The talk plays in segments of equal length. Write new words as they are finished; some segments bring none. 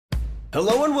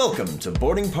Hello and welcome to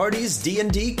Boarding Party's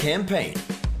D&D campaign.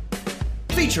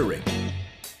 Featuring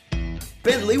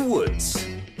Bentley Woods,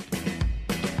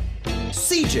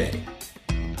 CJ,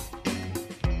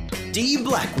 D.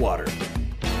 Blackwater,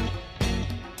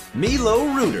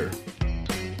 Milo Reuter,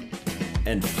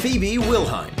 and Phoebe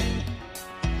Wilheim.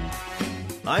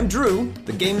 I'm Drew,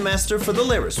 the Game Master for the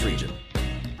Laris region.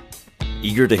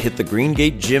 Eager to hit the Green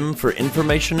Gate Gym for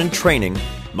information and training,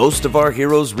 most of our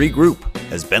heroes regroup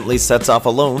as Bentley sets off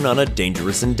alone on a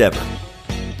dangerous endeavor.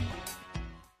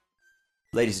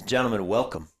 Ladies and gentlemen,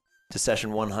 welcome to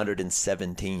session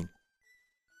 117.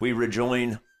 We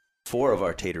rejoin 4 of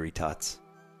our tatery tots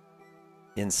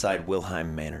inside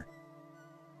Wilheim Manor,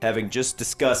 having just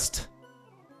discussed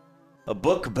a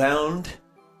book bound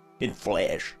in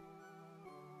flesh.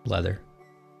 Leather.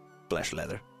 Flesh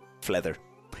leather. Fleather.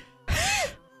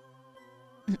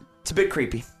 It's a bit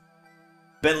creepy.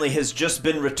 Bentley has just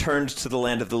been returned to the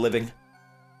land of the living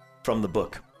from the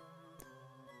book.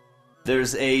 There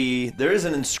is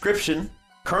an inscription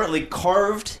currently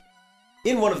carved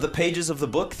in one of the pages of the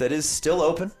book that is still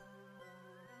open.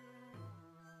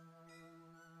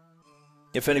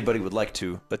 If anybody would like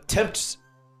to attempt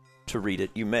to read it,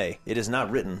 you may. It is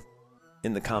not written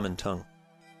in the common tongue.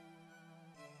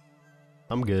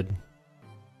 I'm good.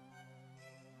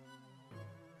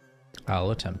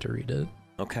 I'll attempt to read it.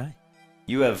 Okay.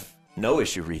 You have no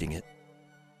issue reading it,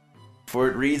 for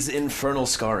it reads Infernal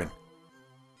Scarring.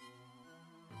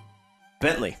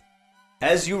 Bentley,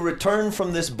 as you return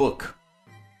from this book,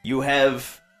 you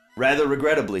have, rather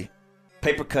regrettably,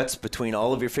 paper cuts between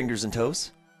all of your fingers and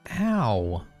toes.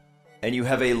 Ow. And you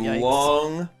have a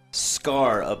long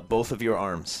scar up both of your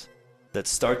arms that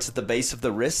starts at the base of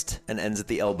the wrist and ends at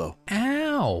the elbow.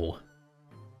 Ow.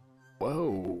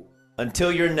 Whoa.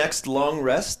 Until your next long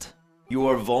rest, you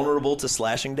are vulnerable to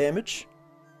slashing damage.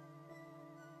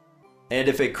 And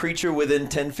if a creature within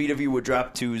 10 feet of you would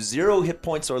drop to 0 hit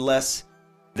points or less,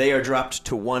 they are dropped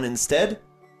to 1 instead,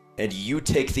 and you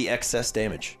take the excess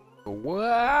damage.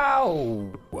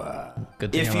 Wow.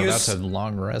 Good thing If I'm you about to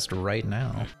long rest right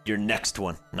now. Your next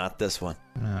one, not this one.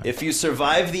 If you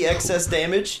survive the excess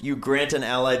damage, you grant an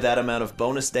ally that amount of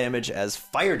bonus damage as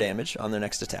fire damage on their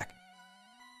next attack.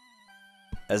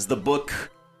 As the book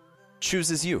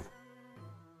chooses you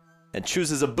and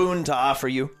chooses a boon to offer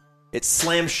you, it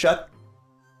slams shut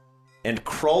and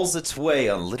crawls its way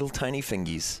on little tiny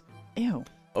fingies Ew.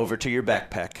 over to your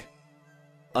backpack,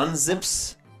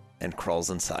 unzips, and crawls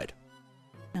inside.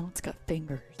 Now it's got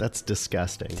fingers. That's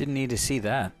disgusting. Didn't need to see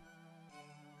that.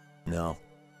 No.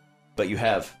 But you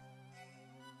have.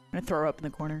 I'm gonna throw her up in the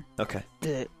corner. Okay.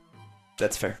 Blech.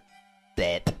 That's fair.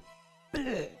 Blech.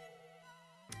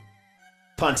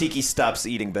 Pontiki stops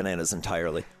eating bananas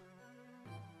entirely.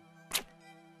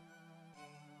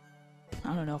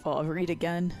 I don't know if I'll ever eat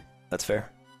again. That's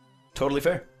fair. Totally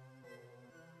fair.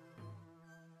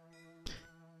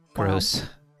 Gross.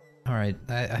 All right,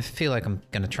 I feel like I'm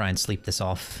going to try and sleep this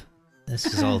off. This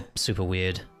is all super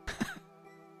weird.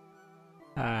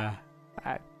 I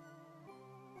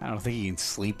don't think you can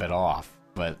sleep it off,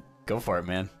 but go for it,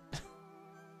 man.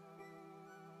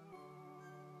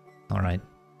 All right.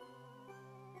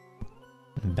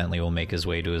 Bentley will make his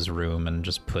way to his room and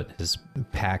just put his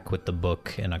pack with the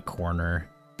book in a corner.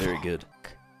 Very good.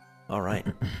 All right.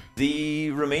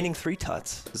 The remaining 3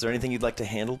 tots. Is there anything you'd like to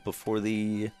handle before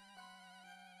the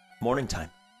morning time?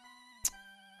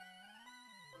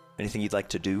 Anything you'd like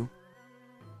to do?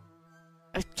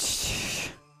 My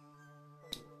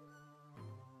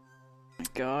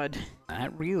God.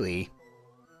 Not really.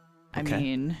 Okay. I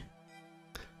mean,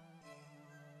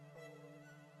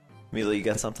 Mila, you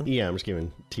got something? Yeah, I'm just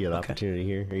giving Tia the Okay. opportunity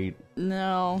here. Are you...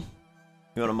 no.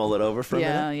 You want to mull it over for a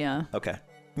minute? Yeah. Okay.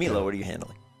 Mila, what are you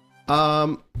handling?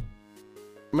 I'm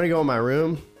gonna go in my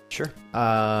room. Sure.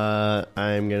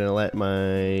 I'm gonna let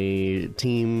my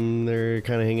team, they're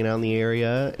kind of hanging out in the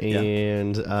area,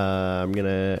 and I'm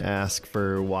gonna ask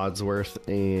for Wadsworth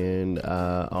and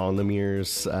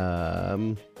Alnamir's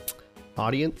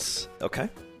audience. Okay.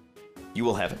 You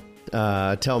will have it.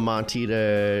 Tell Monty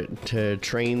to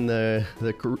train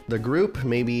the group,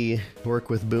 maybe work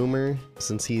with Boomer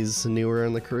since he's newer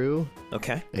in the crew,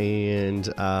 Okay.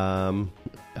 and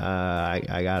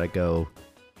I gotta go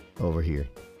over here.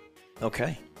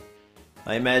 Okay.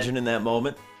 I imagine in that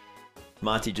moment,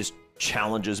 Monty just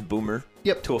challenges Boomer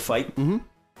to a fight. Mm-hmm.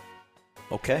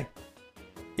 Okay.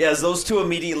 Yeah, as those two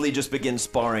immediately just begin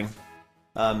sparring,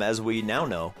 as we now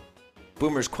know,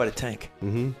 Boomer's quite a tank.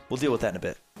 Mm-hmm. We'll deal with that in a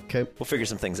bit. Okay. We'll figure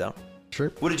some things out.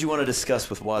 Sure. What did you want to discuss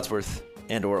with Wadsworth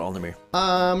And or Aldemir.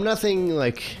 Nothing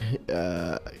like,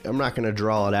 I'm not going to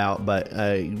draw it out, but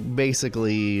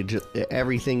basically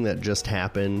everything that just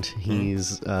happened,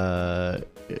 he's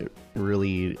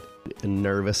really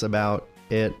nervous about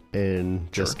it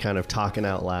and just kind of talking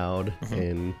out loud,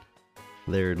 and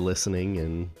they're listening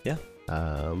and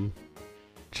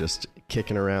just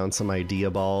kicking around some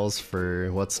idea balls for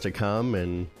what's to come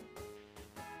and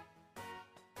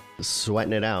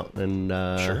sweating it out. And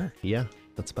yeah,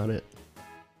 that's about it.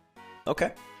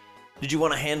 Okay. Did you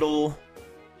want to handle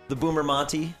the Boomer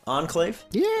Monty Enclave?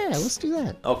 Yeah, let's do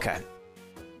that. Okay.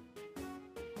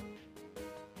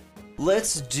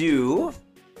 Let's do...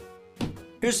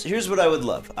 Here's what I would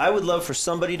love. I would love for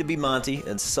somebody to be Monty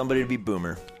and somebody to be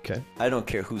Boomer. Okay. I don't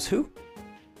care who's who.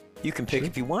 You can pick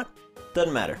if you want.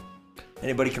 Doesn't matter.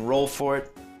 Anybody can roll for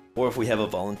it, or if we have a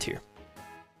volunteer.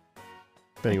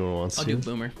 If anyone wants I'll to. do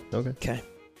Boomer. Okay. Okay.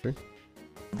 Sure.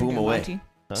 Boom away. Monty.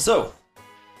 Huh? So,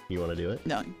 You want to do it?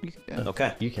 No, you can do it.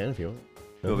 okay. You can if you want.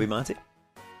 You will be Monty?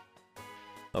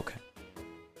 Okay.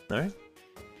 Alright.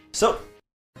 So,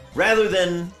 rather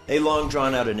than a long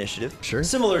drawn out initiative, Sure.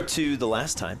 similar to the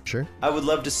last time, Sure. I would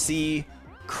love to see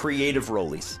creative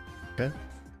rollies. Okay.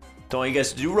 Don't want you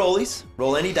guys to do rollies.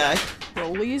 Roll any die.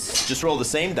 Rollies Just roll the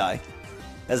same die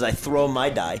as I throw my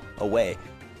die away.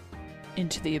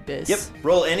 into the abyss. Yep.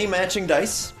 Roll any matching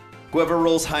dice. Whoever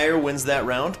rolls higher wins that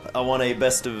round. I want a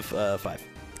best of 5.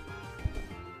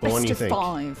 What one do you Best of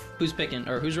think? 5. Who's picking,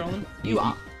 or who's rolling? You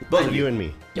are. Both of You you. and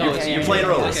me. You're playing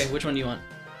rolls. Okay, which one do you want?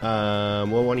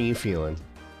 What one are you feeling?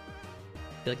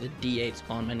 I feel like the D8's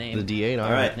calling my name. The D8?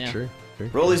 All right. Yeah. Sure.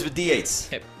 Rollies with d8s.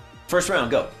 Okay. First round,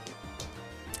 go.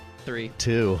 3.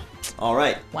 2. All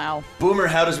right. Wow. Boomer,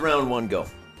 how does round 1 go?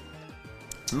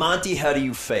 Monty, how do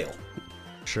you fail?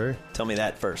 Sure. Tell me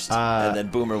that first. And then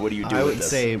Boomer, what do you do I with would this?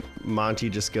 say Monty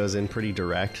just goes in pretty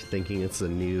direct, thinking it's a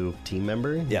new team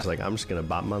member. Yeah. He's like, I'm just going to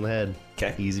bop him on the head.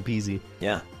 'Kay. Easy peasy.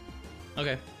 Yeah.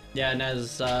 Okay. Yeah, and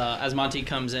as Monty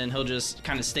comes in, he'll just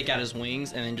kind of stick out his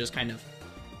wings and then just kind of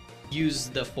use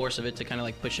the force of it to kind of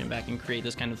like push him back and create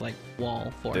this kind of like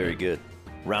wall for Very him. good.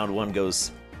 Round 1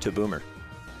 goes to Boomer.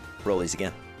 Rollies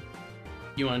again.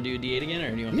 You want to do D8 again,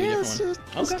 or do you want to do a Yes. different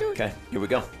one? Okay. Okay, here we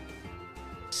go.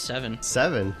 7.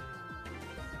 7.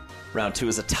 Round 2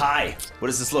 is a tie. What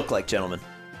does this look like, gentlemen?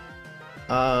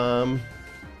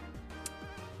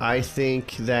 I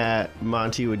think that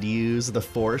Monty would use the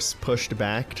force pushed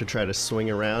back to try to swing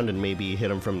around and maybe hit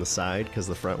him from the side because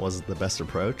the front wasn't the best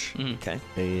approach. Okay.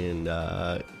 And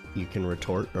you can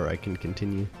retort or I can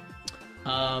continue.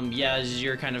 Yeah, as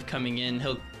you're kind of coming in,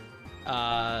 he'll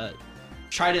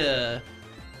try to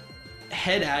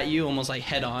head at you, almost like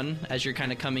head on, as you're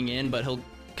kind of coming in, but he'll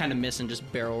kind of miss and just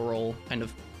barrel roll kind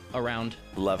of around.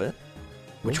 Love it.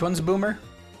 Which one's Boomer?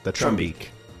 The Trumbeak.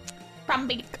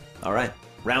 Trumbeak. All right.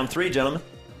 Round 3, gentlemen.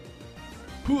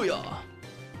 Hooyah!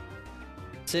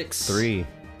 6. 3.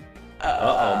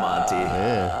 Uh-oh, Monty.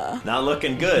 Yeah. Not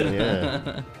looking good.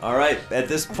 Yeah. All right. At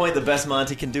this point, the best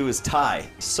Monty can do is tie.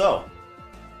 So,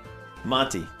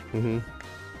 Monty. Mm-hmm.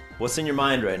 What's in your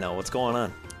mind right now? What's going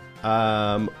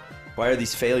on? Why are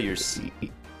these failures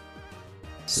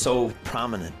so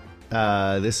prominent?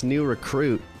 This new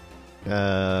recruit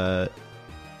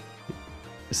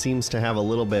seems to have a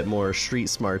little bit more street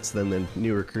smarts than the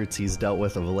new recruits he's dealt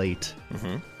with of late.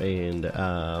 Mm-hmm.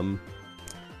 And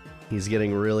he's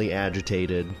getting really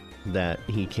agitated that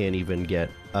he can't even get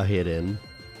a hit in.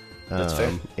 That's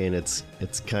fair. And it's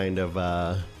kind of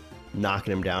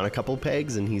knocking him down a couple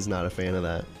pegs, and he's not a fan of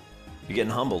that. You're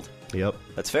getting humbled. Yep.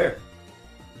 That's fair.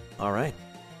 All right.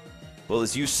 Well,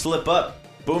 as you slip up,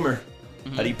 Boomer,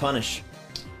 how do you punish?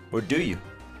 Or do you?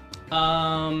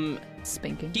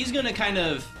 Spanking. He's gonna kind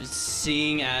of,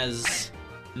 seeing as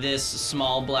this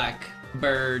small black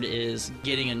bird is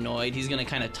getting annoyed, he's gonna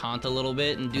kind of taunt a little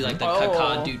bit and do like the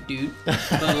caca doot doot,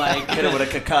 but like Hit it with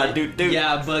a caca doot doot.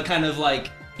 yeah, but kind of like,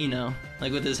 you know,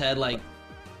 like with his head like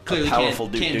clearly powerful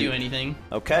can't doot-doot. do anything.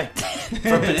 Okay.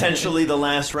 For potentially the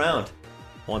last round.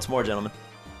 Once more, gentlemen.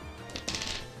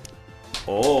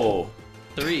 Oh.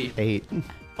 3. 8.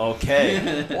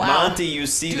 Okay. Wow. Monty, you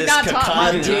see Do this not taunt caca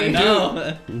Monty. doot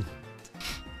No.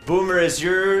 Boomer, as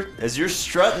you're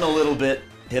strutting a little bit,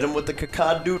 hit him with the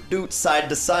caca doot doot side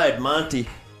to side. Monty,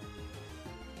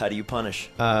 how do you punish?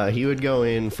 He would go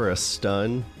in for a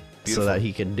stun Beautiful. so that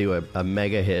he could do a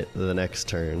mega hit the next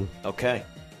turn. Okay.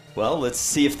 Well, let's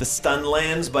see if the stun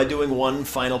lands by doing one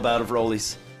final bout of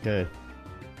rollies. Okay.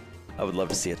 I would love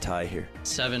to see a tie here.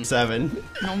 7. 7.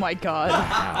 Oh my god.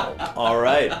 All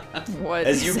right. What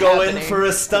As you is go happening? in for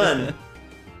a stun,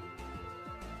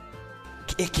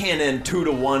 it can't end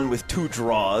 2-1 with 2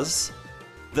 draws.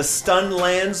 The stun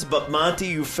lands, but Monty,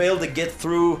 you fail to get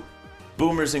through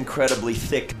Boomer's incredibly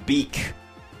thick beak.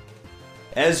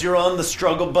 As you're on the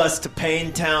struggle bus to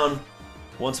Pain Town,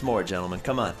 once more, gentlemen,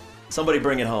 come on. Somebody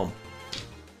bring it home.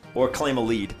 Or claim a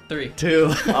lead. 3.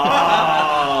 2. Oh,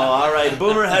 all right.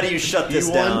 Boomer, how do you shut this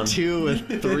You down? won 2 with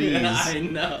 3s. I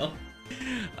know.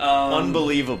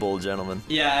 Unbelievable, gentlemen.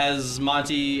 Yeah, as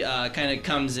Monty kind of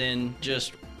comes in,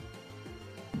 just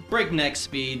breakneck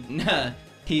speed,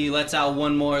 he lets out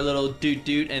one more little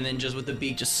doot, and then just with the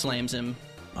beak just slams him.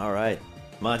 All right.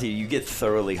 Monty, you get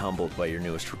thoroughly humbled by your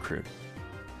newest recruit.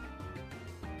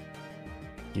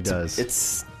 He does.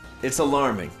 It's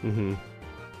alarming. Mm-hmm.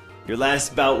 Your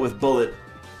last bout with Bullet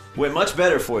went much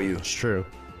better for you. It's true.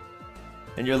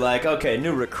 And you're like, okay,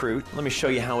 new recruit, let me show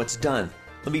you how it's done.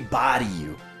 Let me body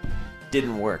you.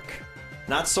 Didn't work.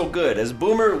 Not so good. As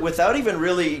Boomer, without even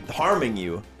really harming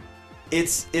you,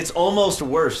 it's almost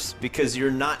worse because you're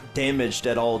not damaged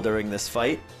at all during this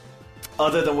fight,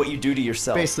 other than what you do to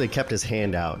yourself. Basically kept his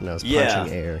hand out and I was Yeah.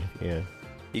 punching air. Yeah.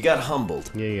 You got humbled.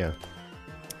 Yeah.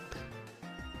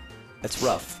 That's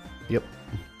rough. Yep.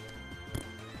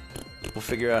 We'll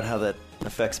figure out how that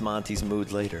affects Monty's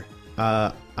mood later.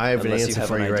 I have Unless an you answer have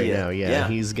for an you right idea. now. Yeah, Yeah.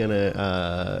 he's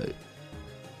gonna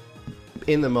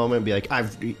in the moment be like,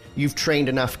 you've trained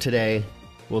enough today.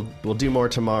 We'll do more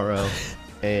tomorrow,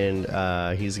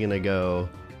 and he's gonna go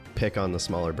pick on the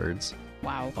smaller birds,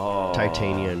 Wow. Oh,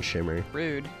 Titania and Shimmer.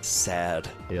 Rude. sad.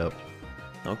 Yep.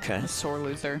 Okay. A sore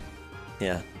loser.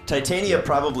 Yeah. Titania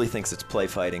probably thinks it's play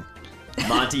fighting.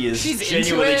 Monty is She's into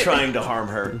genuinely it. trying to harm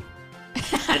her.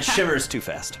 And Shimmer's too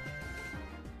fast.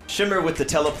 Shimmer with the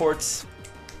teleports,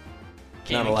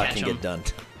 Can't not a even lot catch can him. get done.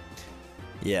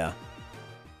 Yeah.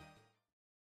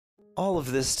 All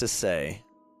of this to say,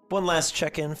 one last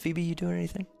check-in. Phoebe, you doing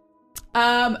anything?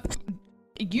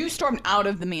 You stormed out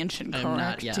of the mansion, correct? I'm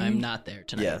not. Yeah, I'm not there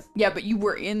tonight. Yeah. Yeah, but you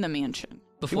were in the mansion.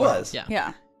 Before. was. Yeah.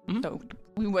 Yeah. Mhm. So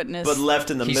we witnessed. But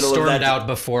left in the He middle of stormed that. out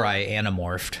before I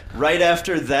anamorphed. Right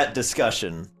after that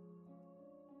discussion,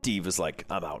 Dee was like,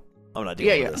 I'm out. I'm not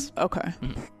dealing with this. Okay.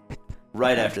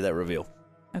 Right after that reveal.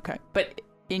 Okay. But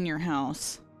in your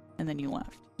house, and then you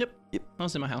left. Yep. I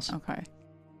was in my house. Okay.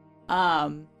 I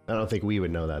don't think we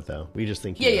would know that though. We just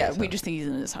think. Yeah. We just think he's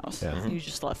in his house. Yeah. You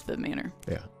just left the manor,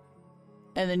 Yeah.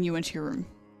 and then you went to your room,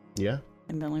 Yeah.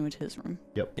 and Bentley went to his room.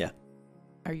 Yep. Yeah.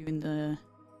 Are you in the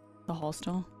hall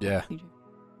still? Yeah.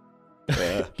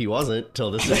 CJ? He wasn't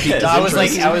till this. Is I was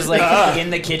like in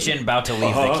the kitchen, about to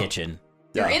leave the kitchen.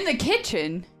 You're Yeah. in the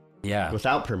kitchen. Yeah.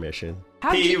 without permission.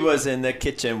 How'd He you? was in the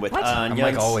kitchen with What? I'm onions.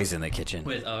 like always in the kitchen.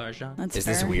 With Arjan. That's Is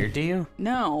this fair. weird to you?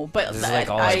 No, but This is like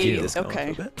all I do. This going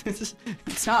Okay, for a bit.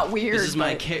 it's not weird. This is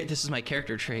my but- this is my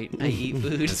character trait. I eat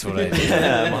food. That's what I do.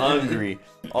 Yeah, I'm hungry.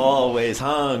 Always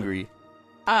hungry.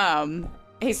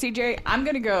 Hey CJ, I'm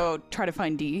gonna go try to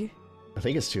find D. I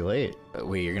think it's too late.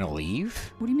 Wait, you're gonna leave?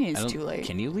 What do you mean I it's don't- too late?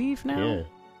 Can you leave now? Yeah.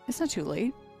 It's not too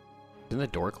late. Didn't the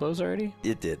door close already?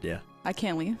 It did, yeah. I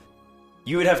can't leave.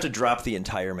 You would have to drop the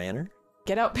entire manor.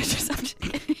 Get out, bitches. I'm just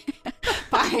kidding.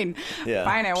 Fine. Yeah.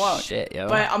 Fine, I won't. Shit, yo.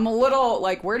 But I'm a little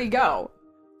like, where'd he go?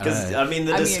 Because, I mean,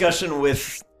 the I mean- discussion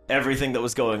with everything that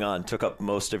was going on took up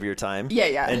most of your time.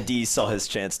 Yeah. And Dee saw his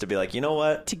chance to be like, you know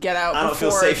what? To get out I don't feel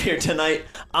before- safe here tonight.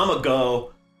 I'm going to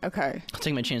go. Okay. I'll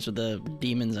take my chance with the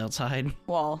demons outside.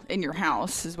 Well, in your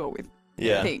house is what we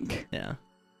Yeah. think. Yeah.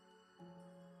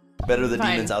 Better the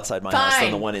Fine. demons outside my house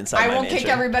than the one inside I my won't mansion. kick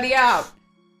everybody out.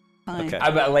 Fine. Okay. I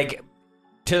like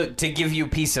to give you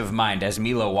peace of mind. As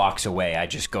Milo walks away, I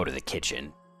just go to the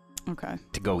kitchen Okay.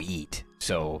 to go eat.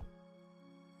 So,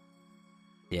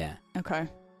 yeah. Okay.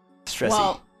 Stressy.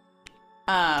 Well,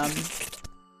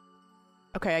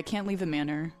 okay, I can't leave the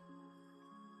manor.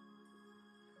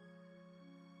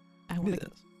 I Do want this.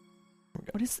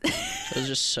 What is? It was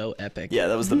just so epic. Yeah,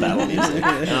 that was the battle music.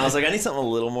 And I was like, I need something a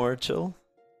little more chill.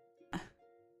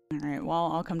 All right.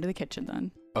 Well, I'll come to the kitchen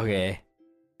then. Okay.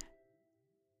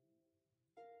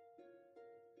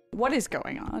 What is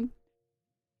going on?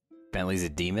 Bentley's a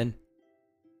demon?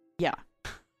 Yeah.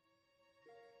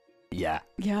 Yeah.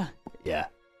 Yeah. Yeah.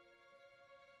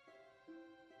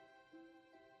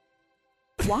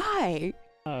 Why?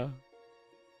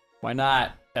 Why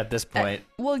not at this point?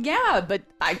 Well, yeah, but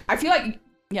I feel like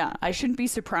I shouldn't be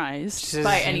surprised Just,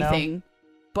 by you know. anything,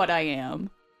 but I am.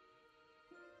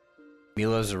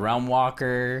 Milo's a realm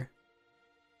walker.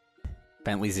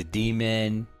 Bentley's a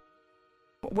demon.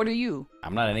 What are you?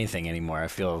 I'm not anything anymore. I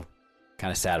feel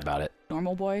kind of sad about it.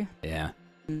 Normal boy? Yeah.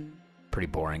 Pretty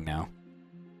boring now.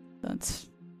 That's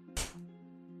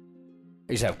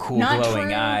I used to have cool Not glowing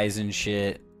true. eyes and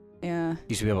shit. yeah.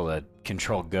 Used to be able to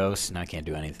control ghosts. Now I can't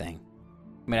do anything.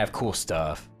 I mean, I have cool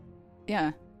stuff.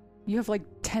 Yeah. You have like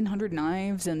 1,000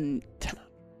 knives and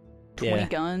 20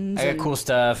 guns. I got and... cool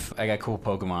stuff. I got cool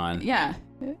Pokemon. Yeah.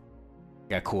 I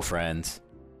got cool friends.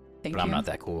 Thank But you. I'm not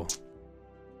that cool.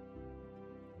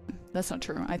 That's not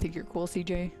true. I think you're cool,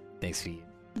 CJ. Thanks, Fee.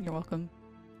 You're welcome.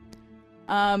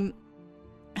 I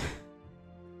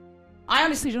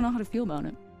honestly don't know how to feel about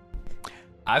it.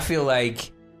 I feel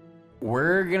like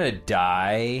we're gonna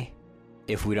die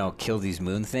if we don't kill these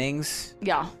moon things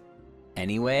Yeah.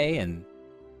 anyway, and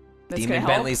That's Demon gonna help.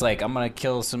 Bentley's like, I'm gonna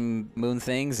kill some moon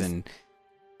things, and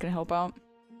Gonna help out.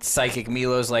 Psychic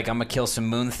Milo's like, I'm gonna kill some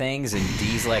moon things, and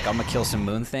Dee's like, I'm gonna kill some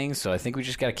moon things. So I think we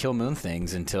just gotta kill moon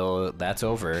things until that's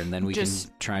over, and then we can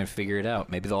try and figure it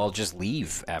out. Maybe they'll all just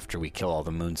leave after we kill all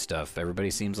the moon stuff. Everybody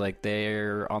seems like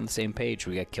they're on the same page.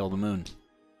 We gotta kill the moon,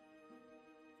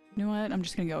 You know what? I'm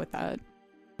just gonna go with that.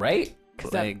 right?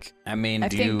 'Cause Like, I mean, I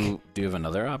do think- you have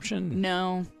another option?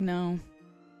 No.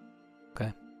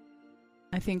 Okay.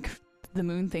 I think the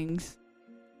moon things.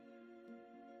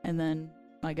 And then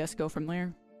I guess go from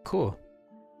there. Cool.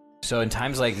 So in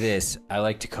times like this, I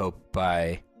like to cope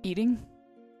by, Eating?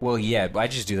 well, yeah, I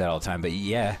just do that all the time, but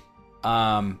yeah.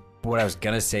 What I was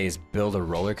gonna say is build a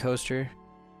roller coaster.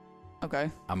 Okay.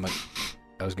 I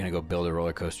was gonna go build a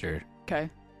roller coaster. Okay.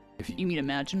 If You mean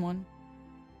imagine one?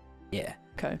 yeah,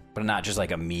 Okay. but not just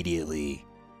like immediately.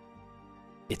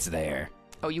 It's there.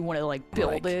 Oh, you want to like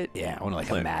build Like, it? Yeah, I want to like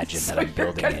imagine So that I'm you're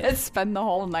building gonna it. spend the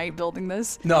whole night building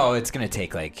this? No, it's gonna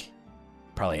take like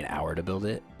probably an hour to build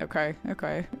it, Okay.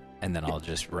 and then I'll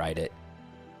just ride it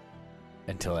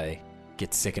until I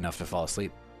get sick enough to fall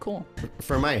asleep. Cool.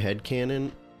 For my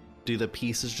headcanon, do the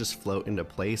pieces just float into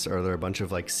place, or are there a bunch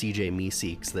of like CJ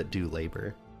Meeseeks that do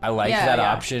labor? I like Yeah, that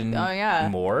yeah. option Oh, yeah.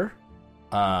 more.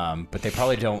 But they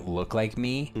probably don't look like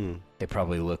me. Mm. They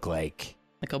probably look like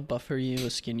Like a buffer you, a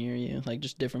skinnier you, like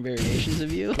just different variations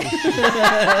of you.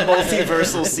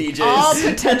 Multiversal CJs. All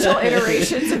potential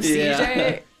iterations of Yeah.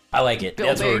 CJ. I like it.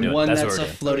 That's what we're Building. doing. One that's, that's what a we're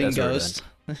doing. floating That's what we're ghost.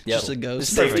 doing. Just a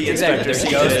ghost. Safety Exactly. inspector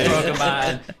There's CJ. ghost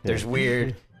Pokemon. There's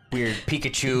weird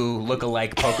Pikachu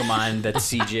look-alike Pokemon that's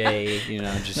CJ. You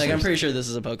know, just Like I'm pretty sure this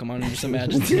is a Pokemon. Just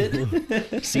imagine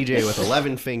it. CJ with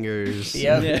 11 fingers.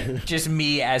 Yep. Yeah. Just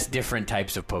me as different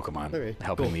types of Pokemon Okay,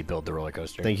 helping cool. me build the roller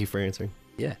coaster. Thank you for answering.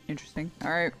 Yeah. Interesting. All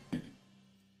right.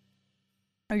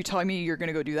 Are you telling me you're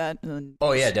gonna go do that? And then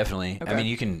Oh yeah, definitely. I Okay. mean,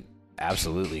 you can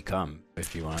absolutely come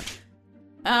if you want.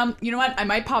 You know what? I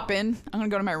might pop in. I'm gonna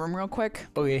go to my room real quick.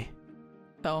 Okay.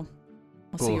 So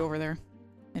I'll see Cool. you over there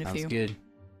in a Sounds few. good.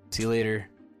 See you later.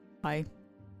 Bye.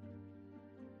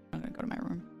 I'm gonna go to my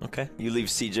room. Okay, you leave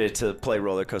CJ to play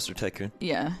Roller Coaster Tycoon.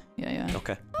 Yeah.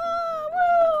 Okay.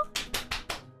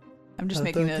 I'm just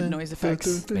making the noise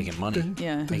effects. Making money.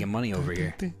 Yeah. Making money over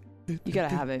here. You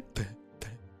gotta have it.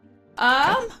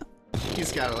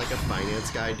 He's got like a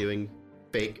finance guy doing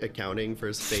fake accounting for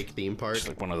his fake theme park. Just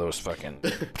like one of those fucking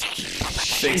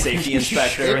Big safety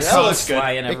inspector. It That costs- looks good.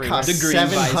 flying It everywhere. costs The green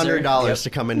 $700 to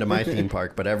come into my theme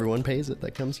park, but everyone pays it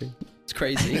that comes here. It's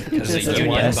crazy. Because It's the the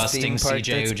one best busting theme park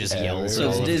CJ who that's just ever yells So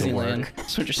it's all over the Disneyland. work.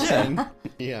 That's what you're saying.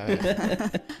 Yeah.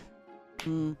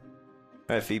 Mm.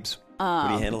 All right, Phoebes. What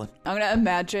are you handling? I'm gonna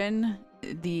imagine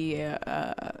the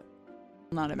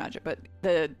not imagine, but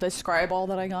the scribe ball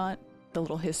that I got, the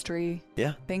little history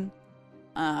Yeah. thing.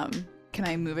 Can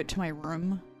I move it to my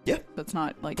room? Yeah. That's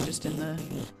not like just in the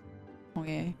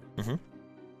foyer. Mhm.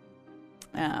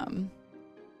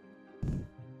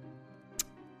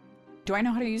 Do I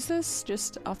know how to use this?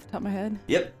 Just off the top of my head?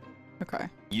 Yep. Okay.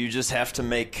 You just have to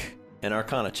make an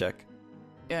Arcana check,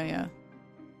 Yeah.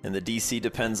 and the DC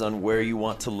depends on where you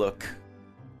want to look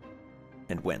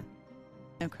and when.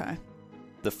 Okay.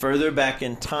 The further back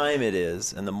in time it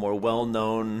is, and the more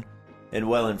well-known and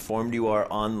well-informed you are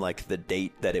on like the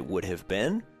date that it would have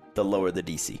been, the lower the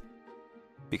DC.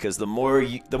 Because the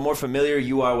more familiar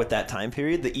you are with that time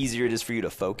period, the easier it is for you to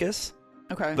focus.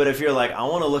 Okay. But if you're like, I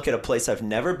want to look at a place I've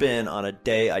never been on a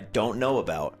day I don't know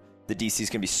about, the DC is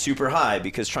going to be super high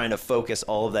because trying to focus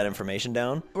all of that information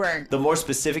down, right. the more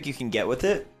specific you can get with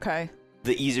it, Okay.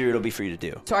 the easier it'll be for you to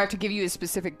do. So I have to give you a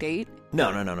specific date?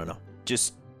 No.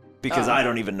 Just because Oh. I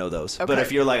don't even know those. But Okay.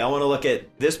 if you're like, I want to look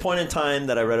at this point in time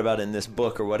that I read about in this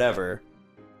book or whatever,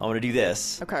 I want to do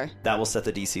this, Okay. that will set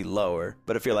the DC lower.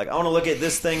 But if you're like, I want to look at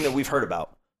this thing that we've heard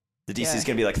about, the DC is Yeah.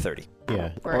 going to be like 30.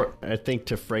 Yeah. Right. Or I think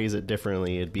to phrase it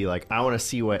differently, it'd be like, I want to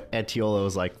see what Etiolo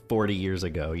was like 40 years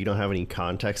ago. You don't have any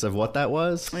context of what that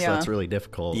was, so Yeah. that's really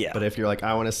difficult. Yeah. But if you're like,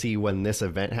 I want to see when this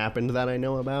event happened that I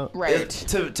know about. Right.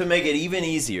 To make it even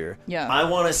easier, Yeah. I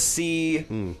want to see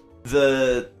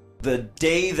the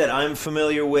day that I'm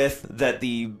familiar with that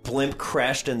the blimp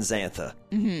crashed in Xantha.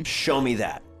 Mm-hmm. Show me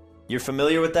that. You're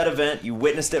familiar with that event. You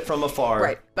witnessed it from afar.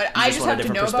 Right. But You I just want a have to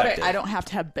different know about it. perspective. I don't have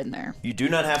to have been there. You do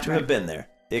not have to have been there.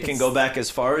 It can go back as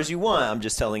far as you want. I'm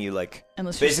just telling you, like,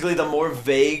 basically the more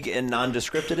vague and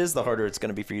nondescript it is, the harder it's going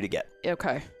to be for you to get.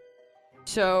 Okay.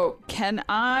 So can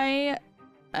I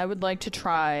would like to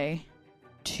try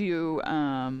to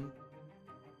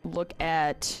look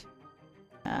at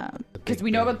because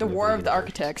we know about the War of the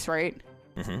Architects, right?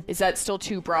 Mm-hmm. Is that still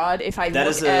too broad? If I that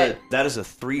look is at that is a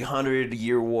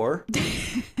 300-year war.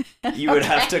 You would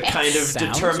have to kind of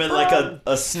Sounds determine like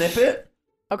a snippet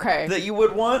okay, that you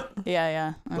would want.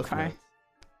 yeah, Look okay. nice.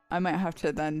 I might have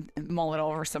to then mull it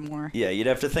over some more. Yeah, you'd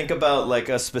have to think about like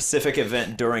a specific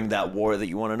event during that war that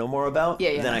you want to know more about.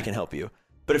 Yeah. Then I can help you.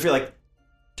 But if you're like,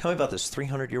 tell me about this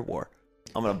 300-year war,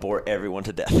 I'm gonna bore everyone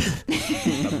to death.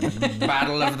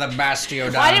 Battle of the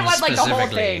Bastion. Well, I didn't want like the whole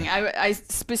thing. I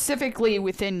specifically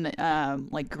within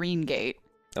like Green Gate,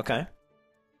 Okay,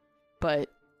 but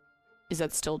is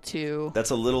that still too?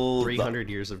 that's a little 300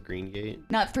 years of Green Gate.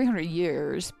 Not 300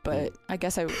 years, but I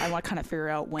guess I want to kind of figure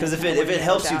out when. Because if and it when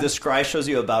helps you, down. the scry shows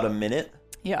you about a minute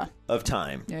Yeah, of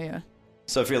time. yeah.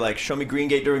 So if you're like, show me Green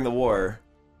Gate during the war,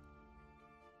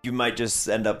 you might just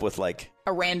end up with like,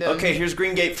 A random. okay, here's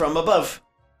Green Gate from above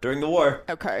during the war.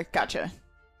 Okay, gotcha.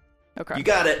 Okay. You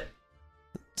got it.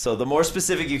 So the more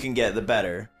specific you can get, the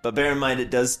better. But bear in mind,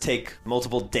 it does take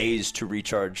multiple days to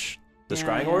recharge the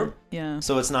scrying orb. Yeah.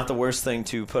 So it's not the worst thing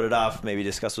to put it off, maybe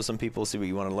discuss with some people, see what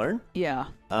you want to learn. Yeah.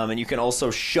 And you can also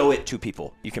show it to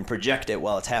people. You can project it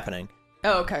while it's happening,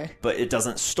 Oh, okay. but it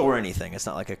doesn't store anything. It's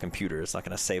not like a computer. It's not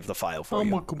going to save the file for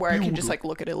you. Where I can just like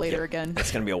look at it later again.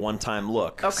 It's going to be a one-time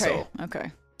look. Okay. So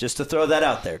Okay. just to throw that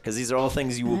out there, because these are all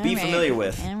things you will be familiar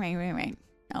with. Right.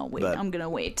 I'll wait. But- I'm gonna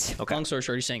wait. Okay. Long story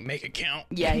short, you're saying make it count.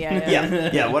 Yeah.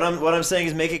 Yeah. What I'm saying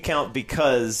is make it count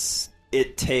because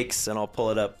it takes, and I'll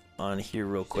pull it up on here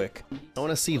real quick. I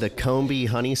want to see the Combi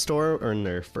Honey Store earn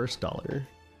their first dollar.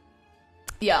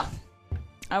 Yeah.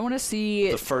 I want to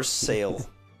see. The first sale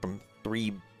from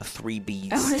three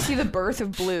bees. I want to see the birth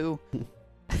of Blue.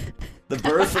 The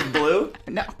birth of Blue.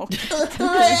 No.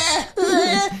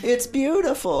 It's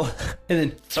beautiful.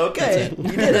 And then Okay, you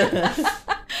did it.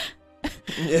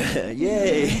 Yeah,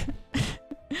 yay.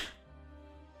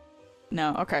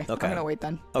 No. Okay. Okay. I'm gonna wait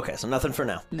then. Okay, so nothing for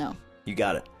now. No. You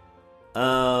got it.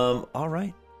 All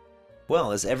right.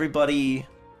 Well, as everybody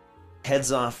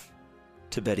heads off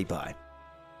to Betty Bye,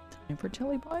 Time for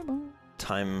Telly Bye Bye.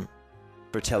 time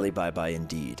for Telly Bye Bye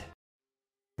indeed.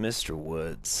 Mr.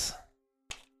 Woods,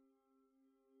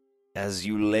 as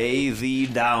you lay thee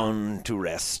down to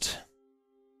rest,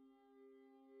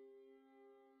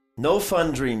 no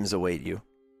fun dreams await you.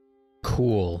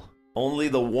 cool. Only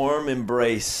the warm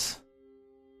embrace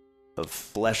of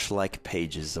flesh-like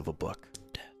pages of a book.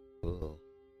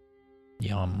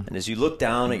 Yum. And as you look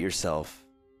down at yourself,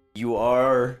 you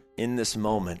are, in this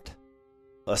moment,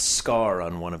 a scar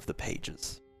on one of the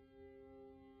pages.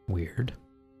 Weird.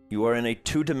 You are in a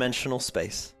two-dimensional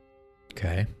space,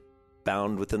 Okay.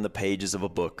 bound within the pages of a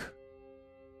book,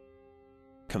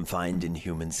 confined in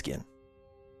human skin.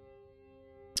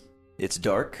 It's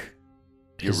dark.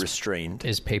 You're restrained.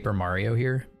 Is Paper Mario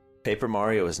here? Paper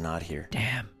Mario is not here.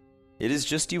 Damn. It is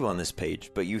just you on this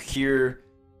page, but you hear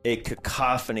a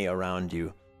cacophony around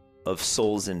you of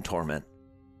souls in torment.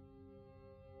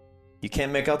 You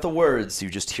can't make out the words, you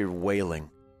just hear wailing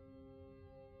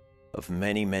of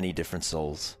many, many different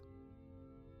souls.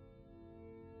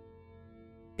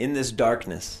 In this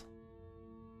darkness,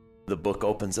 the book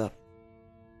opens up,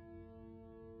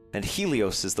 and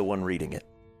Helios is the one reading it.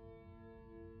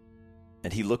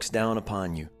 And he looks down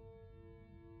upon you.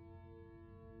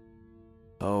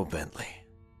 Oh, Bentley.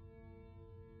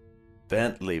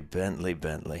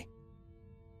 Bentley.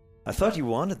 I thought you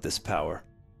wanted this power.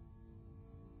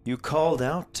 You called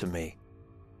out to me.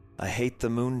 I hate the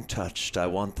moon touched. I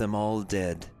want them all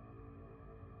dead.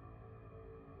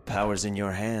 Power's in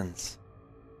your hands.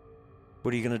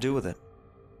 What are you going to do with it?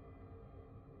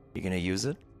 You going to use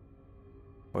it?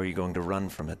 Or are you going to run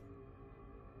from it?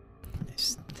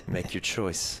 Make your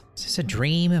choice. Is this a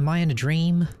dream? Am I in a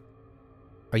dream?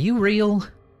 Are you real?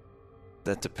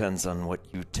 That depends on what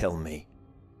you tell me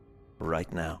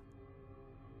right now.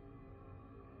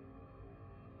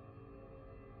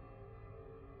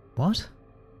 What?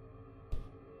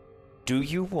 Do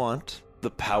you want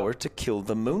the power to kill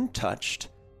the moon touched,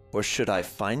 or should I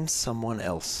find someone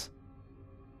else?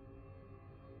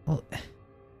 Well,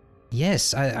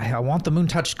 yes, I want the moon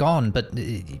touch gone, but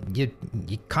you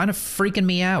kind of freaking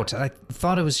me out. I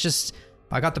thought it was just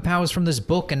I got the powers from this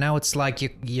book, and now it's like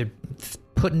you're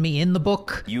putting me in the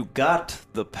book. You got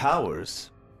the powers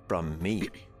from me.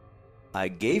 I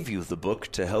gave you the book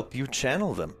to help you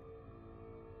channel them.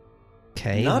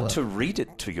 Okay. Not to read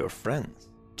it to your friends,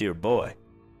 dear boy.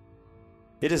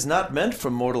 It is not meant for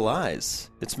mortal eyes.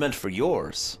 It's meant for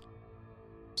yours.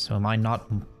 So am I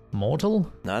not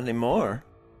mortal? Not anymore.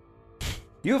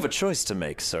 You have a choice to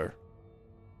make, sir.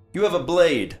 You have a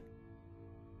blade.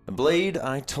 A blade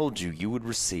I told you you would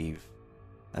receive.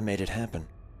 I made it happen.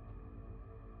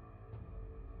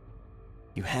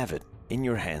 You have it in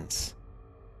your hands.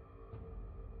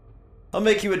 I'll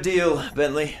make you a deal,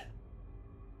 Bentley.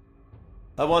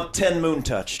 I want 10 moon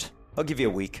touched. I'll give you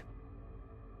a week.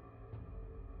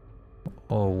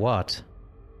 Or what?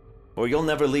 Or you'll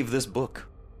never leave this book.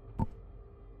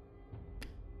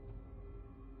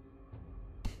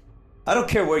 I don't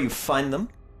care where you find them.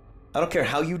 I don't care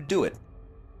how you do it.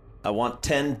 I want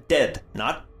 10 dead,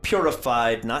 not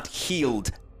purified, not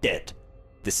healed, dead.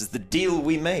 This is the deal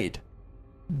we made.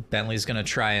 Bentley's gonna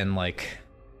try and,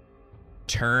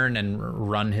 turn and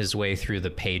run his way through the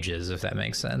pages, if that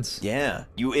makes sense. Yeah,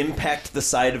 you impact the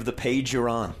side of the page you're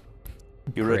on.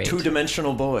 You're Great. a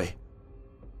two-dimensional boy.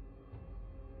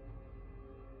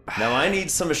 Now I need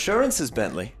some assurances,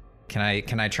 Bentley. Can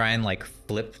I try and,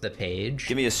 flip the page?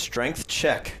 Give me a strength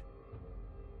check.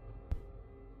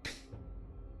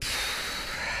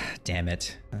 Damn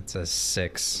it. That's a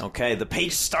 6. Okay, the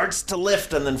page starts to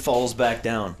lift and then falls back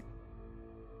down.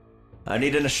 I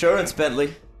need an assurance,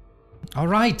 Bentley. All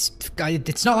right.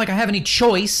 It's not like I have any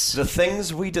choice. The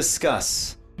things we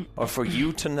discuss are for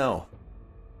you to know,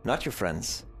 not your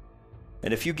friends.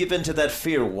 And if you give in to that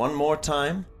fear one more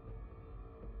time,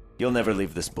 you'll never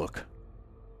leave this book.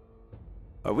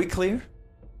 Are we clear?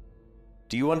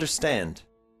 Do you understand?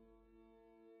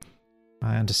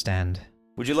 I understand.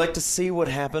 Would you like to see what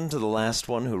happened to the last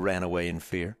one who ran away in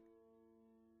fear?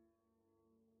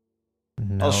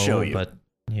 No, I'll show you. But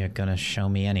you're gonna show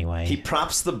me anyway. He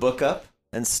props the book up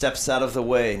and steps out of the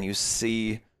way, and you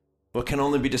see what can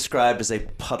only be described as a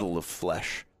puddle of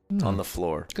flesh on the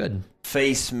floor. Good.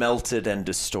 Face melted and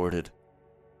distorted.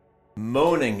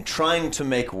 Moaning, trying to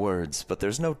make words, but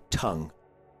there's no tongue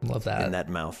Love that. in that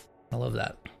mouth. I love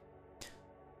that.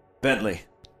 Bentley,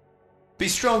 be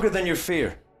stronger than your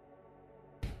fear.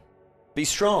 Be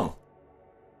strong.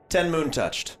 10 moon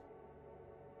touched.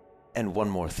 And one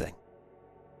more thing.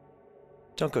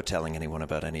 Don't go telling anyone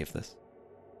about any of this.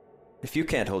 If you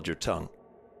can't hold your tongue,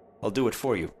 I'll do it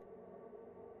for you.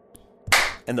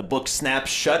 And the book snaps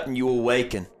shut and you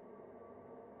awaken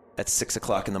at 6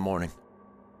 o'clock in the morning,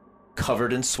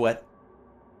 covered in sweat.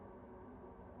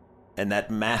 And that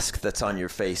mask that's on your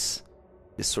face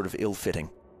is sort of ill-fitting.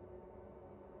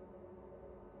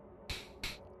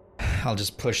 I'll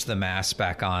just push the mask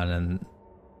back on and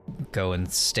go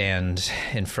and stand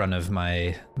in front of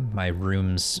my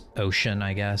room's ocean,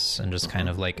 I guess, and just kind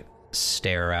of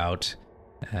stare out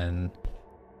and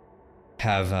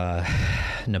have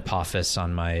Nepophis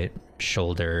on my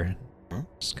shoulder.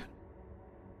 Just kind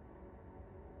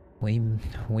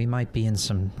of, we might be in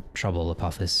some trouble,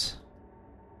 Apophis.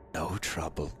 No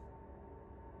trouble.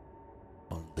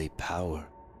 Only power.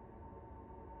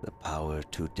 The power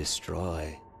to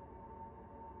destroy.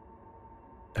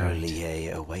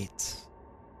 Earlier awaits.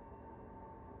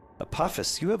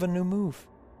 Apophis, you have a new move.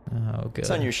 Oh, good. It's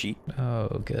on your sheet.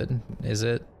 Oh, good. Is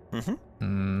it?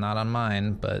 Mm-hmm. Not on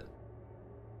mine, but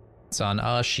it's on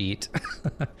a sheet.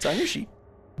 It's on your sheet.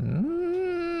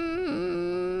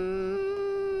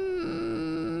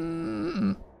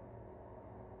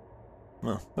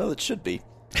 Well, it should be.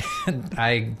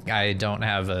 I don't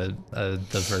have the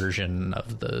version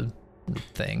of the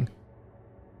thing.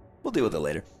 We'll deal with it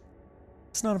later.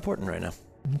 It's not important right now.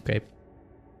 Okay.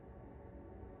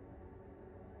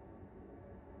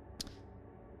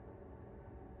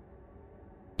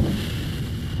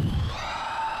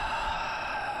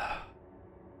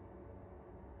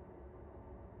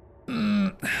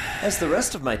 As the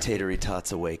rest of my tatery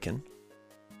tots awaken,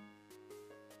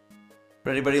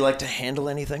 would anybody like to handle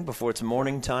anything before it's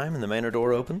morning time and the manor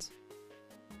door opens?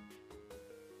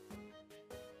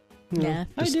 Yeah.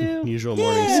 I do. Usual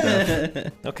morning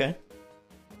stuff. Okay.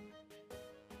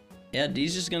 Yeah,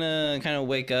 Dee's just gonna kind of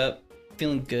wake up,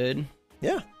 feeling good,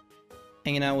 Yeah,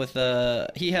 hanging out with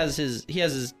he has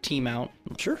his team out.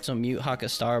 sure. So Mute, Haka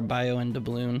Star, Bio, and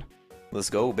Doubloon. Let's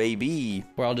go, baby.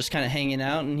 We're all just kind of hanging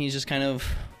out, and he's just kind of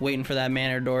waiting for that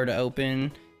manor door to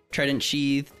open. Trident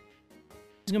sheathed.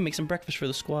 He's gonna make some breakfast for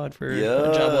the squad for a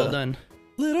job well done.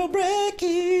 Little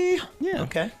brekkie. Yeah.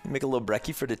 Okay, make a little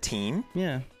brekkie for the team.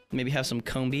 Yeah. Maybe have some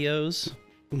combios,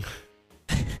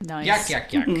 Nice.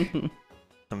 Yuck.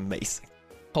 Amazing.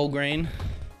 whole grain,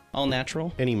 all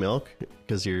natural. Any milk?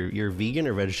 Because you're vegan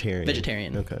or vegetarian?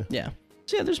 Vegetarian. Okay. Yeah.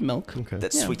 So yeah, there's milk. Okay.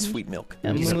 That sweet milk.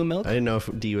 Yeah, moo milk. I didn't know if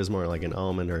D was more like an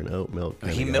almond or an oat milk.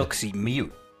 He milks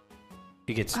mute.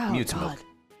 He gets mute's milk.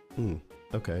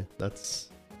 Okay, that's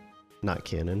not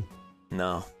canon.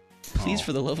 No. Please,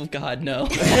 for the love of God, no.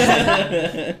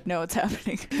 No, it's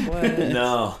happening.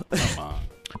 No. Come on.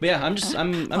 But yeah,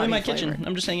 I'm in my Honey kitchen. flavored.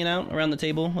 I'm just hanging out around the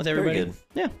table with everybody. Very good.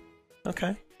 Yeah.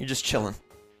 Okay. You're just chilling.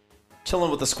 Chilling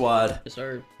with the squad. Yes,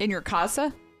 sir. In your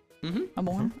casa? Mm-hmm.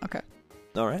 Amor? Okay.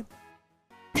 All right.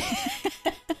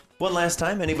 One last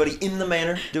time, anybody in the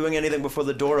manor doing anything before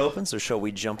the door opens, or shall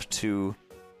we jump to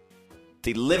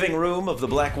the living room of the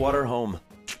Blackwater home?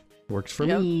 Works for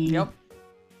me. Yep.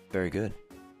 Very good.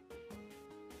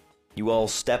 You all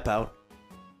step out.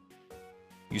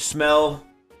 You smell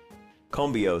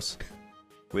combios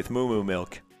with moo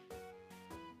milk.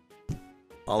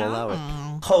 I'll allow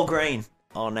it. Whole grain,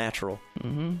 all natural.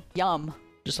 Mm-hmm. Yum.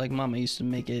 Just like Mama used to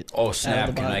make it. Oh out of snap!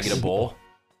 the Can I box. get a bowl?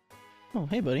 Oh,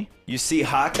 hey, buddy. You see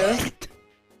Haka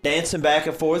dancing back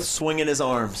and forth, swinging his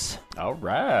arms. All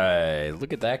right,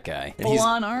 look at that guy. And Full he's-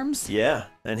 on arms? Yeah,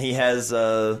 and he has,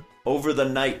 over the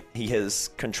night, he has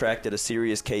contracted a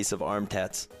serious case of arm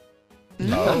tats.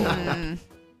 Oh.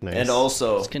 Nice. And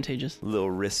also It's contagious.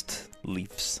 little wrist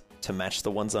leaves to match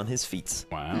the ones on his feet.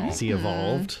 Wow. Is he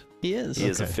evolved? He is. He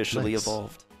is Okay, officially nice.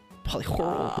 evolved. Probably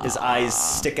horrible. His eyes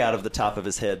stick out of the top of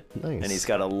his head. Nice. And he's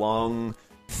got a long,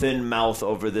 thin mouth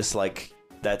over this, like,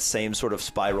 that same sort of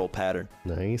spiral pattern.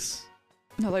 Nice.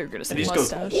 I thought you were going to And say he just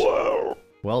goes, mustache. whoa!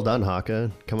 Well done,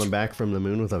 Haka. Coming back from the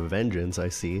moon with a vengeance, I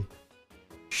see.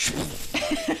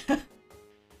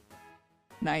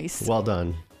 Nice. Well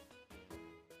done.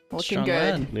 Looking Strong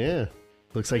good. lad. Yeah.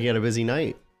 Looks like you had a busy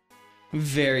night.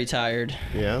 Very tired.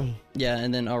 Yeah. Yeah,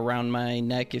 and then around my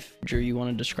neck, if Drew, you want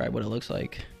to describe what it looks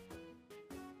like.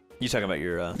 You talking about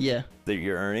your Yeah.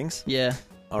 your earnings? Yeah.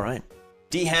 All right.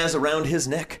 D has around his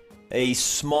neck a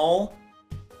small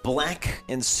black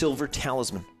and silver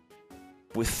talisman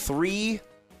with 3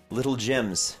 little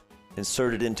gems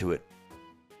inserted into it.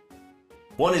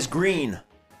 One is green,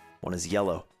 one is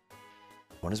yellow,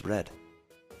 one is red.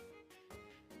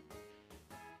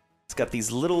 It's got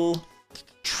these little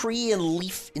tree and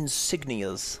leaf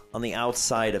insignias on the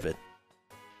outside of it,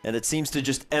 and it seems to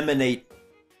just emanate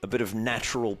a bit of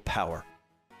natural power.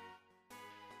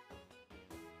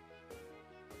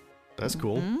 That's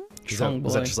cool. Strong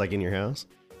Was that boy. just like in your house?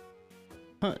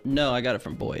 Huh, no, I got it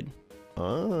from Boyd.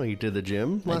 Oh, you did the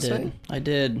gym last night? I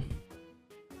did.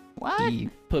 What? He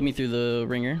put me through the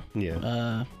ringer.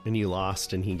 Yeah. And you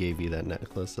lost, and he gave you that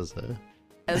necklace as a.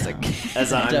 As a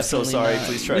As I'm so Definitely sorry, not.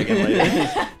 please try again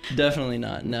later. Definitely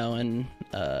not. No, and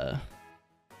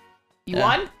You yeah,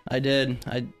 won? I did.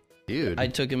 Dude. I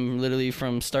took him literally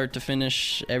from start to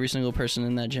finish. Every single person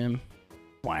in that gym.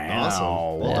 Wow.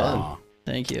 Awesome. Well done.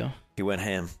 Thank you. He went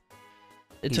ham.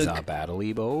 It He's took a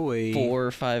battley boy. 4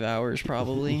 or 5 hours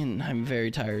probably, and I'm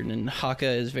very tired. And Haka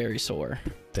is very sore.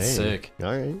 Dang. Sick.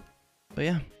 All right. But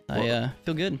yeah, I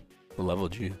feel good. What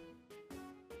leveled you?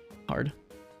 Hard.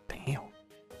 Damn.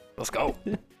 Let's go.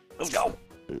 Let's go.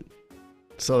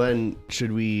 So then,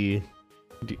 should we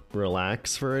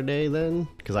relax for a day then?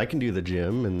 Because I can do the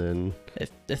gym and then.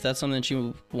 If that's something that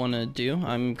you want to do,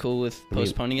 I'm cool with I mean-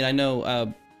 postponing it. I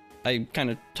know I kind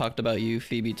of talked about you,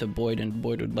 Phoebe, to Boyd, and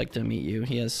Boyd would like to meet you.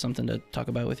 He has something to talk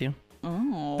about with you.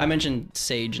 Oh. I mentioned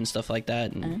Sage and stuff like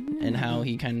that, and how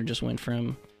he kind of just went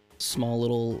from small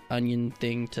little onion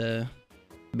thing to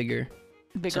bigger.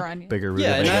 Bigger onion. Bigger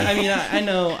Yeah, and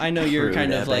rutabaga. I know you're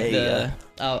kind of like Rutabaga.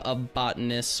 a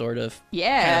botanist sort of kind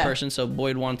Yeah. of person. So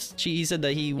Boyd wants. He said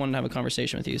that he wanted to have a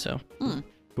conversation with you. So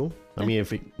Cool. I mean,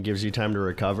 if it gives you time to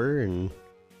recover and.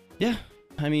 yeah,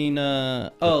 I mean,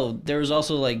 there was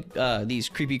also like these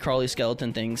creepy crawly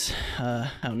skeleton things out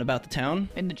and about the town.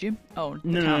 In the gym? Oh, the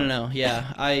No, town. no.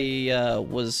 Yeah, I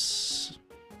was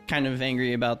kind of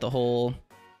angry about the whole.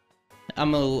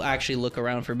 I'm gonna actually look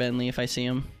around for Bentley if I see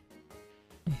him.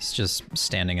 He's just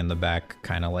standing in the back,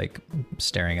 kind of like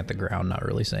staring at the ground, not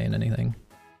really saying anything.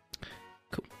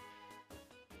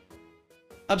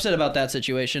 Upset about that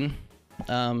situation.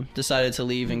 Decided to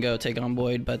leave and go take on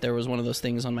Boyd, but there was one of those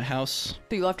things on my house.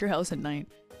 So you left your house at night.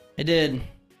 I did.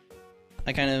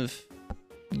 I kind of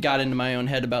got into my own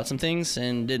head about some things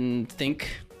and didn't think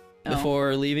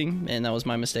before leaving, and that was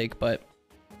my mistake, but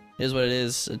it is what it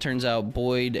is. It turns out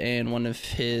Boyd and one of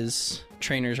his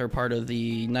trainers are part of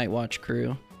the Night Watch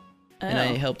crew. And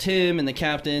I helped him and the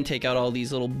captain take out all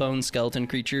these little bone skeleton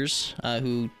creatures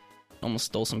who almost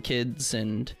stole some kids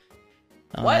and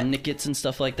What? Nickets and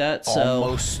stuff like that. So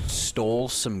Almost stole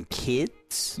some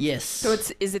kids? yes. So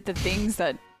is it the things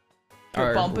that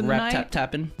are bump in the rap night?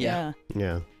 tapping? Yeah.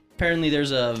 Yeah. apparently there's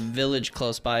a village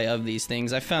close by of these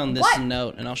things. I found this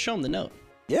note, and I'll show him the note.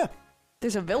 Yeah.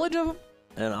 There's a village of them?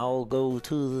 And I'll go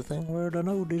to the thing where the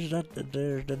note is.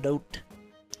 There's the note.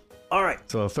 All right.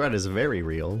 So the threat is very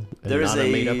real and There is not a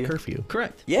a- made-up curfew.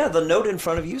 Correct. Yeah, the note in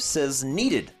front of you says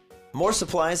needed. More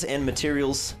supplies and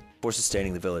materials for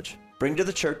sustaining the village. Bring to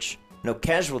the church. No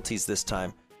casualties this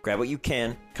time. Grab what you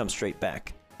can. Come straight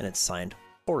back. And it's signed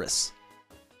Horus.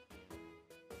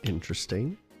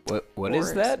 Interesting. What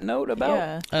is that note about?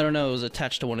 Yeah. I don't know. It was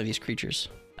attached to one of these creatures.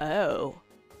 Oh.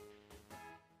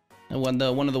 And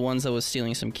one of the ones that was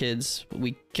stealing some kids,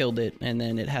 we killed it, and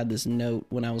then it had this note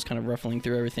when I was kind of ruffling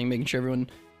through everything, making sure everyone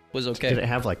was okay. Did it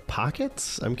have like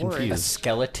pockets? I'm A confused.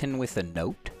 skeleton with a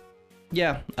note?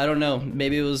 Yeah, I don't know.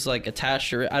 Maybe it was like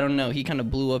attached, or I don't know. He kind of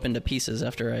blew up into pieces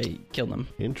after I killed him.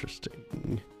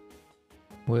 Interesting.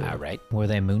 Were, All right. Were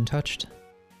they moon touched?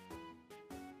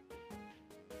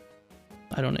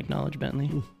 I don't acknowledge Bentley.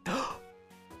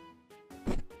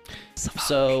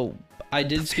 So I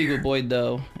did speak with Boyd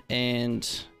though, and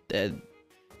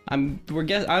I'm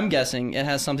guessing it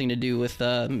has something to do with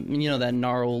that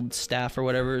gnarled staff or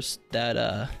whatever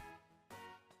that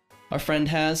our friend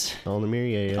has.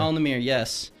 Alnamir, yeah. Alnamir,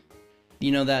 yes.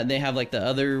 You know that they have like the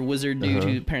other wizard dude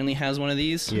who apparently has one of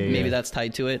these. Yeah, Maybe yeah. that's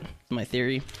tied to it. It's my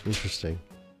theory. Interesting.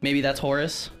 Maybe that's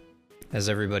Horus. As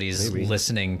everybody's Maybe.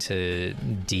 listening to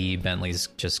D, Bentley's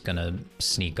just gonna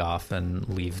sneak off and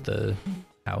leave the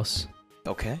house.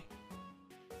 Okay.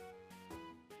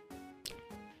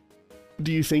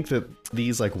 Do you think that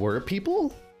these like were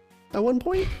people at one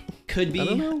point? Could be. I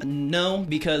don't know. No,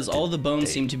 because all the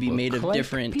bones seem to be made of like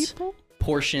different people?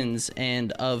 portions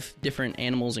and of different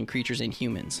animals and creatures and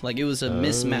humans. Like it was a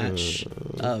mismatch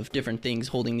of different things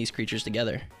holding these creatures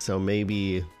together. So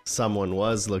maybe someone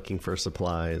was looking for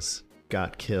supplies,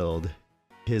 got killed,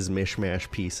 his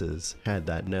mishmash pieces had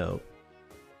that note.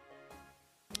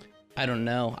 I don't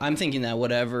know. I'm thinking that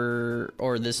whatever,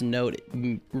 or this note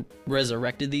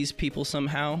resurrected these people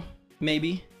somehow,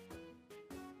 maybe.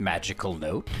 Magical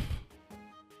note?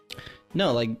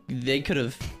 No, like they could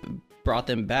have brought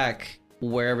them back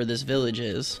wherever this village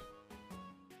is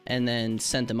and then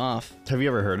sent them off. Have you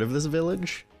ever heard of this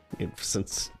village?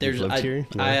 Since you've lived here?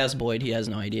 No? I asked Boyd, he has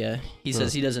no idea. He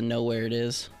says he doesn't know where it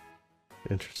is.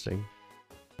 Interesting.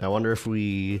 I wonder if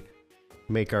we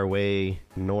make our way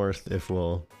north, if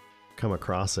we'll come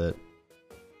across it.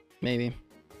 Maybe.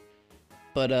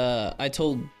 But I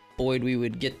told Boyd we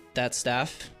would get that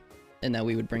staff and that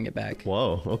we would bring it back.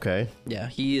 Whoa, okay. Yeah,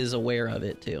 he is aware of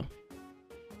it too.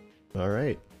 All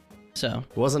right. So,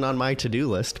 Wasn't on my to-do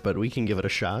list, but we can give it a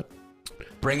shot.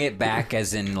 Bring it back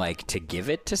as in, like, to give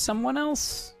it to someone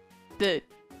else? The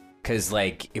Because,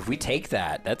 like, if we take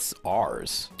that, that's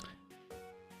ours.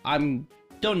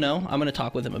 don't know. I'm going to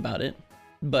talk with him about it.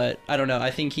 But I don't know. I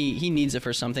think he needs it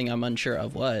for something. I'm unsure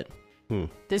of what.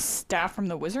 this staff from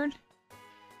the wizard?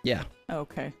 Yeah.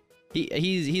 Okay.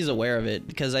 He's aware of it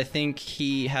because I think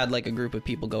he had like a group of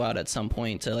people go out at some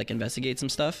point to like investigate some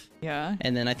stuff. Yeah.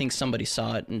 And then I think somebody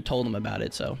saw it and told him about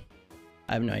it. So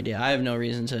I have no idea. I have no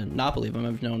reason to not believe him.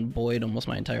 I've known Boyd almost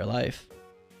my entire life.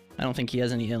 I don't think he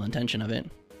has any ill intention of it.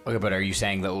 Okay, but are you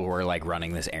saying that we're, like,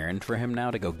 running this errand for him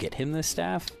now to go get him this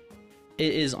staff?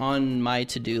 It is on my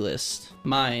to-do list.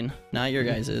 Mine, not your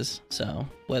guys's. So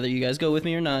whether you guys go with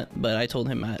me or not, but I told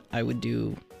him that I would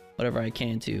do whatever I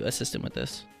can to assist him with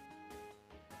this.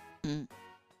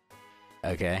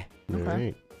 Okay. All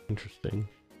right. Interesting.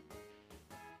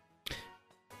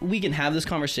 We can have this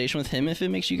conversation with him if it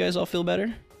makes you guys all feel better.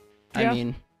 Yeah. I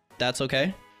mean, that's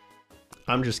okay.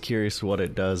 I'm just curious what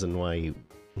it does and why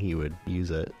he would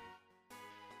use it.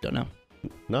 Don't know.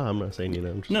 No, I'm not saying you know.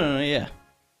 I'm just... No, yeah.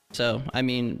 So, I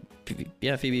mean,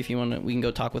 yeah, Phoebe, if you want to, we can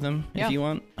go talk with him Yeah. if you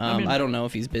want. I mean- I don't know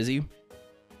if he's busy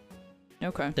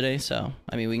Okay. today, so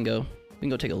I mean, we can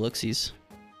go take a look-sees.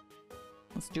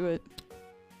 Let's do it.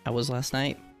 How was last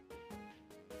night?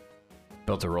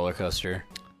 Built a roller coaster.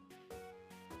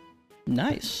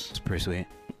 Nice. It's pretty sweet.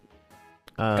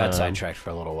 Got Um, sidetracked for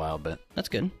a little while, but, That's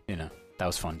good. you know, that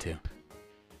was fun, too.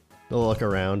 We'll look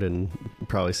around and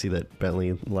probably see that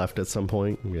Bentley left at some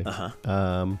point.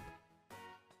 Uh-huh.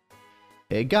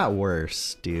 It got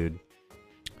worse, dude.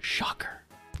 Shocker.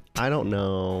 I don't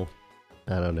know.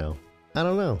 I don't know.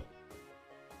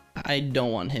 I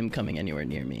don't want him coming anywhere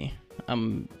near me.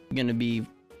 I'm gonna be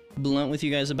blunt with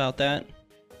you guys about that.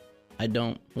 I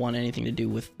don't want anything to do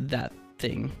with that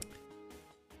thing.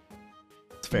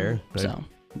 It's fair. I So,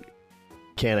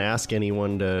 can't ask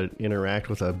anyone to interact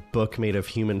with a book made of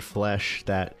human flesh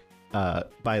that,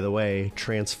 by the way,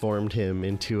 transformed him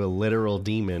into a literal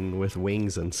demon with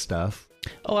wings and stuff.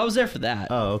 Oh, I was there for that.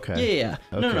 Oh, okay. Yeah.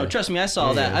 No, Okay. Trust me, I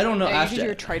saw that. I don't know Yeah, you did after.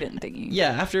 your trident thingy. Yeah,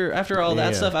 after all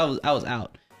that Yeah. stuff, I was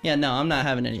out. Yeah, no, I'm not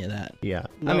having any of that. Yeah.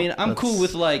 I mean, I'm cool that's-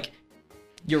 with like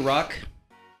your rock.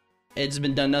 It's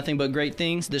been done nothing but great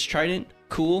things. This trident,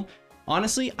 cool.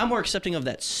 Honestly, I'm more accepting of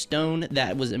that stone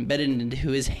that was embedded into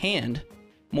his hand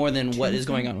more than what is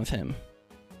going on with him.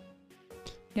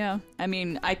 Yeah, I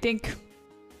mean, I think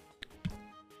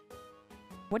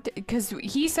because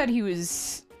he said he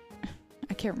was,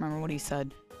 I can't remember what he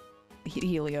said.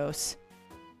 Helios.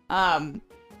 I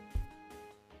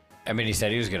mean, he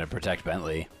said he was going to protect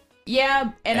Bentley.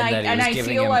 Yeah, and that he was I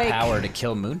giving feel him like power to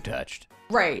kill Moontouched.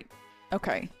 right.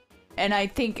 Okay, and I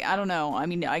think I don't know. I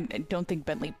mean, I don't think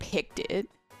Bentley picked it,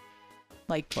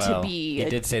 like Well, to be he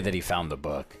did say that he found the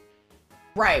book.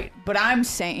 right. But I'm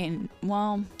saying,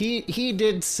 well, He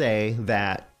did say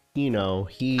that, he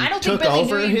I don't think took Bentley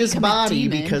over knew he'd his become a body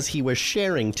demon. because he was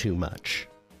sharing too much.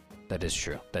 That is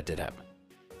true. That did happen.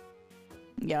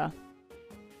 yeah.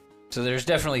 So there's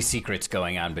definitely secrets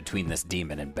going on between this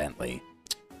demon and Bentley.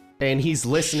 And he's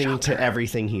listening to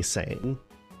everything he's saying.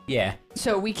 Yeah.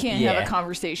 So we can't have Yeah. a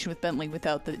conversation with Bentley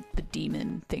without the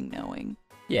demon thing knowing.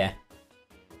 Yeah.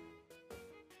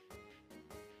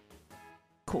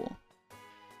 Cool.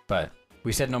 But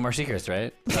we said no more secrets,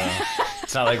 right? So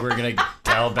it's not like we're going to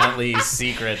tell Bentley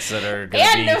secrets that are going to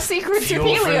And be no secrets with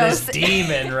fuel for Helios. this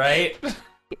demon, right?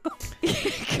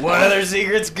 What other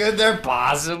secrets could there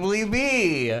possibly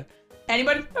be?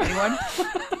 Anyone? Anyone?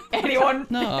 Anyone?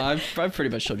 No, I've pretty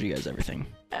much showed you guys everything.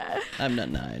 I'm not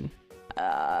 9.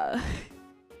 I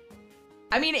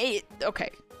mean, okay.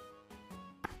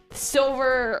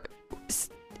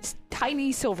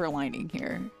 Tiny silver lining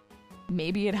here.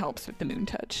 Maybe it helps with the moon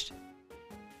touched.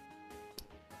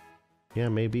 Yeah,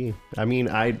 maybe. I mean,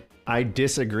 I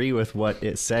disagree with what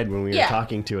it said when we were Yeah.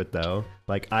 talking to it, though.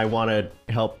 Like, I want to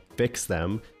help fix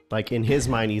them. Like, in his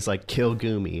mind, he's like, kill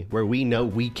Gumi, where we know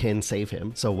we can save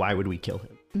him. So why would we kill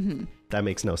him? Mm-hmm. That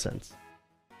makes no sense.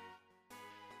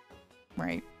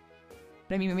 Right.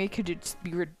 But I mean, maybe it could just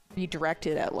be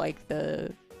redirected at like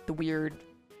the weird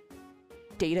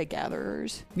data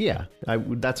gatherers. Yeah,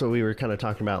 that's what we were kind of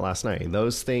talking about last night.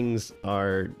 Those things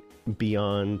are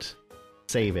beyond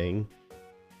saving.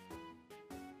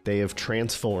 They have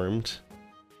transformed.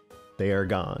 They are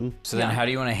gone. So then how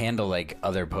do you want to handle, like,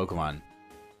 other Pokemon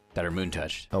that are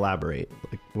Moontouched? Elaborate.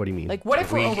 Like, what do you mean? Like, what if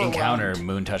If we're we overwhelmed? encounter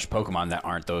Moontouched Pokemon that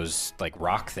aren't those, like,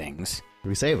 rock things,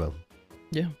 we save them.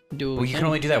 Yeah, do what well, we you can. can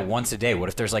only do that once a day. What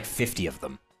if there's, like, 50 of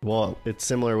them? Well, it's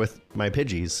similar with my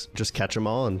Pidgeys. Just catch them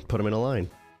all and put them in a line.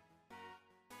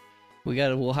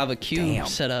 We'll have a queue Damn.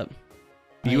 set up.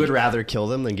 You would rather kill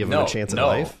them than give them a chance at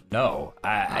life? No.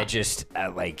 I just,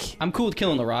 like... I'm cool with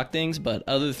killing the rock things, but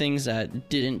other things that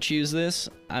didn't choose this,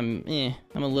 I'm a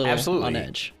little Absolutely. on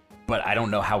edge. But I don't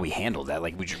know how we handle that.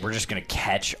 Like, we're just going to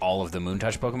catch all of the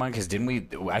Moontouch Pokemon? Because didn't we...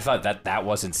 I thought that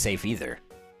wasn't safe either.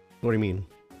 What do you mean?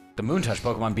 The Moontouch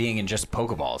Pokemon being in just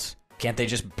Pokeballs. Can't they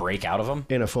just break out of them?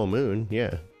 In a full moon,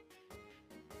 yeah.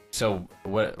 So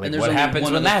what And there's what only happens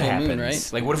one when other that full happens? moon, right?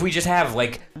 Like, what if we just have,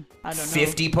 like, I don't know.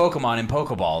 50 Pokemon in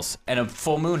Pokeballs and a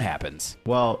full moon happens?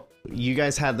 Well, you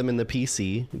guys had them in the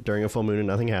PC during a full moon and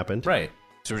nothing happened. Right.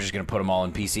 So we're just going to put them all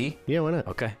in PC? Yeah, why not?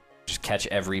 Okay. Just catch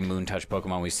every Moontouch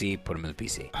Pokemon we see, put them in the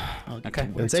PC. Okay.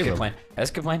 That's a save good them. plan. That's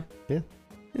a good plan. Yeah.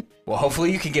 Well,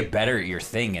 hopefully you can get better at your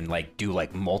thing and, like, do,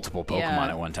 like, multiple Pokemon Yeah.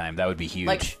 at one time. That would be huge.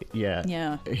 Like, Yeah.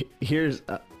 yeah. Here's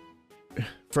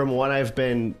from what I've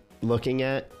been looking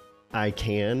at, I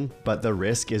can, but the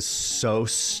risk is so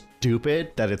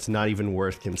stupid that it's not even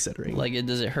worth considering. Like,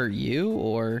 does it hurt you,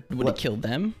 or would What- it kill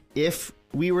them? if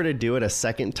we were to do it a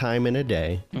second time in a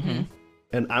day,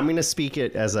 and I'm going to speak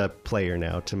it as a player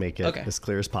now to make it Okay. as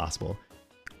clear as possible.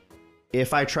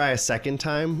 If I try a second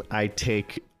time, I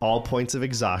take all points of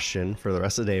exhaustion for the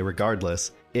rest of the day,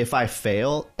 regardless. If I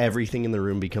fail, everything in the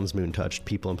room becomes moon touched,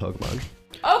 people and Pokemon.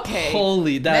 Okay.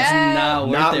 Holy, that's Man. not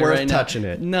worth Not it worth right now. touching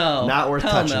it. No, Not worth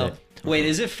hell touching no. it. Wait,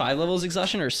 is it 5 levels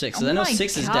exhaustion or 6? 'Cause Oh I know my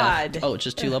 6 is God. death. Oh, it's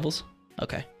just 2 levels.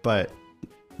 Okay. But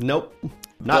nope,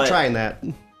 not But- trying that.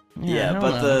 Yeah, I don't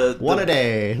but know. One a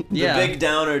day. the Yeah. big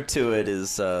downer to it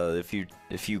is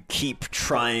if you keep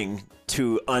trying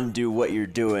to undo what you're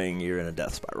doing, you're in a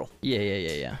death spiral.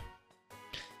 Yeah.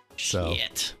 So-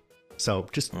 Shit. So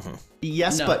just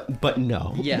yes, No. but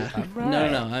no. Yeah.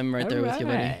 No. I'm right there with you,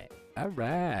 buddy. All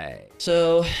right.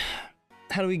 So,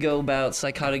 how do we go about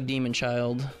Psychotic Demon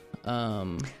Child?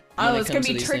 Oh, when it it's gonna comes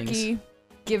to be these tricky, things?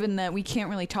 given that we can't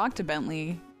really talk to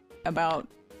Bentley about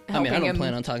I helping mean, I don't him.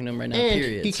 plan on talking to him right now, And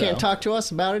period. he can't so. talk to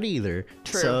us about it either.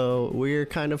 True. So we're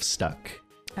kind of stuck.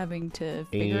 having to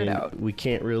figure it And out. we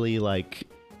can't really like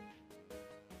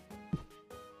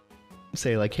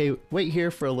say like, hey, wait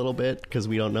here for a little bit because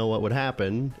we don't know what would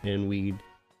happen, and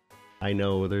I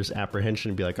know there's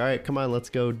apprehension to be like, all right, come on, let's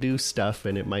go do stuff,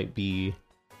 and it might be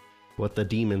what the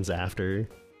demon's after.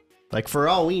 Like, for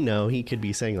all we know, he could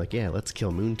be saying like, yeah, let's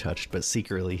kill Moontouched, but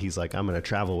secretly he's like, I'm gonna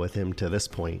travel with him to this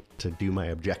point to do my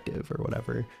objective or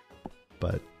whatever.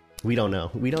 But we don't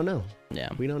know. Yeah.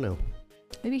 We don't know.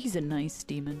 Maybe he's a nice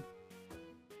demon.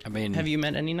 I mean, Have you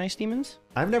met any nice demons?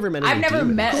 I've never met any I've never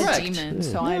demons. met Correct. a demon,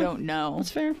 so I don't know.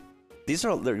 That's fair. These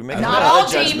are you're making Not a lot all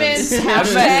of judgments. demons.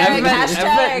 I've met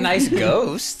Hashtag. nice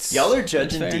ghosts. Y'all are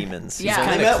judging That's fair. demons. Yeah. You've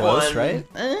only Kinda met close, one,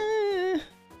 right?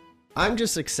 I'm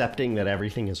just accepting that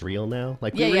everything is real now.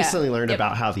 Like, Yeah, we yeah. recently learned Yep.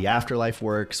 about how the afterlife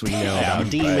works. We know about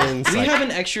demons. We like, have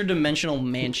an extra dimensional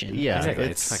mansion. yeah, Exactly.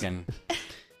 It's fucking.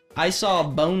 I saw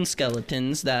bone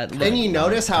skeletons that look. And you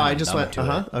notice how I Kinda just numb went,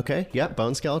 to it. okay, yep,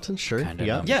 bone skeleton, sure, Kinda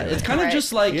yep, numb. Yeah, it's kind of Right.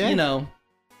 just like, Yeah. you know,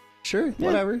 sure,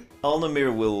 whatever.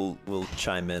 Alnamir will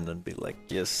chime in and be like,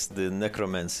 yes, the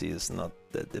necromancy is not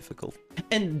that difficult.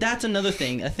 and that's another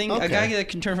thing. A Okay. guy that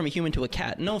can turn from a human to a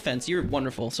cat. No offense, you're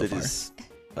wonderful so It far. is.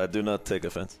 I do not take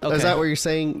offense. Okay. Is that what you're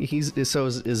saying?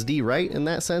 Is D right in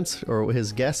that sense, or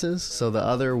his guess is? So the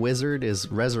other wizard is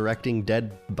resurrecting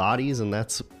dead bodies, and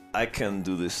that's I can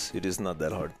do this. It is not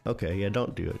that hard. okay. Yeah,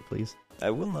 don't do it, please. I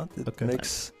will not. It Okay.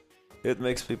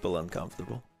 makes people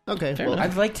uncomfortable. Okay, Fair well,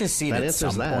 enough. I'd like to see That it at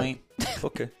answers some that. point.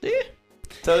 Okay.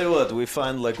 Tell you what, we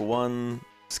find like one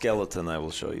skeleton. I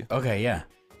will show you. Okay, yeah,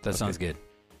 that sounds good.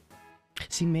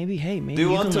 See, maybe Do you you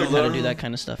want can to learn how to learn- do that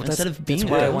kind of stuff Well, instead of being.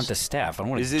 That's why I a want ghost. the staff. I don't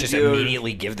want Is to it just your-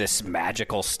 immediately give this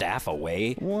magical staff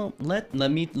away. Well, let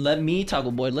me talk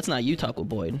with Boyd. Let's not you talk with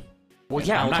Boyd. Well,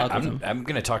 yeah, I'll I'm, talk with him. I'm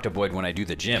going to talk to Boyd when I do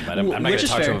the gym, but I'm not going Which to is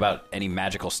talk to fair. him about any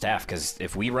magical staff, because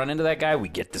if we run into that guy, we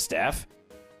get the staff.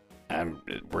 We're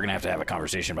going to have a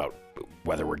conversation about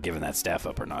whether we're giving that staff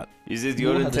up or not. Is it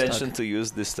your We'll have this intention talk. to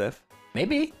use this staff?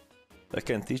 Maybe. I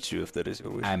can teach you if that is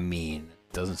your wish. I mean,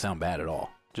 doesn't sound bad at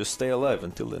all. Just stay alive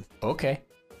until then. Okay.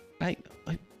 I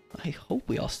hope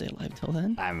we all stay alive till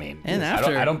then. I mean, And I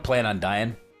after- don't plan on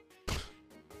dying.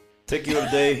 Take your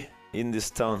day in this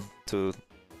town to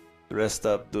rest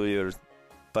up,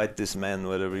 fight this man,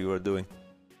 whatever you are doing.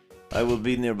 I will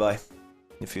be nearby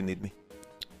if you need me.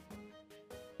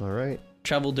 all right.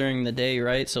 Travel during the day,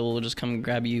 right? So we'll just come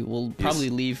grab you. We'll probably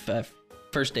leave at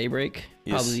first daybreak.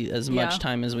 Yes. Probably as Yeah. much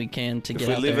time as we can to If get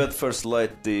we out leave there. at first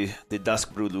light, the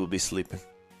dusk brood will be sleeping.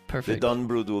 The Perfect. dawn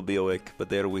brood will be awake, but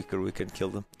they are weaker. We can kill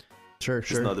them. Sure.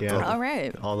 not a Yeah, problem. All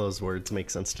right. all those words make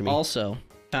sense to me. Also,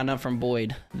 found out from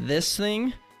Boyd, this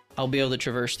thing I'll be able to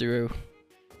traverse through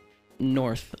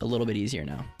north a little bit easier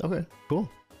now. Okay, cool.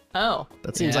 Oh.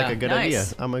 That seems Yeah. like a good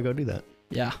Nice. idea. I'm gonna go do that.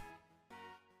 Yeah.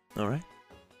 All right.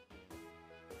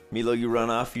 Milo, you run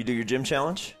off. You do your gym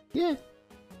challenge. Yeah.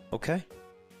 Okay.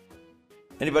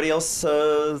 Anybody else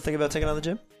think about taking on the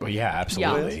gym? Well, yeah,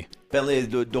 absolutely. Bentley,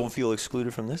 don't feel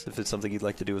excluded from this if it's something you'd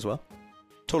like to do as well.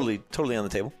 Totally on the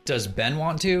table. Does Ben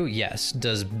want to? Yes.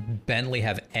 Does Bentley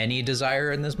have any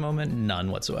desire in this moment? None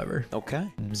whatsoever. Okay.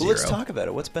 Well, Zero. let's talk about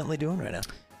it. What's Bentley doing right now?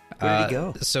 Where did he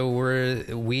go? So were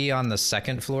we on the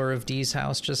second floor of Dee's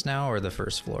house just now, or the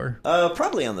first floor?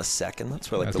 Probably on the second. That's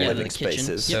where like the Okay. living The space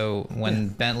kitchen. is. So when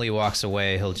Bentley walks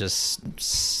away, he'll just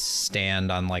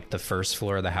stand on like the first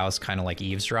floor of the house, kind of like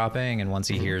eavesdropping. And once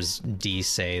he hears Dee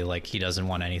say like he doesn't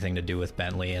want anything to do with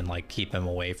Bentley and like keep him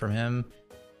away from him,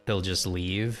 he'll just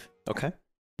leave. Okay.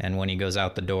 And when he goes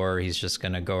out the door, he's just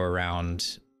gonna go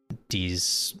around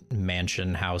Dee's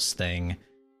mansion house thing,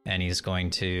 and he's going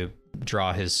to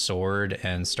draw his sword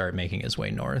and start making his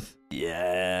way north.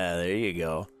 Yeah, there you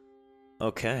go.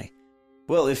 Okay.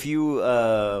 Well, if you,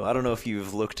 I don't know if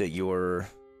you've looked at your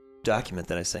document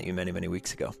that I sent you many, many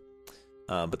weeks ago,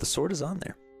 but the sword is on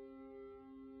there.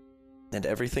 And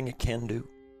everything it can do.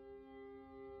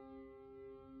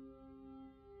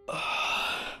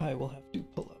 I will have to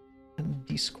pull up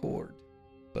Discord.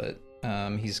 But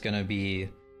he's gonna be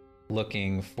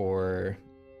looking for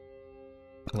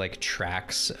like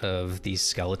tracks of these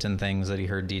skeleton things that he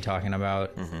heard Dee talking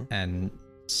about, and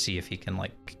see if he can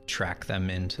like track them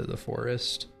into the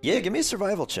forest. Yeah, give me a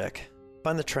survival check.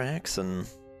 Find the tracks and...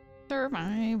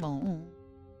 Survival.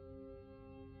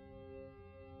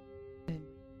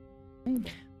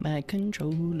 My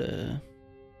controller.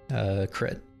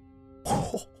 Crit.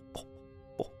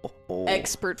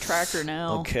 Expert tracker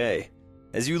now. Okay.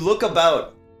 As you look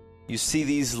about, you see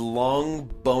these long,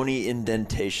 bony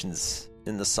indentations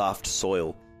in the soft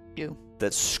soil You.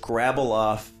 that scrabble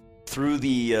off through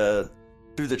the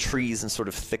trees and sort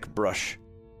of thick brush.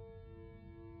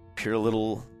 Hear a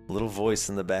little voice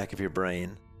in the back of your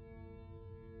brain.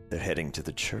 They're heading to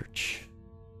the church.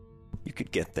 You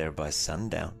could get there by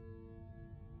sundown.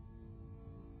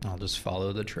 I'll just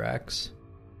follow the tracks.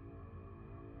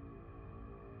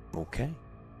 Okay.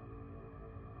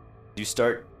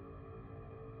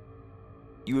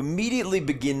 You immediately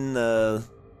begin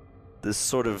this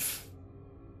sort of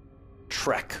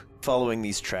trek following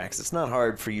these tracks. It's not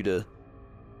hard for you to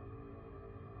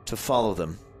follow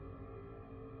them.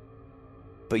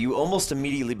 But you almost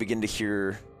immediately begin to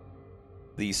hear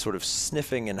the sort of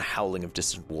sniffing and howling of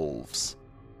distant wolves.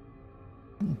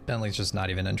 Bentley's just not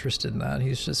even interested in that.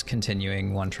 He's just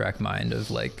continuing one-track mind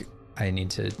of, like, I need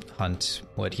to hunt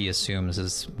what he assumes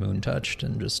is moon-touched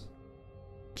and just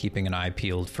keeping an eye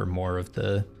peeled for more of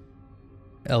the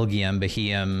Elgium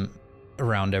Beheim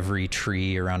around every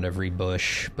tree, around every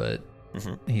bush, but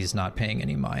he's not paying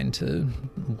any mind to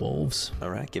wolves. All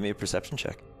right, give me a perception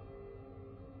check.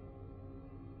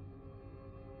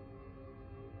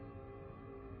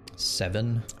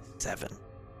 7.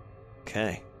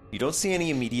 Okay. You don't see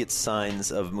any immediate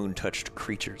signs of moon-touched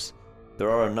creatures. There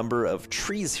are a number of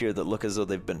trees here that look as though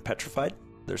they've been petrified.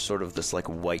 They're sort of this like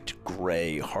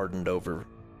white-gray, hardened-over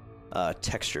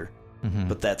texture.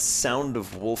 But that sound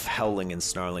of wolf howling and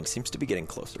snarling seems to be getting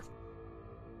closer.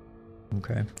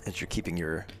 Okay. As you're keeping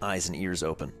your eyes and ears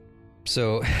open.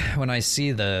 So when I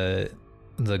see the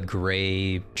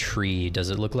gray tree, does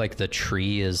it look like the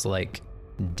tree is like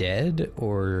dead,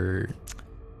 or?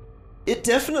 It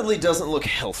definitely doesn't look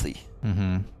healthy.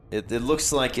 Mm-hmm. It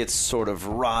looks like it's sort of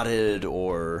rotted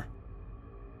or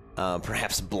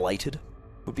perhaps blighted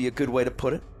would be a good way to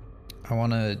put it. I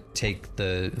want to take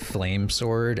the flame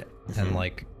sword and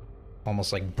like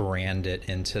almost like brand it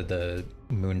into the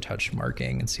moon touch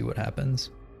marking and see what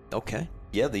happens. Okay.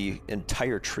 Yeah, the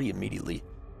entire tree immediately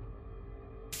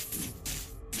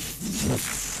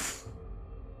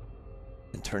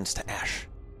and turns to ash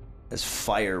as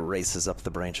fire races up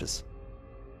the branches,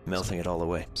 melting it all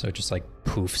away. So it just like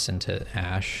poofs into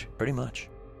ash. Pretty much.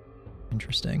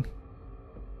 Interesting.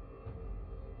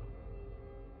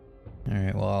 All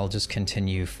right, well, I'll just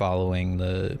continue following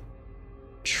the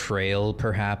trail,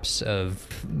 perhaps, of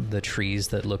the trees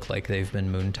that look like they've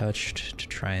been moon-touched to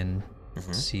try and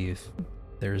see if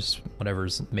there's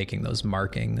whatever's making those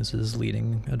markings is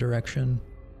leading a direction.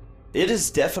 It is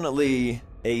definitely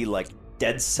a, like,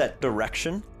 dead-set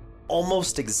direction,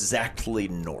 almost exactly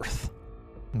north.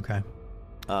 Okay.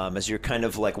 As you're kind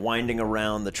of, like, winding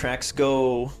around, the tracks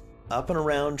go up and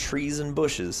around trees and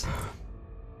bushes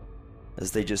as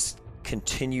they just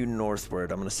continue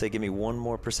northward. I'm going to say give me one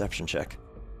more perception check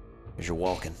as you're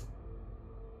walking.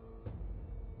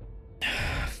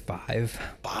 5.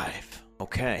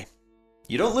 Okay.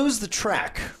 You don't lose the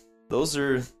track. Those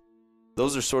are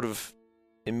sort of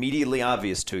immediately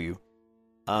obvious to you.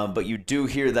 But you do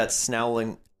hear that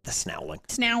snarling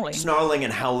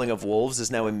and howling of wolves is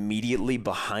now immediately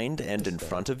behind and in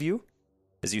front of you,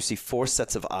 as you see 4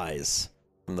 sets of eyes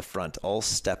from the front all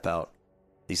step out.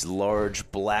 These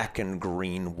large black and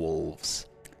green wolves.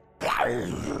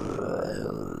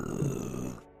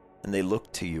 And they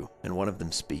look to you, and one of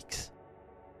them speaks.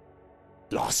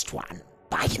 Lost one,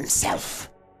 by himself.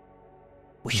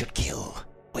 We should kill.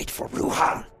 Wait for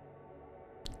Ruhan.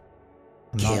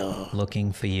 I'm not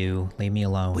looking for you. Leave me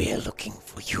alone. We're looking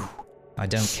for you. I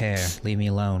don't care. Leave me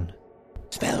alone.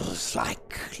 Smells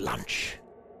like lunch.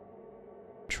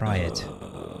 Try it.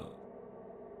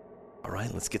 All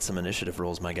right, let's get some initiative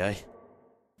rolls, my guy.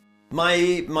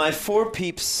 My 4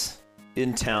 peeps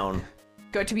in town.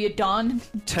 Going to be a dawn.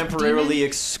 Temporarily demon?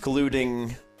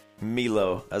 excluding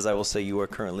Milo, as I will say you are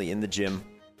currently in the gym,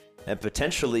 and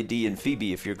potentially Dee and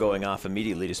Phoebe if you're going off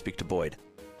immediately to speak to Boyd.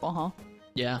 Uh-huh.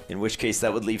 Yeah. In which case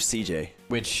that would leave CJ.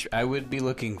 Which I would be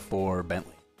looking for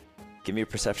Bentley. Give me a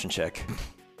perception check.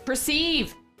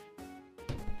 Perceive.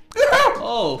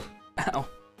 Oh. Ow.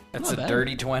 That's Not a bad.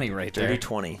 dirty 20 right there. Dirty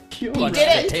 20. Punched did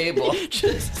the it. table.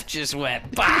 just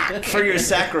went back. For your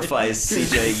sacrifice,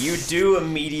 CJ, you do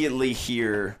immediately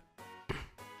hear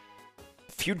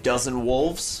a few dozen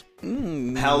wolves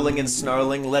howling and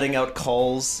snarling, letting out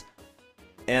calls,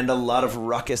 and a lot of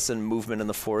ruckus and movement in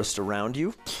the forest around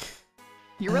you.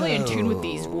 You're really in tune with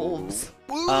these wolves.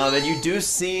 And you do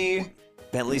see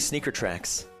Bentley's sneaker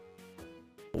tracks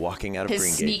walking out of His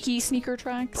Green Gate. sneaky sneaker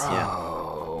tracks. Yeah.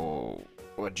 Oh,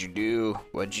 what'd you do?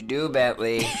 What'd you do,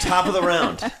 Bentley? Top of the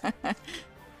round.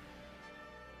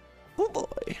 Oh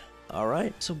boy. All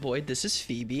right. So Boyd, this is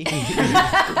Phoebe. We just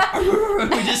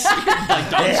see like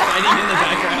dogs fighting in the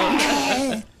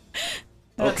background.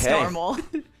 That's Okay. normal.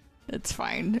 It's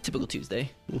fine. Typical Tuesday.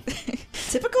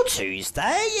 Typical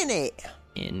Tuesday, innit?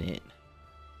 In it.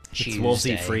 It's wolves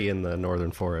eat Tuesday. free in the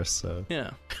northern forest, so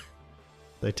Yeah.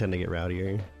 they tend to get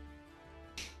rowdier.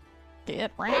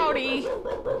 Get rowdy.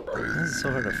 It's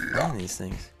so hard to find these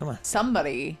things. Come on.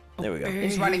 Somebody There we go.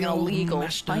 is running an illegal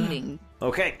fighting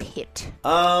Okay. pit.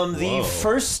 The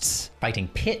first Fighting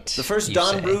pit. The first you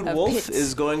Dawn say. Brood Of Wolf pits.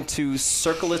 is going to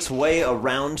circle its way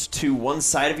around to one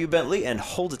side of you, Bentley, and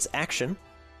hold its action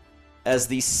as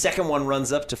the second one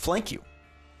runs up to flank you.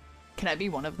 Can I be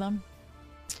one of them?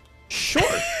 Sure.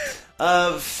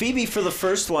 Phoebe, for the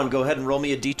first one, go ahead and roll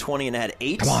me a d20 and add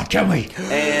 8. Come on, kill me.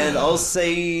 And I'll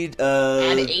say... Add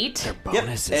 8? Yep.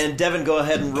 Bonuses. And Devin, go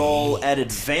ahead and roll at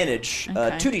advantage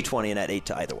Okay. 2d20 and add 8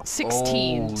 to either one.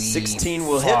 16. Holy 16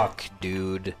 will hit. fuck,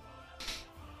 dude.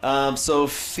 So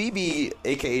Phoebe,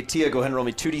 a.k.a. Tia, go ahead and roll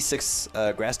me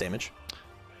 2d6 grass damage.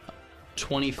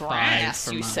 25 Grass,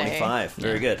 for you mine. say. 25.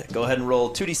 Very good. Go ahead and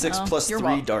roll 2d6 Oh, plus you're 3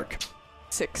 welcome. dark.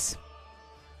 6.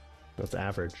 That's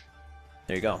average.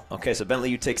 There you go. Okay, so Bentley,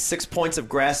 you take 6 points of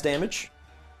grass damage.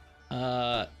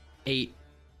 8.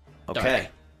 Okay.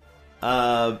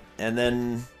 And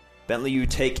then, Bentley, you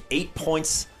take 8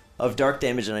 points of dark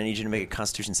damage, and I need you to make a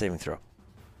Constitution saving throw.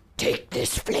 Take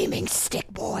this flaming stick,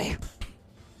 boy.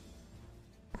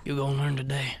 You gonna learn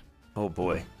today. Oh,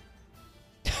 boy.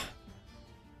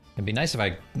 It'd be nice if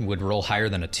I would roll higher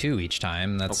than a 2 each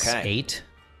time. That's Okay. 8.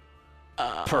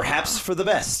 Perhaps for the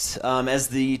best. As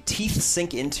the teeth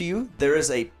sink into you, there is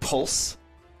a pulse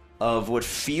of what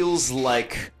feels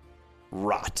like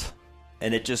rot.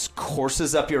 And it just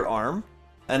courses up your arm,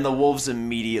 and the wolves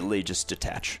immediately just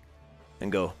detach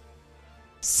and go,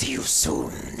 "See you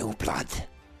soon, new blood."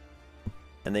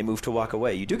 And they move to walk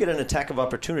away. You do get an attack of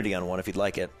opportunity on one if you'd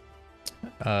like it.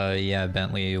 Yeah,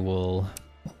 Bentley will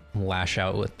lash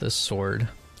out with the sword.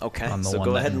 Okay, On the so one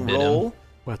go that ahead and bit him. roll.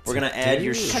 We're going to add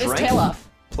your Cut his strength tail off.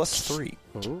 plus 3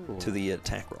 to the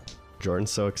attack roll. Jordan's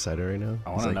so excited right now. I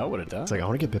want to know what it does. It's like, I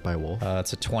want to get bit by a wolf.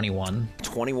 It's a 21.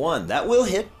 21. That will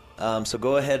hit. So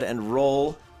go ahead and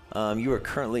roll. You are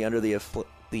currently under the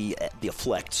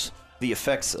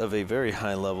effects of a very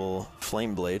high level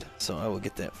flame blade. So I will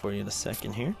get that for you in a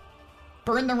second here.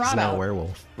 Burn the It's rod not a out.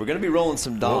 werewolf. We're going to be rolling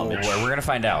some We're damage. going to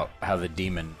find out how the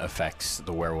demon affects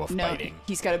the werewolf No, biting.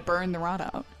 he's got to burn the rod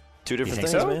out. Two different You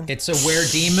things, think so? man. It's a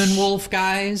were-demon wolf,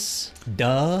 guys.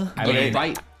 Duh. I Get mean, it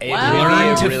right. It Wow. would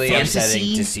Learn be to really fantasy.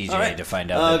 upsetting to CJ All right. to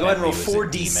find out that Go ahead and roll Bentley was a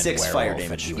 4d6 demon fire werewolf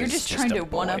damage. and he You're was just trying a to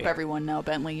one up boy. everyone now,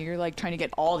 Bentley. You're like trying to get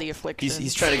all the afflictions.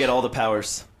 He's trying to get all the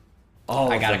powers.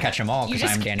 I gotta catch them all You because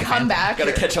just I'm Danny come Phantom. back. Got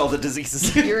to catch all the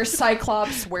diseases. You're a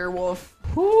Cyclops werewolf.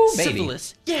 Whoo, Baby.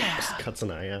 Syphilis. Yeah. Cuts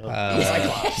an eye out.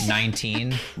 Cyclops.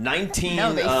 19. 19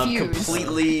 No, they fuse.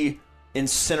 completely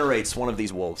incinerates one of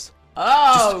these wolves.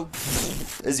 Oh,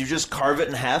 As you just carve it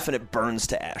in half and it burns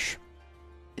to ash.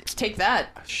 take that,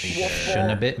 wolf Shouldn't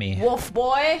have bit me. Wolf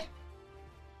boy.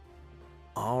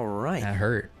 All right. That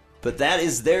hurt. But that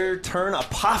is their turn.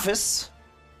 Apophis.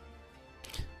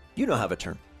 You don't have a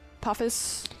turn.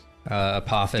 Puffus.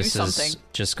 Apophis Do something. is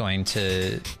just going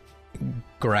to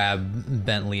grab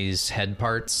Bentley's head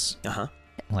parts, Uh-huh.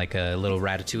 like a little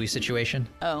Ratatouille situation,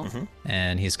 Oh,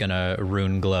 and he's gonna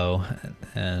rune glow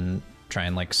and try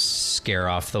and like scare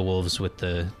off the wolves with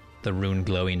the rune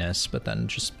glowiness, but then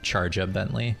just charge up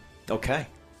Bentley. Okay.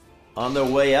 On their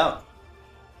way out,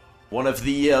 one of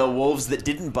the wolves that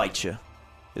didn't bite you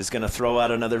is going to throw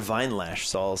out another vine lash.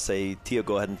 So I'll say, Tia,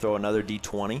 go ahead and throw another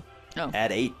d20. Oh.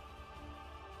 Add 8.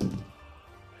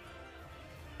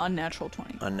 unnatural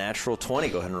 20. Unnatural 20.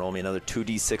 Go ahead and roll me another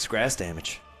 2d6 grass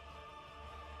damage.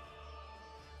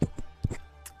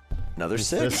 Another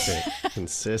 6.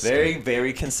 Consistent. Very,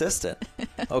 very consistent.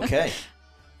 Okay.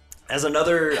 As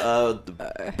another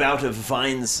bout of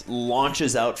vines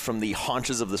launches out from the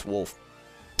haunches of this wolf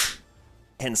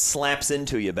and slaps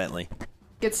into you, Bentley,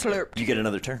 Get slurped. you get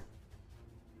another turn.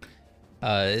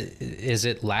 Is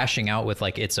it lashing out with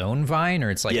like its own vine,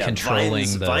 or it's like controlling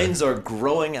vines, the vines are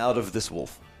growing out of this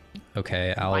wolf.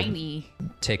 Okay, I'll Whiny.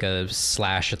 take a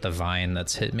slash at the vine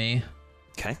that's hit me.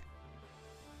 Okay.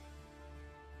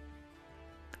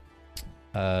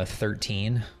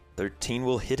 13. 13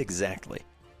 will hit exactly.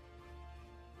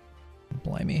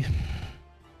 Blimey.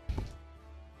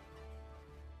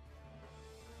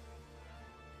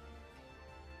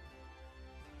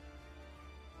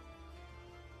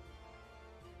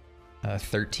 Uh,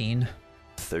 13.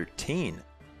 13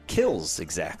 kills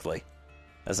exactly.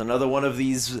 As another one of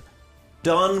these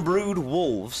Dawn Brood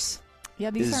wolves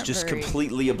Yeah, these is aren't just very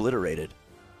completely obliterated.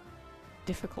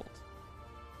 difficult.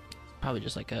 Probably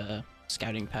just like a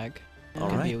scouting pack. All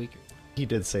Could right. be a weaker. He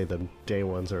did say the day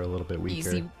ones are a little bit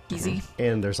weaker. Easy.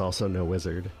 And there's also no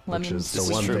wizard, which Lemons. is This the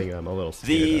is one true. thing I'm a little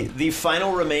scared of. The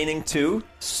final remaining two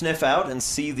sniff out and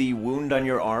see the wound on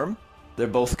your arm. They're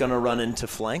both going to run into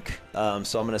flank. So I'm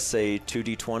going to say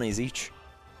 2d20s each.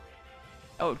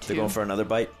 Oh, They're 2. going for another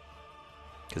bite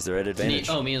because they're at advantage.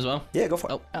 Me as well. Yeah, go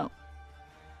for it.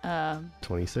 Oh.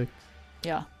 26.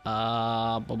 Yeah.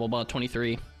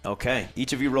 23. Okay.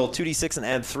 Each of you roll 2d6 and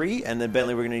add 3, and then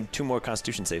Bentley, we're going to need 2 more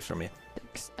Constitution saves from you.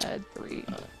 6, add 3.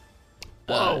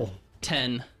 Whoa.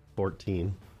 10.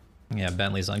 14. Yeah,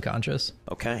 Bentley's unconscious.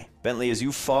 Okay. Bentley, as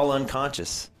you fall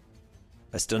unconscious,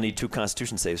 I still need 2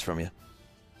 Constitution saves from you.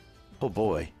 Oh,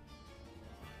 boy.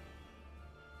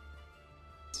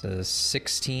 It's a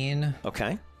 16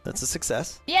 Okay. That's a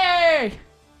success. Yay!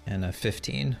 and a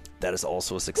 15. That is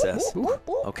also a success.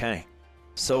 Okay.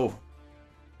 So,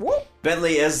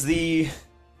 Bentley, as the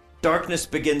darkness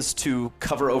begins to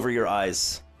cover over your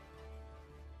eyes,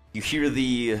 you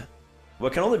hear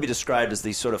what can only be described as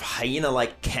the sort of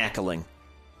hyena-like cackling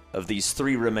of these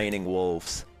 3 remaining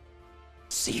wolves.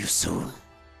 See you soon.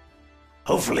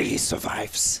 Hopefully he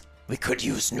survives. We could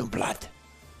use new blood.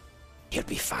 He'll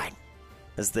be fine.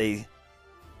 As they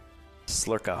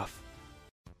slurk off.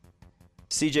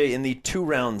 CJ, in the 2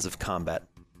 rounds of combat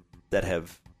that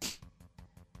have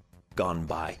gone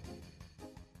by,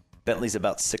 Bentley's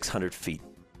about 600 feet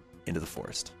into the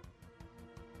forest.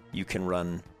 You can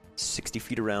run 60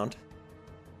 feet around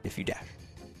if you dash.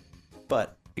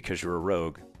 But because you're a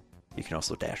rogue, you can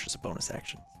also dash as a bonus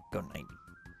action. Go 90.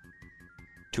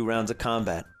 2 rounds of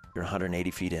combat, you're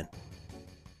 180 feet in.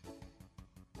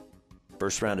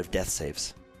 First round of death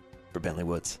saves for Bentley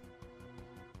Woods.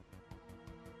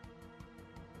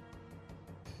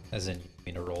 As in, you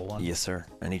mean to roll one? Yes, sir.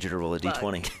 I need you to roll a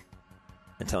d20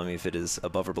 and tell me if it is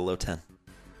above or below 10.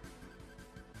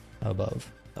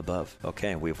 Above. Above.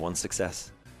 Okay, we have 1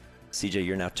 success. CJ,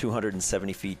 you're now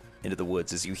 270 feet into the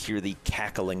woods as you hear the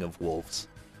cackling of wolves.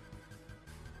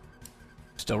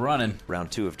 Still running.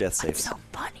 Round 2 of death saves. So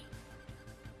funny.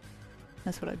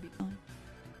 That's what I'd be feeling.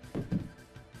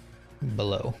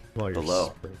 Below.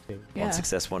 Below. Yeah. 1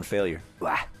 success, 1 failure.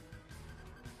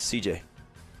 CJ,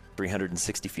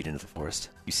 360 feet into the forest.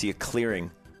 You see a clearing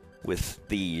with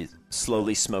the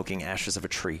slowly smoking ashes of a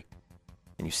tree.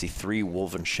 And you see 3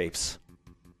 wolven shapes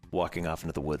walking off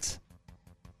into the woods.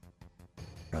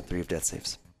 Round 3 of death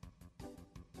saves.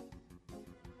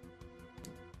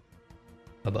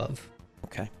 Above.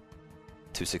 Okay.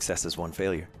 2 successes, 1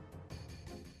 failure.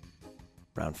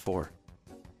 Round 4.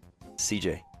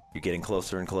 CJ, you're getting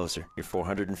closer and closer. You're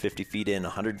 450 feet in,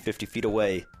 150 feet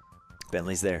away.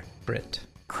 Bentley's there.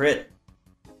 Crit.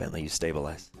 Bentley, you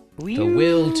stabilize. The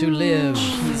will to live.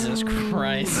 Jesus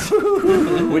Christ.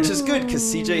 Which is good, because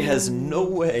CJ has no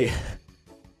way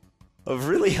of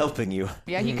really helping you.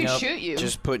 Yeah, he could Nope. shoot you.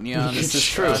 Just putting you on. This is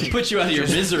true. Put you out of your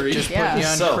misery. Just Yeah. putting you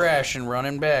on So- crash and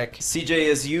running back. CJ,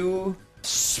 as you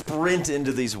sprint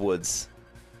into these woods,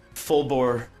 full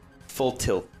bore, full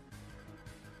tilt,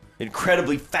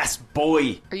 incredibly fast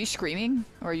boy. Are you screaming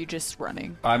or are you just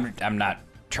running? I'm not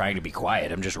trying to be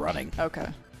quiet. I'm just running. Okay.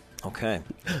 Okay.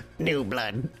 New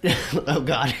blood. Oh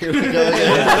god, here we go.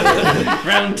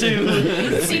 Round 2.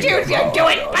 CJ, do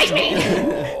it! Bite me! I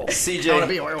want to CJ,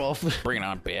 be a werewolf. Bring it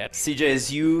on, bitch. CJ,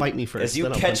 as you Bite me first, as you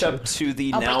then I'll catch punch up to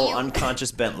the I'll bite now you.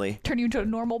 unconscious Bentley, Turn you into a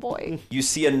normal boy. you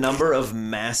see a number of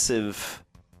massive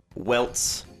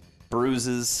welts,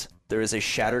 bruises. There is a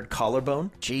shattered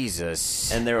collarbone,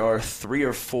 Jesus. and there are 3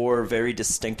 or 4 very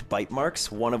distinct bite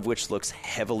marks, one of which looks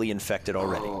heavily infected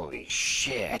already. Holy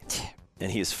shit. And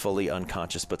he is fully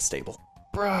unconscious but stable.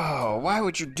 Bro, why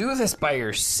would you do this by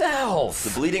yourself?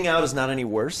 The bleeding out is not any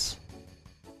worse,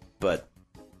 but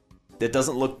it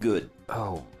doesn't look good.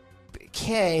 Oh,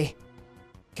 okay.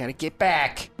 Gotta get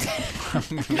back.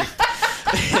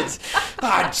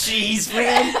 Jeez,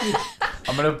 man.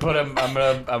 I'm gonna put him. I'm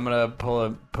gonna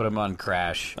put him on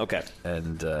crash. Okay.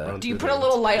 And Do you put a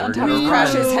little light on We're top of gonna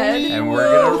Crash's run. head? and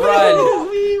we're gonna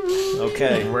run.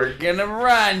 Okay. We're gonna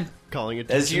run. Calling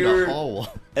it As you're-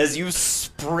 As you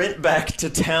sprint back to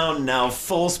town now,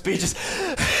 full speed, just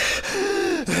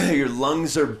your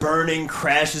lungs are burning.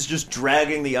 Crash is just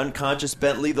dragging the unconscious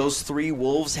Bentley. Those 3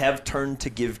 wolves have turned to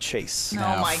give chase. Oh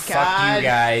Now, my Fuck god. you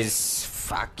guys.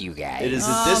 Fuck you guys. It is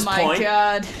at Oh this my point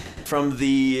god. from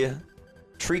the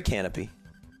tree canopy.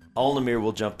 Alnamir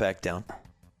will jump back down.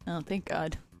 Oh, thank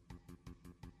god.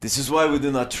 This is why we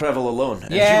do not travel alone.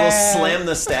 And he Yeah. will slam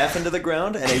the staff into the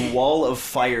ground, and a wall of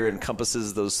fire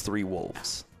encompasses those 3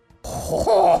 wolves.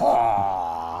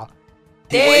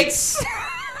 He waits.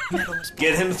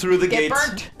 Get him through the Get gate,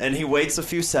 burnt. and he waits a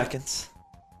few seconds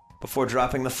before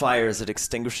dropping the fire as it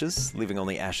extinguishes, leaving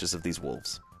only ashes of these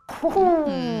wolves.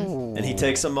 And he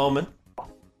takes a moment,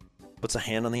 puts a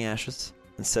hand on the ashes,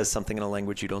 and says something in a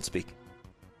language you don't speak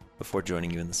before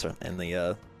joining you in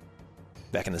the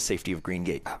back in the safety of Green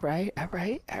Gate. All right.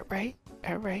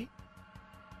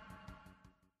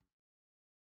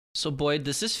 So Boyd,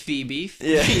 this is Phoebe.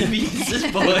 Yeah. Phoebe, this is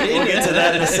Boyd. We'll get to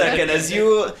that in a second. As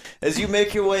you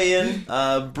make your way in,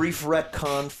 brief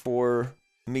retcon for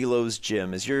Milo's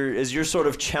gym. As you're sort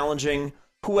of challenging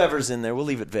whoever's in there. We'll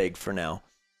leave it vague for now.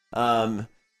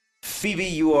 Phoebe,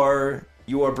 you are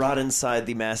brought inside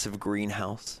the massive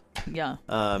greenhouse. Yeah.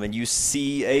 And you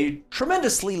see a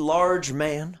tremendously large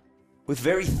man with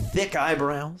very thick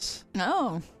eyebrows.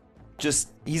 Oh.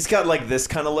 He's got like this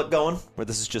kind of look going, where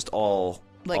this is just all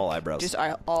eyebrows. Just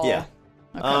all. Yeah.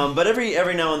 Okay. But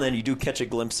every now and then you do catch a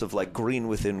glimpse of like green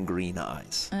within green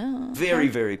eyes. Oh, okay. Very,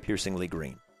 very piercingly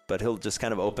green. But he'll just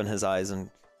kind of open his eyes and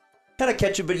kind of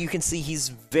catch you, but you can see he's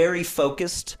very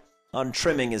focused on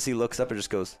trimming as he looks up and just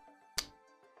goes,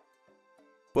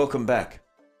 "Welcome back.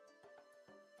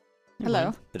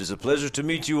 Hello. It is a pleasure to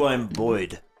meet you. I'm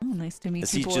Boyd." Oh, nice to meet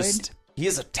As you, Boyd. He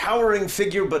is a towering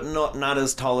figure, but not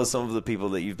as tall as some of the people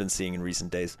that you've been seeing in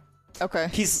recent days. Okay.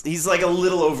 He's like a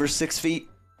little over 6 feet.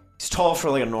 He's tall for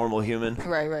like a normal human.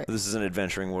 Right. This is an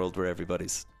adventuring world where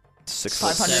everybody's 6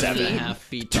 foot 500 7, feet. 7.5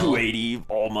 feet tall. 280,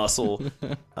 all muscle.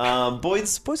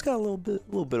 Boyd's got a little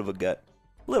bit of a gut,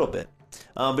 a little bit.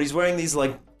 But he's wearing these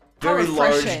like How very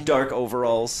large refreshing. dark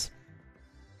overalls.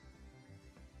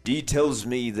 Dee tells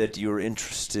me that you're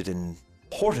interested in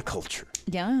horticulture.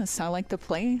 Yes, I like the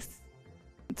place.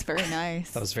 It's very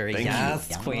nice. That was very Thank you.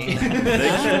 yes, queen. I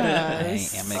am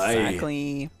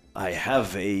exactly. I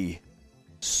have a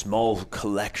small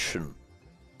collection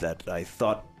that I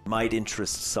thought might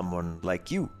interest someone like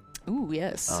you. Ooh,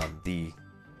 yes.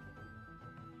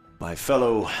 My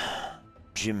fellow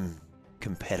gym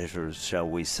competitors, shall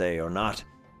we say, are not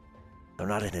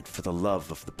in it for the love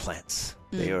of the plants.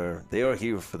 They are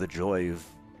here for the joy of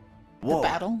war,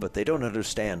 battle? but they don't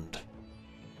understand.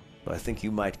 So I think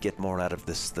you might get more out of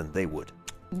this than they would.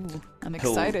 Ooh, I'm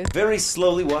He'll excited. very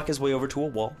slowly walk his way over to a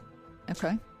wall.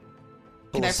 Okay.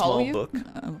 Pull Can a I follow small you? book.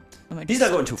 Am I He's just-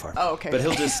 not going too far. Oh, okay. But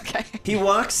he'll just Okay. he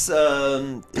walks.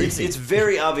 It's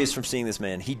very obvious from seeing this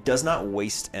man. He does not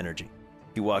waste energy.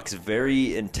 He walks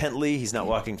very intently. He's not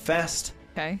walking fast.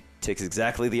 Okay. Takes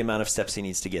exactly the amount of steps he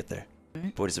needs to get there.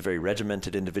 Boyd is a very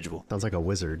regimented individual. Sounds like a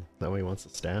wizard. That way he wants a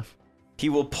staff. He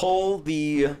will pull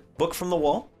the book from the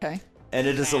wall, Okay. and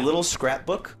it is a little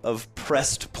scrapbook of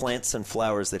pressed plants and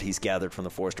flowers that he's gathered from the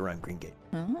forest around Greengate.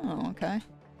 Oh, okay.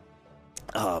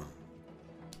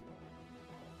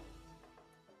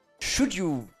 Should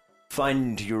you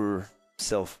find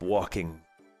yourself walking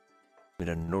in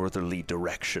a northerly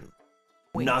direction,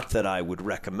 Wink. not that I would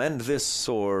recommend this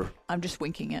or I'm just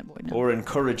winking at Boyd now. or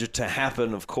encourage it to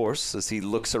happen, of course, as he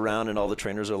looks around and all the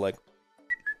trainers are like,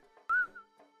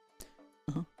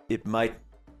 it might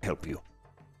help you.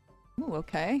 Ooh,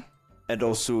 okay. And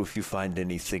also, if you find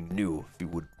anything new, if you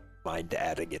would mind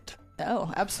adding it.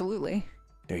 Oh, absolutely.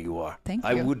 There you are. Thank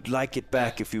I you. would like it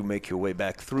back if you make your way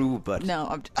back through, but No,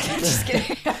 I'm just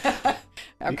kidding.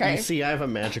 Okay. You see, I have a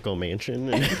magical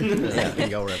mansion, and I can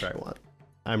go wherever I want.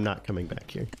 I'm not coming back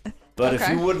here. but if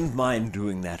Okay. you wouldn't mind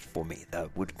doing that for me,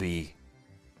 that would be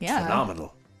Yeah.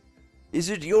 phenomenal. Is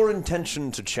it your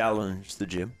intention to challenge the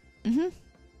gym? Mm-hmm.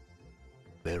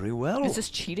 Very well. Is this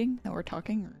cheating that we're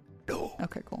talking? Or? No.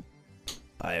 Okay, cool.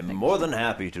 I am more than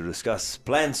happy to discuss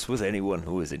plants with anyone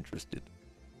who is interested.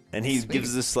 And he Sweet.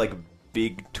 gives this like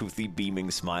big toothy beaming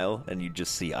smile, and you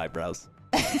just see eyebrows.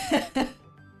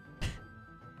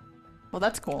 Well,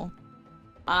 that's cool.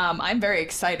 I'm very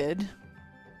excited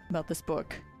about this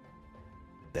book.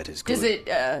 That is good. Does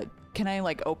it, can I,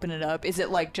 like, open it up? Is it,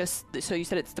 like, just, so you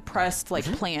said it's the pressed, like,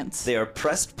 plants? They are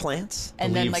pressed plants.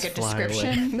 And then, Leaves like, a fly away.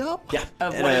 description? No. Yeah.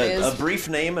 Of and what a, it is? a brief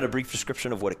name and a brief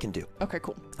description of what it can do. Okay,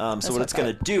 cool. So That's what it's I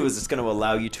going to thought. do is it's going to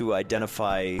allow you to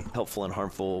identify helpful and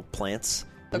harmful plants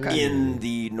Okay. in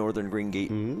the northern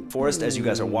Greengate forest as you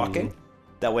guys are walking.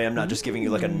 That way I'm not just giving you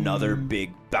like another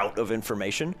big bout of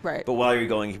information. Right. But while you're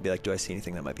going, you can be like, do I see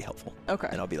anything that might be helpful? Okay.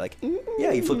 And I'll be like,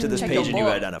 yeah, you flip to this Check page the and you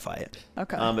book. identify it.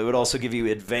 Okay. It would also give you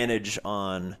advantage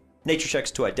on nature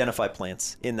checks to identify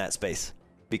plants in that space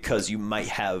because you might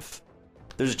have,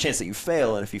 there's a chance that you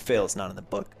fail, and if you fail, it's not in the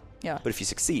book. Yeah. But if you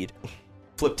succeed,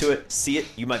 flip to it, see it,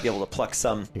 you might be able to pluck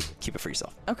some, keep it for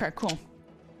yourself. Okay, cool.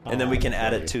 And then we can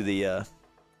add it to the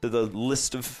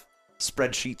list of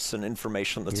spreadsheets and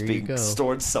information that's Here you being go.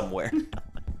 stored somewhere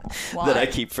Well, that I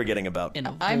keep forgetting about. In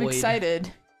a I'm void.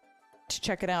 excited to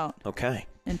check it out Okay,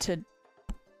 and to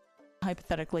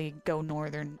hypothetically go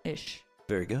northern-ish.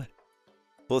 very good.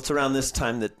 Well, it's around this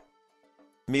time that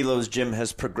Milo's gym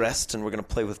has progressed, and we're going to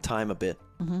play with time a bit.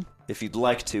 Mm-hmm. If you'd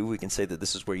like to, we can say that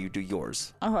this is where you do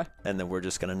yours, Okay. and then we're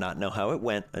just going to not know how it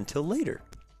went until later.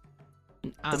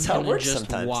 I'm That's how it gonna works just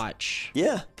sometimes. watch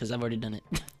Yeah. because I've already done it.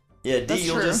 Yeah, That's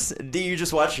true. you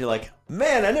just watch and you're like,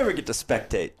 man, I never get to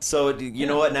spectate. So you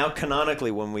know what? Now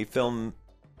canonically, when we film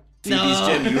Phoebe's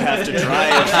Gym, you have to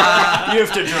drive. You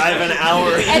have to drive an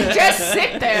hour And just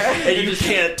sit there. and you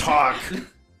can't talk.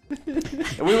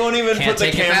 We won't even Can't put the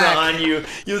take it camera back. on you.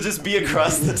 You'll just be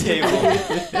across the table.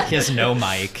 He has no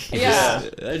mic. He Yeah.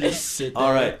 I just sit there.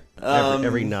 All right.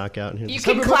 Every knockout. You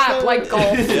can clap like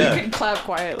golf. Yeah. You can clap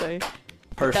quietly.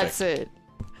 Perfect. That's it.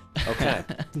 Okay.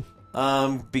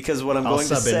 Because what I'm I'll going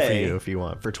to sub in for say. you if you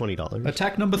want for $20.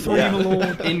 Attack number 3, Yeah. my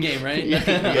lord. In game, right?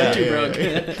 Yeah, Too broke.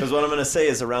 Because what I'm going to say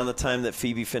is around the time that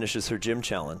Phoebe finishes her gym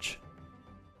challenge,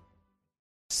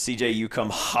 CJ, you come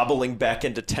hobbling back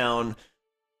into town,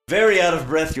 very out of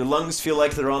breath. Your lungs feel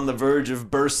like they're on the verge of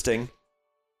bursting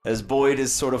as Boyd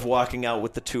is sort of walking out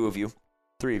with the three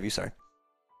of you, sorry.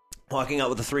 Walking out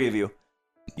with the three of you.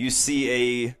 You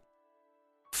see a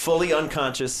fully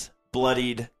unconscious,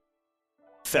 bloodied,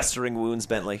 festering wounds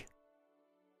Bentley.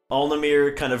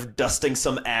 Alnamir kind of dusting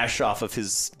some ash off of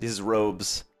his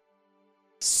robes.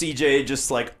 CJ just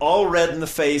like all red in the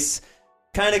face,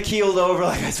 kind of keeled over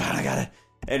like, it's fine, I got it.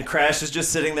 And Crash is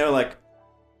just sitting there like,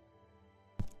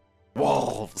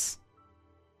 wolves.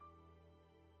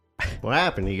 What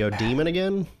happened? You go demon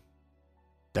again?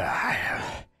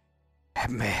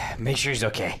 Make sure he's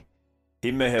okay.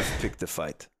 He may have picked a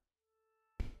fight.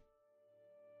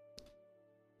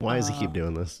 Why does he keep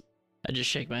doing this? I just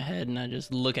shake my head and I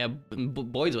just look at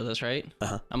Boyd's with us, right?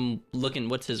 Uh-huh. I'm looking.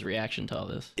 What's his reaction to all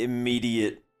this?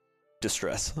 Immediate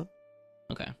distress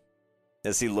Okay,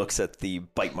 as he looks at the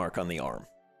bite mark on the arm.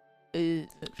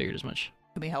 figured as much.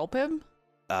 Can we help him?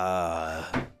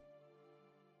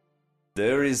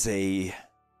 There is a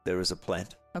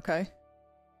plant. Okay.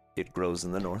 It grows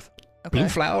in the north. Okay. Blue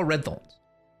flower, red thorns.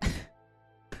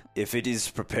 If it is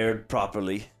prepared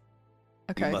properly,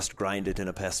 Okay. you must grind it in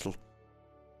a pestle.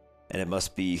 And it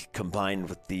must be combined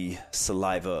with the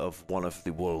saliva of one of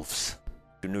the wolves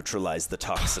to neutralize the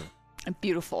toxin.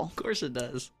 Beautiful. Of course it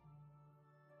does.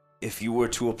 If you were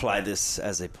to apply this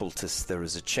as a poultice, there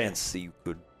is a chance that you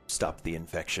could stop the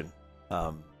infection.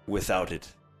 Without it,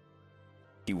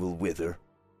 he will wither.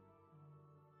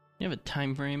 You have a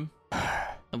time frame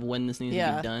of when this needs to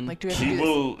Yeah. be done. Like, do we have to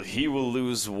do this? He will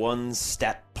lose 1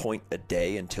 stat point a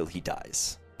day until he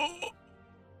dies. You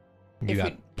If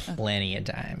got we- plenty of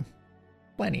time.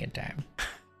 Plenty of time.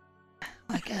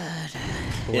 My God.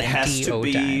 It has to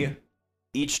Plenty be o' time.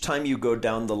 each time you go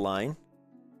down the line,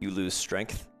 you lose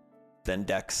strength, then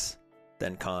dex,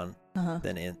 then con, Uh-huh.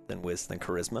 then int, then whiz, then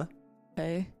charisma.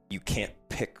 Okay. You can't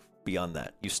pick beyond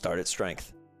that. You start at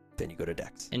strength, then you go to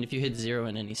dex. And if you hit 0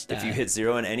 in any stat, If you hit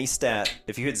 0 in any stat,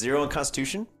 if you hit 0 in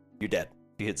constitution, you're dead.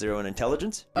 If you hit 0 in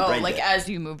intelligence, you're Oh, brain like dead. as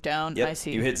you move down, Yep. I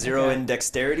see. You hit 0 Okay. in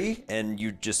dexterity, and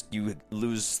you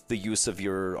lose the use of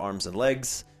your arms and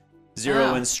legs. 0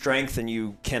 Oh. in strength, and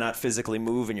you cannot physically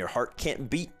move, and your heart can't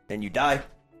beat, and you die.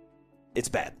 It's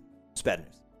bad. It's bad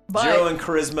news. But- 0 in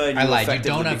charisma, and I you lied. You effectively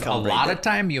don't have a become brain lot dead. of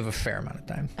time. You have a fair amount of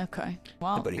time. Okay.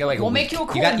 Well, Buddy. got like a we'll week. make you a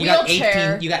cool You got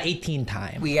wheelchair. 18. You got 18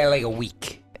 time. We got like a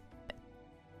week.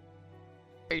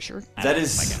 Are you sure? That I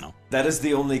is know. that is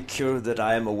the only cure that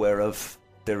I am aware of.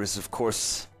 There is, of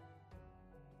course,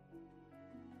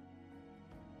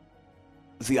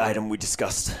 the item we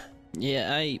discussed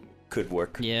could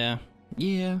work. Yeah.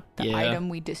 The item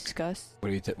we discussed. What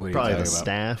are you Probably talking the about?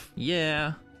 staff.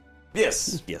 Yeah.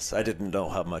 Yes, yes. I didn't know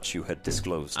how much you had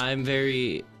disclosed.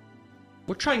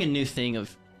 We're trying a new thing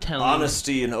of telling.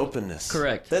 Honesty and openness.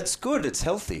 Correct. That's good. It's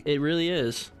healthy. It really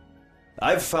is.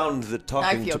 I've found that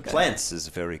talking feel to good. plants is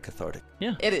very cathartic.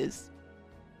 It is.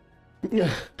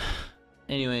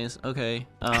 Anyways, okay.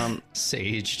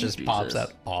 Sage just Jesus. pops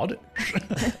out. Odd.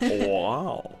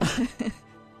 Wow.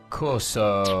 Cool.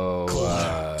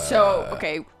 So. So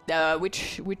okay,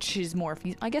 which is more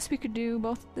feasible? I guess we could do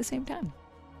both at the same time.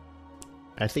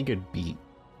 I think it'd be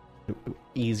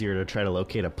easier to try to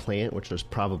locate a plant, which there's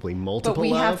probably multiple But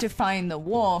we have of. to find the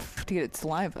wolf to get its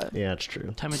saliva. Yeah, it's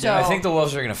true. Time of So- I think the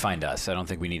wolves are gonna find us. I don't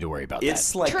think we need to worry about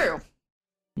It's that. like True.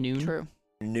 noon. True.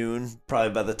 noon,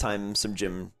 probably by the time some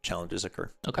gym challenges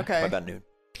occur. Okay. Okay. By about noon.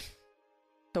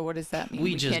 So what does that mean?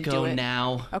 We just can't go do it?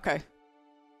 now. Okay.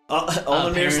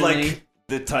 Olamir's Apparently. like,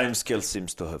 the time scale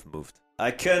seems to have moved.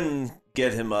 I can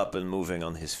get him up and moving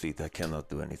on his feet. I cannot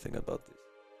do anything about this.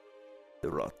 The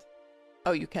rot.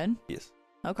 Oh, you can? Yes.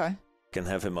 Okay. Can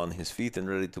have him on his feet and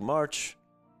ready to march.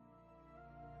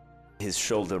 His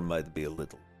shoulder might be a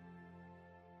little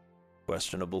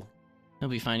questionable. He'll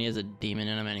be fine. He has a demon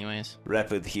in him, anyways.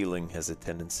 Rapid healing has a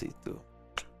tendency to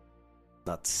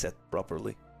not set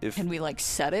properly. Can we like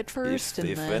set it first if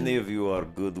and then? any of you are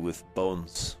good with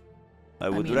bones, I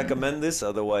would recommend this,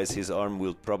 otherwise his arm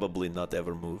will probably not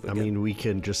ever move again. I mean, we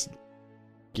can just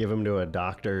give him to a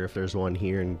doctor if there's one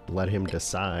here and let him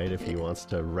decide if he wants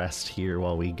to rest here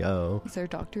while we go. Is there a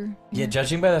doctor? Yeah,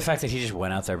 judging by the fact that he just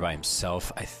went out there by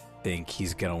himself, I think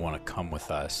he's going to want to come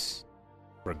with us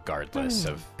regardless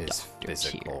of his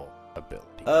physical ability.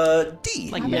 D.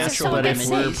 Like How does natural But if remedies.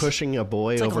 we're pushing a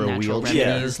boy It's like over a natural wheelchair,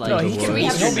 remedies, like No, the he can- world. we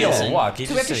have to He'll be able to medicine. walk. He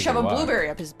So we just have to said he shove a could walk. blueberry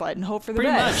up his butt and hope for the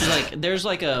Pretty best. much, like there's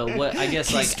like a what I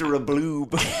guess like Keister a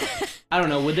bloob. I don't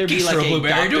know. Would there be Keister like a a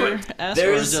blueberry, do doctor esque, or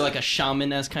There's- is there like a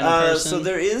shaman esque kind of person? So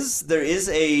there is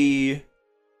a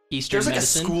Eastern there's like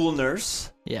medicine. a school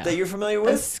nurse Yeah. that you're familiar A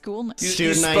with. school nurse. You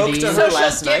Student spoke ID. to her So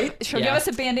last night. she'll give Yeah. us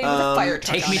a band-aid with a fire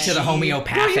truck Take on me it. to the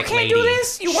homeopathic You can't lady. do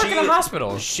this. You work in a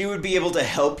hospital. She would be able to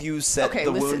help you set Okay,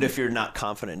 the listen. wound if you're not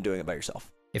confident in doing it by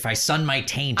yourself. If I sun my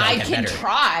taint, I'll I get can better.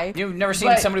 try. You've never seen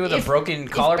but somebody with a if- broken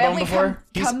if collarbone Bentley before?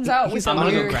 comes out he's with a I'm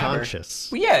gonna go weird... grab her. unconscious.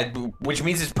 Well, yeah, which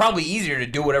means it's probably easier to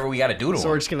do whatever we got to do to So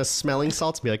we're him. just gonna smelling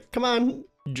salts and be like, come on.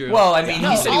 Drew. Well, I mean, No,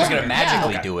 he said he was I'll- going to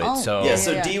magically yeah. do it, Oh. so Yeah,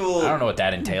 so yeah. D will. I don't know what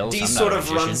that entails. D I'm not sort a of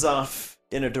magician. runs off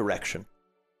in a direction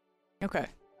Okay.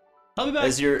 I'll be back.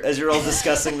 as you're all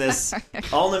discussing this.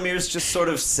 Alnamir's just sort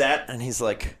of sat and he's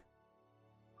like,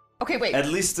 Okay, wait. "At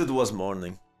least it was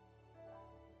morning.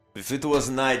 If it was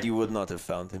night, you would not have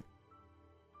found him.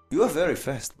 You are very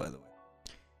fast, by the way.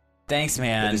 Thanks, That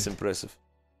man. is impressive."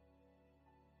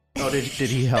 Oh, did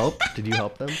he help? Did you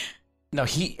help them? No,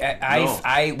 No.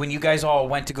 I, when you guys all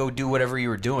went to go do whatever you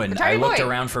were doing, Tiny I looked boy.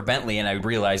 around for Bentley and I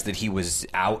realized that he was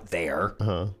out there.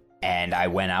 Uh-huh. And I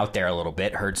went out there a little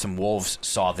bit, heard some wolves,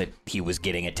 saw that he was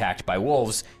getting attacked by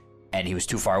wolves, and he was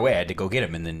too far away. I had to go get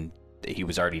him, and then he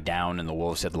was already down, and the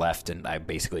wolves had left, and I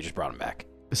basically just brought him back.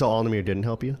 So Alnamir didn't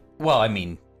help you? Well, I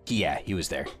mean, he was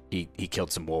there. He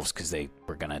killed some wolves because they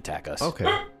were gonna attack us. Okay.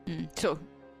 So,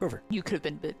 Over. you could have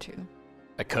been bit too.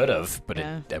 I could have, but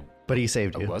Yeah. But he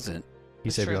saved it you. wasn't. He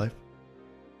saved true. your life?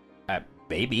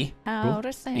 Maybe. How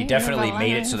to save He definitely a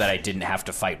made it so life. that I didn't have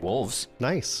to fight wolves,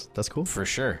 Nice. That's cool. for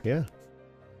sure. Yeah.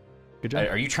 Good job.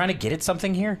 Are you trying to get at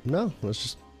something here? No, I was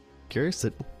just curious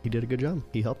that he did a good job.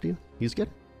 He helped you. He was good.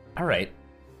 All right.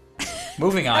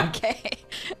 Moving on. Okay.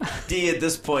 D, at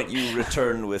this point, you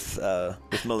return with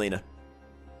Melina.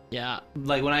 Yeah,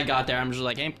 like when I got there, I'm just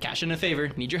like, hey, cash in a favor,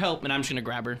 need your help, and I'm just gonna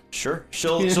grab her. Sure.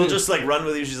 She'll just like run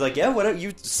with you. She's like, "Yeah, what?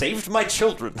 You saved my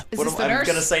children. Is What this am the I'm nurse?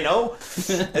 gonna say no?"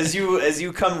 as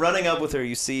you come running up with her,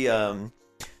 you see a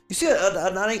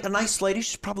nice lady.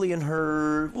 She's probably in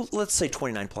her, well, let's say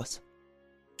 29 plus.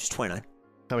 She's 29.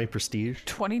 How many prestige?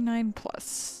 29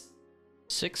 plus.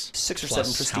 6. 6 or Plus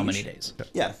 7 prestige. how many days?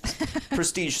 Yeah,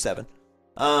 prestige 7.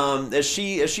 As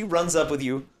she runs up with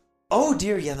you, oh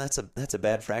dear, yeah, that's a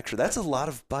bad fracture. That's a lot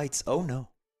of bites. Oh no.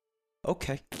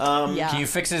 Okay. Yeah. Can you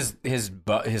fix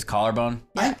his collarbone?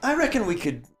 I reckon we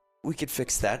could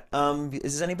fix that.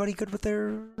 Is anybody good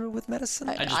with medicine?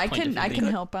 I just I pointed can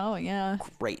finger. help out, yeah.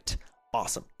 Great.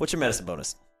 Awesome. What's your medicine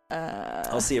bonus?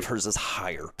 I'll see if hers is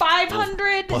higher.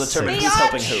 500 We'll determine six. who's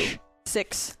helping who.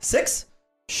 6. 6?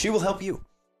 She will help you.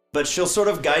 But she'll sort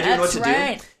of guide you in what That's to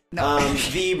right. do. No.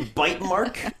 The bite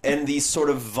mark and the sort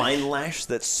of vine lash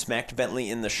that smacked Bentley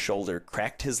in the shoulder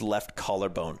cracked his left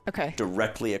collarbone. Okay.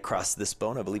 Directly across this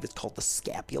bone. I believe it's called the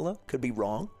scapula. Could be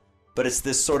wrong. But it's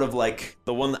this sort of like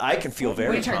the one that I can feel What are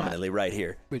very you talking about? prominently right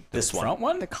here. This one. Front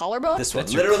one? The collarbone? This one.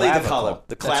 That's your Literally the clavicle. collar.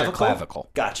 The That's your clavicle. clavicle.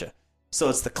 Gotcha. So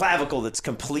it's the clavicle that's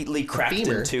completely cracked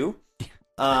femur. in two.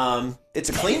 It's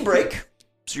a clean break,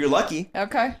 so you're lucky.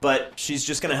 Okay. But she's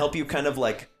just gonna help you kind of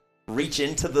like reach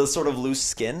into the sort of loose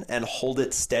skin and hold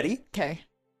it steady. Okay.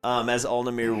 As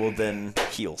Alnamir will then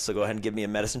heal. So go ahead and give me a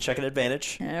medicine check at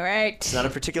advantage. All right. It's not a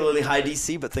particularly high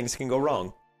DC, but things can go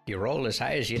wrong. You roll as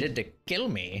high as you did to kill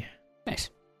me. Nice.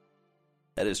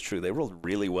 That is true. They rolled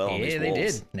really well on these Yeah, they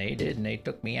wolves. did. They did, and they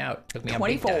took me out. Took me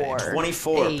 24. out big time.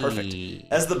 24, Hey.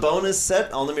 perfect. As the bone is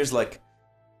set, Alnamir's like,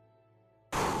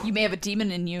 You may have a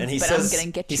demon in you, and he but says, I'm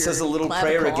gonna get he your says a little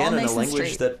clavicle prayer all again in a nice and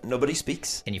language straight. that nobody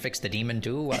speaks. Can you fix the demon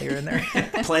too while you're in there?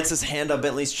 Plants his hand on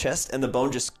Bentley's chest, and the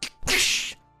bone just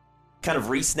kind of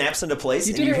re-snaps into place,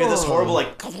 and you hear this horrible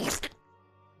like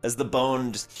as the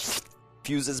bone just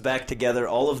fuses back together.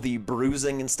 All of the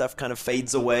bruising and stuff kind of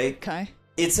fades away. Okay.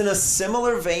 It's in a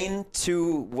similar vein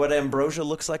to what Ambrosia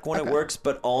looks like when it Okay. works,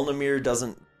 but Alnamir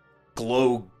doesn't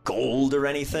glow gold or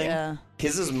anything. Yeah.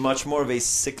 His is much more of a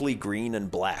sickly green and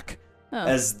black. Oh.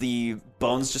 As the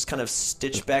bones just kind of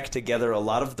stitch back together, a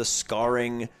lot of the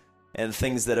scarring and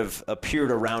things that have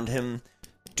appeared around him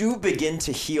do begin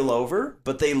to heal over,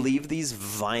 but they leave these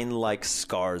vine-like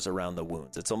scars around the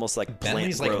wounds. It's almost like plant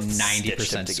Bentley's like growth 90% stitched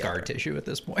scar together. tissue at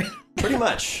this point. Pretty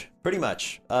much.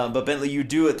 But Bentley, you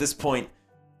do at this point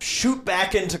shoot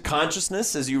back into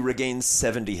consciousness as you regain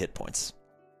 70 hit points.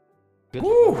 Good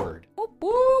lord. Whoop,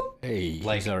 whoop. Hey,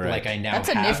 Like, he's all right. like I now That's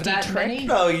a have nifty that trick. many?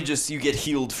 No, you get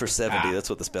healed for 70. That's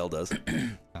what the spell does.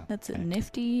 That's a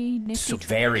nifty so trick.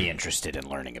 very interested in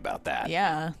learning about that.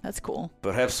 Yeah, that's cool.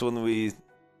 Perhaps when we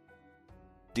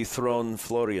dethrone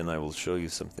Florian, I will show you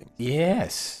something.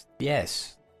 Yes.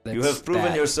 You have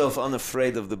proven yourself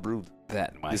unafraid of the brood.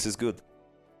 This is good.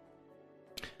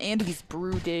 And he's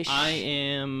brutish. I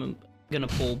am gonna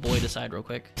pull Boyd aside real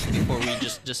quick before we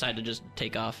just decide to just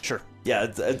take off. Sure. Yeah,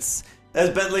 it's as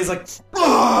Bentley's like,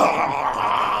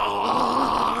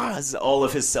 as all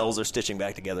of his cells are stitching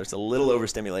back together. It's a little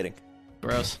overstimulating.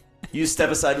 Gross. You step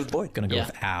aside with Boyd. Gonna go Yeah.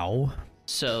 with ow.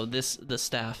 So the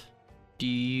staff. Do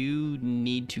you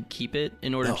need to keep it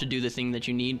in order No. to do the thing that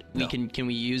you need? No. Can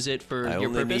we use it for I your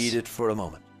only purpose? need it for a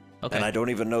moment. Okay. And I don't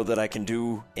even know that I can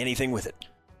do anything with it.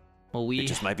 Well, It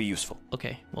just might be useful.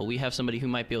 Okay. Well, we have somebody who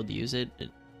might be able to use it.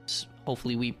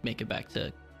 Hopefully, we make it back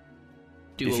to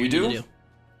do If what you we do, need to do.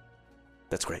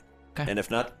 That's great. Okay. And if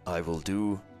not, I will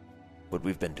do what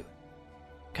we've been doing.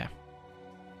 Okay.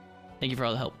 Thank you for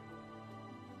all the help.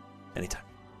 Anytime.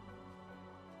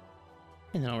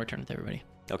 And then I'll return it to everybody.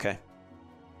 Okay.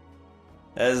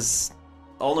 As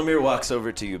Alnamir walks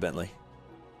over to you, Bentley,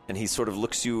 and he sort of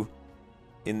looks you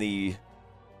in the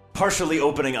partially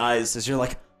opening eyes as you're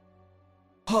like,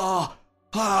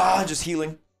 just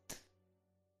healing.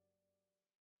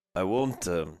 I won't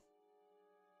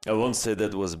say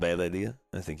that was a bad idea.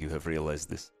 I think you have realized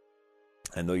this.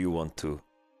 I know you want to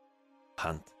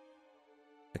hunt.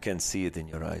 I can see it in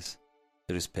your eyes.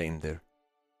 There is pain there.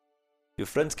 Your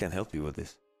friends can help you with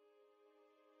this.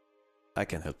 I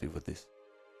can help you with this.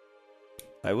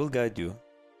 I will guide you.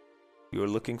 You are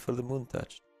looking for the moon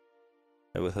touched.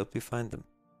 I will help you find them.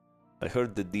 I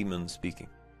heard the demon speaking.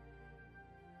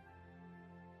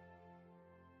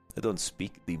 I don't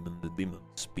speak demon. The demon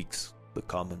speaks the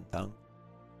common tongue.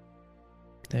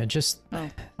 They're just. Oh,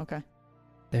 okay.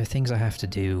 There are things I have to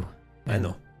do. I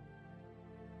know.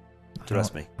 I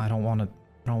Trust don't- me. I don't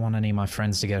want any of my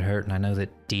friends to get hurt, and I know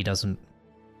that Dee doesn't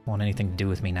want anything to do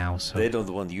with me now. So They don't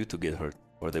want you to get hurt,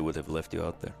 or they would have left you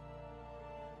out there.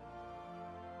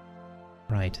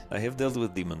 right. I have dealt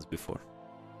with demons before.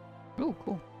 Oh,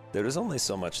 cool. There is only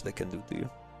so much they can do to you.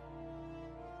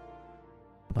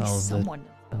 Well, Someone.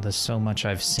 the so much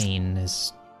I've seen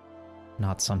is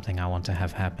not something I want to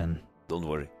have happen. Don't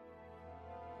worry.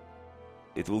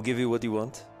 It will give you what you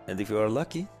want, and if you are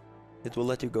lucky, it will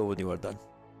let you go when you are done.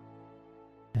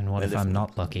 And what And if if I'm not?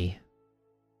 not lucky?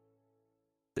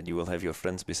 Then you will have your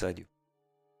friends beside you.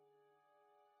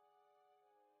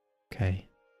 Okay.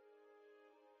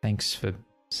 Thanks for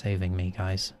saving me,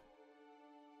 guys.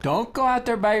 Don't go out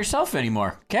there by yourself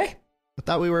anymore, okay? I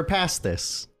thought we were past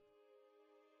this.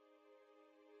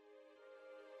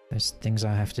 There's things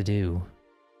I have to do.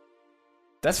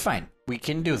 That's fine. We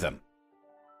can do them.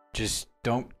 Just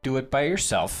don't do it by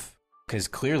yourself, because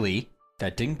clearly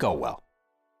that didn't go well.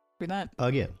 For that.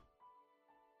 Again.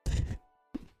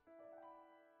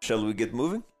 Shall we get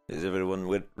moving? Is everyone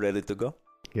ready to go?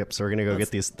 Yep, so we're gonna go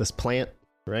get this plant,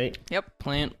 right? Yep.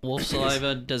 Plant, wolf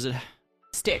saliva, does it...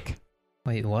 Stick.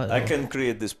 Wait, what? I can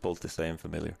create this poultice, I am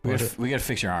familiar. We gotta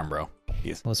fix your arm, bro.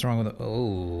 What's wrong with it?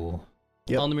 Oh.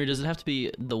 Yep. Aldemir, does it have to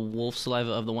be the wolf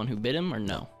saliva of the one who bit him, or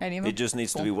no? Any of It them? just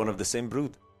needs to Cool. be one of the same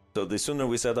brood. So the sooner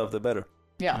we set off, the better.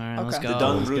 Yeah. All right, okay. let's go. The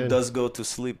Dung Sounds brood good. does go to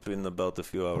sleep in about a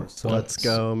few hours. So Let's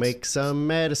go make some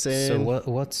medicine. So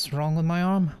what's wrong with my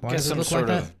arm? Why Get does it some look sort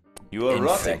like of that? you are rotting.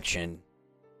 infection.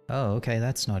 Oh, okay,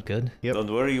 that's not good. Yep.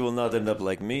 Don't worry, you will not end up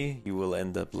like me. You will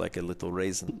end up like a little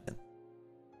raisin. Man.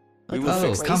 We will Oh,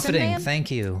 fix this. comforting. Man?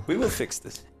 Thank you. We will fix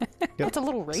this. That's a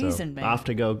little So, raisin, man. off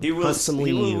to go He will, hunt some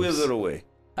he will leaves. wither away.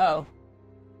 Oh.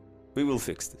 We will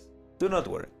fix this. Do not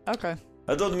worry. Okay.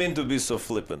 I don't mean to be so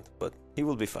flippant, but he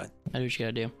will be fine. I do what you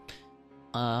gotta do.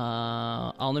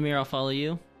 Aldemir, I'll follow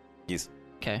you. Yes.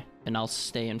 Okay, and I'll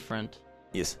stay in front.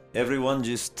 Yes. Everyone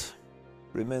just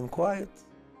remain quiet.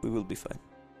 We will be fine.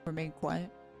 Remain quiet.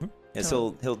 And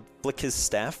so he'll flick his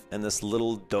staff, and this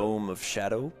little dome of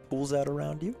shadow pulls out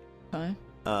around you. Okay.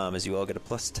 As you all get a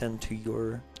 +10 to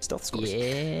your stealth scores.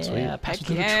 Yeah, pass Heck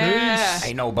through the yeah. trees.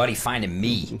 Ain't nobody finding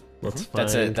me. Let's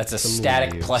That's find a some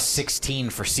static leaves.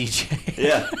 +16 for CJ.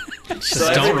 Yeah.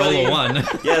 Just don't roll a 1.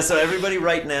 Yeah, so everybody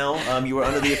right now, you are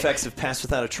under the effects of Pass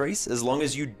Without a Trace. As long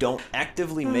as you don't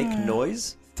actively make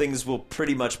noise, things will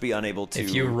pretty much be unable to...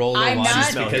 If you roll a I'm 1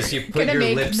 not because you put gonna your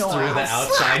make lips through the noise.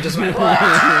 outside, just went.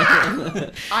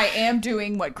 I am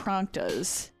doing what Kronk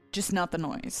does, just not the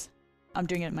noise. I'm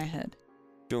doing it in my head.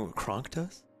 Doing what Kronk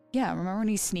does? Yeah, remember when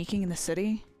he's sneaking in the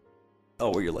city? Oh,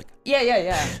 where you're like...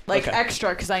 Yeah. Like Okay. extra,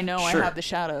 because I know Sure. I have the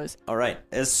shadows. All right.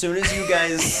 As soon as you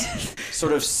guys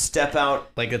sort of step out...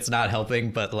 Like, it's not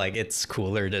helping, but, like, it's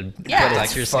cooler to Yeah. feel But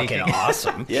like you're Fucking sneaking.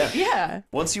 awesome. Yeah. Yeah.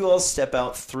 Once you all step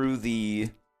out through the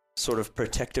sort of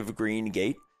protective green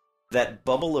gate, that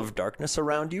bubble of darkness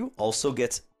around you also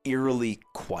gets eerily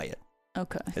quiet,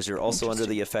 Okay. as you're also under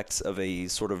the effects of a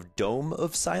sort of dome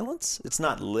of silence. It's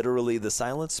not literally the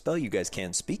silence spell. You guys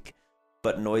can speak,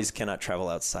 but noise cannot travel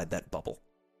outside that bubble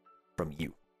from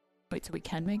you. Wait, so we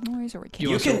can make noise, or we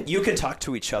can't? You can talk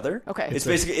to each other. Okay.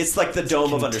 It's like the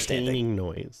dome of understanding. Containing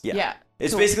noise. Yeah.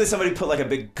 It's So- basically somebody put like a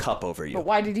big cup over you. But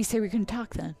why did he say we couldn't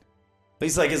talk then?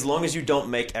 He's like, as long as you don't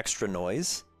make extra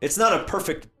noise. It's not a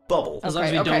perfect bubble. As long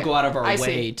as we Okay, don't go out of our I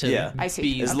way see. to Yeah. I see.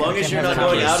 be... As Okay. long as Can you're have not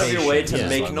a going out of your way to conversation,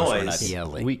 make as long as we're not noise.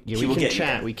 yelling. We He will can get you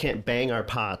chat. there. We can't bang our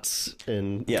pots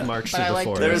and Yeah. march But to I the like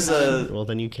forest. doing There's a Well,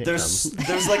 then you can't there's come.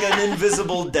 there's like an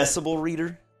invisible decibel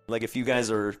reader. Like if you guys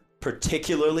are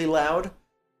particularly loud,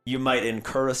 you might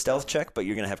incur a stealth check, but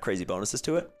you're gonna have crazy bonuses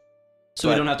to it. So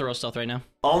But- we don't have to roll stealth right now?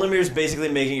 Alnamir's basically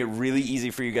making it really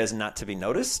easy for you guys not to be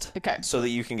noticed, Okay. so that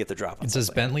you can get the drop on Does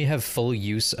something. Bentley have full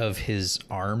use of his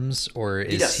arms, or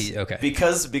He is does. he okay?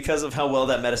 Because of how well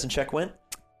that medicine check went.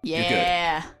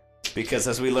 Yeah. Because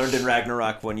as we learned in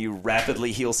Ragnarok, when you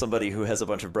rapidly heal somebody who has a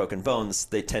bunch of broken bones,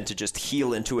 they tend to just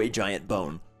heal into a giant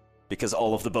bone. Because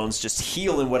all of the bones just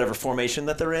heal in whatever formation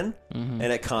that they're in, and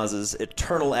it causes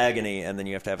eternal agony, and then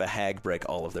you have to have a hag break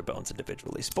all of their bones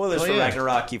individually. Spoilers Oh, for yeah.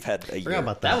 Ragnarok, you've had a year. Forgot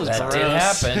about that. That was That gross.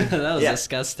 did happen. That was Yeah.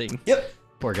 disgusting. Yep,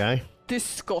 Poor guy.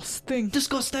 Disgusting.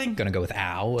 Disgusting. Gonna go with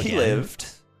ow again. he lived.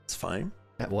 It's fine.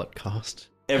 At what cost?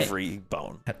 Every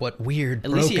bone. At what weird?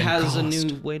 At least he broken has a cost.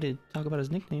 new way to talk about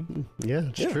his nickname. Yeah,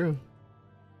 it's true.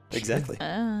 Exactly.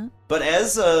 Uh, But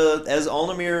as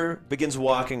Alnamir begins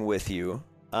walking with you,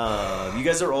 you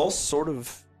guys are all sort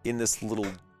of in this little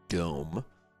dome.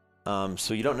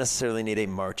 So you don't necessarily need a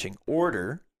marching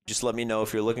order. Just let me know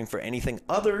if you're looking for anything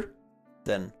other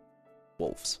than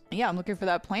wolves. yeah, I'm looking for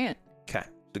that plant. Okay.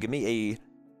 So give me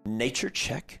a nature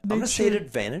check. I'm going to say at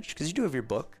advantage because you do have your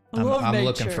book. I'm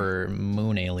looking nature. for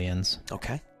moon aliens.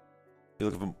 Okay. You're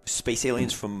looking for space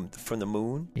aliens from the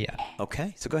moon? Yeah,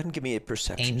 Okay. So go ahead and give me a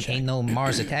perception check. ain't no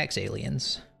Mars attacks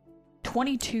aliens.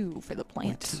 22 for the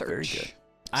plant search. Very good.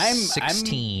 I'm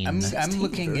 16. I'm 16,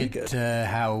 looking very at good.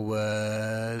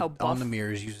 how buff?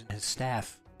 Alnamir is using his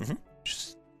staff. Mhm.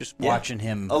 Just Yeah. watching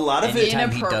him. A lot of it- anytime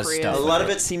he does Inappropriate. stuff. A with lot of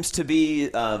it seems to be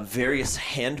various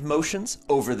hand motions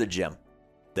over the gem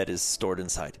that is stored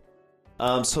inside.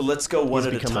 So let's go one He's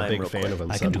at a become time. a big real fan quick. of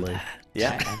him I can do suddenly. that.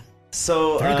 Yeah.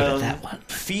 So, Very good at that one.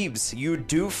 Phoebes, you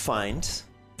do find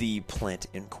the plant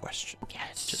in question.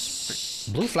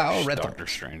 Blue flower, red thorn. Doctor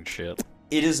Strange shit.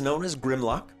 It is known as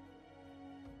Grimlock.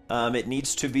 It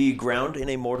needs to be ground in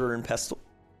a mortar and pestle,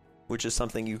 which is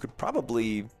something you would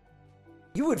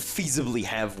feasibly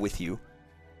have with you.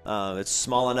 It's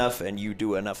small enough, and you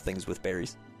do enough things with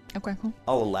berries. Okay, cool.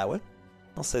 I'll allow it.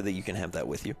 I'll say that you can have that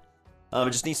with you.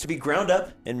 It just needs to be ground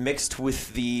up and mixed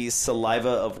with the saliva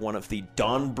of one of the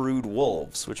Dawn Brood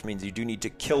wolves, which means you do need to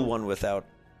kill one without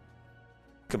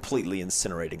completely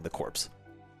incinerating the corpse.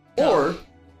 Or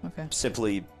Okay.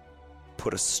 simply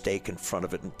put a stake in front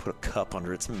of it and put a cup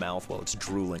under its mouth while it's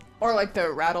drooling. Or like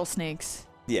the rattlesnakes.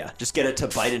 Yeah, just get it to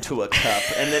bite into a cup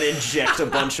and then inject a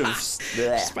bunch of...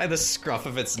 Just by the scruff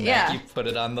of its neck, Yeah. you put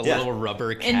it on the Yeah. little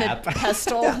rubber cap. In the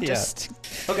pestle, Yeah. just...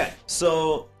 Okay,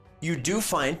 so you do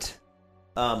find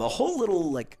a whole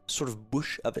little, like, sort of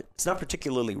bush of it. It's not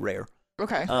particularly rare.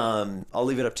 Okay. I'll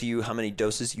leave it up to you how many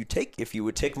doses you take. If you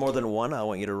would take more than one, I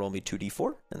want you to roll me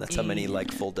 2d4, and that's how many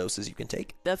like full doses you can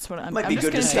take. That's what I'm... Might I'm be just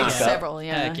good to gonna take stock up. several,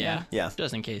 yeah. Heck yeah. Yeah.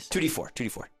 Just in case.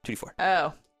 2d4.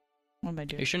 Oh. What am I Are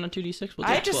doing? you sure not 2d6? We'll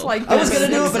I take just 12. like I was this.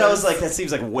 gonna do it, but I was like, that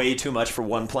seems like way too much for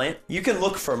one plant. You can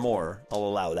look for more. I'll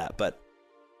allow that, but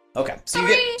okay.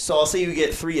 So I'll say you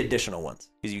get 3 additional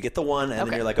ones because you get the one, and then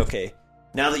Okay. you're like, okay.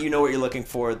 Now that you know what you're looking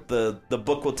for, the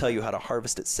book will tell you how to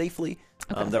harvest it safely.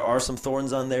 Okay. There are some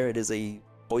thorns on there. It is a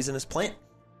poisonous plant,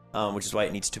 which is why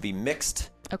it needs to be mixed.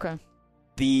 Okay.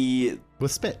 The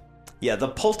With spit. the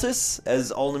poultice,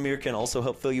 as Alnamir can also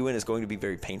help fill you in, is going to be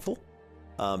very painful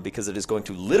because it is going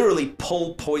to literally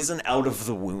pull poison out of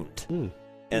the wound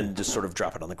and just sort of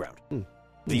drop it on the ground.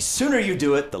 The sooner you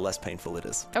do it, the less painful it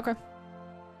is. Okay.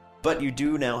 But you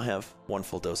do now have 1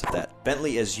 full dose of that.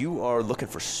 Bentley, as you are looking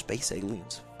for space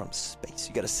aliens from space,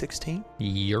 you got a 16?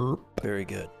 Yerp. Very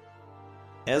good.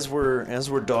 As we're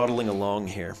dawdling along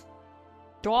here.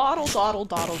 Dawdle, dawdle,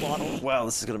 dawdle, dawdle. Wow,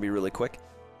 this is going to be really quick.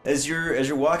 As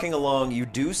you're walking along, you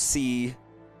do see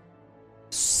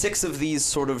 6 of these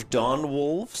sort of dawn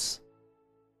wolves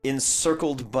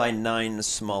encircled by 9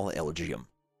 small Elgium.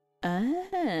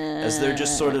 As they're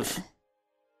just sort of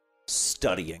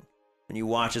studying. And you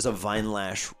watch as a vine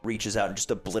lash reaches out and just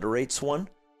obliterates one,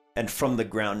 and from the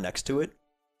ground next to it,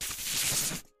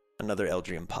 another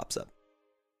Elgium pops up.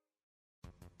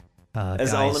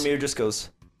 As guys, Alnamir just goes,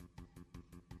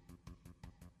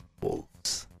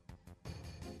 wolves.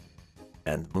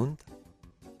 And Moon.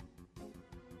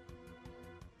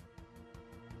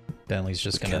 Bentley's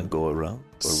just We gonna can go around,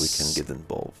 or we can get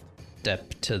involved.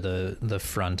 step to the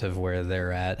front of where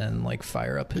they're at and like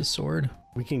fire up his sword.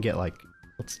 We can get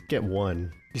let's get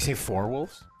one. You say 4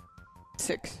 wolves?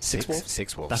 6. 6 wolves?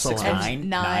 6 wolves. That's a lot. And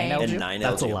 9. And Elgium? 9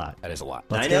 That's Elgium. a lot. That is a lot.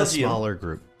 Let's 9 get a Elgium. smaller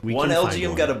group. We One can find Elgium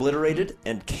one. got obliterated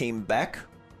and came back,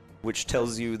 which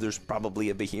tells you there's probably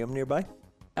a Behemoth nearby.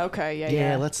 Okay, yeah.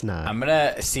 Yeah, let's not. I'm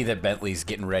gonna see that Bentley's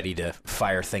getting ready to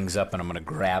fire things up, and I'm gonna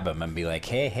grab him and be like,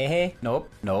 hey,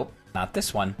 nope, not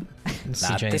this one. Not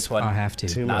CJ, this one. I have to.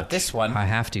 Too Not much. this one. I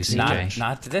have to, CJ.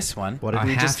 Not this one. What did I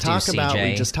we have just to, talk about? We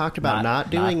CJ. just talked about not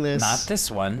doing this. Not this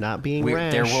one. Not being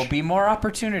rash. There will be more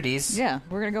opportunities. Yeah,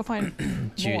 we're gonna go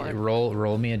find more.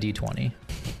 Roll me a d20.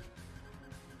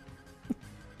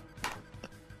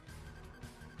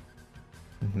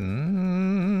 I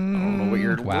don't know what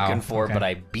you're Wow, looking for, okay. but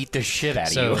I beat the shit out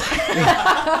of So,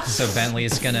 you. so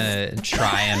Bentley's gonna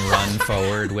try and run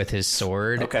forward with his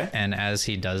sword. Okay. And as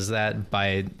he does that,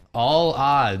 by all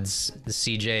odds,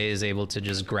 CJ is able to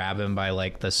just grab him by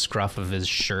like the scruff of his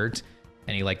shirt,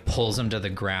 and he like pulls him to the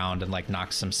ground and like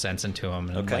knocks some sense into him,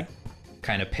 and Okay. like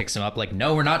kind of picks him up. Like,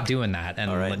 no, we're not doing that, and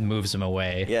All right. like, moves him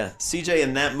away. Yeah, CJ,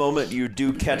 in that moment, you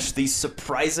do catch the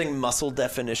surprising muscle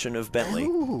definition of Bentley,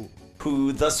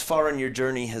 who thus far in your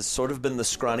journey has sort of been the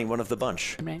scrawny one of the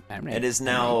bunch, and is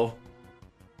now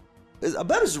is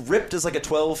about as ripped as like a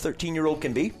 12, 13-year-old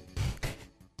can be.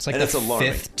 It's like And the it's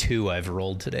alarming. 5th 2 I've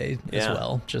rolled today as Yeah.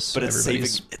 well. Just so But it's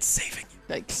everybody's... saving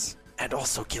you, Yikes. and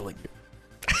also killing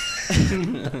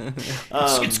you.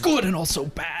 it's good and also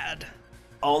bad.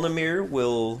 Alnamir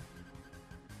will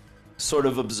sort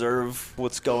of observe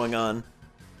what's going on. Do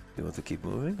you want to keep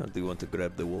moving, or do you want to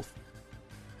grab the wolf?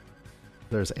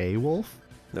 There's a wolf?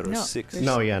 There are No, 6. there's-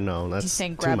 No, yeah, no. That's He's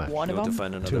saying too grab much. one You of want to them?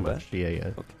 find another Too batch? much. Yeah.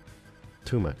 Okay.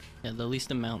 Too much. Yeah, the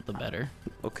least amount, the better.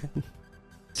 Okay.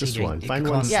 Just CJ, one. Find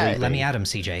come one on, Yeah. sleeping let me at him,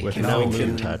 CJ. with Come no on. we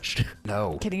moon can- touched.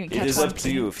 No. Can you It catch is one? up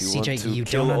to you if you want CJ, to you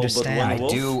kill don't all but one understand.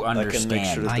 wolf. I do I can make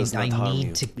sure it understand. does I not harm you.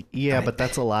 need to. Yeah, but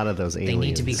that's a lot of those aliens. They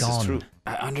need to be This is gone. true.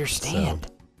 I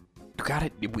understand. You got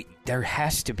it. There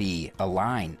has to be a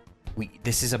line.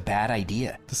 This is a bad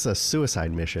idea. This is a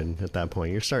suicide mission at that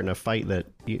point. You're starting a fight that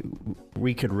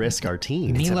we could risk our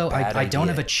team. Milo, bad I don't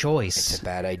idea. have a choice. It's a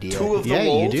bad idea. 2 of the Yeah, you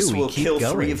wolves do. We will keep kill 3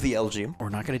 going. of the Elgium, We're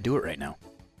not going to do it right now.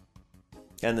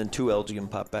 and then 2 Elgium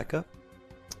pop back up.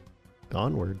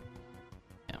 Onward.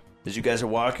 As you guys are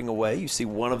walking away, you see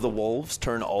one of the wolves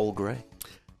turn all gray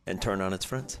and turn on its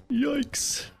friends.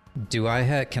 Yikes. Do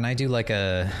I can I do like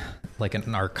an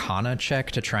Arcana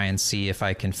check to try and see if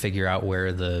I can figure out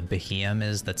where the Behemoth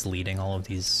is that's leading all of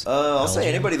these? I'll say Elgium?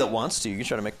 anybody that wants to, you can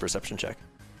try to make a perception check.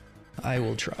 I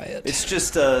will try it. It's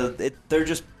just they're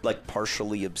just like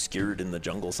partially obscured in the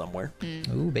jungle somewhere,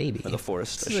 Ooh, baby. or the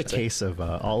forest. This is a case of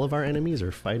all of our enemies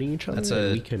are fighting each other. That's and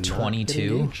a we cannot get 22.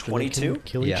 engaged, and we can 22?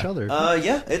 Kill each Yeah. other.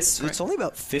 Yeah, it's only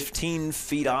about 15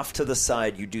 feet off to the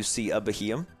side. You do see a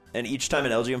Behemoth, and each time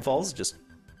an Elgium falls, just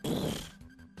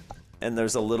and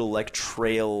there's a little like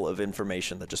trail of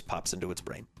information that just pops into its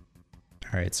brain.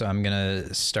 All right, so I'm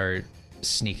gonna start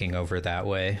sneaking over that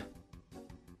way.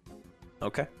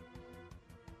 Okay.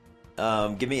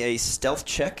 Give me a stealth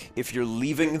check. If you're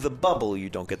leaving the bubble, you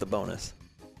don't get the bonus.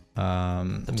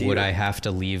 Would to you. I have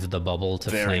to leave the bubble to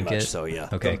Very flank much it? so, yeah.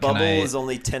 Okay, The can bubble I? is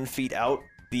only 10 feet out.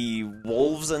 The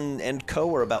wolves and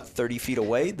co are about 30 feet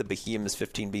away. The Behemoth is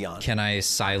 15 beyond. Can I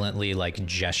silently like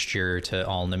gesture to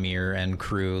Alnamir and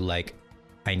crew like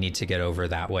I need to get over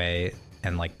that way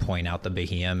and like point out the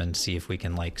Behemoth and see if we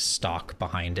can like stalk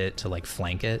behind it to like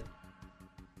flank it?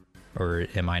 Or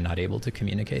am I not able to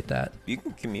communicate that? You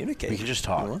can communicate. We can just if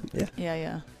you talk. want. Yeah.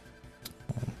 Yeah.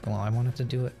 Well, I wanted to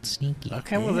do it sneaky.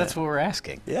 Okay, well, that's what we're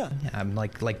asking. Yeah. Yeah, I'm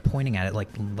like pointing at it like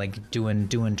doing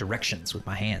directions with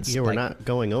my hands. yeah, we're like, not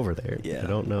going over there. Yeah. I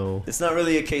don't know. It's not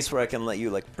really a case where I can let you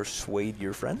like persuade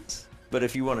your friends. But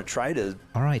if you want to try to,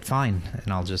 All right, fine.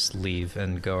 And I'll just leave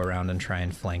and go around and try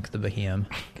and flank the Behemoth.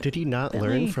 Did he not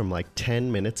learn from like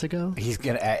 10 minutes ago? He's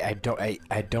gonna.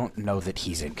 I don't know that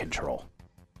he's in control.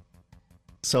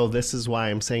 So this is why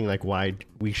I'm saying like why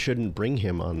we shouldn't bring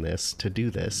him on this to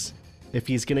do this. If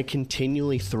he's going to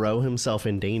continually throw himself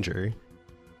in danger.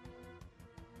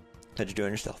 how'd you do on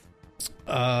your stealth?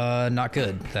 Not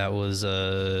good. That was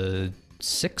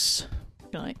 6.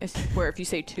 Where if you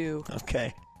say 2.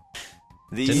 Okay.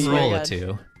 Didn't roll a God.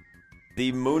 2.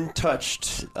 The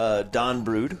moon-touched Dawn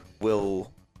Brood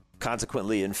will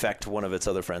consequently infect one of its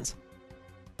other friends.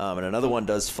 And another one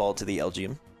does fall to the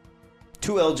Elgium.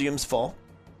 2 Elgiums fall,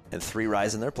 and 3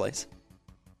 rise in their place.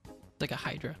 It's like a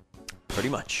Hydra. Pretty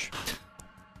much.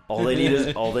 All they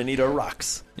need are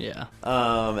rocks. Yeah.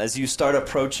 As you start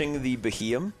approaching the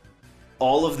Behemoth,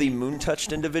 all of the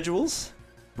moon-touched individuals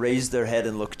raise their head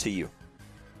and look to you.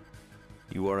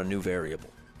 You are a new variable.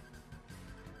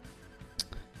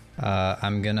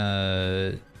 I'm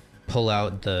gonna pull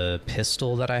out the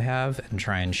pistol that I have and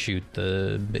try and shoot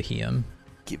the Behemoth.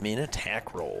 Give me an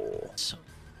attack roll. So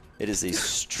It is a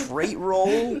straight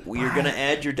roll. We are going to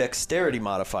add your dexterity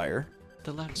modifier.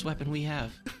 the loudest weapon we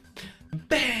have.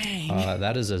 Bang!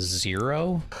 That is a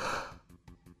 0.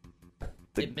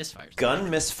 It misfires. Gun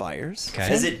misfires.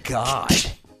 Okay. As it God.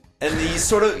 And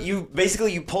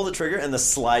you pull the trigger and the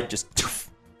slide just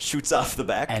shoots off the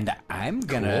back. And I'm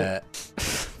gonna.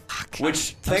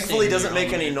 Which thankfully doesn't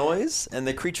make any noise, and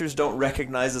the creatures don't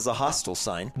recognize as a hostile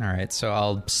sign. All right, so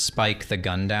I'll spike the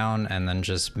gun down and then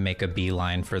just make a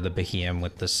beeline for the Behemoth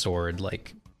with the sword,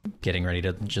 like getting ready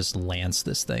to just lance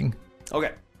this thing.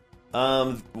 Okay.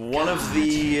 One of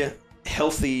the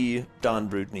healthy Dawn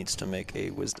Brood needs to make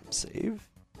a wisdom save.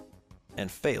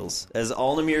 And fails. As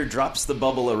Alnamir drops the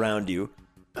bubble around you.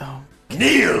 Oh.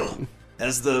 Kneel!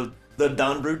 As the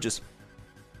Dawn Brood just...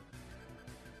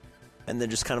 And then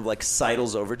just kind of like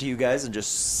sidles over to you guys and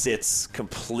just sits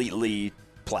completely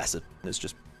placid. It's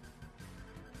just...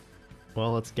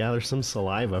 Well, let's gather some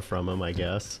saliva from him, I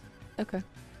guess. Okay.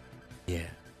 Yeah.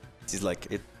 He's like,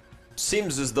 it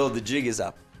seems as though the jig is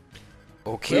up.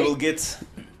 Okay. We will get...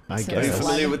 I Are you guess.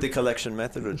 familiar with the collection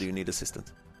method, or do you need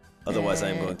assistance? Otherwise, I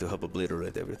am going to help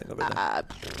obliterate everything over there.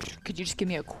 Could you just give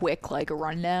me a quick,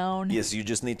 rundown? Yes, you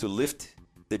just need to lift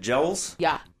the jowls.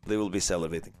 Yeah. They will be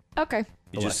salivating. Okay.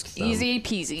 You just Easy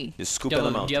peasy. scoop Do you,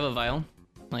 them have a, out. do you have a vial?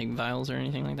 Like vials or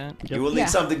anything like that? You will need Yeah.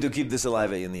 something to keep the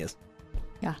saliva in the ears.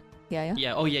 Yeah. Yeah.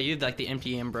 Yeah. Oh, yeah. You have like the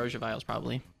empty ambrosia vials,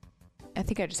 probably. I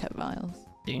think I just have vials.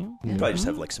 Do you? You probably just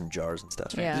have like some jars and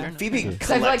stuff. Yeah. Fair enough. Phoebe I've,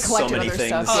 collects so collected many other things.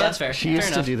 stuff. Oh, Yeah. that's fair. She Fair used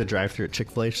to enough. do the drive-through at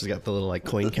Chick-fil-A. She's got the little like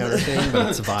coin counter thing, but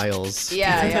it's vials.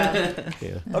 Yeah.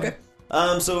 Yeah. Okay.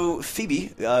 So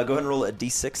Phoebe, go ahead and roll a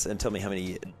d6 and tell me how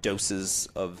many doses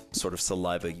of sort of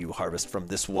saliva you harvest from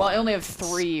this Well, I one. only have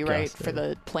 3, right, Disgusting. for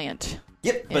the plant.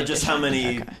 Yep, in but just how addition.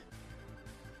 many? Okay.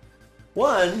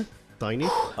 One. That's all you need.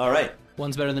 All right.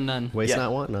 One's better than none. Waste Yeah.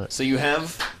 not, want not. So you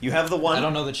have the one. I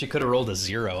don't know that she could have rolled a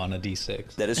 0 on a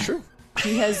d6. That is true.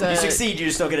 He has You succeed. You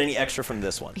just don't get any extra from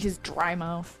this one. His dry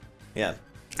mouth. Yeah.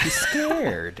 He's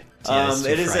scared. Yes,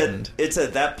 It is frightened. it's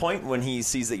at that point when he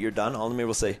sees that you're done, Alnamir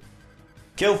will say,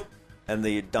 "Kill," and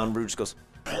the Dawn Brood just goes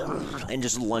and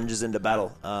just lunges into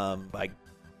battle. It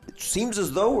seems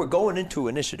as though we're going into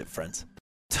initiative, friends.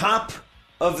 Top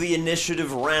of the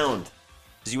initiative round.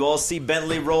 As you all see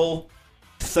Bentley roll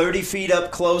 30 feet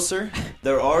up closer.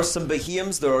 There are some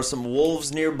behemoths. There are some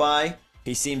wolves nearby.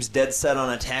 He seems dead set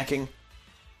on attacking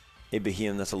a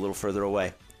behemoth that's a little further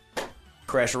away.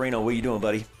 Crash Reno, what are you doing,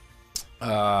 buddy?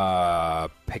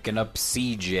 Picking up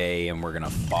CJ, and we're gonna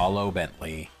follow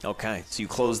Bentley. Okay, so you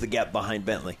close the gap behind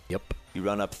Bentley. Yep. You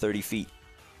run up 30 feet.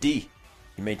 D,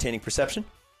 you maintaining perception?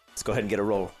 Let's go ahead and get a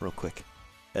roll real quick.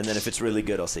 And then if it's really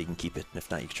good, I'll say you can keep it. And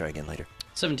if not, you can try again later.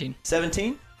 17.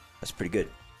 17? That's pretty good.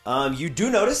 You do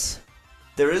notice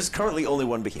there is currently only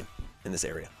one behemoth in this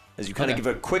area. As you kind of Okay.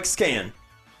 give a quick scan,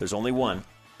 there's only one.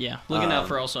 Yeah. Looking out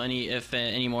for also if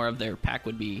any more of their pack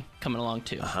would be coming along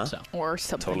too. So. Or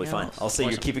something Totally fine. else. I'll say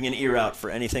you're Awesome. keeping an ear out for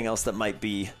anything else that might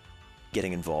be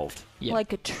getting involved. Yeah.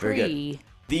 Like a Very good. tree.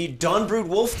 The Dawn Brood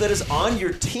Wolf that is on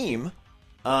your team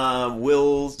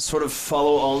will sort of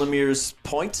follow Alnamir's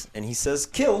point, and he says,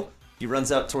 kill. He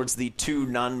runs out towards the 2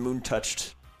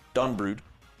 non-moon-touched Dawn Brood,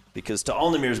 because to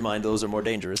Alnamir's mind, those are more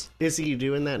dangerous. Is he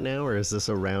doing that now, or is this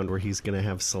a round where he's going to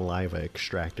have saliva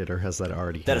extracted, or has that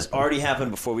already That has happened? already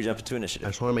happened before we jump into I initiative.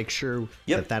 just want to make sure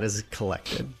Yep. that is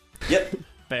collected. Yep,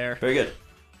 Fair. very good.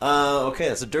 Okay,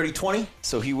 that's a dirty 20,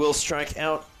 so he will strike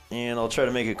out, and I'll try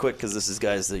to make it quick, because this is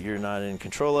guys that you're not in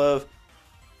control of.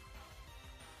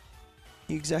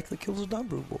 He exactly kills a Dawn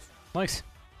Brood Wolf. Nice.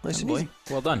 Nice Good and boy. easy.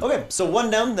 Well done. Okay, so one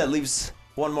down. That leaves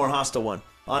one more hostile one.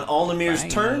 On Alnamir's Bang.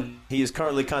 turn, he is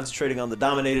currently concentrating on the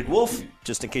dominated wolf,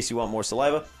 just in case you want more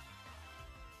saliva.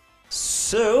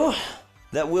 So,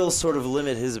 that will sort of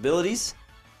limit his abilities.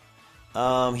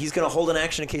 He's going to hold an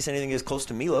action in case anything is close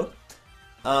to Milo.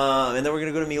 And then we're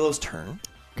going to go to Milo's turn.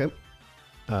 Okay.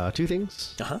 2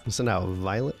 things. Uh-huh. Send out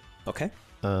Violet. Okay.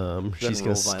 She's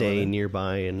going to stay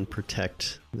nearby and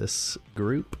protect this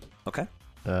group. Okay.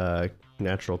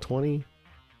 Natural 20.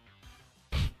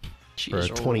 She For a is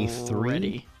 23.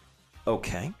 ready.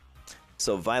 Okay.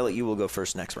 So, Violet, you will go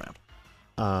first next round.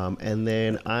 And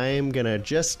then I'm going to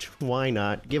just, why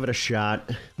not, give it a shot.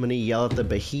 I'm going to yell at the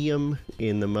Behemoth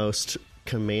in the most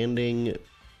commanding,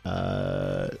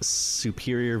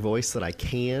 superior voice that I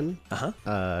can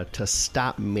to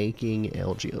stop making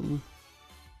Elgium.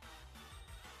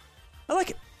 I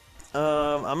like it.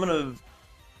 I'm going to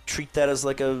treat that as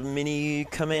like a mini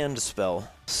command spell.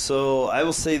 So I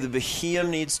will say the Behemoth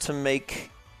needs to make...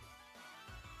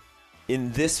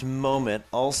 In this moment,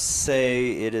 I'll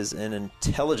say it is an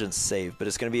intelligence save, but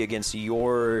it's going to be against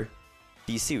your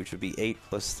DC, which would be 8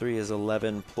 plus 3 is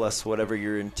 11, plus whatever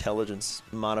your intelligence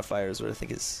modifier is, what I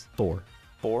think is 4.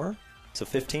 4? So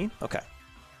 15? Okay.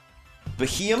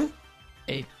 Behemoth,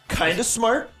 8. kind of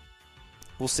smart.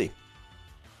 We'll see.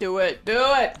 Do it. Do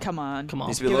it. Come on. Come on.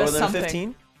 Needs to be Give lower us than something. a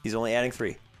 15. He's only adding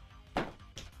 3.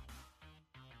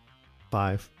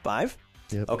 5. 5?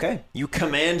 Yep. Okay. You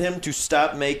command him to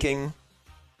stop making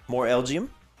more Elgium.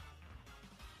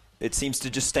 It seems to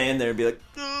just stand there and be like,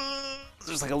 "Ugh."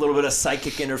 There's like a little bit of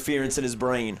psychic interference in his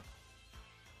brain.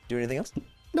 Do anything else?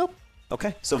 Nope.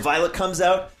 Okay. So Violet comes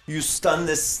out. You stun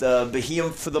this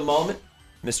Behemoth for the moment.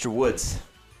 Mr. Woods.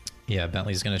 Yeah,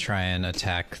 Bentley's going to try and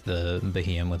attack the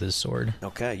Behemoth with his sword.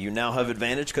 Okay. You now have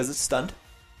advantage because it's stunned.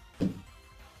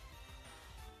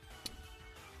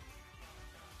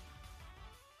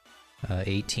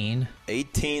 18.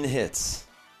 18 hits.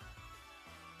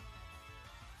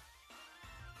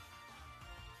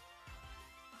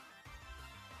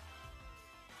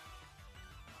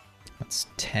 That's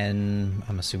 10,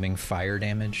 I'm assuming, fire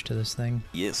damage to this thing.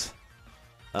 Yes.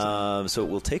 So it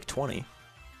will take 20.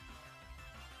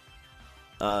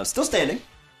 Still standing.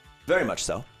 Very much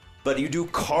so. But you do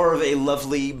carve a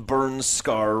lovely burn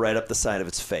scar right up the side of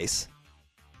its face.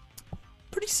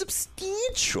 Pretty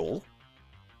substantial.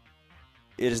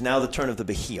 It is now the turn of the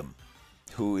Behemoth,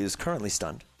 who is currently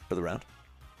stunned for the round.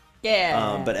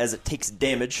 Yeah. But as it takes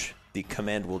damage, the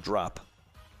command will drop.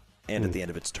 And at the end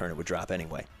of its turn, it would drop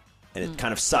anyway. And it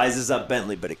kind of sizes up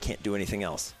Bentley, but it can't do anything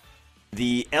else.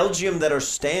 The Elgium that are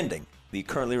standing, the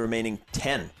currently remaining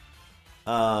 10,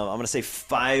 I'm going to say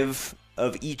 5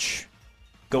 of each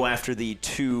go after the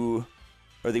 2,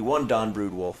 or the 1 Dawn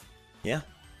Brood Wolf. Yeah,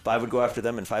 5 would go after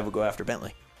them and 5 would go after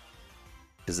Bentley.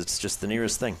 Because it's just the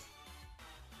nearest thing.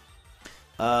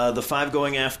 The 5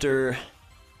 going after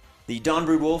the Dawn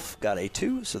Brood Wolf got a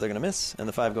 2, so they're going to miss. And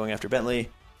the 5 going after Bentley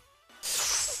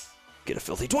get a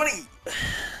filthy 20.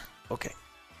 Okay.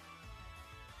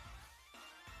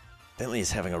 Bentley is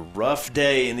having a rough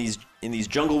day in these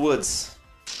jungle woods.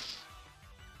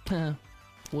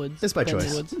 Woods. It's by Bentley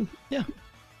choice. Woods. Yeah.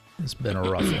 It's been a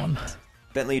rough one.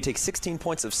 Bentley, you take 16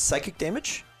 points of psychic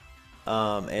damage.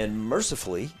 And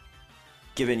mercifully,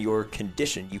 given your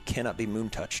condition, you cannot be moon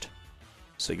touched.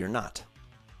 So you're not.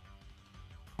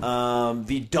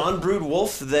 The Dawn Brood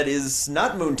Wolf that is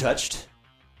not moon touched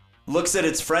looks at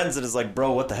its friends and is like,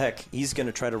 bro, what the heck? He's going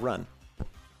to try to run.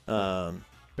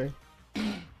 Okay.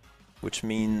 Which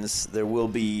means there will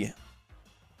be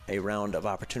a round of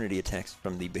opportunity attacks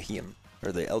from the Behemoth,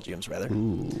 or the Elgiums, rather.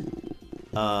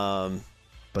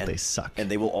 But they suck.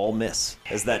 And they will all miss.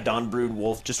 As that Dawn Brood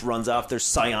Wolf just runs off, there's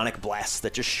psionic blasts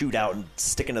that just shoot out and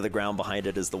stick into the ground behind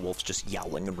it as the wolf's just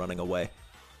yowling and running away.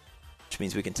 Which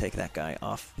means we can take that guy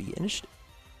off the initiative.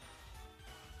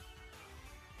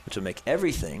 Which will make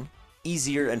everything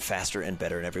easier and faster and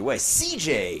better in every way.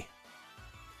 CJ!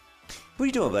 What are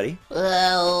you doing, buddy?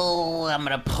 Well, I'm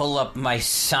gonna pull up my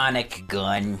sonic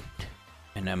gun,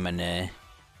 and I'm gonna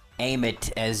aim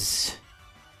it as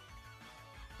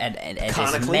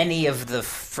many of the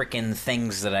frickin'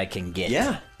 things that I can get.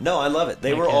 Yeah. No, I love it.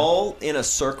 They were all in a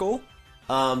circle.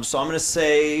 So I'm going to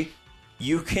say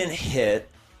you can hit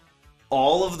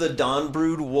all of the Dawn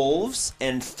Brood Wolves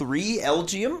and 3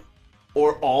 Elgium,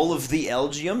 or all of the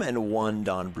Elgium and 1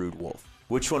 Dawn Brood Wolf.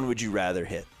 Which one would you rather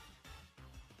hit?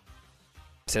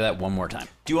 Say that one more time.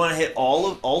 Do you want to hit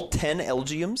all 10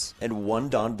 Elgiums and 1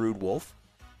 Dawn Brood Wolf,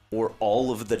 or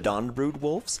all of the Dawn Brood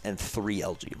Wolves and 3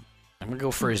 Elgium? I'm gonna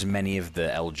go for as many of the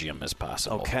Elgium as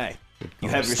possible. Okay. You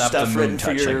have your Stop the stuff moon written for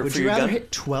touching. your, Would for you your rather gun?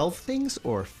 hit 12 things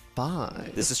or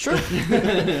 5? This is true.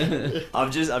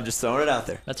 I'm just throwing it out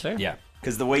there. That's fair. Yeah.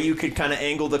 Because the way you could kind of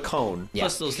angle the cone. Yeah.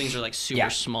 Plus, those things are like super Yeah.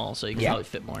 small, so you can Yeah. probably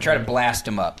fit more. Try in to there. blast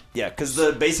them up. Yeah, because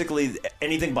basically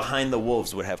anything behind the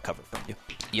wolves would have cover from you.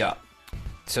 Yeah.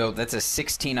 So that's a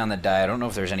 16 on the die. I don't know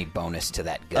if there's any bonus to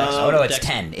that gun. No, it's Dex-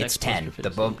 10. Dex It's plus 10.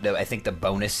 proficiency. I think the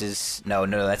bonus is... No,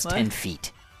 that's What? 10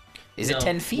 feet. Is it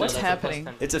 10 feet? What's happening?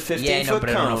 It's a 15-foot Yeah, I know, but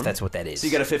I don't know cone. if that's what that is. So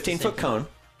you got a 15-foot cone.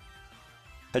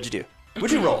 How'd you do?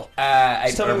 What'd you roll?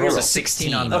 I tell me what you rolled a rolled.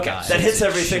 16 on the Okay, die. that hits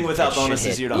everything Should- without it should bonuses.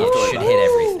 hit. You don't It have to worry should about hit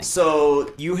it. everything.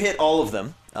 So you hit all of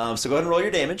them. So go ahead and roll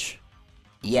your damage.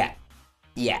 Yeah.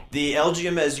 The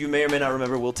Elgium, as you may or may not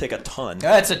remember, will take a ton.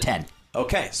 It's a 10.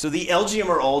 Okay, so the Elgium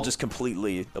are all just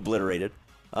completely obliterated.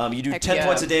 You do Heck 10 yeah.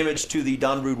 points of damage to the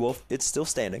Dawn Brood Wolf. It's still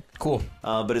standing, Cool.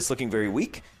 but it's looking very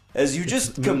weak. As you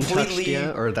just Moon touched, completely...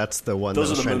 yeah, or that's the one. Those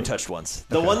that are was the trying moon to- touched ones.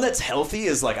 The one that's healthy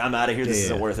is like, I'm out of here. This Yeah,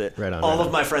 isn't yeah. worth it. Right on, All right of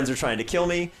on. my friends are trying to kill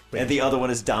me, and the other one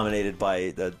is dominated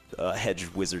by the hedge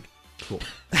wizard. Cool.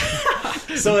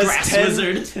 So as Grass 10,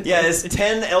 wizard. yeah, as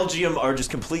 10 Elgium are just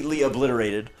completely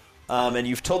obliterated, and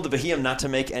you've told the Behemoth not to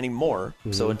make any more.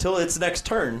 So until its next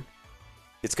turn,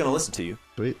 it's going to listen to you.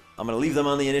 Sweet. I'm going to leave them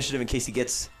on the initiative in case he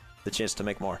gets the chance to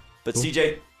make more. But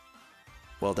CJ,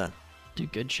 well done.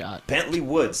 Dude, good shot. Bentley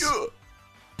Woods.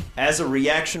 As a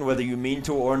reaction, whether you mean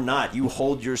to or not, you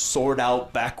hold your sword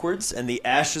out backwards, and the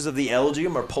ashes of the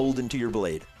Elgium are pulled into your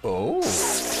blade. Oh.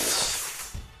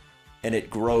 And it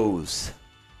grows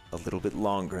a little bit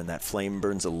longer, and that flame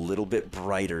burns a little bit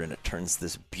brighter, and it turns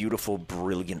this beautiful,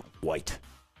 brilliant white.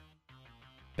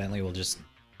 Bentley will just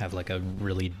have like a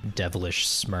really devilish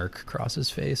smirk across his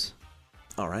face.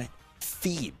 All right.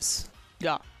 Thebes.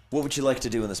 Yeah. What would you like to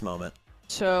do in this moment?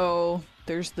 So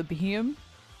there's the Behemoth.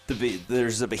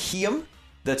 There's a Behemoth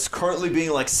that's currently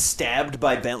being like stabbed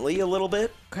by Bentley a little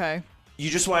bit. Okay. You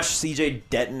just watch CJ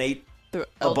detonate The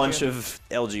a bunch Elgium. of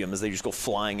Elgium as they just go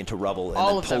flying into rubble and All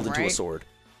then of pulled them, into a right? sword.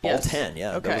 Yes. All 10,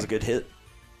 yeah. That Okay. was a good hit.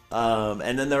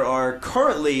 And then there are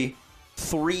currently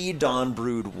 3 Dawn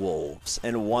Brood wolves,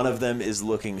 and one of them is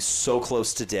looking so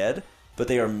close to dead, but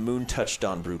they are moon-touched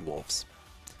Dawn Brood wolves.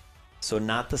 So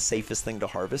not the safest thing to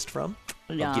harvest from.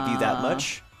 I'll give you that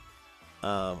much.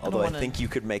 Although I wanna- think you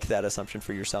could make that assumption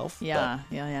for yourself. Yeah.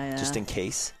 Just in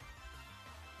case.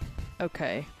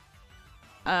 Okay.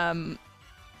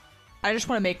 I just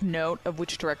want to make note of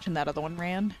which direction that other one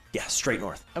ran. Yeah, straight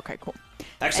north. Okay, cool.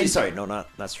 Actually, And- sorry, no, not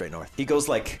straight north. He goes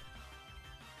like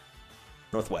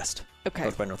northwest. Okay.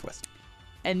 North by northwest.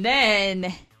 And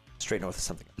then Straight north is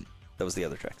something. That was the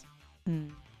other tracks.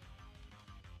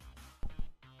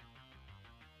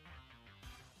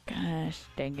 gosh,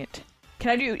 dang it.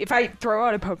 Can I do if I throw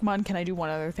out a Pokemon, can I do one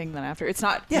other thing then after? It's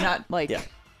not like Yeah.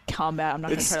 combat. I'm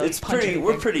not It's gonna try to it's like, punch pretty. We're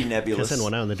anything. pretty Can I nebulous. send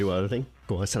one out and then do other thing?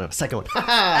 Cool. I sent out a second one.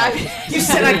 You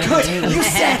said I could. You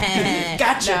said.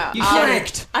 Gotcha. No, You I'm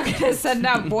tricked. gonna send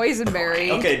out Boysenberry.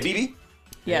 Okay, BB.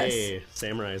 Yes. Hey,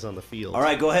 Samurai's on the field. All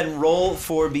right, go ahead and roll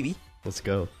for BB. Let's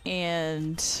go.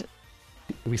 And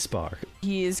We spar.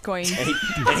 he is going And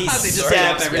he just stabs throw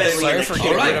up everything. Bentley in the for gut.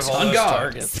 getting All rid right, of all on those guard.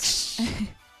 targets.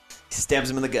 He stabs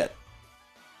him in the gut.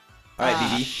 All right,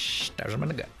 BB. Stabs him in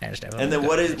the gut. Stabs him in And the then gut.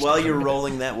 what is Stabs while him in you're the gut.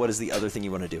 rolling that? What is the other thing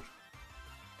you want to do?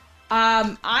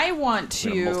 I want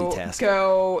We're gonna to multitask.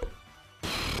 go.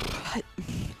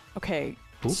 Okay,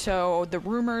 so the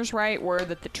rumors, right, were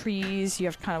that the trees, you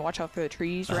have to kind of watch out for the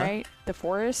trees, right? The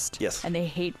forest. Yes. And they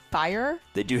hate fire.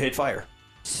 They do hate fire.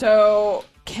 So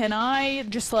can I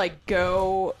just like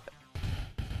go,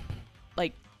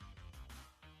 like,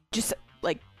 just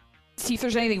like see if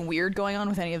there's anything weird going on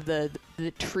with any of the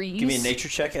trees? Give me a nature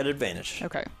check at advantage.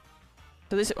 Okay.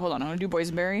 So this, hold on, I'm gonna do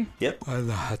Boysenberry. Yep.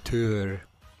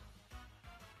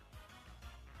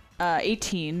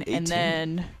 18, 18. and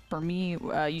then for me,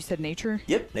 you said nature.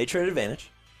 Yep. Nature at advantage.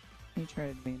 Nature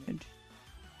advantage.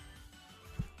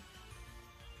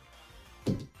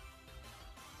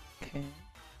 Okay.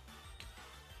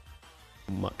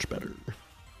 Much better.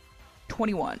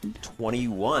 21.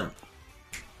 21.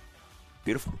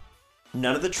 Beautiful.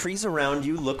 None of the trees around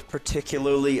you look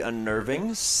particularly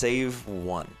unnerving, save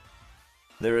one.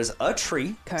 There is a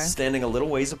tree Okay. standing a little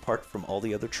ways apart from all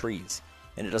the other trees,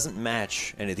 and it doesn't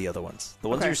match any of the other ones. The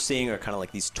ones Okay. you're seeing are kind of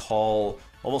like these tall,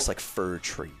 almost like fir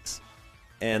trees.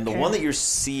 And the Okay. one that you're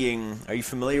seeing, are you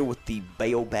familiar with the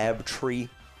baobab tree?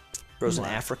 Grows in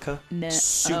Africa. No.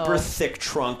 Super Oh. thick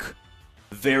trunk,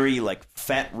 very like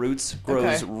fat roots,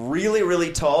 grows Okay. really,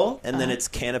 really tall, and then its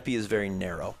canopy is very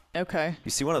narrow. Okay.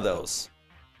 You see one of those.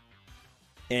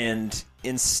 And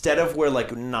instead of where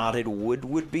like knotted wood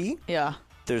would be, Yeah.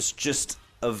 there's just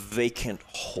a vacant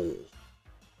hole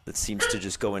that seems to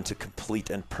just go into complete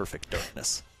and perfect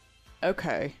darkness.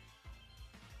 Okay.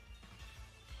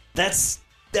 That's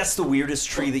the weirdest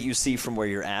tree that you see from where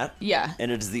you're at, Yeah.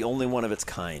 and it is the only one of its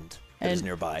kind that is And-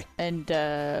 nearby. And,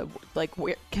 like,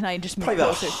 where can I just move Probably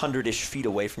about closer? 100-ish feet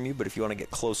away from you, but if you want to get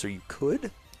closer, you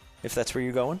could, if that's where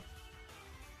you're going.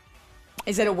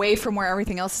 Is it away from where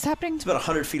everything else is happening? It's about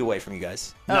 100 feet away from you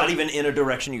guys. Oh. Not even in a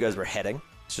direction you guys were heading.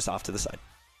 It's just off to the side.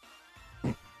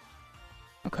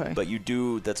 Okay. But you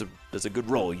do. That's a good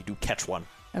roll. You do catch one.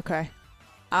 Okay.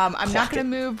 I'm not Clock gonna it.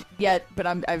 move yet, but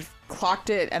I've clocked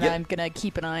it and Yep. I'm gonna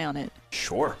keep an eye on it.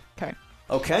 Sure. Okay.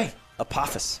 Okay.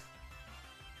 Apophis.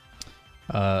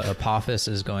 Apophis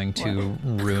is going to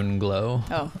rune glow.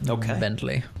 Oh. Okay.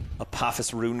 Bentley.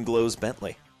 Apophis rune glows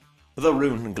Bentley. The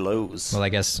rune glows. Well, I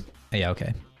guess. Yeah.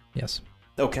 Okay. Yes.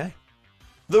 Okay.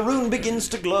 The rune begins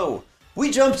to glow. We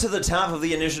jump to the top of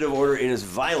the initiative order. It is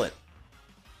Violet.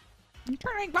 I'm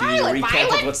turning Do violet. you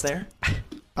recap of what's there?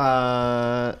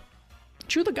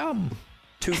 Chew the gum.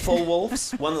 2 full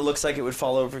wolves. One that looks like it would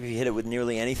fall over if you hit it with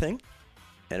nearly anything.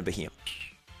 And a behemoth.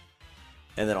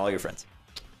 And then all your friends.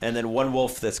 And then 1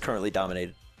 wolf that's currently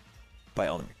dominated by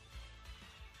Elnamir.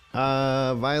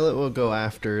 Violet will go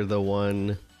after the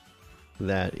one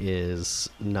that is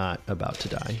not about to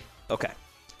die. Okay.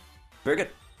 Very good.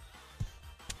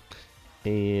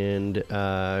 And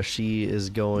she is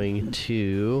going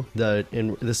to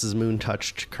and this is moon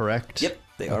touched, correct? Yep.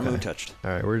 They are Okay. moon touched.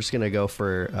 All right, we're just gonna go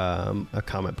for a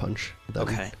comet punch. then,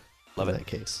 Okay. Love in it. that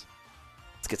case.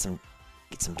 Let's get some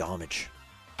damage.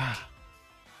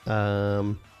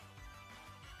 4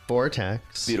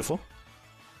 attacks. Beautiful.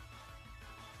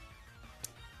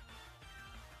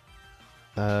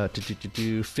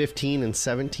 15 and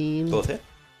 17. Both hit.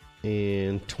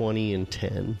 And 20 and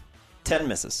 10. 10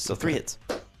 misses. So 3 hits.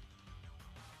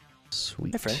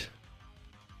 Sweet. Hey, friend.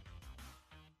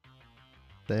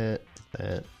 That,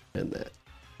 and that.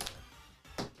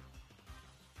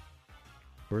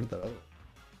 Where'd that other?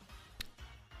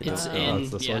 It's Oh, in.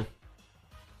 it's this yeah. one.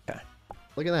 Okay.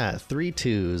 Look at that. 3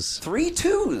 2s. 3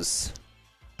 2s.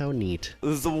 How neat.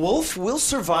 The wolf will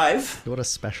survive What a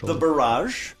special. the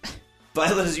barrage.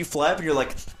 Violet, as you flap, and you're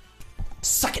like,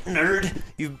 suck it, nerd.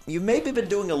 You've maybe been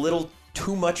doing a little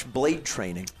too much blade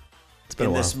training. been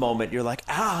In a this while. moment, you're like,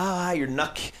 your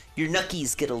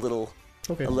knuckies get a little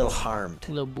harmed.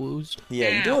 A little bruised.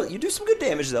 Yeah, you do some good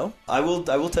damage though. I will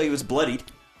tell you, it's bloodied.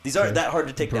 These aren't that hard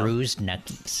to take down. Bruised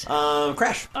knuckies.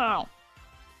 Crash. Oh.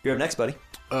 You're up next, buddy.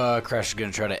 Crash is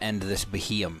gonna try to end this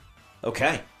behemoth.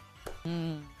 Okay. What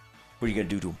are you gonna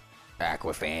do to him?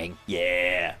 Aquafang.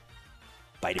 Yeah.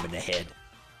 Bite him in the head.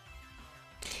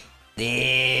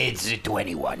 It's a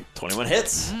 21. 21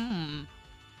 hits.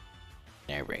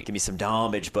 All right. Give me some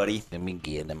damage, buddy. Let me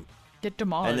get him. Get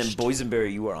demolished. And then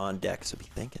Boysenberry, you are on deck, so be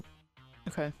thinking.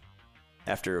 Okay.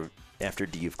 After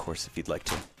D, of course, if you'd like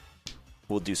to.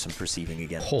 We'll do some perceiving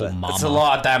again. Oh, but mama. That's a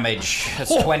lot of damage.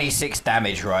 That's 26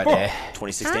 damage right there.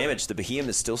 26 damage. The behemoth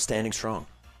is still standing strong.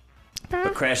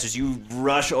 But Crash, as you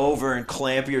rush over and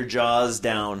clamp your jaws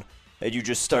down, and you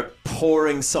just start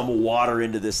pouring some water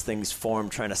into this thing's form,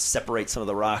 trying to separate some of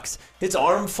the rocks. Its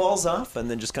arm falls off,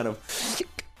 and then just kind of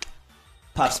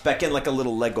pops back in like a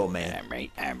little Lego man.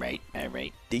 All right.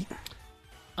 D?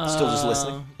 Still just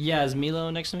listening? Yeah, is Milo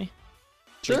next to me?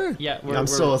 Sure. Yeah, I'm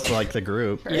still with like the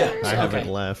group. Yeah. I haven't Okay.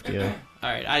 left. Yeah. All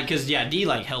right, because D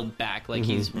like held back, like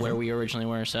he's where we originally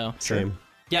were. So Same.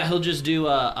 yeah, he'll just do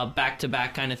a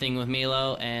back-to-back kind of thing with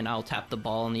Milo, and I'll tap the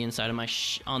ball on the inside of my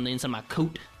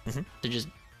coat to just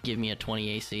give me a 20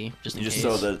 AC, just in You just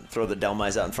case. throw the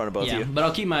Delmise out in front of both yeah, of you. but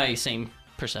I'll keep my same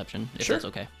perception if Sure. that's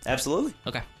okay. Absolutely.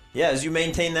 Okay. Yeah, as you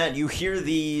maintain that, you hear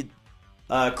the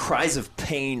cries of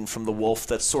pain from the wolf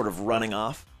that's sort of running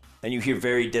off, and you hear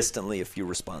very distantly a few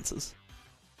responses.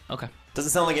 Okay.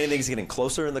 Doesn't sound like anything's getting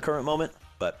closer in the current moment,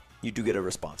 but you do get a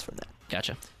response from that.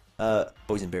 Gotcha.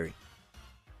 Boysenberry.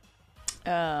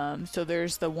 So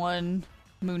there's the one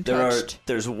moon touched.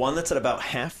 There's one that's at about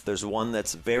half, there's one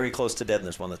that's very close to dead, and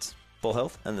there's one that's full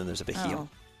health, and then there's a behemoth. Oh.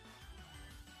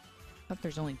 I thought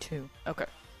there's only 2. Okay.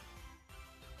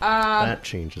 That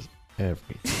changes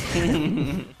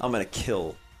everything. I'm gonna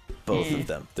kill both of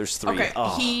them. There's 3. Okay,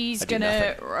 Oh, he's I do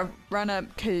gonna nothing. run up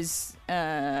because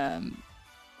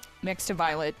next to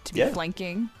Violet to be Yeah.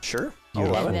 flanking, Sure. I'll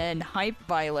allow and it. then hype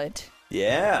Violet,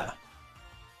 Yeah.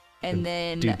 and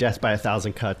then Do death by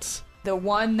 1,000 cuts. the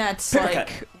one that's Peppercut.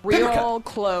 like real Peppercut.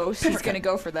 close. He's gonna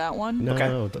go for that one.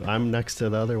 No, I'm next to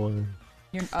the other one.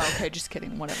 Okay, just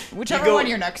kidding. Whatever. You Whichever go- one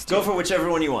you're next to. Go for whichever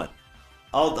one you want.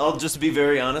 I'll just be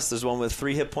very honest. There's one with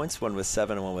 3 hit points, one with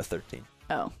 7, and one with 13.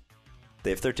 Oh, They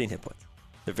have 13 hit points.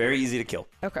 They're very easy to kill.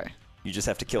 okay. You just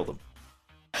have to kill them.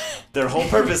 Their whole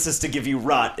purpose is to give you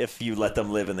rot if you let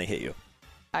them live and they hit you.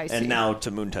 I see. And now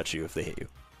to moon touch you if they hit you.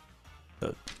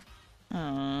 So,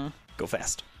 go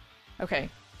fast. Okay.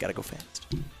 Gotta go fast.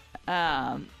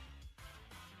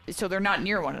 So they're not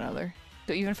near one another.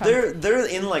 So even if They're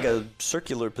in like a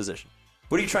circular position.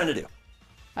 What are you trying to do?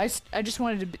 I just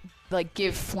wanted to like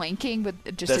give flanking, but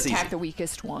just That's attack easy. the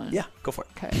weakest one. Yeah, go for it.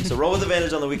 Okay. So roll with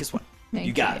advantage on the weakest one. Thank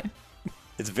you got it.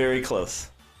 It's very close.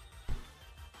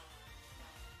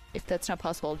 if that's not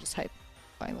possible, I'll just type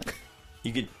Violet.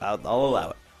 You could. I'll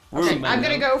allow it. Okay, I'm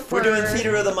gonna go for. We're doing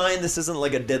theater of the mind. This isn't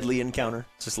like a deadly encounter.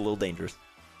 It's just a little dangerous.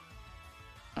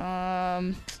 A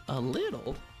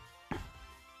little.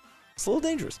 It's a little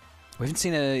dangerous. We haven't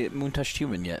seen a moon-touched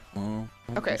human yet. Well,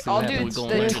 Okay, see what I'll do happens. Going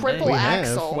the today. triple We have.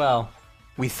 axle. Well,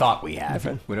 we thought we have.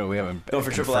 We haven't. Go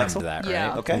for triple confirmed axle? that, Yeah.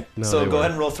 right? Okay. No, So they go were.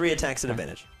 ahead and roll 3 attacks at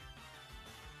advantage.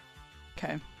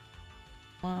 Okay.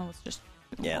 Well, let's just.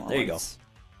 Yeah, there you go.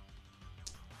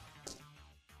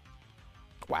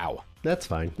 Wow. That's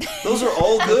fine. Those are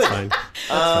all good.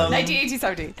 Fine. 19, 18,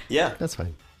 17. Yeah. That's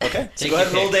fine. Okay. So Take go ahead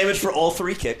and your roll pick. damage for all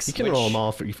 3 kicks. You can roll them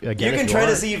all for again. You if can try to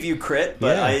want. see if you crit,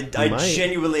 but Yeah, I you might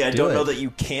genuinely do don't know it. that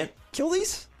you can't kill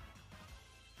these.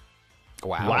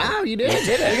 Wow. Wow, you did.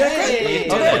 You got a crit. Hey.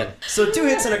 Okay. So 2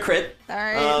 hits and a crit. All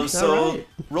right. So All right.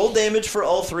 roll damage for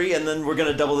all 3, and then we're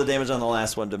gonna double the damage on the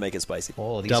last one to make it spicy.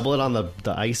 Oh, these, Double it on the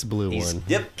ice blue these one.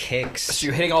 Yep. kicks. So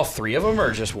you're hitting all 3 of them,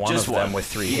 or just one Just of one. them with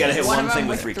 3? You gotta hit hits? one One of thing them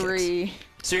with with 3 kicks. 3.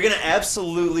 So you're gonna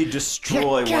absolutely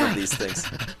destroy one of these things.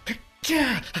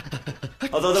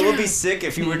 Although that would be sick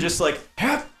if you were just like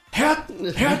Was that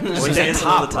dancing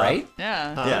on top, the top. right?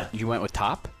 Yeah. Yeah. You went with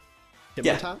top? Hit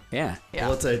Yeah. my top? Yeah. Yeah.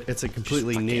 Well, it's a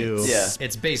completely new. Yeah.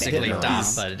 It's basically Hitting DOT,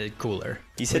 these. but it cooler.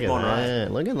 He's Look hit at one right.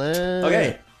 that. Look at that.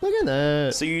 Okay. Look at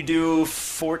that. So you do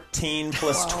 14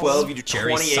 plus 12, you do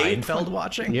Jerry 28. Seinfeld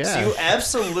watching? Yeah. So you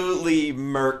absolutely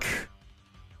murk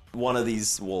one of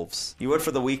these wolves. You went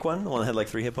for the weak one, the one that had like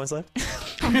 3 hit points left?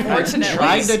 Unfortunately.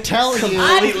 Tried to tell you.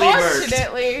 Completely murked.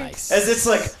 Unfortunately. As it's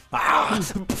like,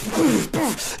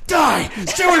 die!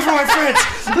 Stay away from my friends!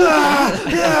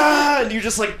 And you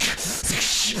just like,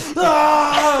 Like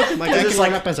I And can it's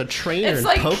run like- up as a trainer It's and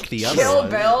like poke the other Kill one.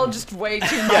 Bill, just way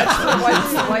too much for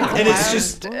what's like and it's allowed.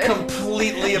 just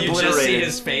completely You just see obliterated.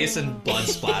 his face and blood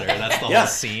splatter. That's the Yeah. whole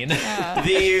scene.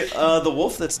 The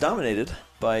wolf that's dominated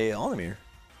by Alnimir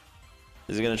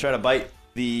is going to try to bite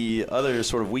the other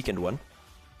sort of weakened one.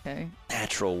 Okay.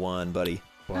 Natural one, buddy.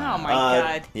 Oh my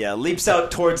god. Yeah, leaps out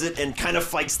towards it and kind of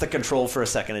fights the control for a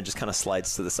second and just kind of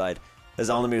slides to the side. As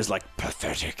Alnimir's like,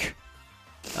 pathetic.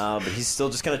 But he's still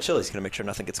just kind of chill. He's going to make sure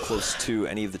nothing gets close to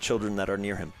any of the children that are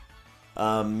near him.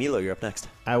 Milo, you're up next.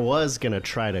 I was gonna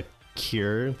try to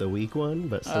cure the weak one,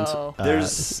 but since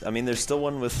There's still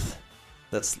one with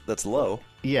that's low.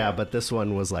 yeah, but this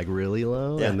one was like really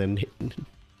low, Yeah. and then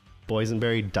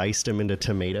Boysenberry diced him into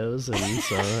tomatoes, and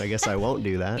so I guess I won't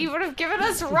do that. You would have given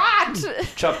us rot.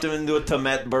 Chopped him into a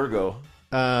tomat burgo.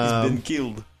 He's been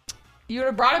killed. You would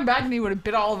have brought him back and he would have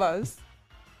bit all of us.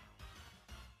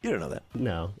 You don't know that.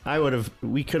 No, I would have.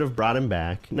 We could have brought him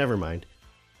back. Never mind.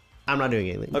 I'm not doing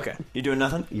anything. Okay, you doing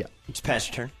nothing? Yeah. Just pass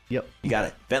your turn. Yep. You got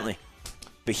it. Bentley.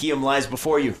 Beheum lies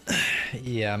before you.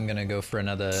 Yeah, I'm gonna go for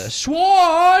another sword.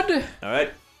 All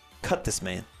right. Cut this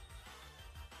man.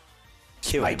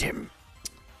 Kill him.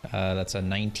 That's a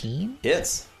 19.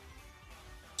 Hits.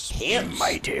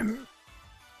 Smite him.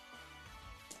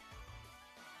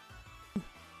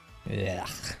 Yeah.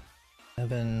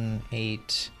 7,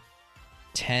 8,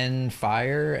 10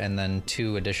 fire, and then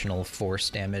 2 additional force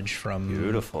damage from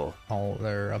Beautiful. all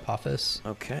their Apophis.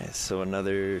 Okay, so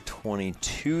another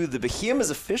 22. The Behemoth is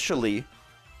officially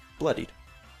bloodied.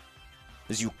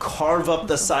 As you carve up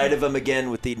the side of him again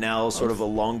with the now sort of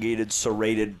elongated,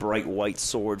 serrated, bright white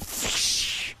sword.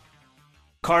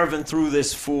 Carving through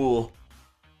this fool.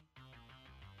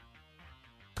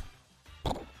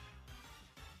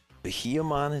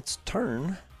 Behemoth on its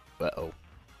turn Uh-oh.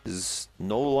 is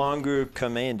no longer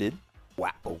commanded.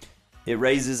 Wow. It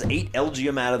raises 8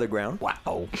 Elgium out of the ground,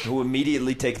 Wow. who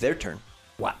immediately take their turn.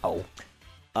 Wow.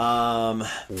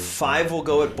 5 will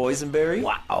go at Boysenberry.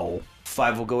 Wow.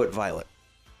 5 will go at Violet.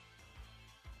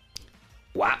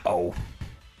 Wow.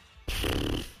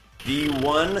 The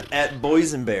one at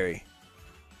Boysenberry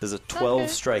does a 12 Okay.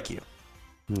 strike you.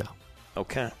 No.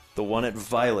 Okay. The one at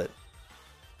Violet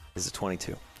is a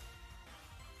 22.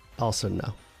 Also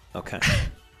no. Okay.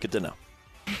 Good to know.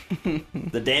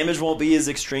 The damage won't be as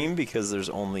extreme because there's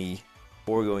only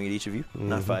 4 going at each of you,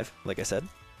 not 5, like I said.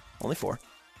 Only 4.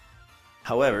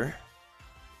 However,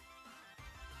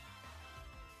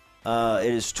 it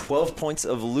is 12 points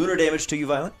of lunar damage to you,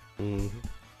 Violet.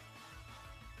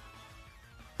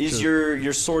 Is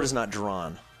your sword is not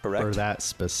drawn, correct? For that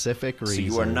specific reason. So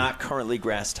you are not currently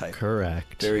grass type.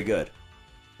 correct. Very good.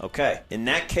 Okay. In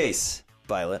that case,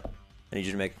 Violet, I need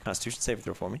you to make a Constitution saving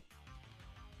throw for me.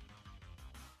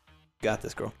 Got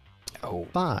this, girl. Oh,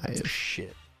 5.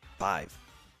 shit. 5.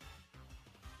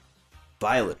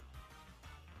 Violet.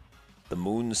 The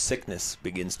moon's sickness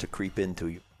begins to creep into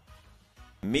you.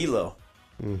 Milo.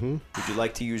 Would you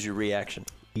like to use your reaction?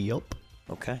 Yup.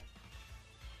 Okay.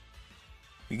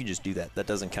 You can just do that. That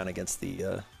doesn't count against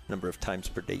the number of times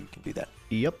per day you can do that.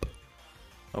 Yep.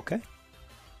 Okay.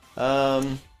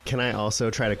 Can I also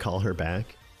try to call her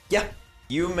back? Yeah,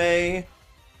 you may.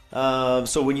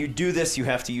 So when you do this, you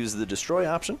have to use the destroy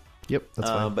option. Yep, that's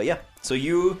fine. But yeah, so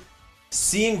you,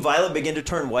 seeing Violet begin to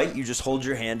turn white, you just hold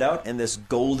your hand out, and this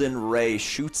golden ray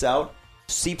shoots out,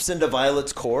 seeps into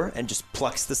Violet's core, and just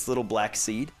plucks this little black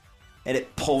seed, and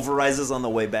it pulverizes on the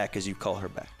way back as you call her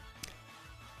back.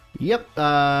 Yep,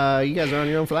 you guys are on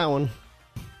your own for that one.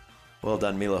 Well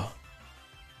done, Milo.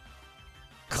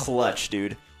 Clutch,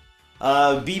 dude.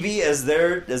 BB, as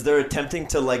they're attempting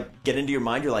to like get into your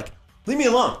mind, you're like, leave me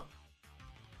alone.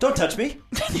 Don't touch me.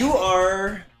 You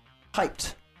are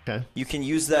hyped. Okay. You can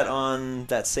use that on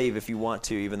that save if you want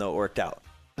to, even though it worked out.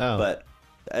 Oh. But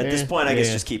at this point, I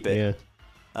guess just keep it.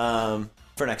 Yeah.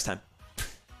 For next time.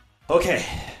 Okay.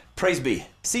 Praise be.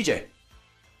 CJ.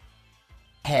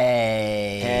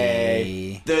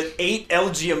 Hey. The 8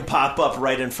 Elgium pop up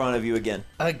right in front of you again.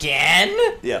 Again?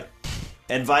 Yeah.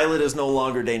 And Violet is no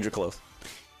longer danger close.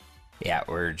 Yeah,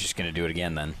 we're just going to do it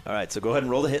again then. All right, so go ahead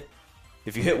and roll the hit.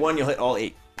 If you hit 1, you'll hit all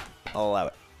 8. I'll allow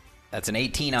it. That's an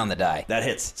 18 on the die. That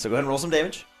hits. So go ahead and roll some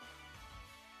damage.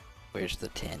 Where's the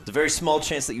 10? It's a very small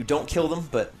chance that you don't kill them,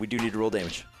 but we do need to roll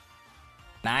damage.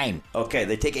 9. Okay,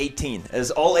 they take 18.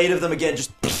 As all 8 of them again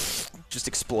just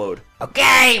explode.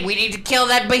 Okay, we need to kill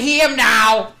that Behemoth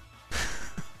now.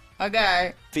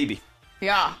 Okay. Phoebe,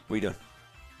 Yeah. what are you doing?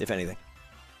 If anything.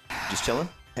 Just chilling?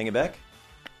 Hanging back?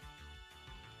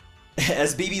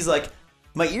 As BB's like,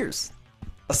 my ears.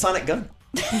 A sonic gun.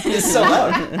 It's so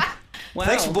loud. Wow.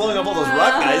 Thanks for blowing up all those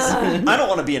rock guys. I don't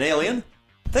want to be an alien.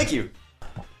 Thank you.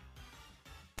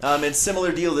 And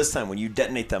similar deal this time. When you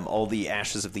detonate them, all the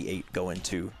ashes of the 8 go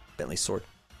into Bentley's sword.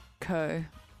 Okay.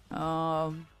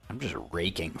 I'm just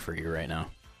raking for you right now.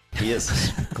 He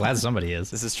is. Glad somebody is.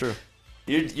 This is true.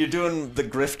 You're doing the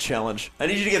Griff challenge. I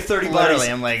need you to get 30 Literally, bodies.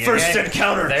 I'm like, First okay,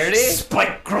 encounter. 30?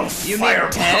 Spike growth. You fire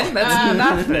need 10? That's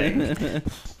nothing.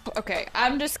 Okay,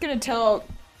 I'm just gonna tell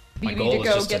My BB goal to was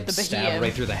go just get to the stab Behemoth.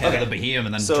 right through the head of the Behemoth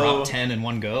and then So- drop 10 in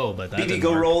one go, but that BB, didn't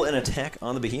go work. roll an attack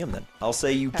on the Behemoth then. I'll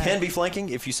say you Okay. can be flanking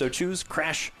if you so choose.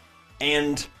 Crash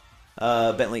and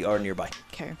Bentley are nearby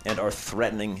Okay. and are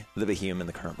threatening the Behemoth in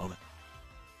the current moment.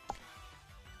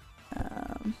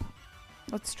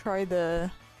 Let's try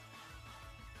the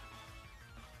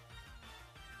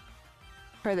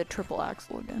triple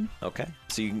axle again. Okay.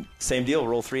 So you same deal.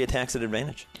 Roll 3 attacks at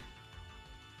advantage.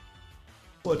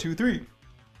 1, 2, 3.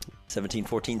 17,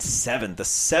 14, 7. The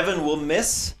 7 will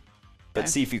miss, but Okay.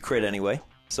 see if you crit anyway.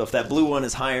 So if that blue one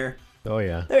is higher, Oh,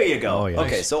 yeah. there you go. Oh, yeah.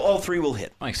 Okay, Nice. so all 3 will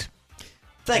hit. Nice.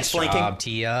 Thanks, flanking. Job,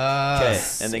 Tia. Okay,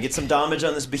 and then get some damage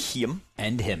on this Behemoth.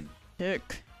 End him.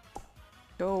 Dick.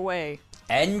 Go away.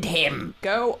 End him.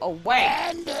 Go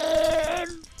away.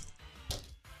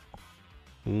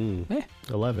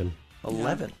 11.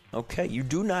 11. Okay, you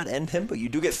do not end him, but you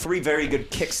do get 3 very good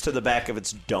kicks to the back of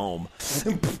its dome.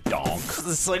 Donk.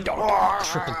 It's like,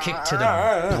 Triple kick to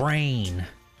the brain.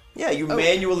 yeah, you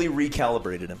manually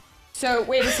recalibrated him. So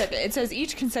wait a second. It says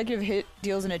each consecutive hit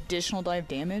deals an additional die of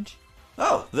damage.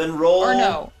 Oh, then roll. Or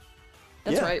no.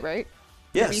 That's Yeah. right?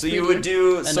 Yeah, Maybe so you 3D. would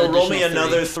do. An So roll me additional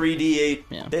another 3d8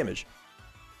 Yeah. damage.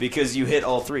 Because you hit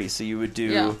all 3. So you would do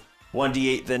Yeah.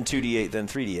 1d8, then 2d8, then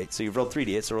 3d8. So you've rolled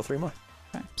 3d8, so roll 3 more.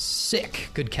 Sick.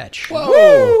 Good catch.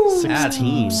 Whoa! That's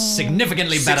 16.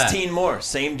 significantly better. 16 more.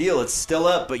 Same deal. It's still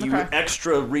up, but you Okay.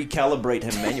 extra recalibrate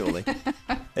him manually.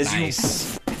 As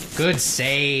Nice. Good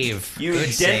save. you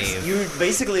Good dent, save. you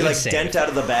basically Good like save. dent out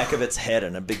of the back of its head,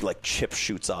 and a big like chip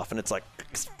shoots off, and it's like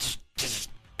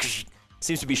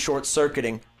seems to be short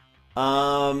circuiting.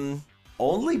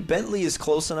 Only Bentley is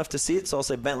close enough to see it, so I'll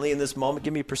say Bentley in this moment.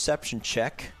 Give me a perception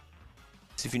check.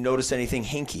 See if you notice anything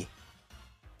hinky.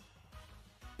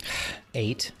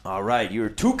 8. All right, you're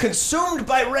too consumed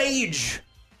by rage.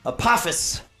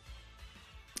 Apophis.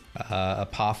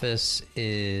 Apophis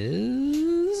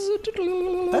is.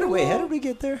 How did we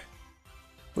get there?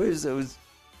 Where is it?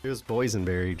 It was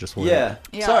boysenberry, just one. Yeah.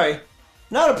 Yeah. Sorry.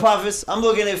 Not Apophis. I'm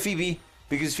looking at Phoebe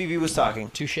because Phoebe was talking.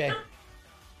 Touche.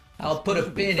 I'll put a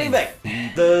pin Bring in. back.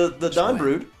 The Dawn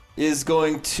Brood is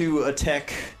going to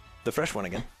attack the fresh one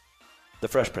again. The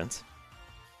Fresh Prince.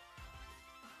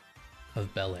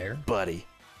 Of Bel Air. Buddy.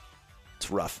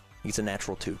 It's rough. He's a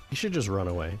natural 2. You should just run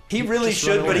away. He really Just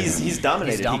run should, but away. he's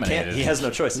dominated. He's dominated. He can't. He has no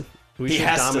choice. We he should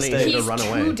has to dominate stay. to He's run too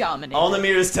away. dominant.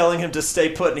 Alnamir is telling him to stay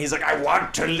put, and he's like, I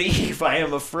want to leave. I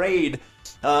am afraid.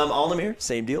 Alnamir,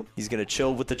 same deal. He's going to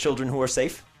chill with the children who are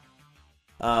safe.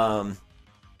 Milo.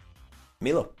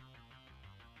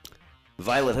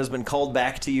 Violet has been called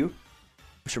back to you,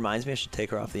 which reminds me I should take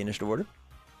her off the initiative order.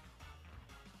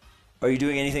 Are you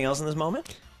doing anything else in this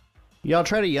moment? Yeah, I'll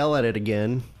try to yell at it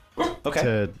again.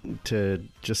 Okay. To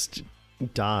just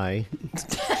die.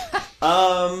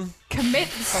 Commit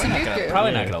seppuku.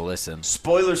 Probably not gonna listen.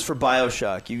 Spoilers for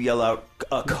Bioshock. You yell out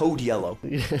code yellow.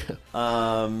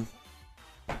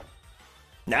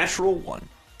 Natural 1.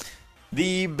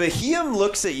 The Behemoth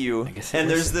looks at you, and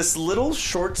there's this little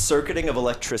short-circuiting of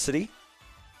electricity.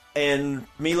 And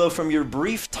Milo, from your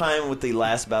brief time with the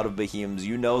last bout of Behemoths,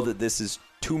 you know that this is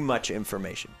too much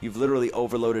information. You've literally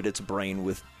overloaded its brain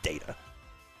with data.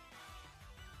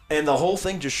 And the whole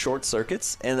thing just short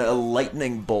circuits, and a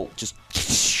lightning bolt just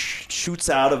shoots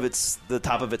out of the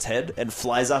top of its head and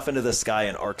flies off into the sky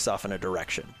and arcs off in a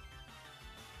direction.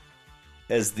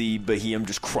 As the Behemoth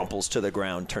just crumples to the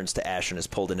ground, turns to ash, and is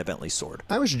pulled into Bentley's sword.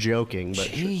 I was joking, but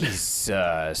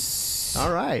Jesus.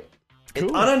 all right.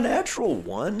 Cool. On a natural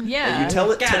 1, Yeah. and you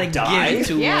tell it to die. Give it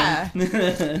to Yeah.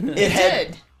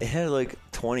 It had like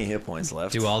 20 hit points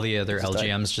left. Do all the other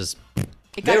LGMs just...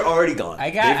 They're already gone. I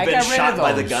They've got been rid shot of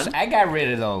by those. the gun. I got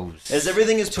rid of those. As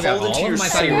everything is pulled all into of your them? I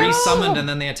thought you sword, resummoned and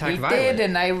then they attacked He Violet. did,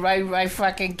 and I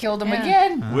fucking killed them Yeah.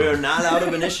 again. we're not out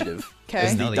of initiative. Okay.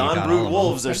 As Know the that you got all Dawnbrood of them.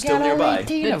 wolves are I still got all nearby.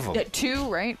 18 of them. 2,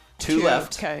 right? Two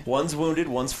left. Okay. One's wounded,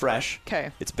 one's fresh.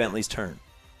 Okay. It's Bentley's turn.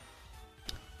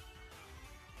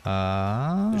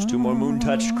 There's There's 2 more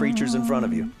moon-touched creatures in front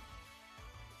of you.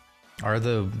 Are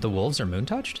the wolves are moon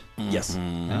touched? Yes.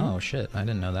 Oh shit! I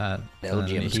didn't know that.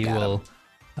 Belgium's He got 'em.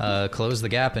 will close the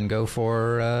gap and go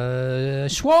for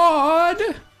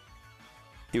Schwad.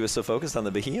 He was so focused on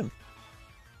the Behemoth.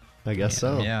 I guess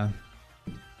so. Yeah.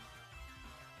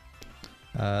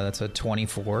 That's a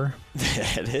 24.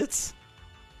 That hits.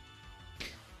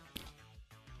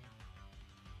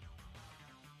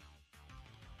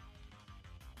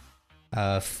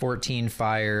 Uh, 14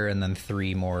 fire and then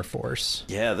 3 more force.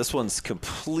 Yeah, this one's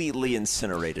completely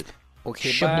incinerated.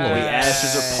 Okay, The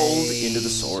ashes are pulled into the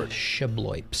sword.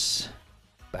 Shabloips.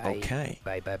 Bye. Okay.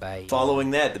 Bye.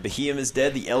 Following that, the Behemoth is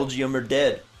dead, the Elgium are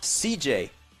dead. CJ,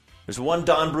 there's 1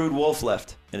 Dawnbrood wolf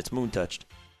left, and it's moon-touched.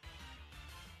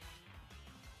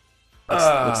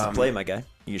 What's the play, my guy?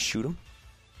 You just shoot him?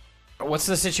 What's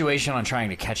the situation on trying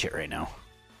to catch it right now?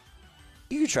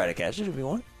 You can try to catch it if you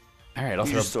want. All right,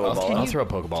 You just throw a ball I'll out. throw a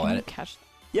Pokeball Can at you it. catch?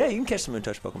 Yeah, you can catch some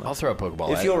moon-touched Pokemon. I'll throw a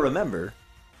Pokeball If at you'll it. remember,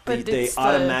 But they it's the-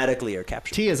 automatically are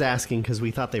captured. T is asking because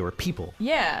we thought they were people.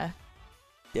 Yeah.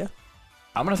 Yeah.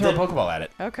 I'm gonna throw a The- Pokeball at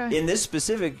it. Okay. In this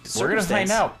specific We're gonna find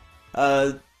circumstance, out.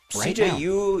 Right CJ, now.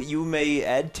 you may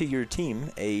add to your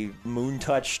team a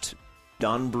moon-touched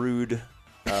Dawnbrood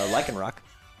Lycanroc.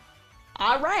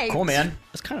 All right. Cool, man.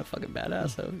 That's kind of fucking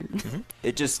badass, though.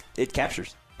 It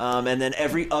captures. And then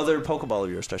every other Pokeball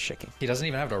of yours starts shaking. He doesn't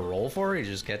even have to roll for it. He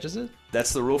just catches it.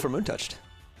 That's the rule for moon-touched.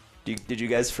 Did you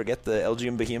guys forget the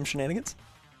Elgium Behemoth shenanigans?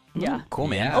 Yeah. Cool,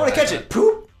 man. Yeah. I want to catch it.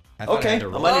 Poop. I thought I Okay, had to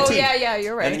I'm roll. on your Oh team. yeah,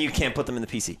 you're right. And then you can't put them in the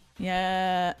PC.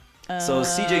 Yeah. So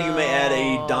CJ, you may add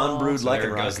a Dawnbrood So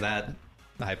there goes Lycanroc. that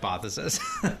hypothesis.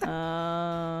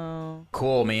 Oh.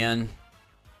 Cool, man.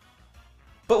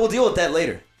 But we'll deal with that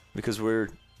later because we're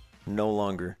no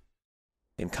longer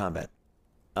in combat.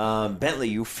 Bentley,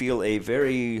 you feel a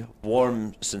very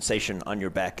warm sensation on your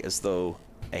back as though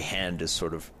a hand is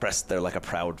sort of pressed there like a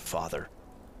proud father.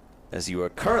 As you are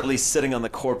currently sitting on the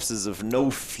corpses of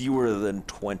no fewer than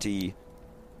 20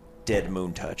 dead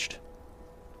moon-touched.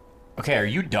 Okay, are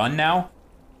you done now?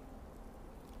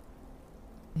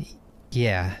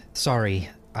 Yeah, sorry.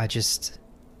 I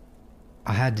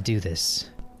had to do this.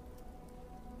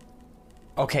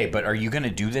 Okay, but are you gonna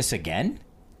do this again?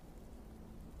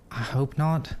 I hope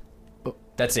not.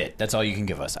 That's it. That's all you can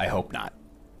give us. I hope not.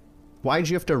 Why'd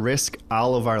you have to risk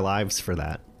all of our lives for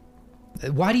that?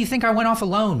 Why do you think I went off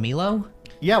alone, Milo?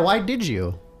 Yeah, why did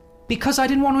you? Because I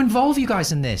didn't want to involve you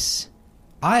guys in this.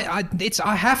 I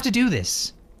have to do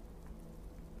this.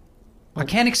 I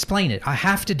can't explain it. I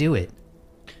have to do it.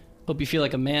 Hope you feel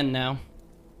like a man now.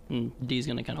 And D's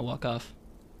gonna kind of walk off.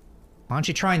 Why don't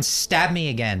you try and stab me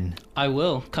again? I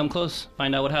will. Come close.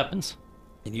 Find out what happens.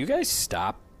 Can you guys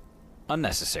stop?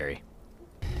 Unnecessary.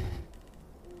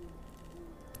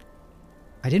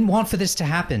 I didn't want for this to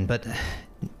happen, but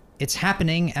it's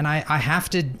happening, and I have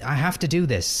to do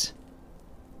this.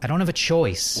 I don't have a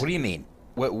choice. What do you mean?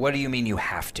 What do you mean you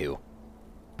have to?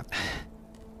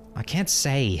 I can't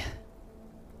say.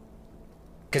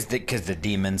 Because the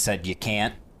demon said you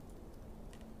can't?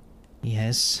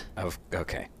 Yes. Oh,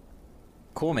 okay.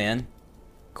 Cool, man.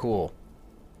 Cool.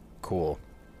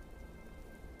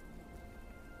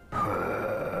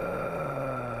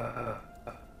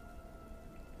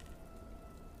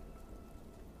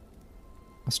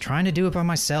 I was trying to do it by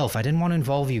myself. I didn't want to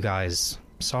involve you guys.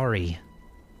 Sorry.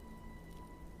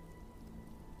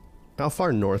 How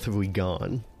far north have we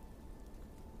gone?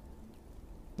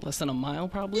 Less than a mile,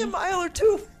 probably. Yeah, a mile or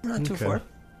two. Not too far.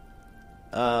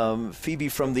 Phoebe,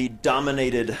 from the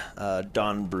dominated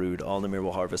Dawn Brood, Aldemir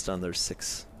will harvest another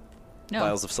 6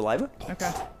 vials of saliva.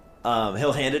 Okay.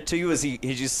 He'll hand it to you as he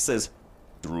just says,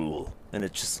 drool. And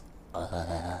it just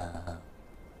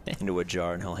into a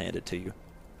jar, and he'll hand it to you.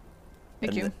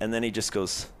 Thank you. And then he just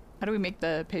goes, How do we make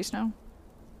the paste now?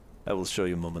 I will show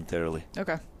you momentarily.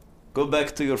 Okay. Go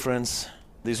back to your friends.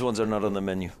 These ones are not on the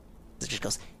menu. It just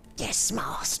goes, yes,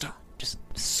 master. Just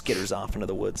skitters off into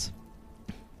the woods.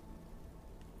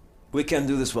 We can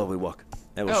do this while we walk.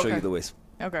 I will show you the ways.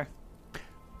 Okay.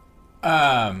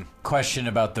 Question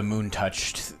about the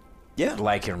moon-touched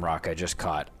lichen rock I just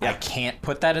caught. Yeah. I can't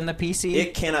put that in the PC?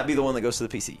 It cannot be the one that goes to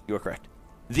the PC. You are correct.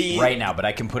 Right now, but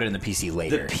I can put it in the PC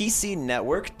later. The PC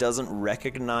network doesn't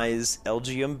recognize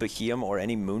Elgium, Beheum, or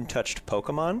any moon-touched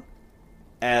Pokemon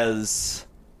as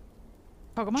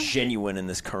genuine in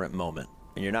this current moment.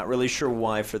 And you're not really sure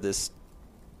why for this.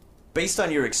 Based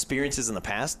on your experiences in the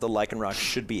past, the Lycanroc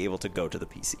should be able to go to the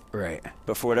PC. Right.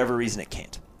 But for whatever reason, it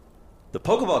can't. The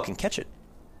Pokeball can catch it,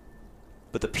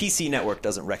 but the PC network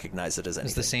doesn't recognize it as anything.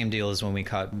 It's the same deal as when we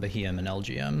caught Beheum and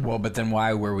Elgium. Well, but then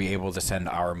why were we able to send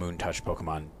our moon-touched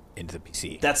Pokemon into the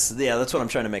PC? That's what I'm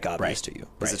trying to make obvious to you.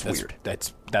 Because it's weird.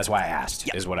 That's why I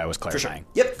asked, is what I was clarifying.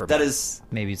 For sure. Yep, that is...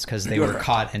 Maybe it's because they were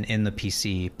caught and in the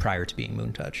PC prior to being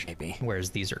moon-touched. Maybe. Whereas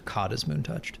these are caught as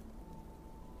moon-touched.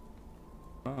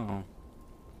 Oh.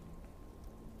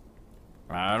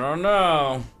 I don't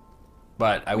know.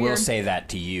 But I will say that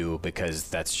to you because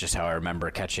that's just how I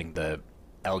remember catching the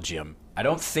Elgium. I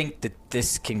don't think that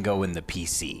this can go in the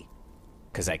PC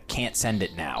because I can't send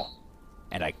it now.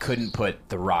 And I couldn't put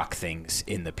the rock things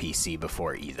in the PC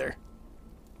before either.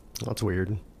 That's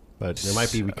weird. But it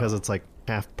might be because it's like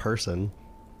half person.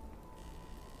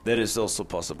 That is also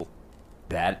possible.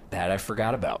 That I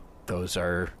forgot about.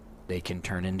 They can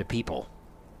turn into people.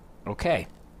 Okay.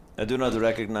 I do not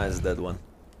recognize that one.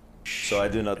 So I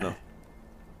do not know.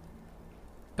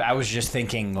 I was just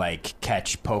thinking, like,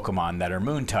 catch Pokemon that are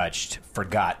moon-touched,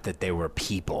 forgot that they were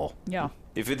people. Yeah.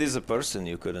 If it is a person,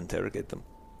 you could interrogate them.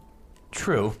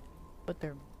 True. But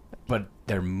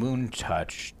they're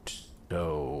moon-touched,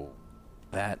 so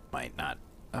that might not...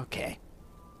 Okay.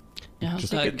 Yeah,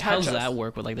 how's that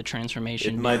work with, like, the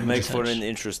transformation? It might make for an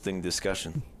interesting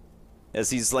discussion. As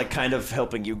he's, like, kind of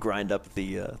helping you grind up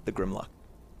the Grimlock.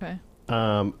 Okay.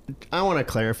 I want to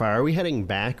clarify. Are we heading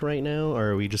back right now, or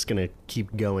are we just going to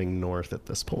keep going north at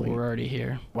this point? We're already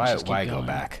here. Why go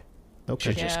back?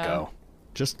 Okay. Just go.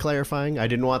 Just clarifying. I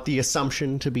didn't want the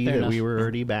assumption to be that we were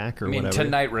already back or whatever.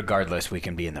 Tonight, regardless, we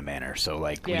can be in the manor, so,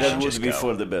 like, we should That would just be go.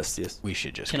 for the best, yes. We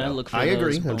should just Can go. I look for I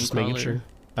agree. those I'm just making bone sure. crawler-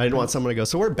 I didn't want someone to go,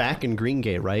 so we're back in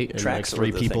Greengate, right? And Tracks like or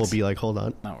 3 the people things? be like, hold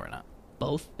on. No, we're not.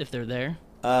 Both, if they're there.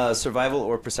 Survival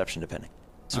or perception, depending.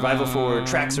 Survival for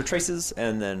tracks or traces,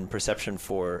 and then perception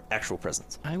for actual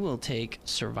presence. I will take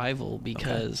survival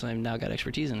because I've now got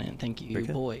expertise in it. Thank you,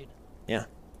 Boyd. Yeah.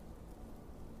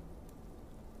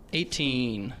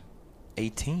 18.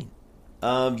 18.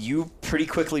 You pretty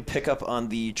quickly pick up on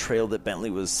the trail that Bentley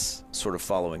was sort of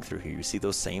following through here. You see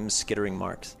those same skittering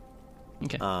marks.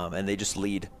 Okay. And they just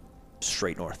lead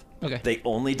straight north. Okay. They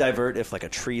only divert if, like, a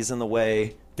tree's in the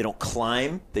way. They don't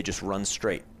climb. They just run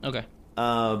straight. Okay.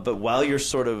 But while you're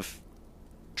sort of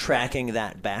tracking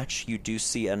that batch, you do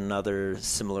see another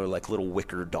similar, like, little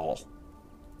wicker doll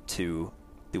to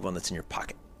the one that's in your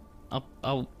pocket.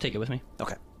 I'll take it with me.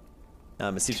 Okay.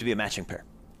 It seems to be a matching pair.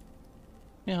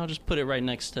 Yeah, I'll just put it right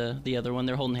next to the other one.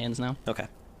 They're holding hands now. Okay.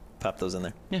 Pop those in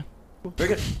there. Yeah.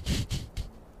 Very good.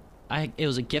 It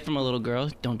was a gift from a little girl.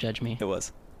 Don't judge me. It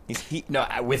was. No,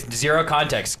 with zero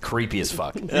context, creepy as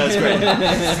fuck. That's great.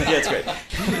 Yeah, it's great.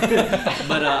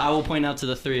 But I will point out to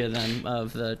the 3 of them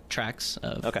of the tracks.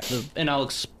 And I'll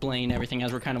explain everything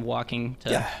as we're kind of walking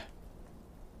to... Yeah.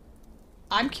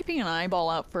 I'm keeping an eyeball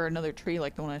out for another tree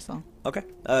like the one I saw. Okay.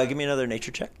 Give me another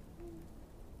nature check.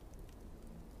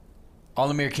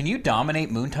 Aldemir, can you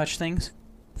dominate moon-touch things?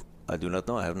 I do not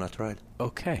know. I have not tried.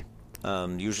 Okay.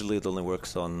 Usually it only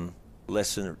works on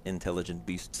lesser intelligent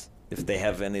beasts. If they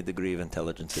have any degree of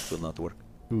intelligence, it will not work.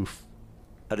 Oof.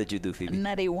 How did you do, Phoebe?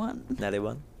 Natty 1. Natty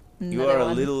 1? You Natty are a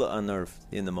 1. little unnerved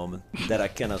in the moment that I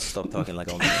cannot stop talking like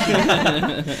all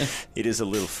It is a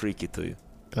little freaky to you.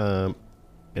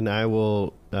 And I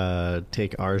will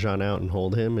take Arjan out and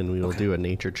hold him, and we will do a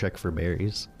nature check for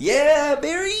berries. Yeah,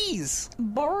 berries!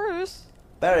 Boris.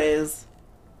 Berries.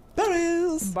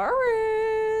 Berries!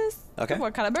 Berries. Okay.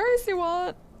 What kind of berries do you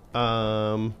want?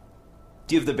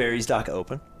 Do you have the berries dock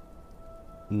open?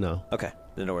 No. Okay,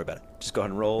 then don't worry about it. Just go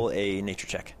ahead and roll a nature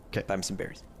check. Okay. Buy me some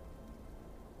berries.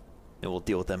 and we'll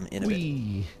deal with them in a bit.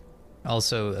 Wee.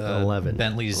 Also, 11.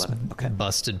 Bentley's 11, okay.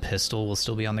 busted pistol will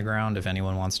still be on the ground if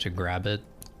anyone wants to grab it.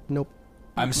 Nope.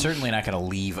 I'm certainly not going to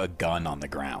leave a gun on the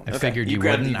ground. I figured you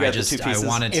grabbed- wouldn't. grabbed I the two just I pieces.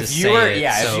 wanted to If say you were,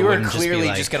 it, so if you it were wouldn't clearly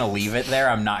just, just going to leave it there,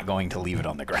 I'm not going to leave it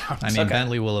on the ground. I mean,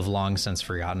 Bentley will have long since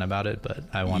forgotten about it, but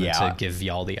I wanted to give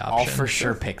y'all the option. I'll for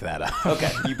sure pick that up.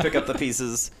 Okay, you pick up the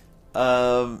pieces.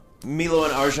 Milo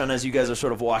and Arjan, as you guys are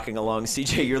sort of walking along,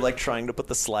 CJ, you're like trying to put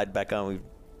the slide back on.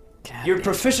 You're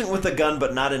proficient with the gun,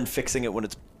 but not in fixing it when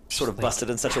it's sort of busted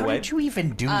in such a How way. did you even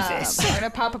do this? I'm gonna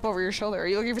pop up over your shoulder. Are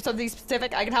you looking for something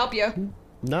specific? I can help you.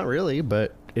 Not really,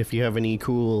 but if you have any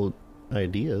cool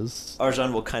ideas.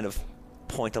 Arjan will kind of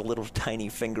point a little tiny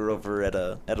finger over at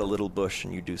a little bush,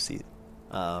 and you do see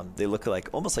they look like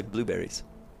almost like blueberries.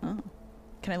 Oh.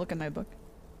 Can I look in my book?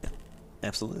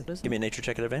 Absolutely. What is Give me a nature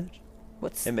check at advantage,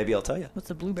 What's and maybe I'll tell you. what's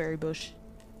a blueberry bush?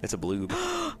 It's a bloob.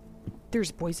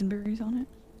 There's boysenberries on it.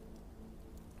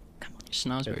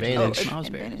 Schnozberries. Advantage. Schnozberries.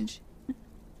 Advantage.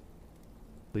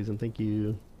 Please and thank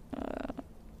you.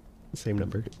 Same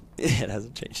number. It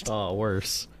hasn't changed. Oh,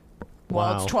 worse. Well,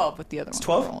 Wow. it's 12 with the other one.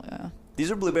 12? Yeah.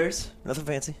 These are blueberries. Nothing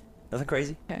fancy. Nothing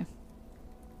crazy. Okay.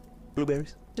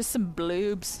 Blueberries. Just some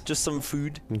bloobs. Just some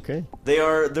food. Okay.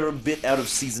 They're a bit out of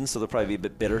season, so they'll probably be a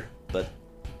bit bitter. But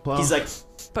Well, he's like,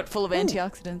 But full of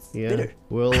antioxidants. yeah. bitter.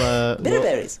 We'll bitter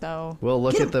berries. So we'll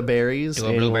look at the berries Do a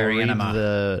and we'll blueberry read enema.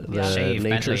 the Shave nature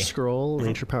Bentley. scroll,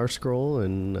 nature power scroll,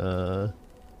 and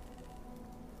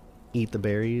eat the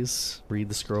berries, read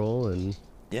the scroll, and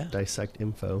Yeah. dissect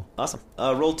info. Awesome.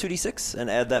 Roll 2d6 and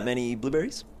add that many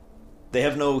blueberries. They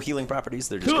have no healing properties.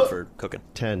 They're just good for cooking.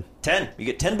 10. 10. You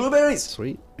get 10 blueberries.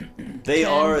 Sweet. They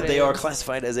 10 are berries.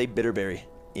 classified as a bitter berry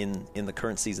in the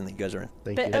current season that you guys are in.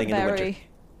 Thank bit you. Heading of into winter. berry.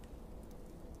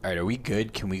 All right, are we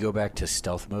good? Can we go back to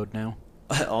stealth mode now?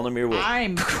 Alnamir will.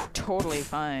 I'm totally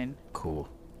fine. Cool.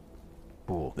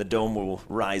 Cool. The dome will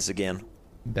rise again.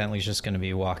 Bentley's just going to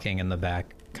be walking in the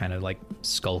back, kind of like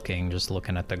skulking, just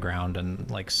looking at the ground and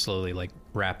like slowly like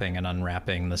wrapping and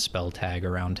unwrapping the spell tag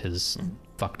around his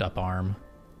fucked up arm.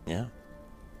 Yeah.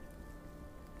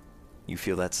 You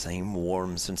feel that same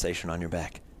warm sensation on your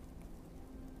back.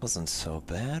 Wasn't so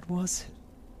bad, was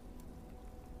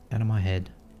it? Out of my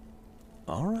head.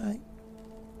 All right.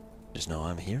 Just know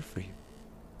I'm here for you.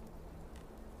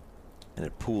 And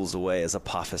it pulls away as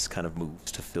Apophis kind of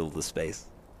moves to fill the space.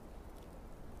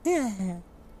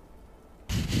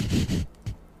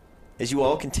 As you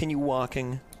all continue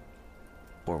walking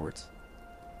forwards.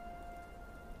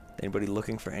 Anybody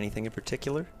looking for anything in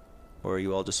particular? Or are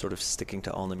you all just sort of sticking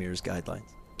to Alnamir's guidelines?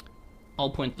 I'll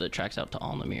point the tracks out to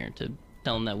Alnamir to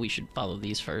tell him that we should follow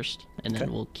these first, and then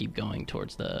Okay. we'll keep going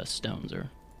towards the stones. Or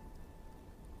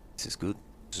This is good.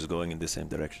 This is going in the same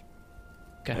direction.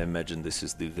 okay, I imagine this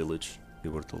is the village we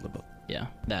were told about. yeah,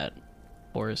 that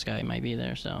Boris guy might be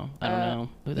there. So I don't know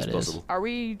who It's that is. possible. Are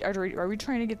we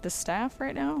trying to get the staff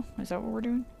right now? Is that what we're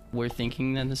doing? We're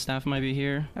thinking that the staff might be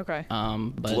here. Okay.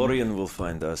 But Florian will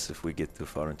find us if we get too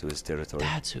far into his territory.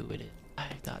 that's who it is. I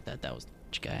thought that was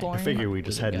the guy. I Florian? figure we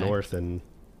just Who's head the guy? north and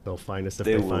they'll find us if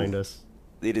They they will. find us.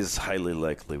 It is highly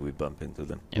likely we bump into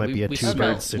them. Yeah, Might be a we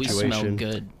two-bird smell- We smell situation.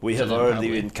 good. We so have then already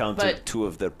probably- encountered But- 2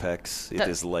 of their packs. It That-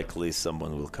 is likely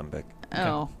someone will come back.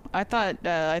 Oh, I thought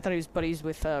he was buddies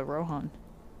with Rohan.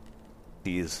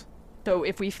 He is. So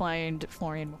if we find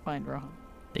Florian, we'll find Rohan.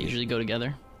 They usually go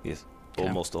together. Yes. Okay.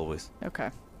 Almost always. Okay.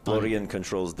 Florian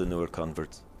controls the newer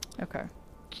converts. Okay.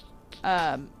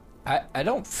 I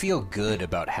don't feel good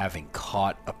about having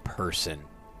caught a person.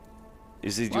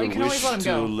 Is it Well, you your can always wish let 'em to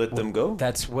go. let them go?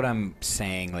 That's what I'm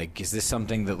saying. Like, is this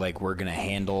something that like we're gonna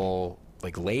handle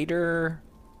like later?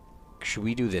 Should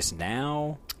we do this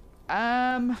now?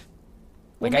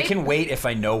 Like, I can wait if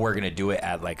I know we're gonna do it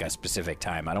at like a specific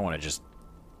time. I don't want to just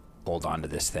hold on to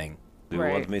this thing. Do you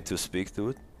Right. want me to speak to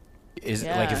it? Is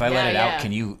Yeah, like if I let it yeah. out,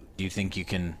 do you think you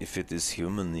can? If it is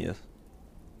human, yes.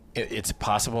 It's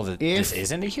possible that If- this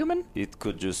isn't a human. It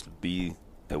could just be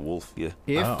a wolf, yeah.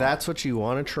 If Oh. that's what you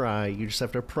want to try, you just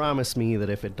have to promise me that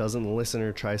if it doesn't listen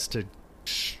or tries to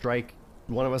strike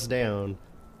one of us down,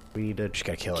 we need to Just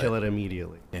gotta kill it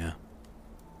immediately. Yeah.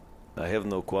 I have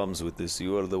no qualms with this.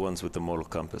 You are the ones with the moral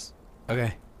compass.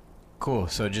 Okay. Cool.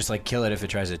 So just like kill it if it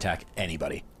tries to attack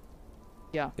anybody.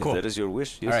 Yeah. If Cool. that is your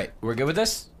wish, yes. All right, we're good with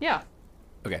this. Yeah.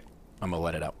 Okay, I'm gonna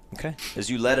let it out. Okay. As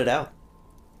you let it out,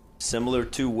 similar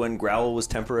to when Growl was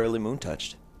temporarily moon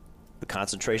touched, the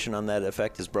concentration on that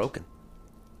effect is broken.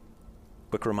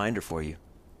 Quick reminder for you.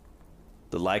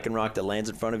 The lichen rock that lands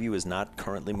in front of you is not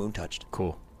currently moon touched.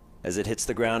 Cool. As it hits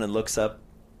the ground and looks up,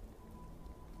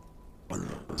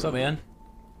 What's up, man?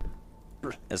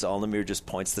 as Alnamir just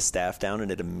points the staff down,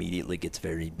 and it immediately gets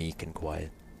very meek and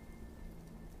quiet.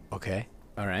 Okay.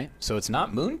 All right. So it's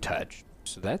not moon touch.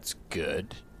 So that's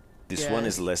good. This one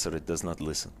is lesser. It does not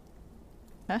listen.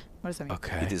 Huh? What does that mean?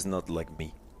 Okay. It is not like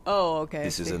me. Oh, okay.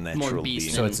 This is a More natural beast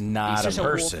being. So it's not a Just a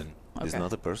wolf. person. It's Okay.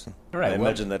 not a person. All right, I well-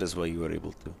 imagine that is why you were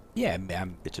able to Yeah, I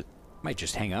pitch it. might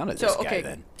just hang on to So this guy okay.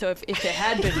 then. So if it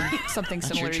had been something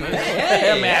similar to you,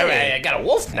 Hey, I got a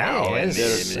wolf now.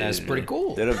 That's pretty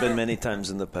cool. There have been many times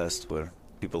in the past where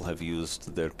people have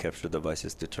used their capture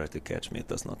devices to try to catch me. It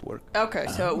does not work. okay,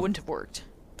 so it wouldn't have worked.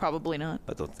 Probably not.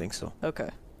 I don't think so. Okay.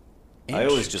 I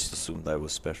always just assumed I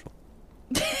was special.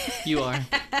 You are.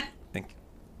 Thank you.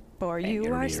 For you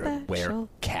You're are a special.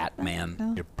 were-cat,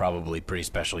 man. You're probably pretty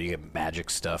special. You get magic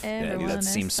stuff. Everyone That is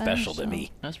seems special to special.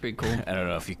 me. That's pretty cool. I don't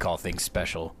know if you call things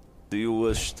special. Do you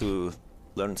wish to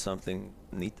learn something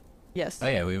neat? Yes. Oh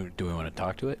yeah, do we want to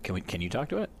talk to it? Can you talk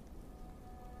to it?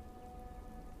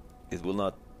 It will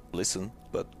not listen,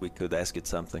 but we could ask it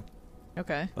something.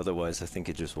 Okay. Otherwise, I think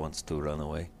it just wants to run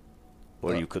away.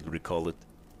 Or you could recall it.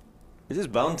 It is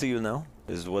bound to you now.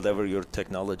 Is whatever your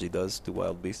technology does to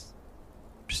wild beasts.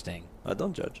 Interesting. I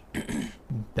don't judge.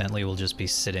 Bentley will just be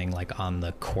sitting like on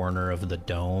the corner of the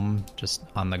dome, just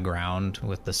on the ground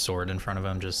with the sword in front of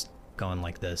him, just going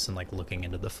like this and like looking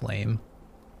into the flame.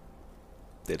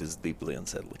 That is deeply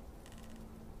unsettling.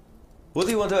 What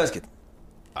do you want to ask it?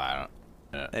 I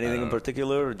don't. Anything in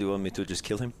particular, or do you want me to just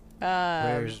kill him?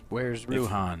 Where's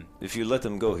Ruhan? If you let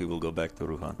him go, he will go back to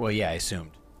Ruhan. Well, yeah, I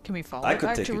assumed. Can we follow I it could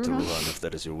back take to you to Ruhan? Ruhan if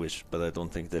that is your wish, but I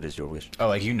don't think that is your wish. Oh,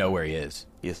 like you know where he is.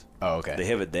 Yes. Oh, okay. They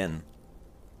have a den.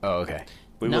 Oh, okay.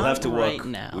 We will Not have to right walk.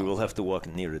 now. We will have to walk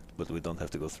near it, but we don't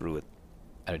have to go through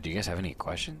it. Do you guys have any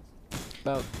questions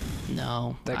about?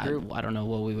 No, That group? I don't know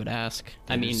what we would ask.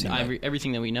 I It mean, seemed like-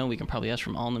 everything that we know, we can probably ask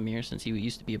from Alnamir since he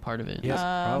used to be a part of it. Yes,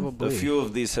 A probably. few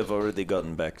of these have already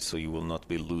gotten back, so you will not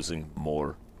be losing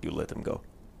more. You let him go.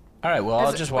 All right. Well, I'll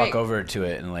Has it- just walk wait. over to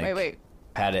it and like Wait.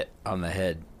 pat it on the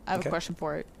head. I have Okay. a question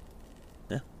for it.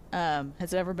 Yeah.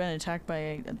 Has it ever been attacked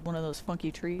by one of those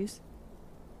funky trees?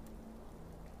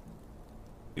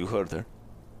 You heard her.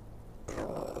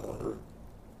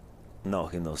 No,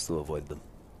 he knows to avoid them.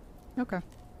 Okay.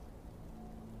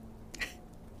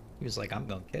 He was like, I'm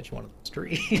gonna catch one of those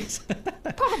trees.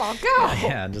 Come on, go!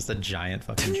 Yeah, just a giant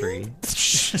fucking tree.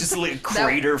 Just a little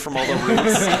crater from all the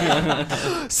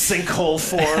roots. Sinkhole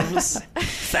forms.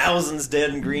 Thousands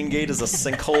dead in Greengate as a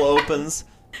sinkhole opens.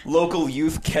 Local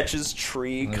youth catches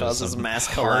tree, There's causes some mass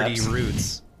hardy collapse.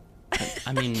 roots.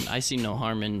 I mean, I see no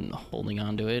harm in holding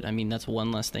on to it. I mean, that's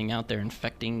one less thing out there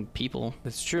infecting people.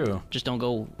 That's true. Just don't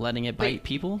go letting it bite Wait.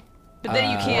 people. But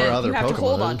then you Or can't. other You have to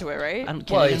hold Pokemon. on to it, right? Can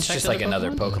Well, it it's infect just like other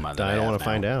another Pokemon? Pokemon. That I don't have want to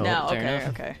find now. out. No. fair Okay. enough.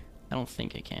 Okay. I don't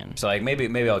think it can. So like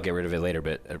maybe I'll get rid of it later,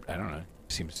 but I don't know.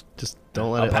 Seems. Just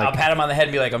don't let I'll, it. I'll Like, pat him on the head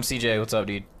and be like, "I'm CJ. What's up,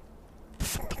 dude?"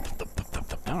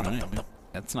 I don't know.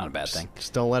 That's not a bad thing.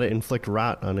 just don't let it inflict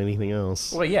rot on anything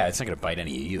else. Well, yeah, it's not gonna bite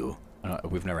any of you.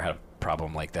 We've never had a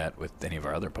problem like that with any of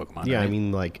our other Pokemon. Yeah, right? I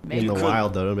mean, like Maybe in the you could-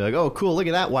 wild, though, it'll be like, oh, cool, look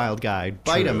at that wild guy.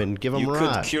 Bite him and give him You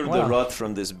rot. could cure Wow. the rot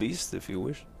from this beast if you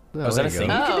wish. Oh, is that there a you thing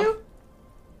go. you can Oh. do?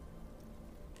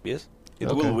 Yes. It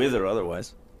Okay. will wither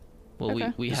otherwise. Well,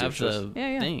 Okay. we Is have it just- the Yeah,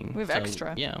 yeah. thing. We have so,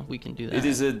 extra. Yeah, we can do that. It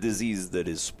is a disease that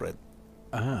is spread.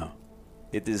 Oh.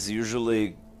 It is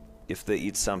usually if they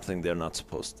eat something they're not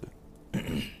supposed to.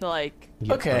 Like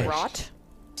You- Okay. rot.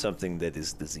 Something that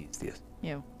is diseased, yes.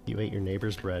 You. You ate your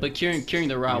neighbor's bread. But curing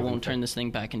the rot won't turn this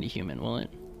thing back into human, will it?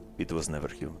 It was never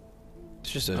human.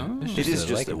 It's just a. Oh. It's It is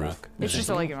just Lycan a wolf. rock. It's just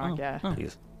a Lycan rock, Oh, yeah. huh.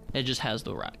 Yes. It just has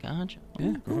the rot. Gotcha.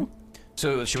 Yeah.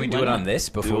 So should we Why do it not? on this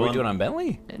Do before you we want- do it on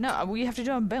Bentley? No, we have to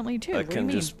do it on Bentley too. I What do you can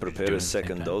mean? just prepare Do it a at the same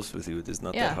second time. dose with you. It is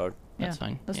not Yeah. that hard. That's Yeah,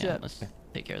 fine. let's do yeah, it. let's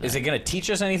take care of that. Is it gonna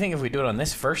teach us anything if we do it on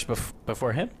this first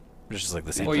before him? Or just like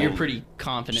the same Or thing? you're pretty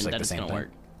confident Just like that the it's same gonna thing.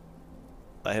 work?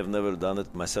 I have never done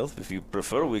it myself. If you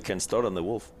prefer, we can start on the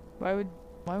wolf. Why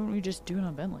wouldn't we just do it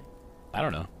on Bentley? I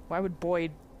don't know. Why would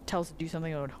Boyd tell us to do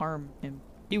something that would harm him?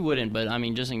 He wouldn't, but I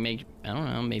mean, just like make, I don't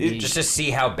know, maybe. Just to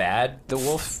see how bad the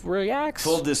wolf reacts.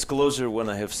 Full disclosure, when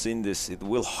I have seen this, it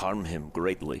will harm him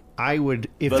greatly. I would,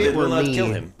 if But it it will were not me, kill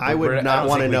him. I But would I not don't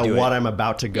want to think we know do what it. I'm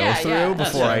about to go Yeah, through yeah,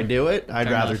 that's before I fair. do it. I'd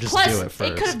Fair rather enough. just Plus, do it it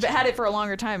first. could have had it for a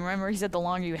longer time. Remember, he said the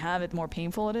longer you have it, the more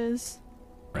painful it is.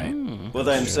 Right. What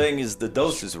I'm saying is the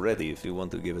dose is ready if you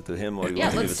want to give it to him or you Yeah,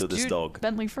 want to give it let's to this do dog.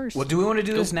 Bentley first. Well, do we want to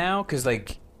do this now? Because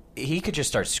like he could just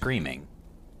start screaming,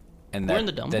 and We're that, in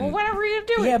the dome. then- Well, when are we gonna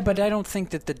do it? Yeah, but I don't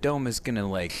think that the dome is gonna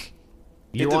like.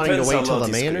 You're It wanting to depends wait how till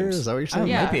loud the he manor? screams. Is that what you're Oh, saying?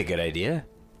 Yeah. might be a good idea.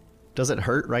 Does it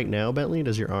hurt right now, Bentley?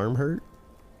 Does your arm hurt?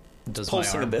 Does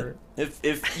pulsing my a arm bit. hurt?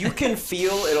 If you can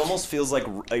feel, it almost feels like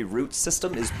a root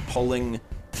system is pulling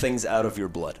things out of your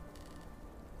blood.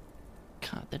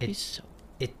 God, that'd be so.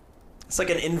 It's like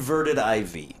an inverted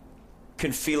IV. You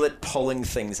can feel it pulling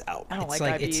things out. I don't It's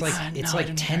like like IVs. it's like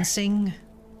tensing.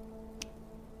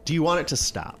 Do you want it to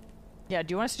stop? Yeah,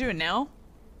 do you want us to do it now?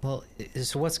 Well,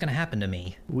 so what's gonna happen to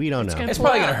me? We don't know. gonna It's pull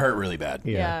probably out. gonna hurt really bad.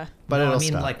 Yeah. But No, it'll I mean,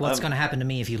 stop. like, what's gonna happen to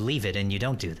me if you leave it and you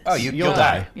don't do this? Oh, you'll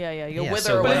die. Yeah, you'll Yeah, wither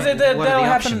so away. what- That'll what are the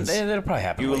happen. options? That'll probably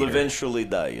happen. You will later. eventually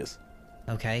die, yes.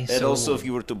 Okay. And So also, if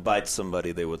you were to bite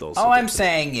somebody, they would also. All get I'm this.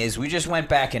 saying is, we just went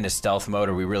back into stealth mode.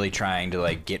 Are we really trying to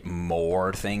like get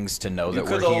more things to know You that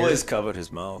could we're here? always cover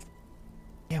his mouth.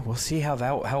 Yeah, we'll see how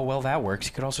well that works.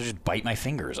 You could also just bite my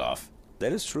fingers off.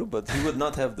 That is true, but he would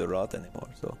not have the rot anymore.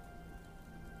 So,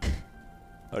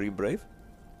 are you brave?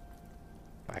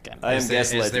 I am is there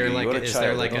gaslighting you. like You're a is child.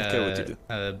 there I like don't care what you do.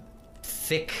 a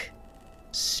thick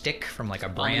stick from like a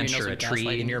he branch knows or a what tree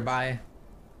gaslighting is. nearby?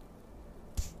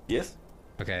 Yes.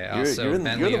 Okay. You're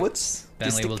Bentley, the woods.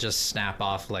 Bentley will just snap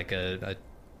off like a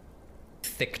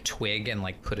thick twig and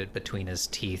like put it between his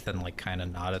teeth and like kind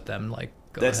of nod at them like.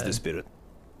 Go That's ahead. the spirit.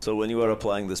 So when you are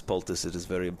applying this poultice, it is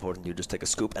very important you just take a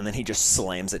scoop, and then he just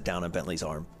slams it down on Bentley's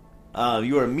arm.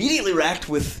 You are immediately racked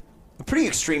with a pretty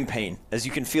extreme pain. As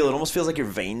you can feel, it almost feels like your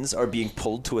veins are being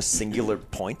pulled to a singular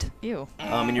point. Ew.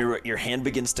 And your hand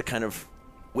begins to kind of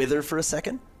wither for a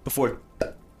second before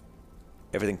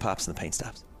everything pops and the pain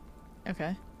stops.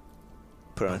 Okay.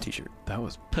 Put on a t-shirt. That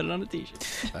was Put it on a t-shirt.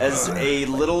 As a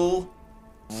little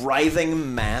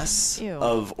writhing mass Ew.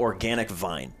 of organic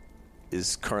vine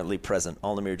is currently present.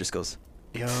 Alnamir just goes,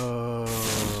 yo.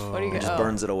 What are you just gonna?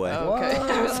 burns it away. Oh, okay.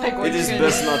 I was like, what It are is you gonna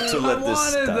best not to let this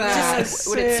stop. Just,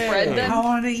 would it spread then?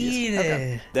 want to eat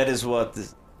Okay. That is what he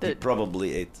The-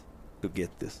 probably ate to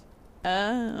get this.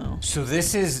 Oh. So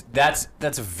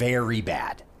that's very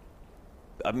bad.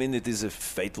 I mean, it is a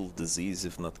fatal disease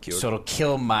if not cured. So it'll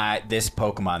kill this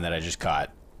Pokemon that I just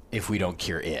caught if we don't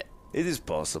cure it. It is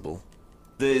possible.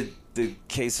 The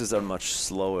cases are much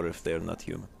slower if they are not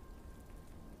human.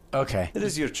 Okay. It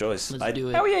is your choice. Let's do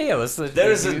it. Oh yeah. Let's.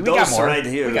 There's a we dose got more. right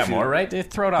here We got if you- more, right?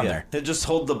 Throw it on there. He'll just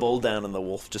hold the bowl down and the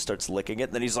wolf just starts licking it.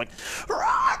 And then he's like,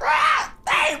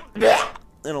 and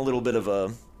a little bit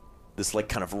of this like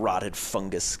kind of rotted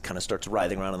fungus kind of starts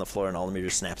writhing around on the floor, and Alnamir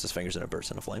just snaps his fingers and it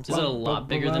bursts into flames. Is it a lot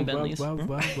bigger than Bentley's?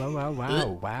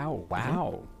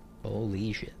 Wow.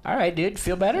 Holy shit. All right, dude.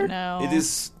 Feel better? No. It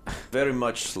is very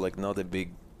much like not a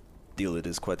big deal. It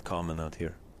is quite common out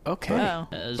here. Okay. Oh.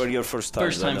 For your first time,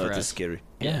 First time I know for it is us. scary.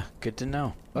 Yeah. Good to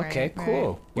know. Right, Okay. right.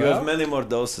 Cool. You Well, have many more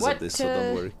doses What, of this, so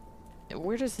don't worry.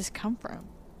 Where does this come from?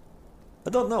 I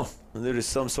don't know. There is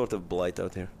some sort of blight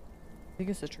out here. I think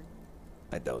it's a tree.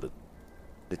 I doubt it.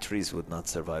 The trees would not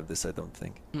survive this, I don't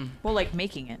think. Well, like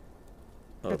making it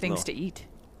for Oh, things no. to eat.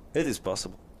 It is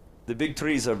possible. The big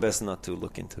trees are best not to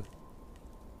look into.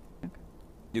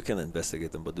 You can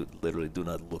investigate them, but literally do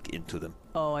not look into them.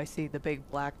 Oh, I see the big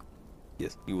black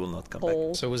Yes, you will not come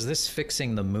hole. So was this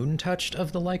fixing the moon touched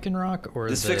of the lichen rock, or back.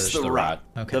 This the, fixed the the rot.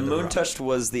 rot. Okay, the the moon rot. touched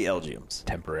was the Elgiums.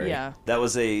 temporary. Yeah. That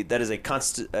is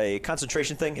a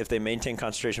concentration thing. If they maintain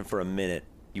concentration for a minute,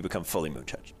 you become fully moon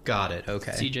touched. Got it.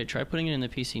 Okay. CJ, try putting it in the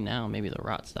PC now. Maybe the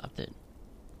rot stopped it.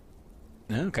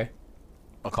 Yeah, okay.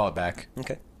 I'll call it back.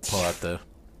 Okay. Pull out the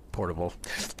portable.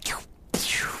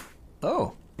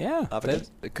 Oh, yeah. Off it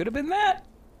goes. It could have been that.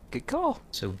 Good call.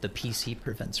 So the PC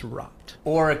prevents rot.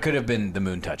 Or it could have been the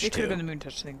moon touch It too. could have been the moon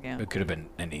touch thing, yeah. It could have been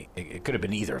any. It could have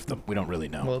been either of them. We don't really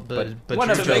know. Well, but one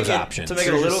you of just those make options. To make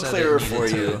it a You little just said it clearer needed for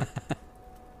to-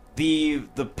 you,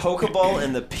 the Pokeball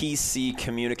and the PC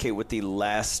communicate with the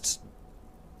last,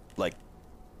 like,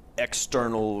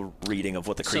 external reading of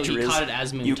what the So creature he is. caught it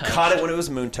as moon You touched. caught it when it was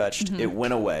moon touched. It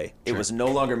went away. It was no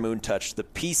longer moon touched. The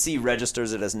PC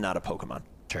registers it as not a Pokemon.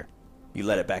 Sure. You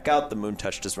let it back out. The moon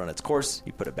touch just run its course.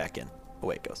 You put it back in.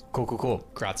 Away it goes. Cool.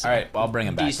 Grazie. All right, well, I'll bring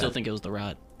him Do back. you still then. think it was the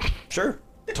rot? Sure.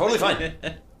 Totally fine.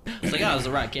 It's like, oh, it was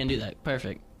the rot. Can't do that.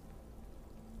 Perfect.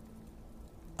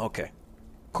 Okay.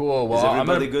 Cool. Well, Is I'm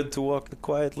everybody gonna. good to walk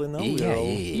quietly now? We Yeah, are all-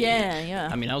 Yeah.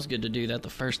 I mean, I was good to do that the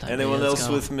first time. but Anyone yeah, let's else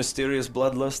go. with mysterious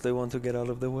bloodlust they want to get out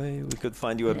of the way? We could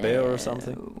find you a bear or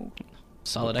something.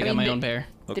 Solid. I I got mean, my the- own bear.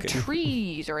 The Okay.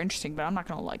 trees are interesting, but I'm not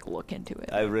gonna like look into it.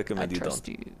 I recommend I you trust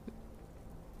don't. you.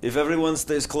 If everyone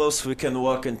stays close, we can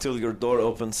walk until your door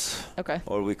opens, Okay.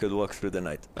 or we could walk through the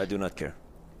night. I do not care.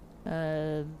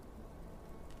 But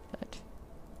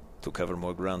To cover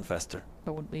more ground faster,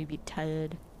 wouldn't we be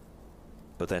tired?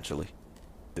 potentially.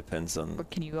 Depends on. Or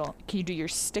can you do your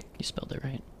stick? You spelled it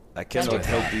right. I cannot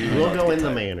help you. We'll not go get in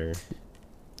the tired. manor.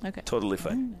 Okay. Totally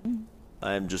fine.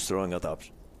 I am just throwing out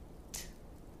options.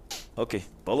 Okay,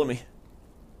 follow me.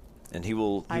 And he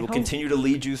will continue to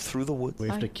lead you through the woods. We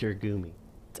have to cure Goomy.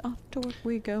 It's off to work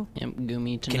we go. Yep,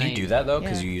 Goomy tonight. Can you do that though?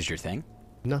 Because Yeah. you used your thing.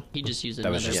 No. He just used it.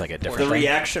 That was just like a different The thing.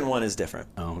 reaction one is different.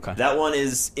 Oh, okay. That one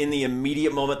is in the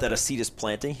immediate moment that a seed is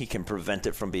planting, he can prevent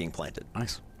it from being planted.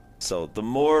 Nice. So the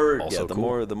more, Also the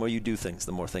cool. more you do things,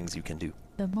 the more things you can do.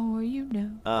 The more you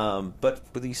know. But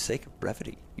for the sake of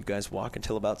brevity, you guys walk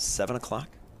until about 7 o'clock.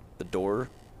 The door.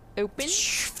 Open.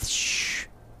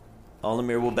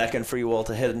 Alnamir will beckon for you all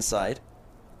to head inside.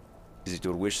 Is it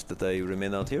your wish that I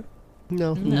remain out here?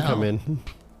 No, you No. come in.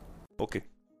 Okay.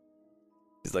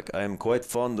 He's like, I am quite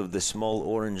fond of the small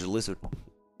orange lizard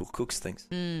who cooks things.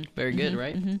 Very good,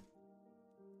 right? Mm-hmm.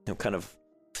 He'll kind of.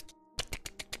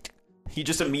 He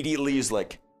just immediately is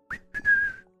like.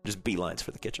 Just beelines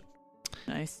for the kitchen.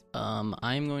 Nice.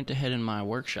 I'm going to head in my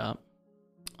workshop.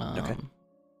 Okay.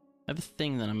 I have a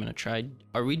thing that I'm going to try.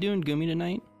 Are we doing Goomy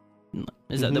tonight?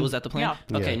 Was that the plan?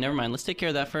 Yeah. Okay, Yeah. never mind. Let's take care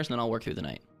of that first, and then I'll work through the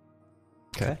night.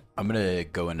 Okay. I'm gonna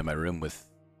go into my room with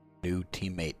new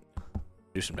teammate.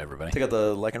 Do some to everybody. Take out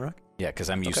the Lycanroc. Yeah, because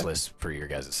I'm useless for your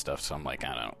guys' stuff, so I'm like,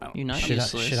 I don't. You're not Should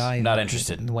useless. I Not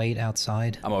interested. wait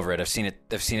outside? I'm over it. I've seen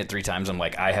it 3 times. I'm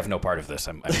like, I have no part of this.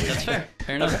 I'm leaving. That's fair.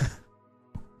 Fair enough.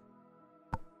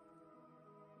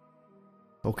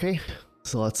 Okay.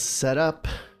 So let's set up.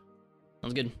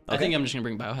 Sounds good. I Okay. think I'm just going to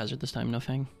bring Biohazard this time. No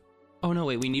Fang. Oh, no,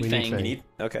 wait. We need We need Fang. Fang. You need?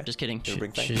 Okay. Just kidding. You'll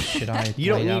bring Fang. Should I You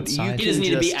don't wait need- you outside? He doesn't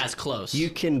need to be just- as close. You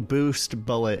can boost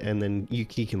Bullet and then he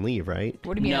can leave, right?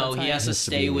 What do you mean? No, outside? he has to Has to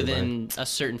be stay nearby. within a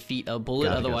certain feet of Bullet,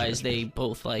 Gotcha, otherwise gotcha. they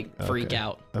both, freak Okay.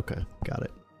 out. Okay. Got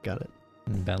it.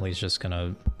 Bentley's just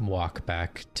gonna walk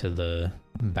back to the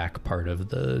back part of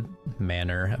the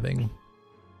manor, having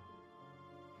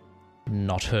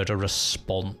not heard a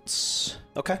response.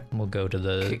 Okay. We'll go to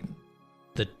the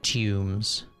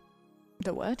tombs.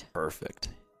 The what? Perfect.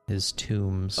 His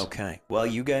tombs. Okay. Well,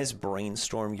 you guys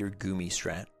brainstorm your Goomy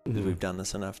strat. Because we've done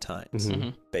this enough times.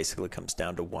 Mhm. Basically comes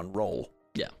down to one roll.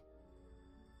 Yeah.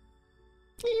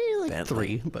 Like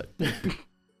Bentley. 3, but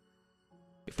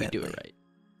If we do it Bentley. right.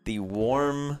 The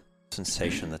warm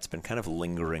sensation that's been kind of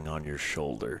lingering on your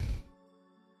shoulder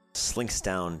slinks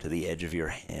down to the edge of your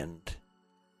hand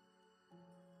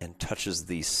and touches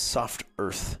the soft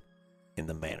earth in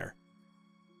the manor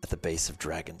at the base of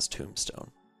Dragon's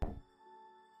tombstone.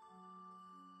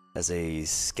 As a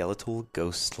skeletal,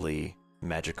 ghostly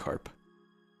Magikarp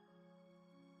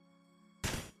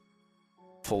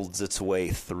folds its way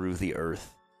through the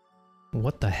earth,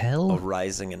 What the hell?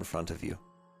 arising in front of you.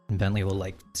 Bentley will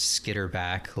skitter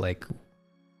back, like,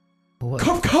 what?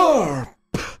 Carp!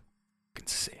 Fucking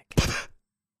sick.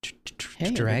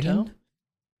 Hey, Dragon? Undertow.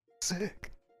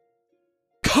 Sick.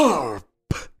 Carp!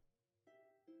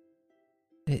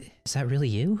 Is that really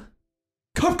you?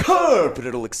 Carp! And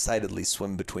it'll excitedly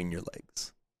swim between your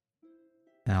legs.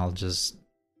 And I'll just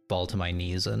fall to my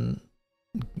knees and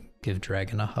give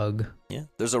Dragon a hug. Yeah,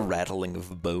 there's a rattling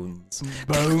of bones.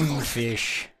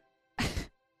 Bonefish.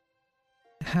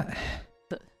 How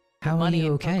are money you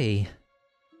and okay?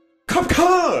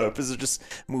 Carp! As it just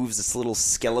moves its little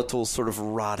skeletal, sort of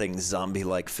rotting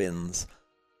zombie-like fins.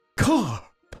 Carp!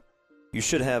 You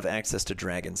should have access to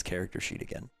Dragon's character sheet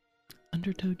again.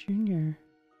 Undertow Jr.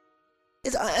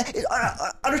 It's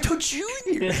Undertow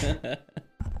Jr.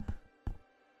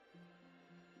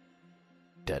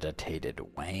 Dedicated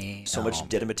wham. So much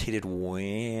dedicated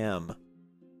wham.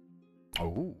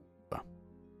 Oh.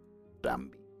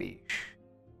 Zombie fish.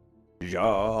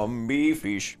 Zombie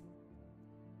fish.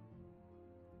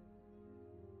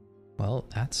 Well,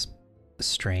 that's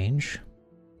strange.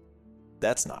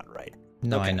 That's not right.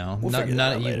 No, Okay, I know. we'll figure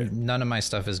that out later. None of my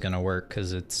stuff is gonna work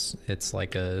because it's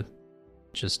like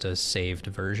just a saved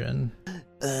version.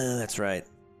 That's right.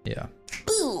 Yeah.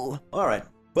 Ooh. All right.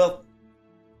 Well,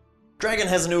 Dragon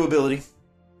has a new ability.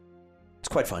 It's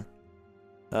quite fun.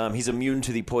 He's immune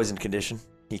to the poison condition.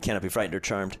 He cannot be frightened or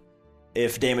charmed.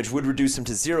 If damage would reduce him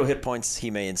to 0 hit points, he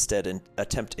may instead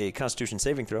attempt a Constitution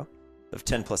saving throw of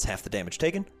 10 plus half the damage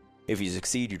taken. If you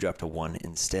succeed, you drop to 1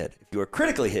 instead. If you are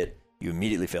critically hit, you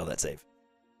immediately fail that save.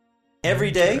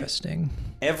 Every day, Interesting.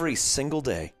 every single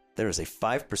day, there is a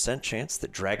 5% chance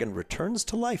that Dragon returns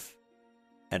to life,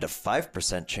 and a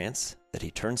 5% chance that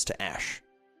he turns to ash.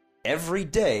 Every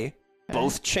day,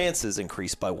 both chances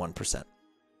increase by 1%.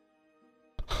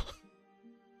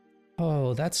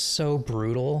 Oh, that's so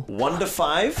brutal. 1 to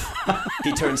 5,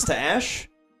 he turns to ash.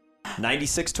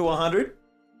 96 to 100,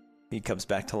 he comes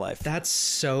back to life. That's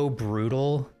so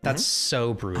brutal. That's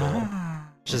so brutal.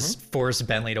 Just force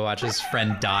Bentley to watch his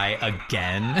friend die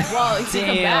again. Well, he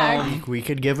can come back. we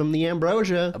could give him the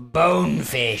ambrosia.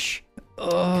 Bonefish.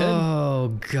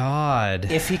 Oh,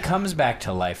 God. If he comes back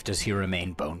to life, does he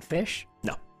remain bonefish?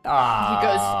 No. He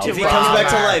goes to If he comes back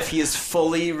to Robert. life, he is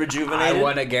fully rejuvenated. I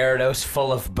want a Gyarados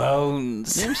full of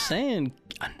bones. You know what I'm saying?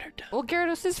 Underdog. Well,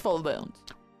 Gyarados is full of bones.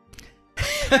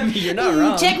 I mean, you're not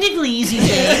wrong. Technically, easy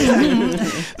say.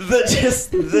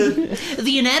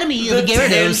 The anatomy of the a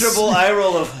Gyarados. tangible eye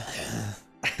roll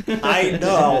of. I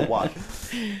know what.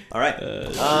 All right,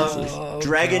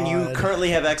 Dragon. You currently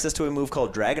have access to a move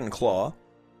called Dragon Claw,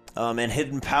 and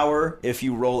Hidden Power. If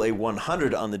you roll a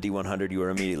 100 on the D100, you are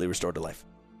immediately restored to life.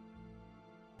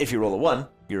 If you roll a 1,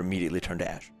 you're immediately turned to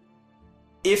ash.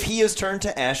 If he is turned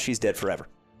to ash, he's dead forever.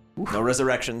 No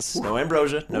resurrections, no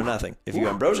ambrosia, no nothing. If you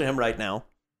ambrosia him right now,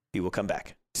 he will come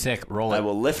back. Sick. Roll it. I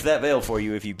will lift that veil for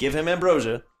you. If you give him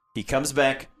ambrosia, he comes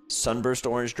back. Sunburst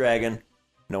Orange Dragon,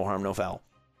 no harm, no foul.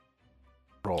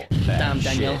 Roll. Damn,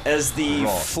 Daniel. As the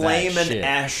Roll flame that and shit.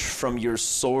 ash from your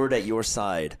sword at your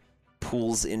side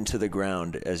pools into the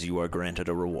ground as you are granted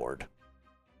a reward.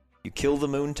 You kill the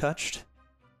moon touched,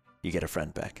 you get a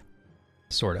friend back.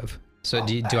 Sort of. So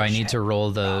do I need to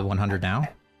roll the 100 now?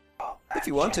 If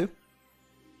you want to.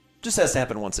 Just has to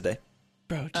happen once a day.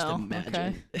 Bro, just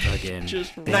imagine. Fucking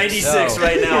Just 96 so.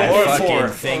 right now, I or fucking 4.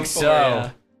 think Or so. four, yeah.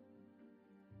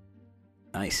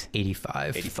 Nice.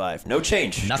 85. 85. No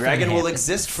change. Nothing Dragon will happens.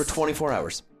 exist for 24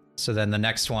 hours. So then the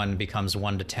next one becomes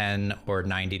 1 to 10 or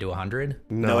 90 to 100?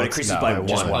 No, it increases by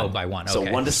Just one. Oh, by 1. So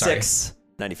Okay. 1 to sorry. 6,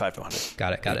 95 to 100.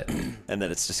 Got it. And then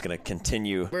it's just going to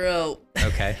continue Bro.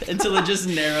 Okay. Until it just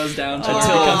narrows down to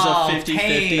Until- it becomes Oh, a 50-50.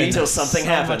 pain. until something So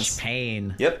happens. much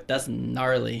pain. Yep. That's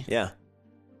gnarly. Yeah.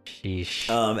 Sheesh.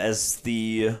 As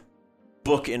the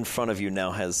book in front of you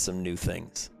now has some new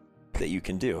things that you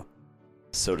can do.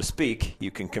 So to speak, you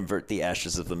can convert the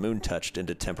ashes of the moon touched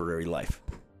into temporary life.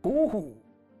 Ooh.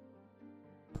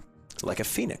 Like a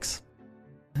phoenix.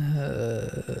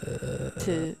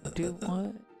 To do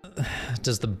what?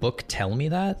 Does the book tell me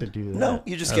that? To do that. No,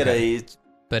 you just get a...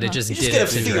 But it just You did just get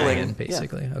it a to feeling. Dragon, Yeah.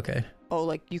 basically. Okay. Oh,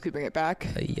 like you could bring it back?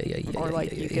 Or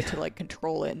like you get to like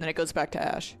control it and then it goes back to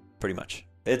ash. Pretty much.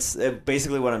 It's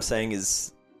basically what I'm saying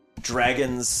is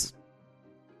dragons...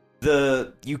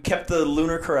 You kept the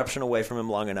lunar corruption away from him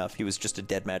long enough. He was just a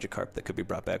dead Magikarp that could be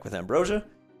brought back with ambrosia.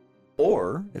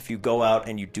 Or, if you go out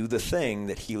and you do the thing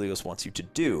that Helios wants you to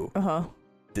do, Uh-huh.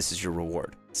 this is your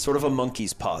reward. It's sort of a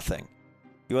monkey's paw thing.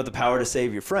 You want the power to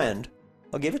save your friend?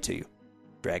 I'll give it to you.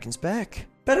 Dragon's back.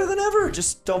 Better than ever.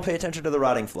 Just don't pay attention to the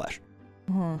rotting flesh.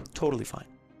 Totally fine.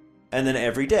 And then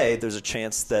every day, there's a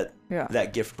chance that Yeah.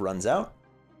 that gift runs out,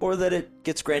 or that it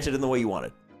gets granted in the way you want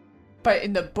it. But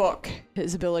in the book,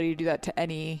 his ability to do that to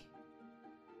any...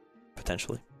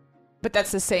 Potentially. But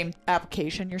that's the same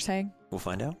application, you're saying? We'll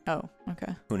find out. Oh,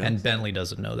 okay. Who knows? And Bentley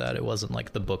doesn't know that. It wasn't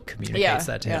like the book communicates Yeah,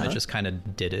 that to him. yeah. It just kind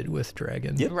of did it with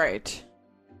Dragon. Yep. Right.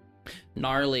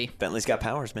 Gnarly. Bentley's got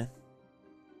powers, man.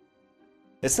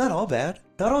 It's not all bad.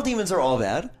 Not all demons are all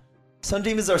bad. Some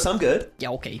demons are some good. Yeah,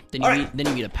 okay. Then All you right. then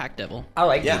you get a pack devil. I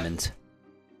like Yeah. demons.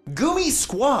 Goomy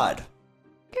Squad.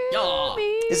 Yeah.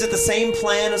 Is it the same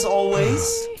plan as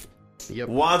always? Yep.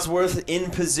 Wadsworth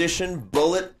in position,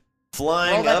 bullet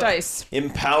flying Roll that up, dice.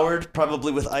 empowered,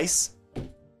 probably with ice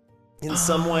in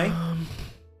some way.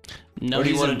 No, Or do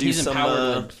you he's wanna em- do he's some,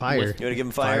 empowered with Fire. You want to give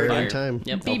him fire? Fire on time.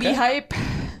 Yep. BB Okay. hype.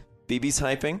 BB's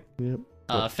hyping.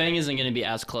 Yep. Fang isn't going to be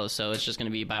as close, so it's just going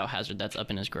to be biohazard that's up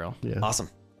in his grill. Yeah. Awesome.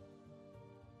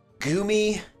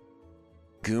 Goomy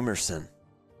Goomerson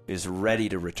is ready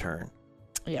to return.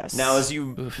 Yes. Now, as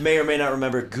you may or may not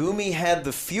remember, Goomy had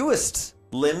the fewest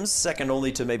limbs, second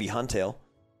only to maybe Huntail,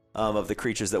 of the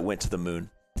creatures that went to the moon.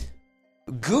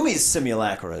 Goomy's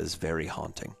simulacra is very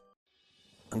haunting.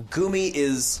 Goomy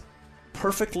is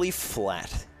perfectly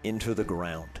flat into the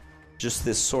ground. Just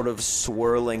this sort of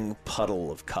swirling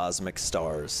puddle of cosmic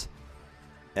stars.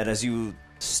 And as you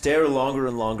stare longer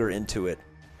and longer into it,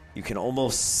 you can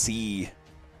almost see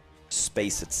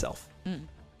space itself.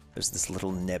 There's this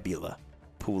little nebula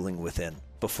pooling within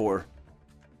before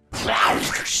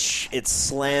it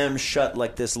slams shut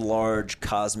like this large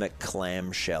cosmic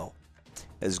clamshell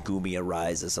as Goomy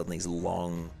arises on these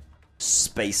long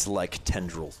space-like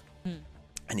tendrils.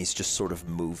 And he's just sort of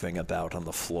moving about on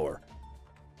the floor.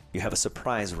 You have a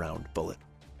surprise round, Bullet.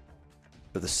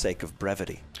 For the sake of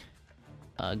brevity.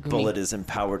 Gumi, Bullet is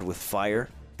empowered with fire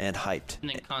and hyped.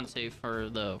 and then con save for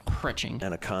the crutching.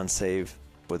 And a con save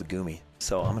for the Goomy.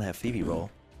 So I'm going to have Phoebe roll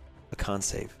a con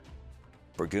save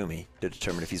for Goomy to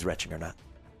determine if he's retching or not.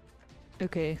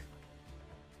 Okay.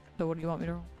 So what do you want me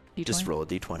to roll? D20? Just roll a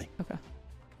d20. Okay.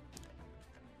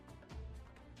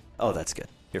 Oh, that's good.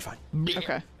 You're fine.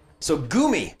 Okay. So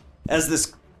Goomy, as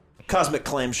this cosmic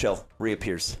clamshell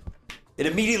reappears, It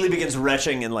immediately begins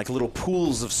retching, and like little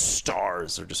pools of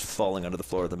stars are just falling onto the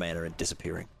floor of the manor and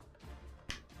disappearing.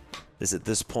 It is at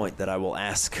this point that I will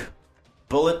ask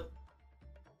Bullet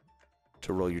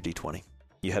to roll your d20.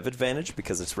 You have advantage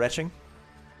because it's retching.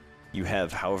 You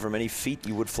have however many feet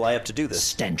you would fly up to do this.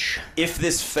 Stench. If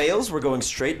this fails, we're going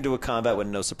straight into a combat with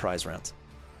no surprise rounds.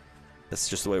 That's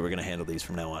just the way we're going to handle these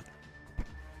from now on.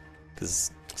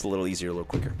 Because it's a little easier, a little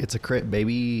quicker. It's a crit,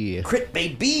 baby. Crit,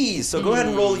 baby! So go ahead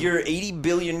and roll your 80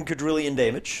 billion quadrillion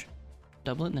damage.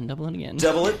 Double it and then double it again.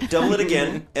 Double it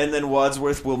again, and then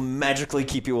Wadsworth will magically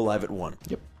keep you alive at 1.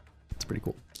 Yep. It's pretty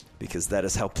cool. Because that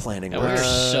is how planning Yeah, we're works.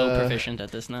 so proficient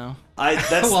at this now. That's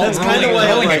kind of why I'm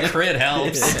rolling like, a crit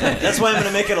helps. that's why I'm going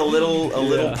to make it a little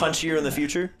punchier in the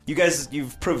future. You guys,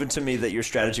 you've proven to me that your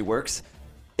strategy works.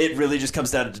 It really just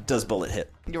comes down to does Bullet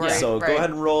hit. You're right. So go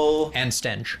ahead and roll. And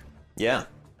stench. Yeah.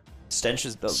 Stench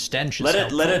is Let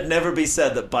it never be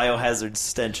said that Biohazard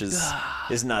stench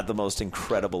is not the most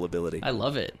incredible ability. I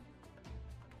love it.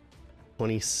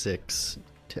 26,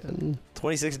 10.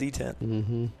 26 d10.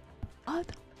 Mm-hmm.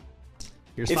 What?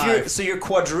 Here's If 5. you're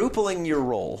quadrupling your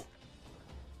roll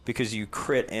because you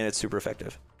crit and it's super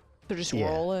effective. So just Yeah.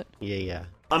 roll it. Yeah.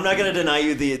 I'm not going to deny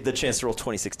you the chance to roll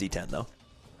 26 d10 though.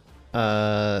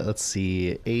 Let's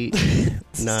see. 8,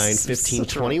 9, 15,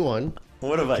 21.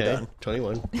 What have I Okay, done?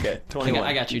 21. Okay, 21.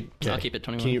 I got you. Okay. I'll keep it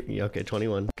 21. Can you, okay,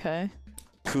 21. Okay.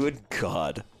 Good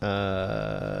God.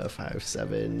 5,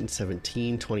 7,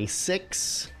 17,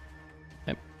 26.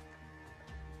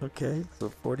 Okay, so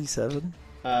 47.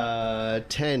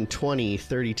 10, 20,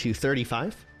 32,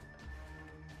 35.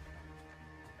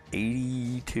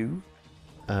 82.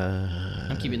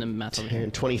 I'm keeping the math over here.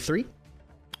 10, 23.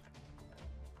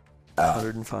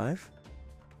 105.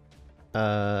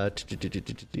 10,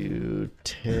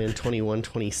 21,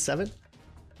 27.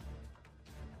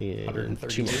 And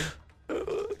 132.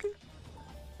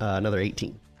 Another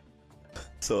 18.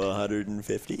 So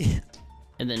 150.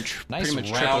 And then Nice pretty much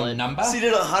triple round it. number. So you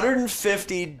did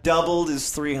 150, doubled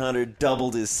is 300,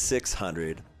 doubled is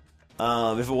 600.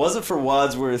 If it wasn't for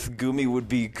Wadsworth, Gumi would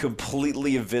be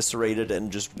completely eviscerated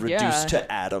and just reduced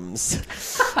to atoms.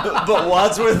 But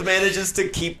Wadsworth manages to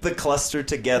keep the cluster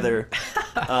together,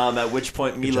 at which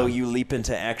point, Milo, you leap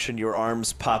into action, your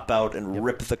arms pop out and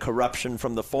rip the corruption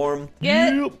from the form.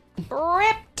 Get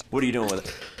ripped. What are you doing with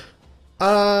it? I'm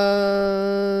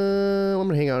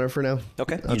gonna hang on her for now.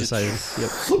 Okay. I'll You just decide.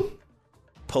 Yep.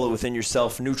 pull it within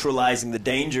yourself, neutralizing the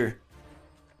danger.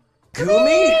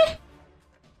 Gumi!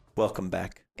 Welcome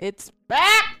back. It's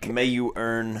back. May you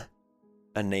earn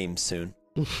a name soon.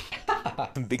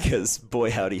 Because,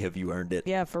 boy, howdy, have you earned it.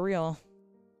 Yeah, for real.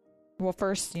 Well,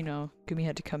 first, Gumi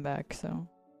had to come back, so.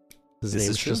 His This name's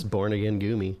is true. just Born Again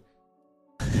Gumi.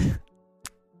 A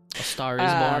star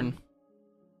is born.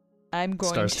 I'm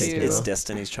going Stars take it It's off.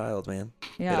 Destiny's Child, man.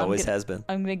 Yeah, It always has been.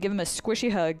 I'm gonna give him a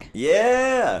squishy hug.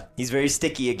 Yeah! He's very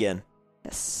sticky again.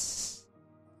 Yes.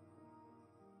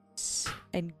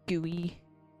 And gooey.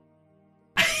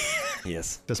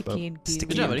 Yes. Fist Sticky bump. and gooey. Sticky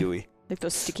Good job, and buddy. gooey. Like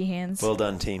those sticky hands. Well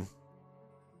done, team.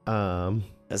 As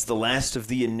As the last of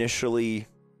the initially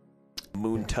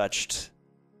moon-touched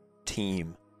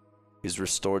team is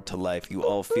restored to life, you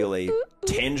all feel a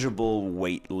tangible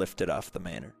weight lifted off the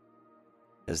manor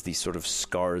as the sort of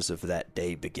scars of that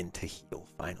day begin to heal,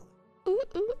 finally.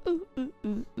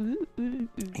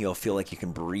 You all feel like you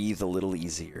can breathe a little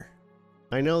easier.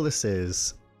 I know this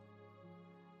is.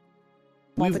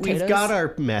 More We've potatoes? got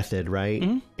our method, right?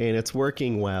 Mhm. And it's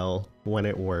working well when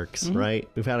it works, right?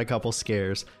 We've had a couple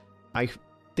scares. I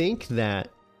think that,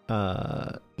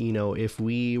 if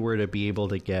we were to be able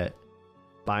to get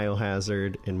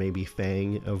Biohazard and maybe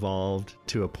Fang evolved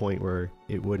to a point where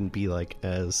it wouldn't be like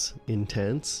as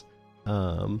intense,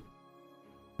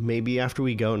 maybe after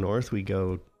we go north, we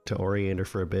go to Oriander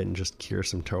for a bit and just cure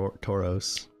some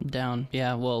Tauros. Down.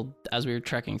 Yeah, well, as we were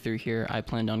trekking through here, I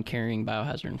planned on carrying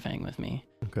Biohazard and Fang with me.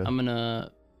 Okay.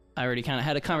 I already kind of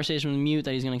had a conversation with Mute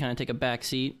that he's going to kind of take a back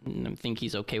seat, and I think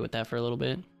he's okay with that for a little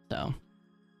bit. So,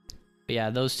 but yeah,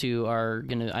 those two are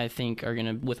going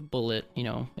to, with Bullet,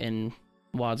 and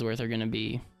Wadsworth are going to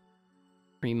be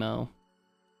primo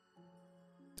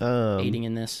aiding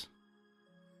in this.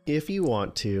 If you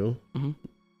want to, Mhm.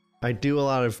 I do a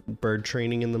lot of bird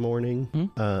training in the morning,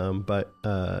 Mhm. but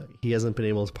he hasn't been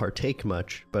able to partake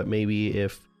much. But maybe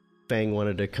if Fang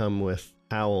wanted to come with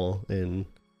Owl and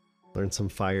learn some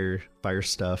fire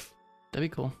stuff, That'd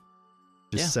be cool.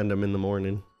 just Yeah. send him in the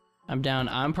morning. I'm down.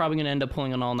 I'm probably going to end up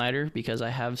pulling an all-nighter because I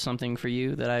have something for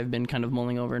you that I've been kind of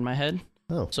mulling over in my head.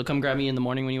 Oh, So come grab me in the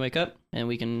morning when you wake up, and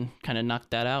we can kind of knock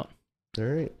that out. all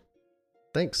right.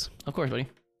 Thanks. Of course, buddy.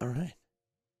 All right.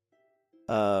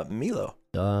 Milo,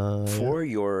 for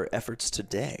your efforts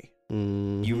today,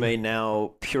 you may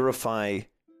now purify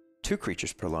 2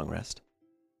 creatures per long rest.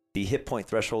 The hit point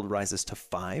threshold rises to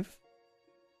 5.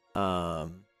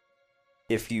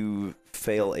 If you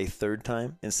fail a third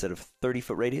time, instead of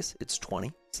 30-foot radius, it's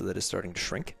 20, so that is starting to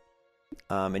shrink.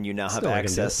 And you now have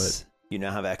access. You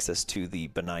now have access to the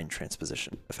benign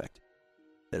transposition effect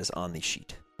that is on the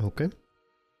sheet. Okay.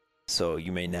 So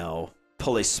you may now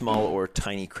pull a small or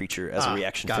tiny creature as a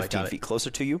reaction 15 feet closer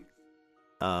to you.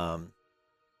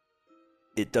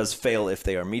 It does fail if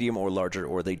they are medium or larger,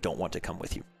 or they don't want to come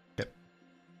with you. Okay.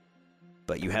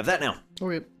 But you have that now.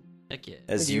 Okay. Heck yeah.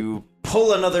 As you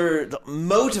pull another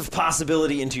mote of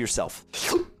possibility into yourself.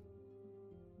 Feel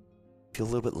a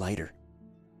little bit lighter.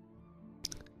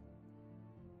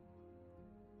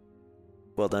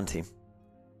 Well done, team.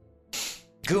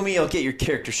 Gumi, I'll get your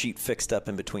character sheet fixed up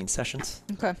in between sessions.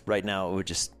 Okay. Right now,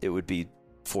 it would be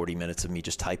 40 minutes of me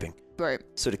just typing. Right.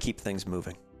 So to keep things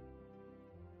moving.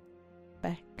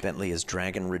 Back. Bentley, as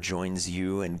Dragon rejoins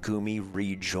you, and Gumi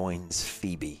rejoins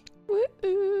Phoebe.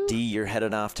 D, you're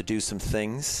headed off to do some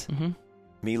things. Mm-hmm.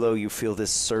 Milo, you feel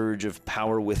this surge of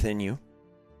power within you.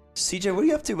 CJ, what are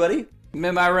you up to, buddy? I'm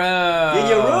in my room. In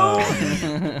your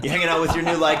room? You hanging out with your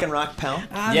new Lycanroc pal?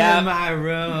 I'm Yeah. in my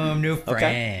room, new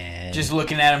friend. Just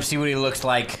looking at him, see what he looks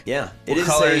like. Yeah. What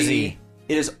color is he?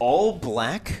 It is all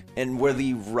black, and where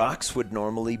the rocks would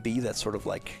normally be, that's sort of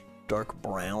like dark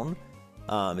brown.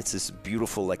 It's this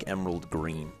beautiful, like, emerald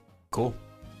green. Cool.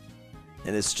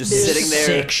 And it's just sitting there.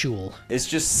 Sexual. It's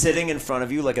just sitting in front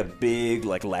of you like a big,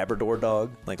 like, Labrador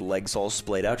dog, like legs all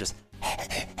splayed out, just...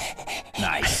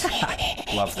 Nice.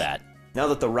 Love that. Now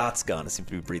that the rot's gone, it seems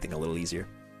to be breathing a little easier.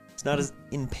 It's not as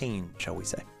in pain, shall we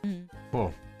say.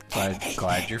 Cool.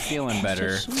 Glad you're feeling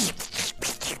better.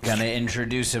 Gonna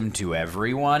introduce him to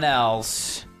everyone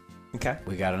else. Okay.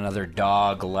 We got another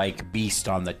dog-like beast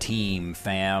on the team,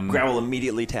 fam. Gravel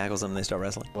immediately tackles them and they start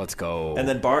wrestling. Let's go. And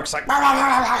then barks like...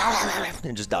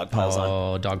 and just dog piles on.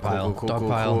 Oh, dog pile. Cool, dog cool,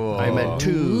 pile. cool. I meant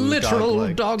 2 Literal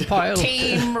dog-like. dog pile.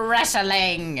 Team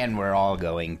wrestling, and we're all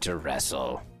going to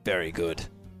wrestle. Very good.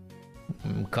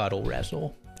 Cuddle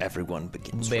wrestle. Everyone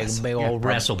begins Big, wrestling. big old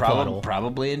wrestle puddle.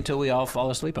 Probably until we all fall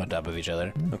asleep on top of each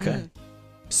other. Okay.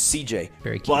 CJ,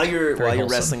 Very cute. while you're Very wholesome.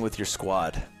 wrestling with your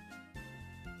squad...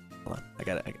 Hold on. I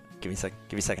got it. Give me a second.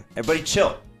 Give me a second. Everybody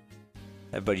chill.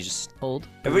 Everybody just... Hold.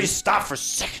 Everybody stop for a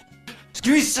second. Just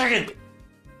give me a second.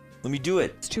 Let me do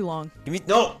it. It's too long. Give me...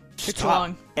 No. It's Stop.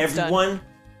 long. It's Everyone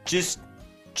just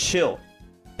chill.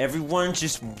 Everyone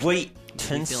just wait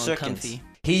 10 Feeling seconds. comfy.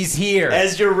 He's here.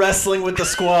 As you're wrestling with the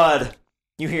squad,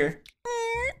 you hear...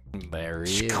 There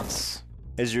he is.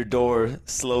 As your door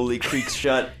slowly creaks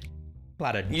shut. A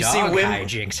lot of You dog see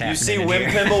hijinks happening You see in Wim here.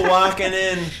 Pimble walking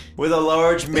in with a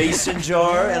large mason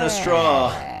jar and a straw.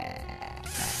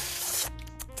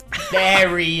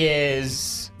 There he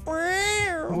is. What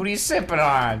are you sipping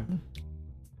on?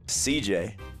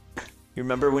 CJ, you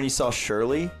remember when you saw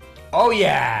Shirley? Oh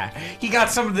yeah, he got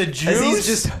some of the juice. As he's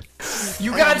just...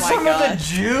 You got Oh my some God. of the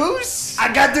juice?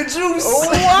 I got the juice!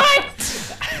 What?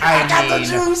 I got the mean,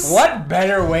 juice. What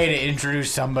better way to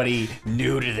introduce somebody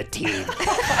new to the team?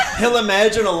 He'll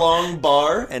imagine a long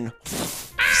bar and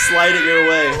slide it your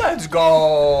way. Let's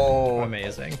go.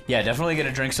 Amazing. Yeah, definitely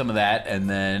gonna drink some of that and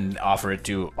then offer it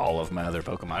to all of my other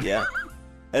Pokemon. Yeah.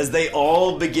 As they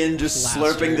all begin just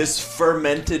slurping this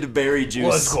fermented berry juice.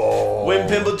 Let's go. Wim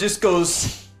Pimble just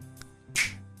goes...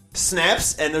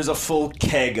 snaps, and there's a full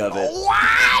keg of it.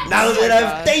 What? Now that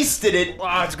I've God. tasted it,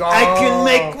 Let's go. I can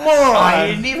make more. I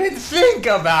didn't even think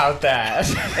about that.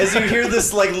 As you hear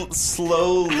this like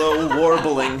slow, low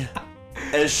warbling,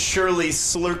 as Shirley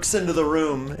slurks into the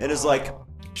room and is like,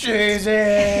 She's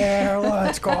here.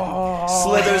 Let's go.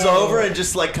 slithers over and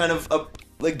just like kind of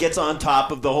like gets on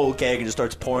top of the whole keg and just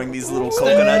starts pouring these little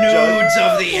coconut jugs. Nudes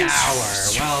of the hour.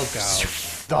 Welcome.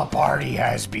 The party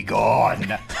has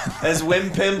begun. As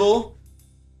Wim Pimble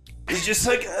is just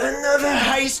like, another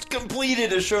heist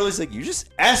completed. As Shirley's like, you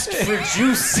just asked for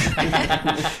juice.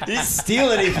 You didn't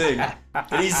steal anything.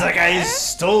 And he's like, I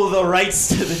stole the rights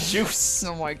to the juice.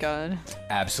 Oh my god.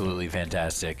 Absolutely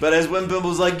fantastic. But as Wim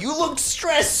Pimble's like, you look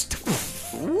stressed.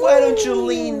 Why don't you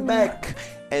lean back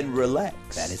and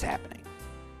relax? That is happening.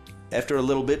 After a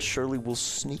little bit, Shirley will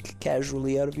sneak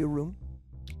casually out of your room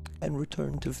and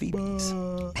return to Phoebe's.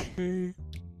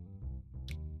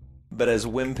 But as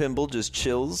Wim Pimble just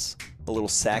chills, a little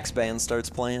sax band starts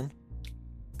playing.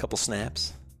 A couple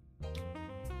snaps.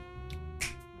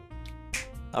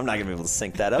 I'm not going to be able to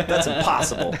sync that up. That's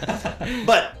impossible.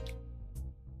 But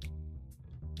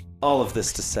all of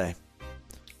this to say,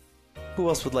 who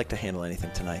else would like to handle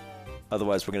anything tonight?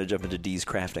 Otherwise, we're going to jump into D's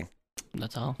crafting.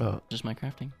 That's all. Oh. Just my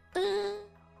crafting.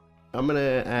 I'm going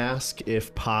to ask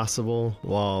if possible,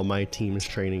 while my team is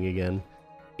training again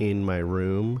in my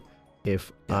room,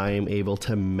 if I am able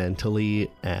to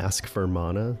mentally ask for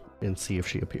Mana and see if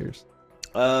she appears.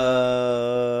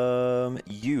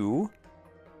 You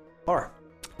are.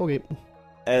 Okay.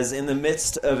 As in the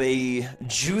midst of a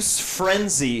juice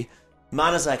frenzy,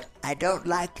 Mana's like, I don't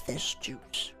like this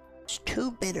juice. It's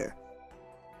too bitter.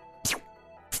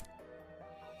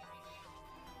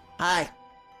 Hi,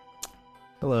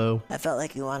 Hello. I felt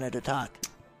like you wanted to talk,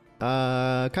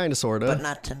 Kind of, sort but of.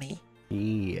 not to me.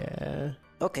 Yeah.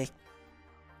 Okay.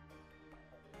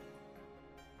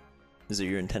 is it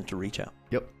your intent to reach out?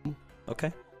 Yep.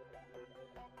 Okay.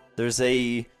 There's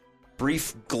a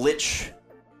brief glitch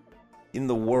in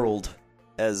the world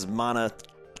as Mana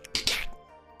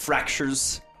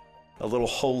fractures a little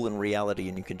hole in reality,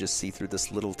 and you can just see through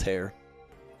this little tear.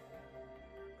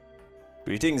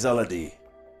 Greetings, Aladi.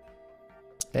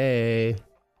 Hey.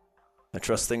 I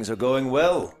trust things are going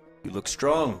well. You look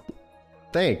strong.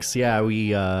 Thanks. Yeah, we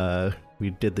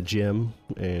did the gym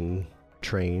and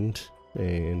trained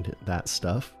and that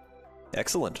stuff.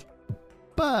 Excellent.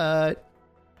 But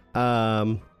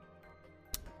I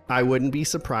wouldn't be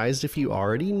surprised if you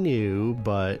already knew,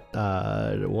 but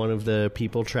one of the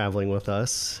people traveling with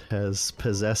us has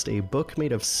possessed a book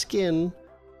made of skin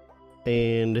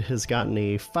and has gotten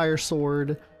a fire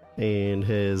sword and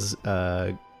has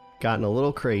gotten a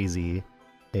little crazy,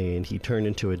 and he turned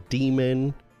into a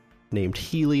demon named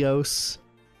Helios,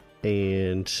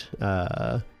 and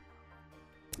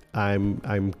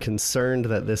I'm concerned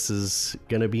that this is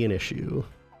gonna be an issue.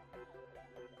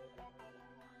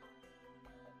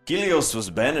 Helios was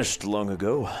banished long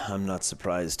ago. I'm not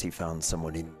surprised he found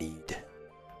someone in need.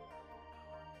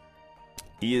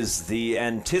 He is the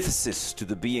antithesis to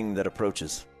the being that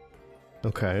approaches.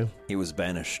 Okay. He was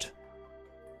banished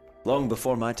long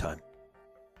before my time.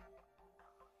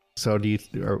 So do you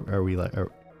are we like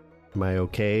am I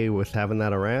okay with having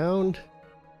that around?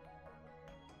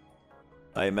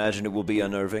 I imagine it will be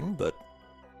unnerving, but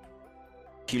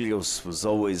Helios was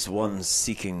always one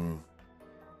seeking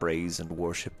praise and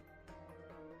worship.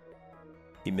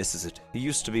 He misses it. He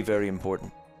used to be very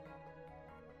important.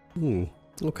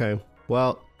 Okay.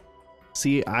 Well,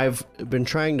 see, I've been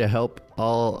trying to help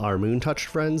all our Moon Touched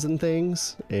friends and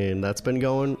things, and that's been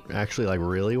going actually like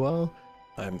really well.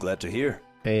 I'm glad to hear.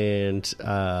 And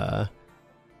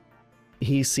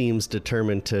he seems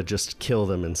determined to just kill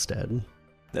them instead.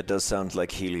 That does sound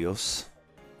like Helios.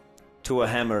 To a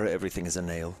hammer, everything is a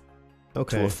nail.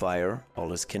 Okay. To a fire,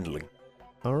 all is kindling.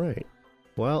 All right.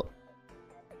 Well,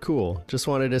 cool. Just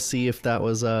wanted to see if that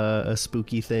was a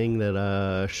spooky thing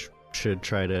that should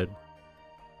try to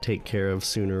take care of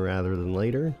sooner rather than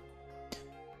later.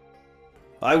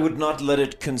 I would not let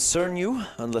it concern you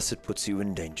unless it puts you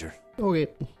in danger. Okay.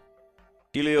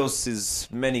 Helios is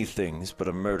many things, but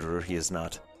a murderer he is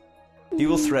not. He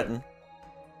will threaten.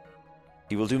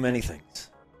 He will do many things.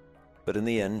 But in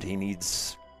the end, he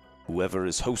needs whoever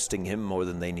is hosting him more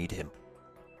than they need him.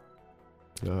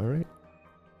 All right.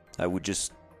 I would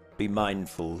just be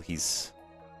mindful he's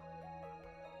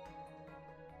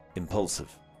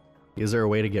impulsive. Is there a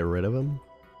way to get rid of him?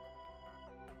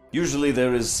 Usually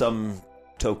there is some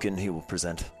token he will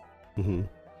present. Mm-hmm.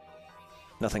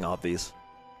 Nothing obvious.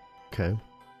 Okay.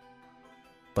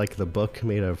 Like the book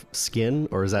made of skin,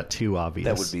 or is that too obvious?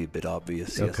 That would be a bit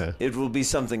obvious, yes. Okay. It will be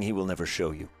something he will never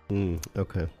show you.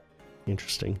 Okay.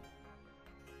 Interesting.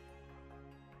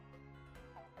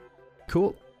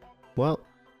 Cool. Well,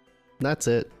 that's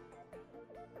it.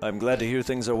 I'm glad to hear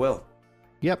things are well.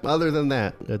 Yep, other than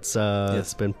that,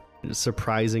 it's been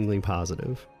surprisingly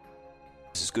positive.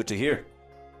 This is good to hear.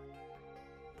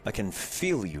 I can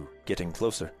feel you getting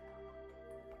closer.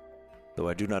 Though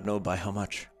I do not know by how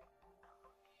much.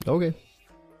 Okay.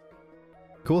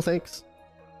 Cool, thanks.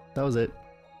 That was it.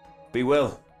 Be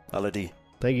well, Aladi.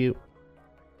 Thank you.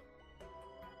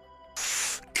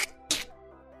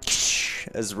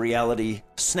 As reality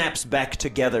snaps back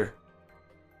together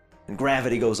and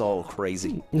gravity goes all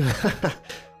crazy.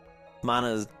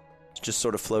 Mana's just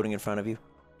sort of floating in front of you.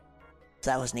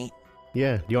 That was neat.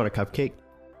 Yeah, do you want a cupcake?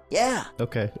 Yeah.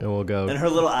 Okay, and we'll go. And her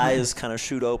little eyes kind of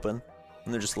shoot open,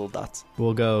 and they're just little dots.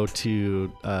 We'll go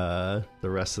to the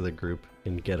rest of the group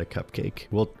and get a cupcake.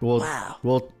 Wow.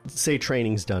 We'll say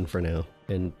training's done for now,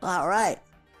 and All right.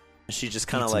 She just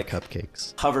kind eat of some like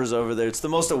cupcakes. hovers over there. It's the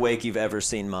most awake you've ever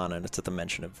seen Mana, and it's at the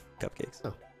mention of cupcakes.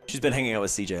 Oh. She's been hanging out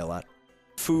with CJ a lot.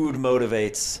 Food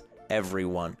motivates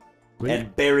everyone.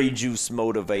 And berry juice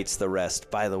motivates the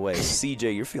rest. By the way,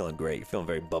 CJ, you're feeling great. You're feeling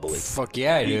very bubbly. Fuck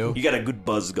yeah, I do. You got a good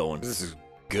buzz going. This is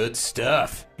good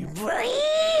stuff.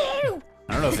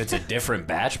 I don't know if it's a different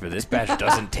batch, but this batch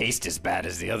doesn't taste as bad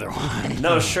as the other one.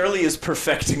 No, Shirley is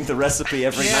perfecting the recipe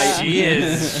every night. She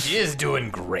is. She is doing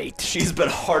great. She's been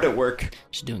hard at work.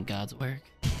 She's doing God's work.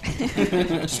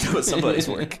 She's doing somebody's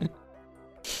work.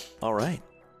 All right.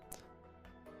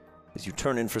 As you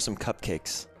turn in for some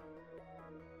cupcakes,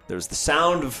 there's the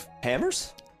sound of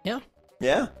hammers? Yeah.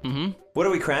 Yeah? Mm-hmm. What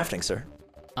are we crafting, sir?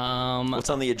 What's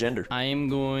on the agenda? I am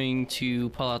going to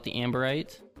pull out the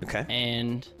Amberite. Okay.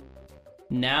 And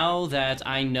now that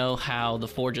I know how the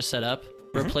forge is set up,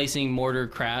 replacing mortar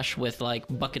crash with like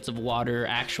buckets of water,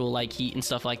 actual like heat and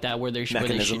stuff like that, where there's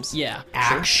mechanisms. Yeah.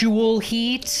 Actual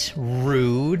heat?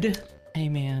 Rude. Hey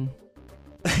man.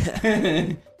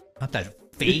 Not that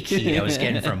fake heat I was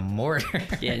getting from mortar.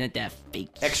 Yeah, not that fake.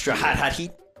 Extra hot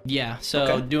heat? Yeah. So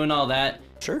Okay. doing all that.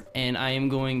 Sure. And I am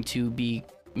going to be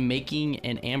making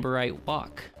an Amberite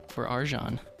walk for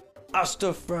Arjan. I'll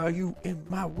stir fry you in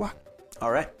my wok.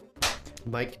 All right.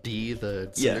 Mike D,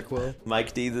 the Cyndaquil.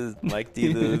 Mike D, the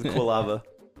Quilava.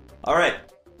 All right.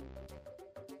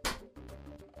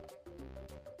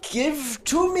 Give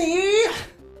to me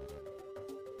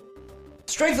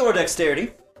strength or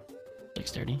dexterity.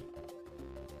 Dexterity.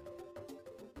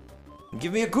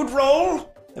 Give me a good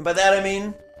roll, and by that I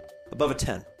mean above a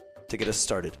 10 to get us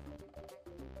started.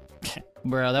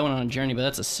 Bro, that went on a journey, but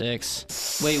that's a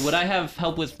 6. Wait, would I have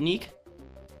help with Neek?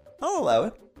 I'll allow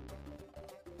it.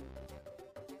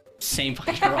 Same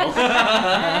fucking roll.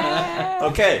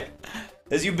 Okay.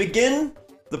 As you begin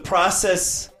the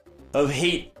process of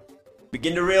heat,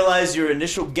 begin to realize your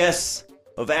initial guess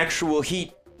of actual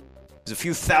heat is a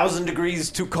few thousand degrees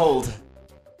too cold.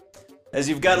 As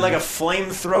you've got like a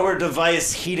flamethrower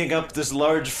device heating up this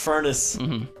large furnace.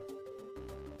 Mm-hmm.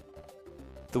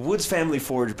 The Woods family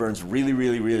forge burns really,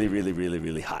 really, really, really, really,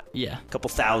 really hot. Yeah. A couple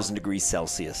thousand degrees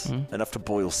Celsius. Enough to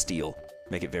boil steel,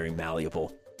 make it very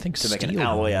malleable. I think To make an steel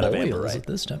alloy out of boils amberite. at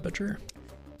this temperature.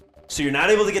 So you're not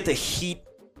able to get the heat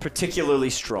particularly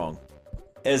strong.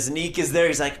 As Neek is there,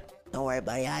 he's like, Don't worry,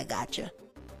 buddy. I got you.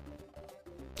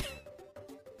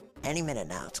 Any minute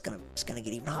now, it's gonna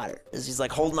get even hotter. as he's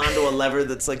like holding onto a lever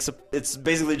that's like, it's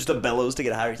basically just a bellows to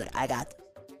get higher. He's like, I got this.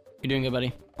 You're doing good,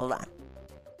 buddy. Hold on.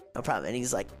 No problem. And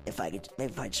he's like, if I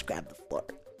just grab the floor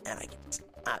and I can just,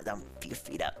 I'm a few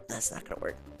feet up. That's not gonna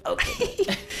work. Okay.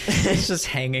 It's just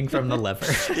hanging from the lever.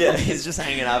 yeah, he's just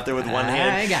hanging out there with one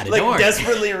hand. I got it, Like don't worry.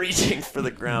 desperately reaching for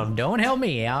the ground. Don't help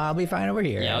me. I'll be fine over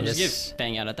here. Yeah, I'll just Just- give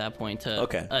Bang out at that point to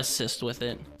Okay. assist with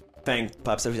it. Fang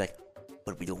pops up. He's like,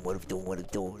 What are we doing? What are we doing? What are we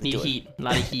doing? What are we Need doing? heat. A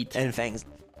lot of heat. and Fang's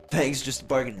just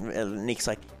barking. And Neek's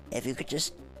like, If I could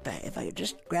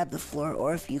just grab the floor,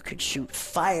 or if you could shoot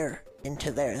fire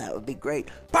into there, that would be great.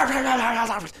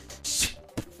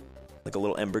 like a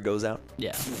little ember goes out.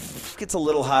 Yeah. Gets a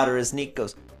little hotter as Neek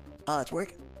goes, Oh, it's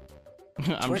working.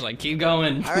 I'm just like, keep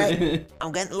going. All right,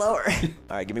 I'm getting lower.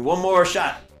 all right, give me one more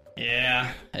shot.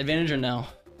 Yeah. Advantage or no?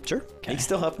 Sure. Neek's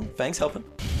still helping. Fang's helping.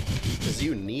 Because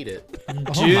you need it. Oh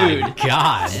my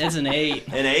god. It's an 8.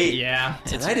 An 8. Yeah.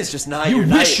 Tonight is just not You your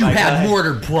wish night, you my had guy.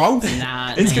 mortar, bro.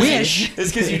 Not. It's Wish.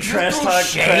 because you trash talk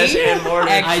Crash and Mortar.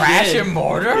 I Crash did. and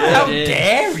mortar? Yeah. How I did.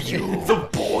 dare you? The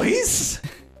boys?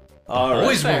 All right.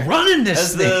 Boys, we're running this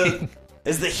As thing.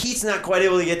 as the heat's not quite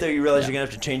able to get there, you realize you're going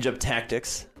to have to change up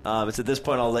tactics. It's at this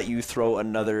point I'll let you throw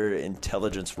another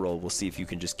intelligence roll. We'll see if you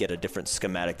can just get a different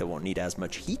schematic that won't need as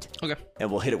much heat. Okay. And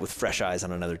we'll hit it with fresh eyes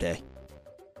on another day.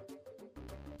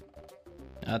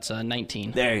 That's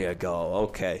 19. There you go.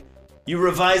 Okay. You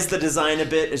revise the design a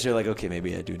bit as you're like, okay,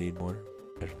 maybe I do need more.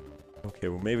 Okay,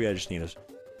 well, maybe I just need a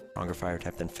stronger fire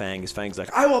type than Fang. As Fang's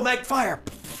like, I will make fire!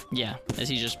 Yeah. As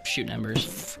he's just shooting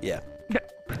embers. Yeah.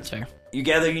 That's fair. You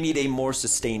gather you need a more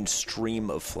sustained stream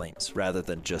of flames rather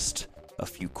than just a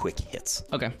few quick hits.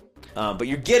 Okay. But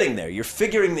you're getting there. You're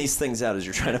figuring these things out as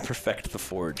you're trying to perfect the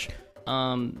forge.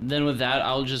 Then with that,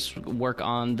 I'll just work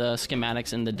on the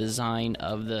schematics and the design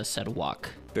of the said walk.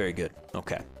 Very good.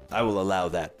 Okay. I will allow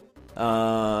that.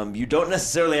 You don't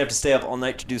necessarily have to stay up all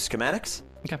night to do schematics.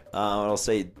 Okay. I'll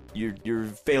say your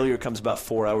failure comes about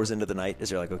 4 hours into the night as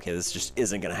you're like, okay, this just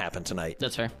isn't going to happen tonight.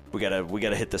 That's fair. We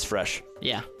gotta hit this fresh.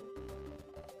 Yeah.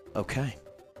 Okay.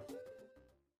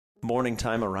 Morning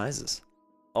time arises.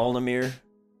 Alnamir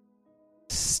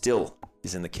still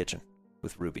is in the kitchen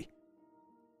with Ruby,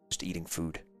 just eating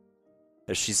food.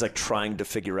 As she's like trying to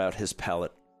figure out his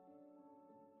palate,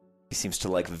 he seems to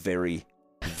like very,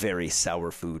 very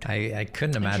sour food. I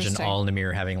couldn't imagine Interesting.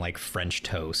 Alnamir having like French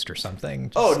toast or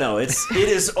something. Oh no, it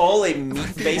is all a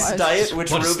meat-based diet,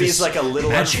 which What is Ruby's this? like a little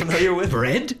Magic unfamiliar with.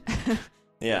 bread?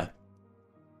 Yeah.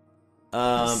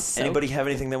 So- Anybody have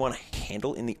anything they want to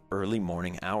handle in the early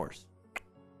morning hours?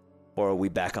 Or are we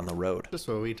back on the road? Just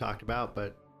what we talked about,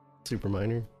 but super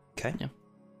minor. Okay. Yeah.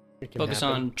 It can Focus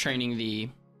happen. on training the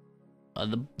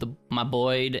my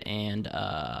Boyd and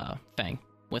Fang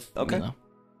with Okay. Milo.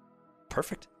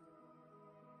 Perfect.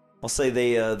 I'll say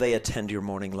they attend your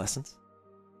morning lessons.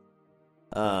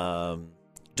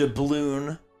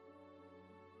 Doubloon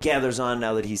gathers on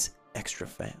now that he's extra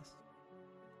fast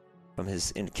from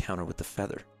his encounter with the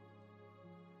feather.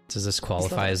 Does this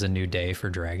qualify as a new day for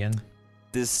Dragon?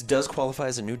 This does qualify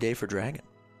as a new day for Dragon.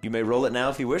 You may roll it now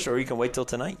if you wish, or you can wait till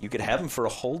tonight. You could have him for a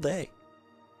whole day.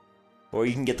 Or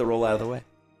you can get the roll out of the way.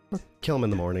 Kill him in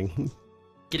the morning.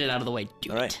 Get it out of the way.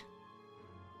 Do All right.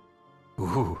 it.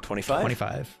 Ooh. 25?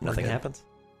 25. We're Nothing good. happens.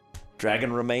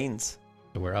 Dragon remains.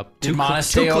 We're up. Did Mana two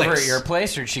stay over clicks. at your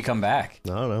place, or did she come back? I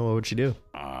don't know. What would you do?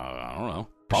 I don't know.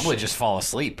 Probably just fall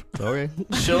asleep. Okay.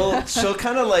 She'll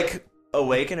kind of like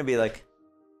awaken and be like,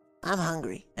 I'm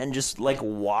hungry. and just like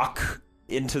walk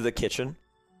into the kitchen.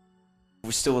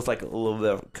 We're still with like a little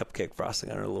bit of cupcake frosting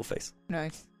on her little face.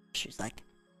 Nice. She's like,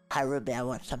 hi, Ruby, I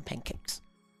want some pancakes.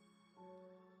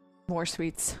 More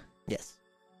sweets. Yes.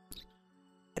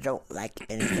 I don't like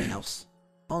anything else.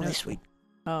 Only No. sweet.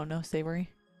 Oh, no savory.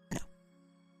 No.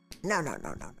 All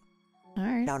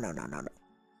right. No. None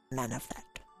of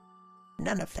that.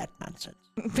 None of that nonsense.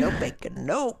 No bacon,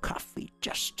 no coffee,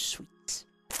 just sweets.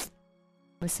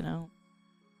 Listen out.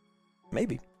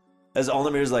 Maybe. As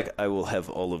Alnamir's like, I will have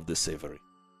all of the savory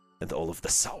and all of the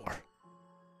sour.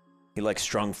 He likes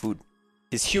strong food.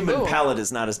 His human Ooh. palate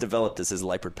is not as developed as his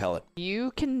leopard palate.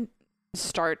 You can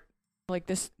start like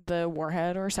the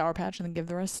Warhead or Sour Patch, and then give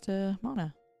the rest to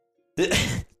Mana.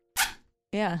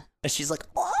 Yeah. And she's like,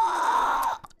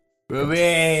 oh!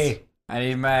 Ruby, I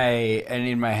need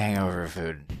my hangover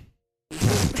food.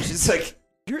 She's like,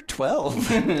 you're 12.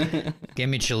 Give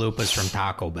me chalupas from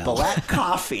Taco Bell. Black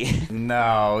coffee.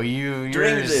 No, you're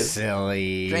Drink this.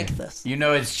 silly. Drink this. You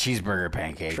know it's cheeseburger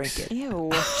pancakes. Drink it.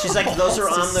 Ew. She's like, those are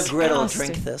on the griddle.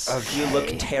 disgusting. Drink this. Okay. You look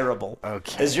terrible.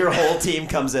 Okay. As your whole team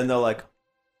comes in, they're like,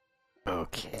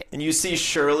 Okay. and you see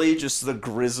Shirley, just the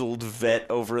grizzled vet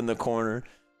over in the corner,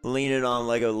 leaning on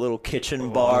like a little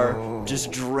kitchen bar,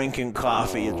 just drinking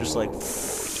coffee and just like,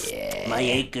 My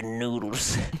aching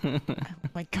noodles. Oh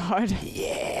my god.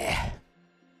 Yeah.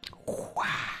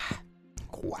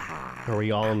 Are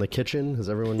we all in the kitchen? Is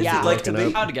everyone Yeah. you'd like to woken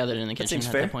be. up? I'll together in the kitchen seems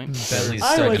at fair. that point. Bentley's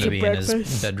I still like gonna a be in his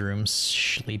breakfast. bedroom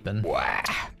sleeping.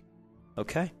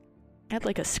 okay. I'd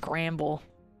like a scramble.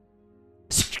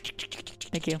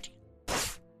 Thank you.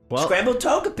 Well, Scrambled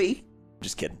togepi.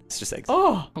 Just kidding. It's just eggs.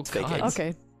 Oh. Oh, fake God. eggs.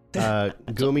 Okay.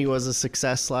 Gumi was a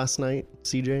success last night,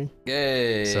 CJ.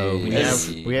 Yay. So we Yes.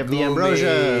 have the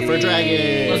ambrosia for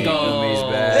Dragon. Let's go. Gumi's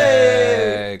back.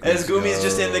 Hey! As Let's Gumi's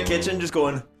just go. in the kitchen, just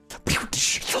going,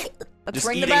 Let's just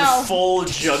ring the eating bell. full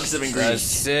jugs of That's ingredients.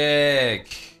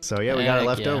 sick. So yeah, we got it Heck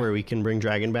left yeah. over. We can bring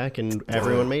Dragon back, and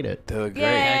everyone made it. That was great.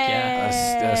 Heck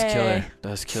yeah. That's killer.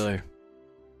 That's killer.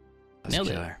 That's Nailed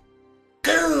it. killer.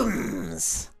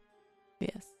 Gooms!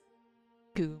 Yes.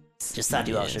 Gooms. Just thought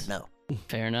you all Yes. should know.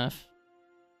 Fair enough.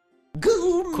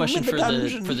 Goom! Question in the for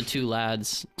dungeon. the two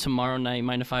lads. Tomorrow night,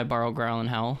 mind if I borrow Growl and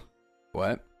Howl?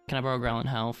 What? Can I borrow Growl and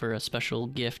Howl for a special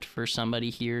gift for somebody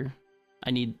here?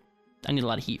 I need a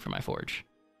lot of heat for my forge.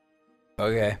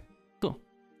 Okay.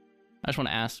 I just want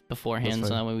to ask beforehand, That's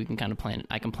so fine. that way we can kind of plan it.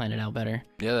 I can plan it out better.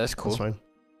 Yeah, that's cool. That's fine.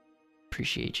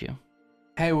 Appreciate you.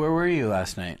 Hey, where were you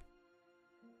last night?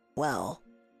 Well,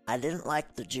 I didn't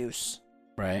like the juice.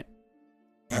 Right.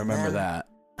 I And remember then that.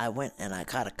 I went and I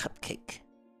got a cupcake.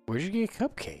 Where'd you get a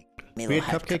cupcake? We Milo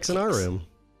had cupcakes in our room.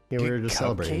 Yeah, we You were had just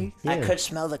celebrating. cupcakes? I Yeah. could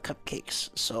smell the cupcakes,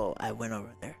 so I went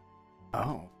over there.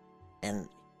 Oh, And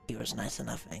he was nice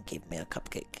enough and gave me a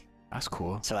cupcake. that's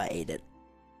cool. So I ate it.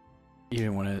 You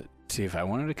didn't want to see if I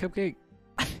wanted a cupcake?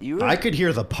 You were, I could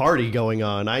hear the party going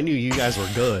on. I knew you guys were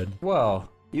good. Well,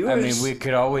 you I were mean, we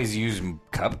could always use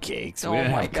cupcakes. Oh we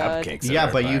didn't my have God. cupcakes. at Yeah,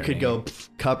 our but you party. could go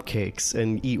cupcakes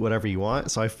and eat whatever you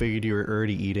want. So I figured you were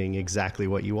already eating exactly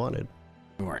what you wanted.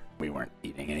 We weren't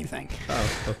eating anything.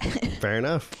 Oh, okay. Fair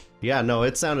enough. Yeah, no,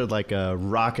 it sounded like a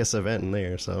raucous event in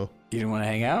there. So You didn't want to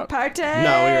hang out? Party. no,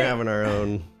 we were having our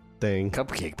own thing.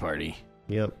 Cupcake party.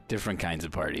 Yep, Different kinds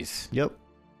of parties. yep.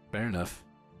 Fair enough.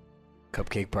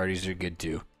 Cupcake parties are good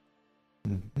too.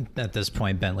 At this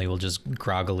point, Bentley will just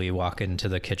groggily walk into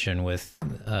the kitchen with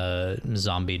a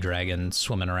zombie dragon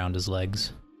swimming around his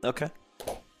legs. Okay.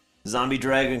 Zombie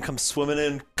dragon comes swimming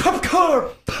in.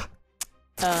 Cupcar!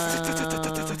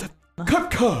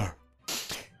 Cupcar!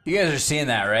 You guys are seeing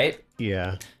that, right?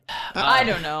 Yeah. I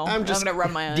don't know. I'm gonna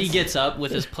rub my eyes. D gets up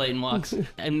with his plate and walks, and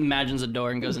imagines a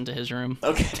door and goes into his room.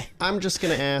 Okay. I'm just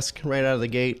gonna ask right out of the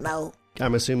gate. No.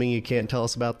 I'm assuming you can't tell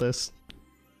us about this.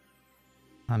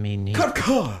 I mean,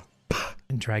 Cupcar!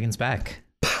 Dragon's back.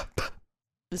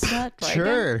 Is that dragon?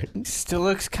 Sure. Still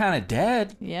looks kind of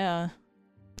dead. Yeah.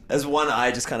 As one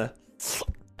eye just kind of...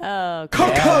 Oh, okay.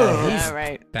 Cupcar! Yeah,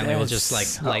 right. Bentley will just like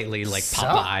lightly like pop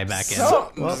the eye back in.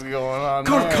 Something's going on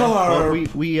Cupcar! Well,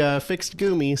 we fixed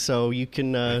Goomy, so you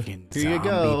can, here you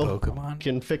go. Pokemon? You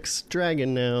can fix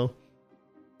Dragon now.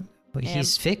 Well,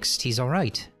 he's fixed. He's all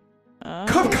right.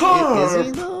 Cupcar! Is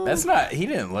he, though? That's not. He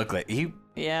didn't look like he.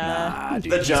 Yeah. Nah,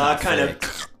 dude, The he's jaw not kind of...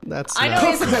 fixed. That's I know not- he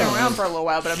hasn't been around for a little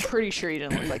while, but I'm pretty sure he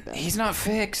didn't look like that. He's not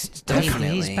fixed. But Definitely.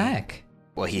 he's back.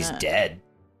 Well, he's Nah. dead,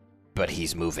 but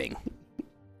he's moving.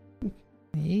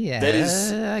 Yeah, That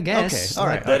is- I guess. Okay, all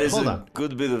right. That is hold a on.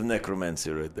 good bit of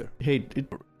necromancy right there. Hey,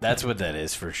 That's what that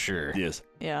is for sure. Yes.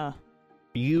 Yeah.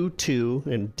 you two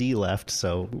and D left,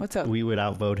 so What's up? we would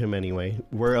outvote him anyway.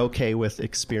 We're okay with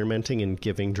experimenting and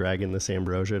giving Dragon this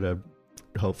ambrosia to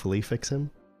hopefully fix him.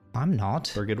 I'm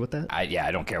not. We're good with that? I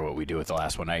don't care what we do with the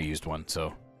last one. I used one,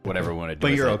 so whatever we want to do.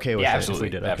 But with you're it. okay with yeah, it absolutely,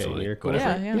 if we did okay. absolutely. You're cool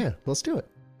Whatever. with Yeah, it? yeah. Yeah, let's do it.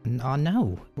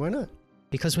 No, Why not?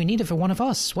 because we need it for one of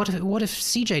us. What if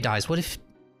CJ dies? What if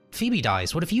Phoebe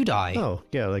dies? What if you die? Oh,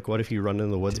 yeah, like what if you run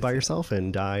in the woods by yourself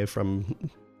and die from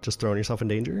just throwing yourself in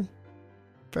danger?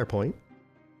 Fair point.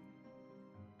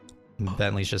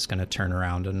 Bentley's just gonna turn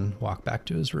around and walk back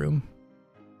to his room.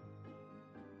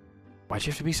 Why'd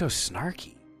you have to be so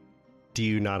snarky? Do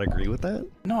you not agree with that?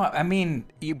 No, I mean,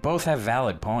 you both have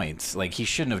valid points. Like, he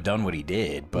shouldn't have done what he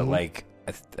did, but, like,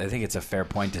 I think it's a fair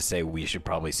point to say we should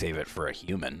probably save it for a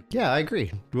human. Yeah, I agree.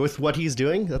 With what he's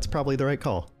doing, that's probably the right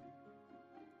call.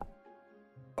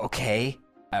 Okay.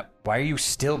 Why are you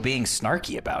still being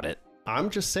snarky about it? I'm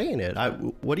just saying it.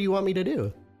 What do you want me to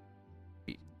do?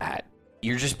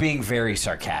 You're just being very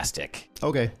sarcastic.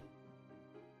 Okay.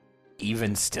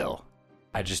 Even still.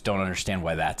 I just don't understand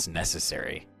why that's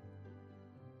necessary.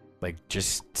 Like,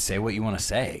 just say what you want to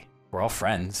say. We're all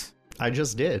friends. I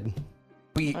just did.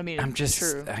 I mean, I'm just...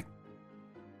 true.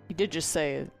 He did just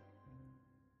say it.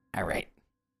 all right.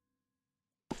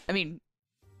 I mean,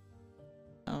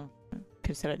 could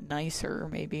have said it nicer,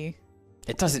 maybe.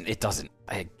 It doesn't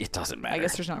matter. I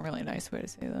guess there's not really a nice way to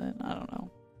say that. I don't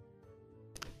know.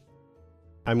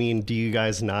 I mean, do you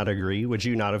guys not agree? Would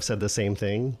you not have said the same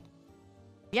thing?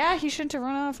 Yeah, he shouldn't have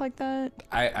run off like that.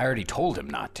 I already told him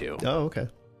not to. Oh, okay.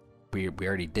 We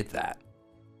already did that.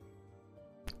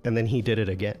 And then he did it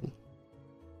again.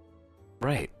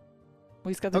 Right. Well,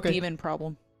 he's got the Okay. demon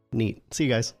problem. Neat. See you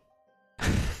guys.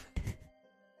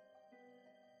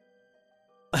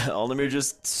 Aldemir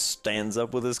just stands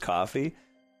up with his coffee.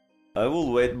 I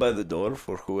will wait by the door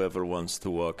for whoever wants to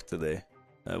walk today.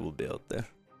 I will be out there.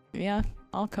 Yeah,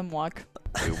 I'll come walk.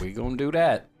 we gonna do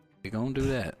that. We gonna do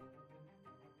that.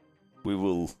 We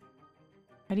will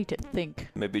I need to think.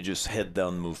 maybe just head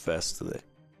down, move fast today.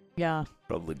 Yeah.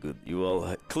 Probably good. You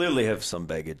all clearly have some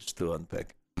baggage to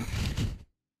unpack.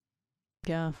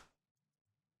 Yeah.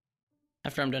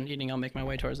 After I'm done eating, I'll make my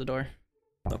way towards the door.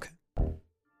 Okay.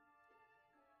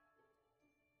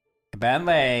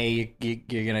 Bentley,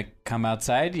 you're gonna come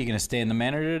outside? You gonna stay in the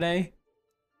manor today?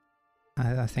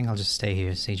 I think I'll just stay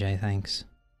here, CJ. Thanks.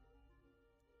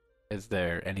 Is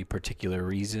there any particular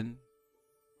reason?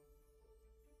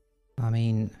 I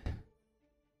mean,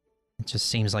 it just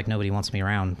seems like nobody wants me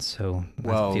around, so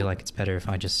Well- I feel like it's better if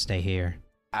I just stay here.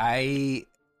 I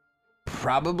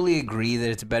probably agree that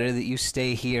it's better that you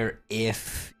stay here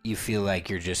if you feel like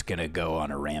you're just gonna go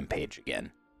on a rampage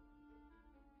again.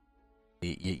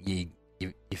 You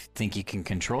think you can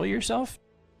control yourself?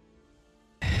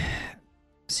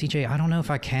 CJ, I don't know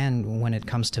if I can when it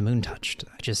comes to Moontouched.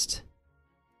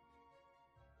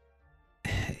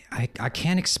 I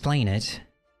can't explain it.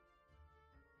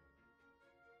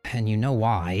 And you know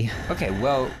why. Okay,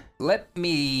 well, let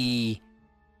me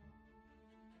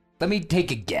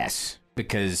take a guess,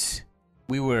 because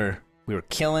we were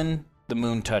killing the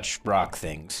Moontouch rock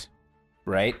things,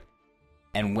 right?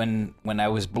 And when I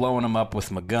was blowing them up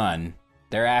with my gun,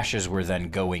 their ashes were then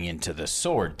going into the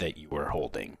sword that you were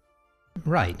holding.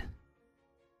 Right.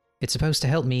 It's supposed to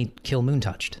help me kill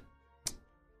Moontouched.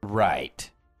 Right.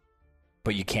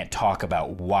 But you can't talk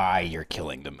about why you're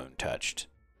killing the Moontouched.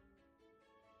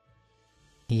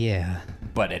 Yeah.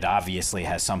 But it obviously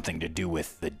has something to do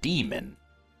with the demon,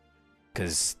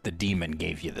 because the demon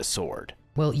gave you the sword.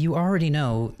 Well, you already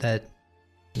know that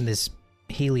this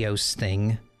Helios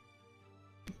thing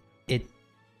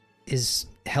is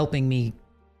helping me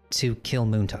to kill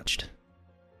Moontouched.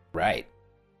 Right.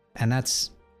 And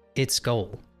that's its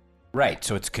goal. Right,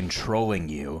 so it's controlling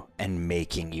you and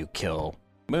making you kill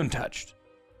Moontouched.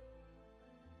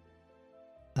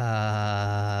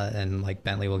 And like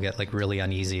Bentley will get like really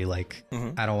uneasy. Like,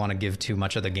 I don't want to give too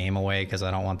much of the game away because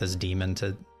I don't want this demon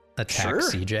to attack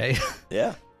CJ.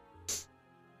 Yeah.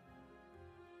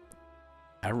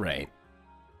 All right.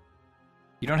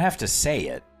 You don't have to say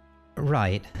it.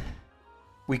 Right.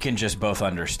 We can just both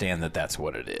understand that that's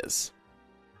what it is.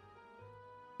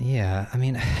 Yeah, I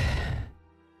mean,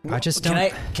 I just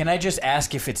don't. Can I just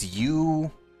ask if it's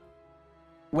you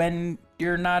when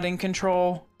you're not in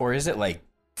control, or is it like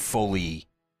fully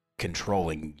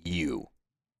controlling you?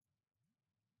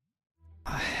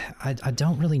 I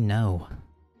don't really know.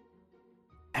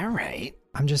 All right.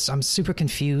 I'm super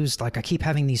confused. Like, I keep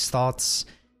having these thoughts,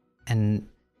 and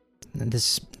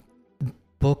this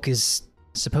book is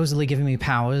supposedly giving me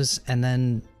powers, and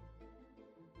then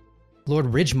Lord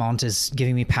Ridgemont is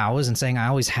giving me powers and saying I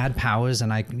always had powers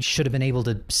and I should have been able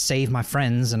to save my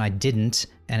friends and I didn't,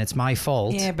 and it's my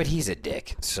fault. Yeah, but he's a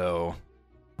dick, so...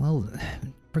 Well,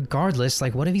 regardless,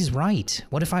 like, what if he's right?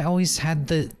 What if I always had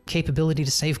the capability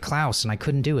to save Klaus and I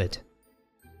couldn't do it?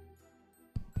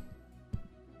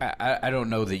 I don't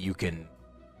know that you can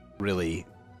really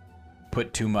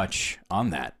put too much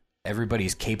on that.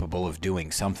 Everybody's capable of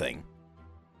doing something,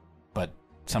 but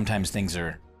sometimes things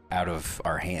are out of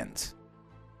our hands.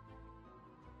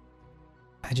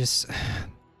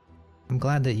 I'm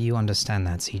glad that you understand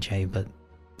that, CJ, but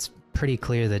it's pretty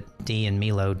clear that Dee and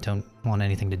Milo don't want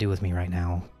anything to do with me right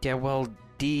now. Yeah, well,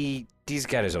 Dee's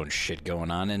got his own shit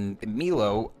going on, and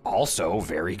Milo also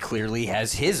very clearly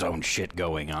has his own shit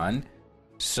going on.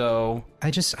 So...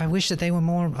 I wish that they were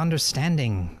more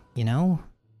understanding, you know?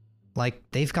 Like,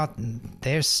 they've got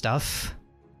their stuff.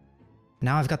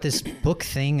 Now I've got this book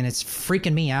thing, and it's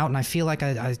freaking me out, and I feel like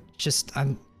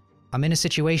I'm in a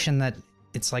situation that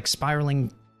it's like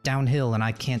spiraling downhill, and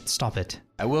I can't stop it.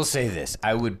 I will say this.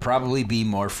 I would probably be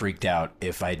more freaked out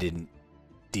if I didn't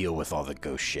deal with all the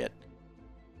ghost shit.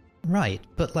 Right,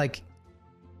 but like,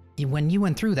 when you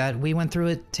went through that, we went through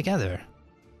it together.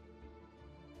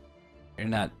 You're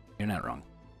not wrong.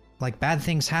 Like, bad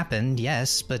things happened,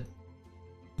 yes, but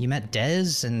you met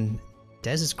Dez, and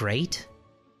Dez is great.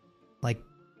 Like,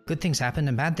 good things happened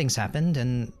and bad things happened,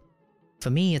 and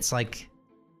for me, it's like,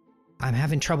 I'm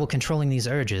having trouble controlling these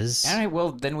urges. All right,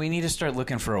 well, then we need to start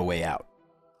looking for a way out.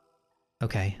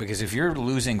 Okay. Because if you're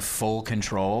losing full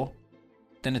control,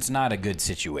 then it's not a good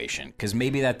situation, because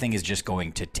maybe that thing is just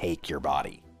going to take your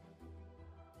body.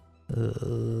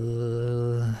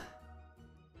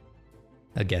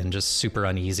 Again, just super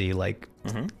uneasy, like,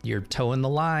 you're towing the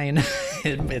line.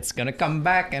 It's gonna come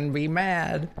back and be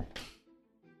mad.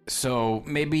 So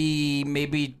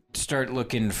maybe start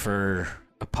looking for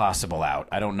a possible out.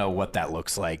 I don't know what that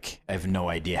looks like. I have no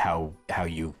idea how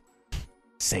you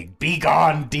say, "Be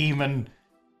gone, demon."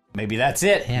 Maybe that's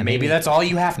it. Yeah, maybe that's all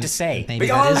you have to say. Maybe Be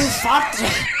gone, fucked.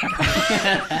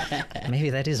 Maybe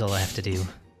that is all I have to do.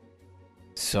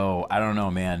 So, I don't know,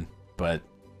 man, but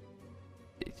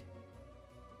it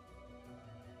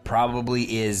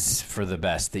probably is for the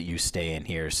best that you stay in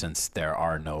here since there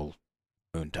are no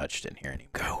Moontouched in here anymore.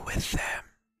 Go with them.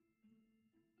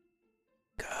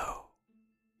 Go.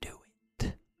 Do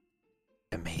it.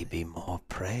 There may be more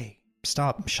prey.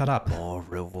 Stop. Shut up. More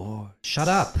reward. Shut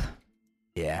up.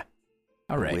 Yeah.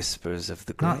 All right. Whispers of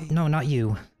the grave. No, not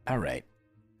you. All right.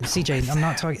 CJ, I'm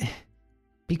not talking.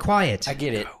 Be quiet. I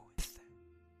get it.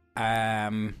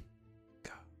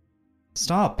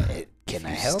 Stop. Can I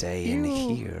you help stay you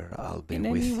in here, I'll be in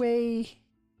with any you. way?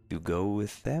 You go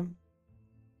with them,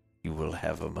 you will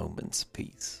have a moment's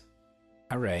peace.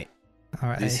 All right. All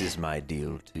right. This is my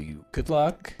deal to you. Good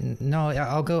luck. No,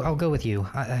 I'll go with you.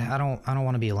 I don't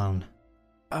want to be alone.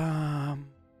 I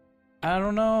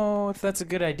don't know if that's a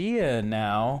good idea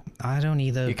now. I don't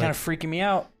either. You're kind of freaking me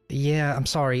out. Yeah, I'm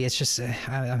sorry. It's just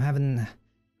I'm having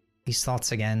these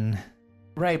thoughts again.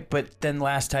 Right, but then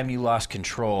last time you lost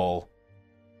control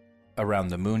around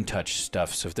the Moontouch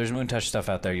stuff. So if there's Moontouch stuff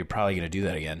out there, you're probably going to do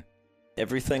that again.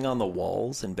 Everything on the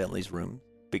walls in Bentley's room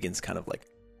begins kind of like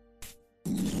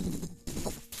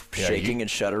shaking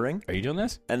and shuddering. Are you doing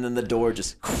this? And then the door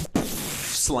just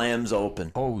slams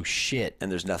open. Oh, shit. And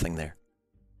there's nothing there.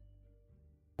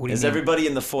 What do you As mean? everybody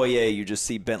in the foyer, you just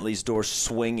see Bentley's door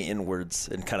swing inwards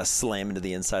and kind of slam into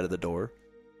the inside of the door.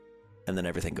 And then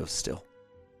everything goes still.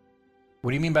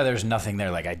 What do you mean by there's nothing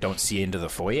there? Like I don't see into the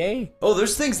foyer? Oh,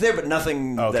 there's things there, but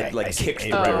nothing that like kicked the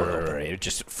door open. Right. It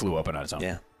just flew open on its own.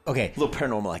 Yeah. Okay. A little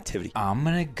paranormal activity. I'm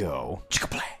going to go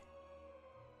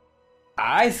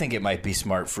I think it might be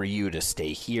smart for you to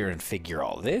stay here and figure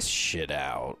all this shit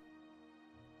out.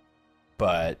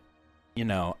 But, you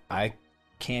know, I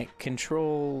can't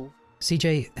control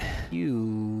CJ,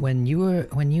 you. when you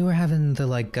were having the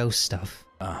like ghost stuff,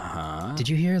 Uh-huh. did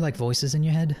you hear like voices in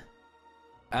your head?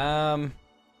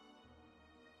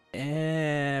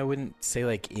 I wouldn't say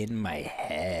like in my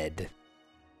head.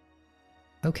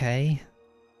 Okay.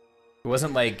 It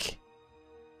wasn't like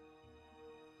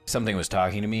something was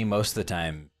talking to me. Most of the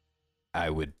time, I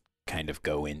would kind of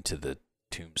go into the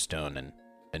tombstone and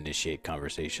initiate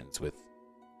conversations with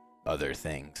other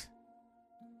things.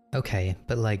 Okay,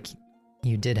 but like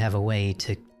you did have a way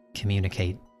to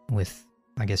communicate with,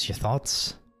 I guess, your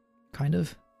thoughts, kind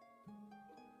of?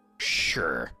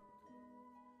 Sure.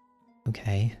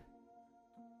 Okay.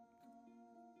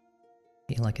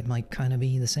 Feel like it might kind of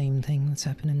be the same thing that's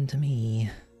happening to me.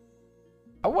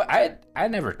 I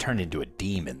never turned into a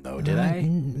demon, though, did I?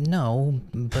 No,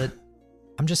 but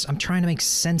I'm trying to make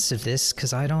sense of this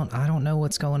because I don't know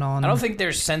what's going on. I don't think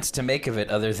there's sense to make of it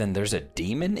other than there's a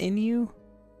demon in you,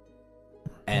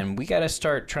 and we gotta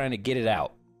start trying to get it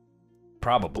out.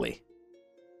 Probably.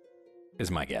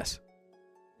 Is my guess.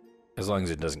 As long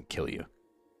as it doesn't kill you.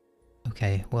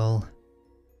 Okay, well,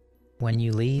 when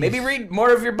you leave... Maybe read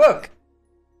more of your book.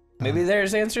 Maybe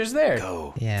there's answers there.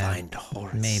 Go Yeah, find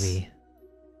Horus. maybe.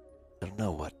 He'll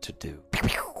know what to do.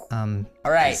 All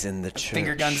right. He's in the church.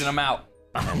 Finger guns and I'm out.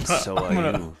 And so are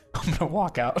you. I'm gonna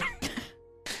walk out.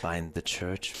 Find the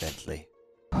church, Bentley.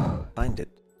 Find it.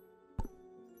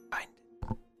 Find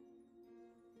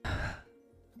it.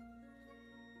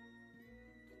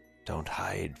 Don't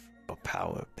hide from your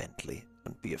power, Bentley.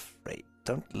 Don't be afraid.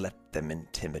 Don't let them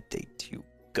intimidate you.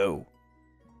 Go.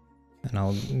 And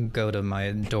I'll go to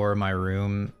my door of my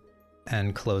room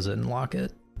and close it and lock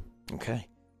it. Okay.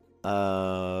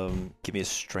 Give me a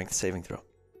strength saving throw.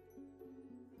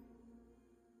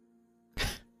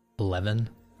 11.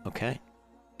 Okay.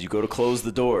 You go to close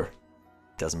the door.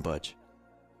 Doesn't budge.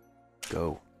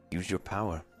 Go. Use your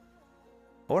power.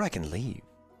 Or I can leave.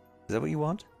 Is that what you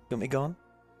want? You want me gone?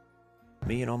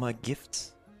 Me and all my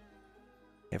gifts?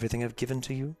 Everything I've given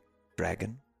to you?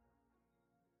 Dragon?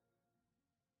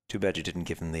 Too bad you didn't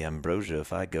give him the ambrosia.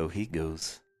 If I go, he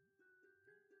goes.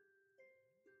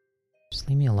 Just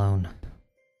leave me alone.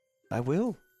 I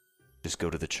will. Just go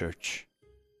to the church.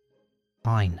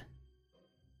 Fine.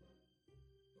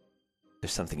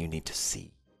 There's something you need to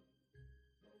see.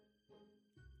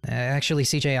 Actually,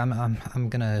 CJ, I'm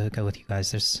gonna go with you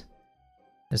guys.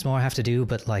 There's more I have to do,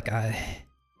 but like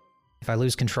if I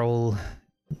lose control,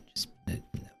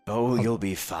 You'll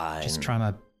be fine. just try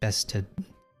my best to.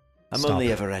 I'm stop.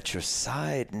 only ever at your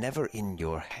side, never in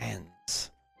your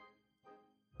hands.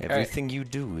 Everything you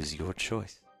do is your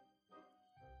choice.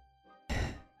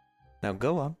 Now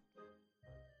go on.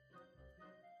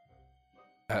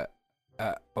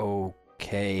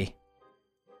 Okay.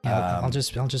 Yeah, I'll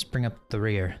just bring up the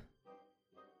rear.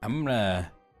 I'm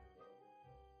gonna...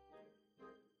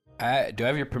 do I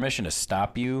have your permission to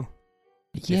stop you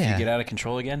if you Yeah. get out of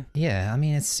control again? Yeah, I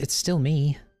mean it's still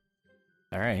me.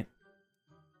 All right.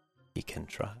 He can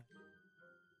try.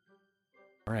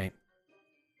 All right.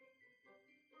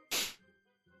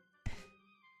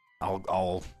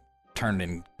 I'll turn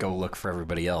and go look for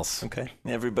everybody else. Okay.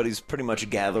 Everybody's pretty much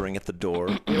gathering at the door.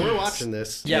 Yeah, we're watching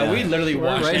this. Yeah, we literally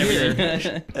watched right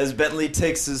everything. As Bentley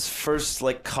takes his first,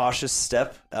 cautious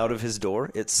step out of his door,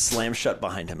 it slams shut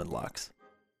behind him and locks.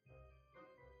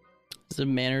 Is the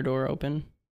manor door open?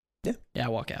 Yeah. Yeah, I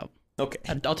walk out. Okay.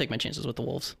 I'll take my chances with the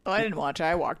wolves. Oh, I didn't watch it.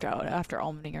 I walked out after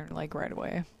Almir, right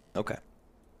away. Okay.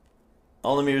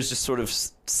 Alnamir's just sort of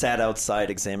sat outside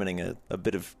examining a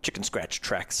bit of chicken scratch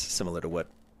tracks, similar to what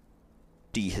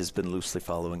D has been loosely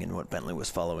following and what Bentley was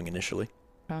following initially.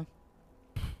 Okay.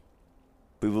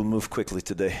 We will move quickly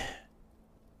today.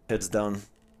 Heads down.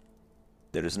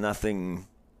 There is nothing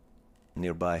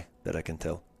nearby that I can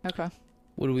tell. Okay.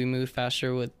 Would we move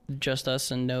faster with just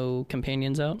us and no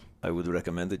companions out? I would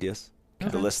recommend it, yes. Okay.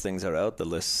 The less things are out, the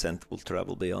less scent will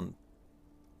travel beyond.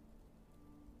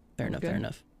 Fair enough, Okay. fair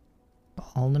enough.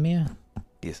 Alnamir,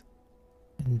 Yes.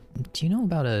 do you know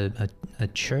about a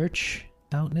church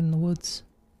out in the woods?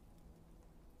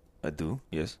 I do,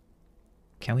 yes.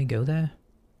 Can we go there?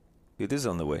 It is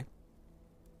on the way.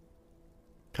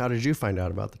 How did you find out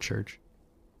about the church?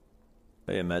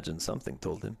 I imagine something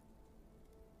told him.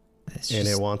 It's And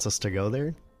just- it wants us to go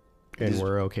there? And Is-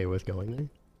 we're okay with going there?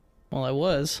 Well, I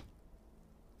was.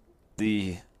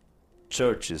 The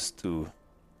church is to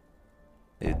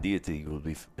a deity you will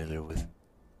be familiar with.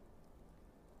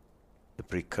 The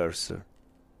precursor,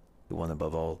 the one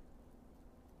above all.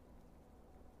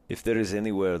 If there is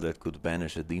anywhere that could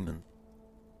banish a demon,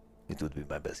 it would be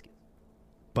my best guess.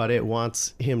 But it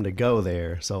wants him to go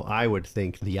there, so I would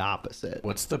think the opposite.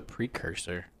 What's the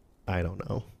precursor? I don't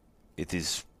know. It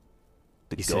is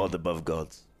the You god said- above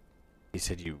gods. You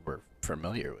said you were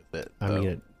familiar with it.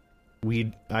 I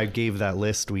mean, I gave that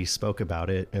list, we spoke about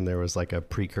it, and there was like a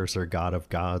precursor god of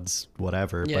gods,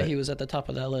 whatever. Yeah, but he was at the top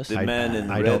of that list. The man in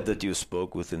I red don't- that you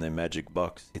spoke with in a magic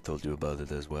box, he told you about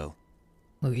it as well.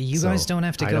 Look, you So, guys don't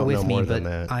have to I go don't with know me, more but than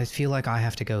that. I feel like I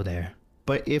have to go there.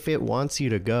 But if it wants you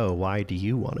to go, why do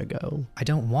you want to go? I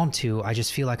don't want to, I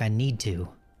just feel like I need to.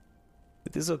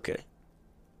 It is okay.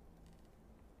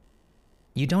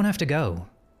 You don't have to go.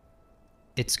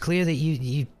 It's clear that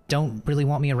you don't really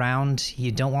want me around.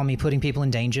 You don't want me putting people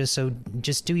in danger, so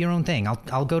just do your own thing.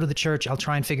 I'll go to the church. I'll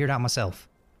try and figure it out myself.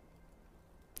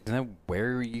 Isn't that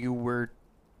where you were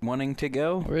wanting to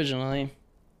go? Originally.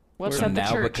 What's So at the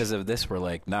now church? because of this, we're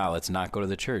like, nah, let's not go to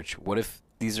the church. What if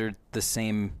these are the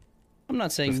same? I'm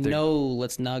not saying If they're- no,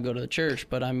 let's not go to the church,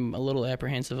 but I'm a little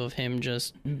apprehensive of him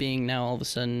just being now all of a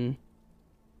sudden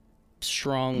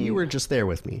strong. You were just there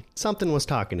with me. Something was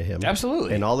talking to him.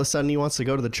 Absolutely. And all of a sudden he wants to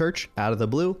go to the church out of the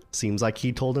blue. Seems like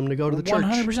he told him to go to the church.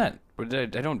 100%. I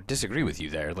don't disagree with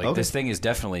you there. Like, Okay. this thing is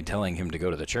definitely telling him to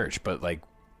go to the church, but like,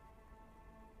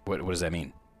 what does that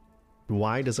mean?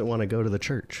 Why does it want to go to the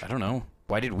church? I don't know.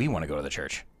 Why did we want to go to the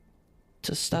church?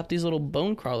 to stop these little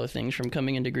bone crawler things from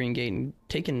coming into Green Gate and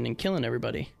taking and killing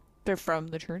everybody. They're from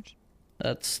the church.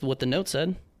 That's what the note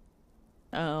said.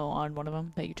 Oh, on one of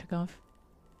them that you took off.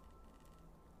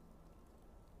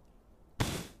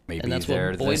 Maybe And that's what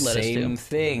they're the Boyd led us to. same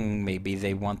thing. Maybe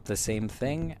they want the same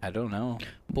thing. I don't know.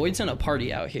 Boyd sent a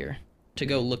party out here to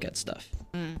go look at stuff.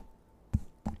 And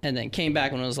then came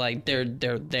back and was like, they're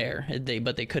there,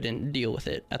 but they couldn't deal with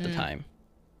it at the time.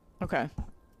 Okay.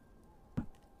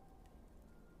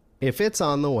 If it's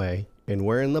on the way and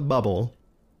we're in the bubble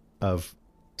of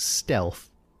stealth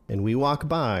and we walk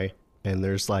by and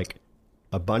there's like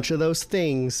a bunch of those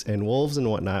things and wolves and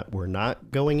whatnot, we're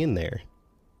not going in there.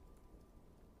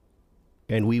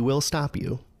 And we will stop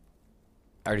you.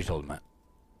 I already told him that.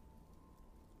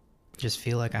 Just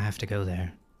feel like I have to go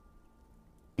there.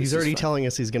 He's already telling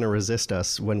us he's going to resist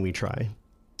us when we try.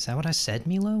 Is that what I said,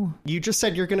 Milo? You just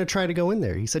said you're going to try to go in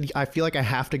there. You said, I feel like I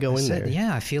have to go in there.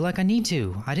 Yeah, I feel like I need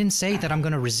to. I didn't say that I'm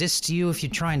going to resist you if you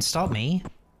try and stop me.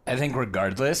 I think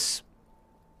regardless,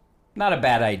 not a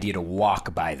bad idea to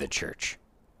walk by the church.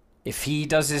 If he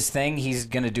does his thing, he's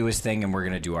going to do his thing and we're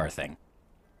going to do our thing.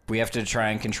 If we have to try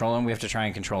and control him, we have to try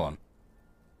and control him.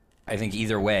 I think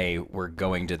either way,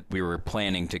 we were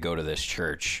planning to go to this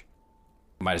church.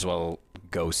 Might as well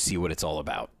go see what it's all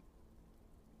about.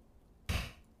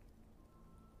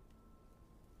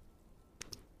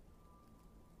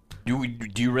 Do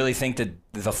you really think that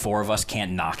the four of us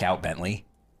can't knock out Bentley?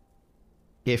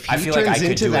 If he I feel turns like I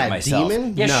could into do it that myself.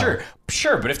 demon, Yeah, no.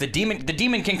 sure. But if the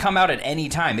demon can come out at any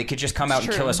time. It could just come out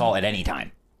and kill us all at any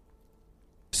time.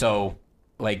 So,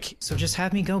 like, So just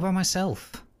have me go by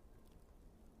myself.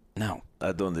 no,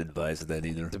 I don't advise that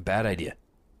either. it's a bad idea.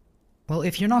 Well,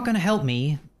 if you're not going to help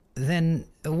me, then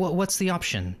what's the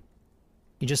option?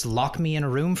 You just lock me in a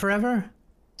room forever?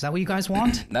 Is that what you guys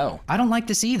want? No. I don't like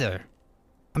this either.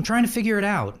 I'm trying to figure it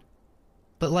out.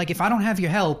 But like, if I don't have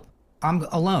your help, I'm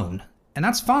alone. And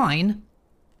that's fine.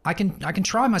 I can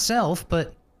try myself,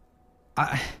 but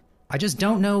I just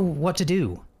don't know what to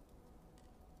do.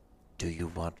 Do you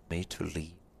want me to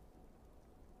leave?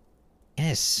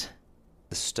 Yes.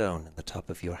 The stone in the top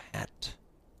of your hat.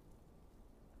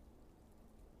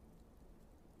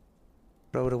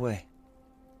 Throw it away.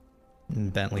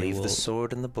 Bentley Leave will... the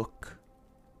sword in the book.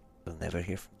 You'll never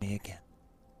hear from me again.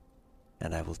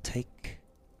 And I will take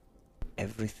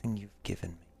everything you've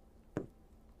given me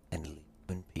and leave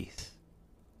you in peace.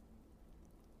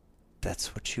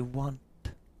 That's what you want.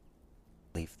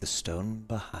 Leave the stone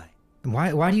behind.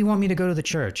 Why do you want me to go to the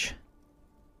church?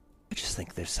 I just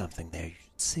think there's something there you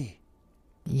should see.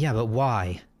 Yeah, but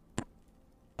why?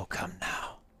 Oh, come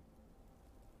now.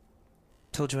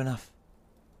 Told you enough.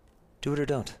 Do it or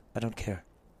don't. I don't care.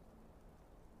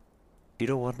 If you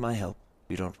don't want my help,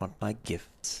 you don't want my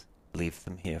gifts, leave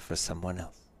them here for someone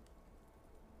else.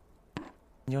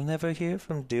 You'll never hear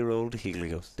from dear old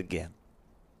Helios again.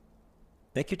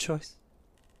 Make your choice.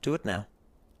 Do it now.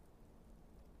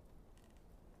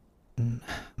 I'm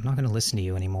not going to listen to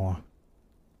you anymore.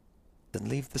 Then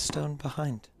leave the stone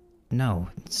behind. No,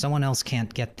 someone else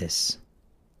can't get this.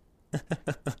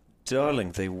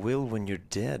 Darling, they will when you're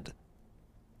dead.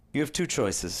 You have two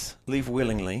choices. Leave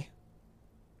willingly,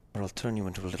 or I'll turn you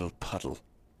into a little puddle.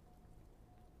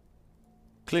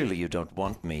 Clearly you don't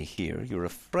want me here. You're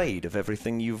afraid of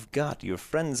everything you've got. Your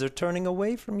friends are turning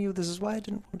away from you. This is why I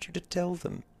didn't want you to tell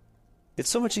them. It's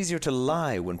so much easier to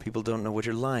lie when people don't know what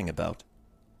you're lying about.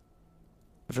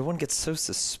 Everyone gets so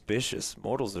suspicious.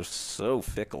 Mortals are so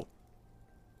fickle.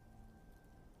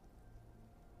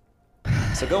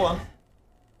 So go on.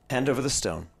 Hand over the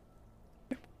stone.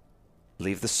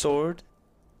 Leave the sword.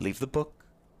 Leave the book.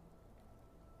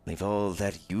 Leave all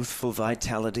that youthful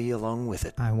vitality along with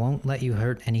it. I won't let you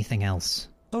hurt anything else.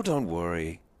 Oh, don't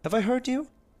worry. Have I hurt you?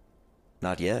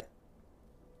 Not yet.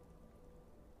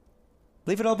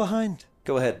 Leave it all behind.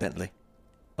 Go ahead, Bentley.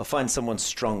 I'll find someone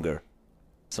stronger.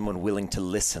 Someone willing to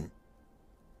listen.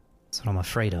 That's what I'm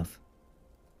afraid of.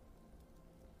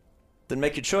 Then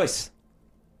make your choice.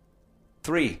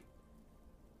 3,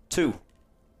 2,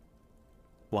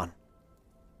 1.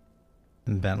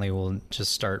 Bentley will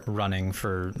just start running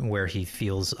for where he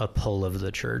feels a pull of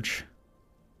the church.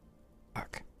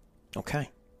 Fuck. Okay.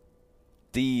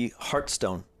 The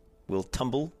heartstone will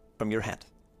tumble from your hat.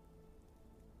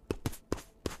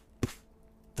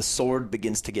 The sword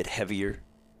begins to get heavier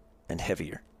and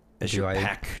heavier as your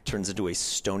pack turns into a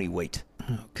stony weight,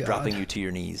 dropping you to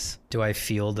your knees. Do I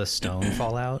feel the stone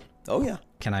fall out? Oh, yeah.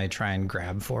 Can I try and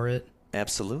grab for it?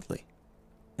 Absolutely.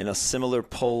 In a similar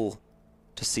pull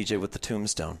to CJ with the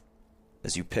tombstone,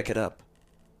 as you pick it up,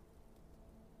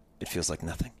 it feels like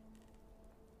nothing.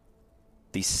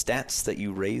 The stats that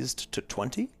you raised to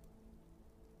 20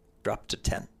 drop to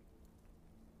 10.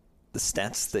 The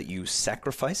stats that you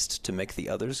sacrificed to make the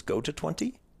others go to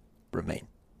 20 remain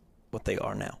what they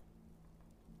are now.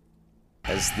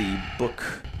 As the book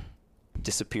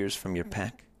disappears from your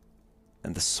pack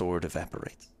and the sword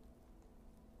evaporates,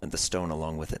 and the stone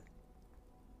along with it,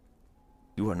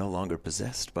 you are no longer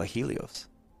possessed by Helios.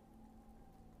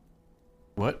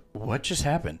 What just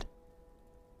happened?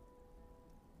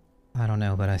 I don't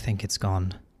know, but I think it's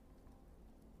gone.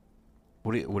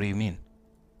 What do you mean?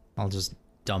 I'll just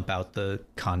dump out the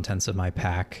contents of my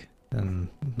pack, and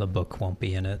the book won't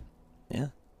be in it. Yeah.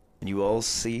 And you all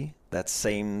see that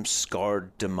same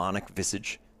scarred demonic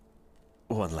visage.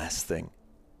 One last thing.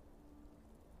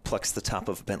 Plucks the top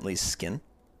of Bentley's skin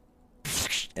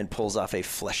and pulls off a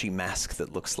fleshy mask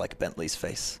that looks like Bentley's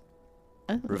face,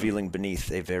 revealing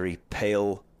beneath a very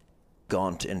pale,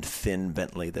 gaunt, and thin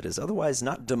Bentley that is otherwise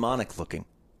not demonic looking.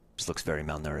 Just looks very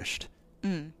malnourished.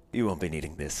 You won't be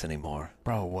needing this anymore.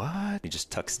 Bro, what? He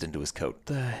just tucks it into his coat.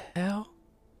 The hell?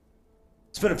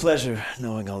 It's been a pleasure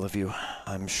knowing all of you.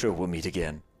 I'm sure we'll meet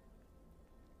again.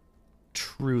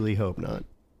 Truly hope not.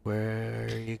 Where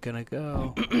are you gonna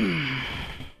go?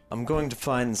 I'm going to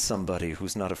find somebody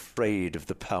who's not afraid of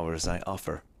the powers I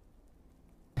offer.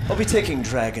 I'll be taking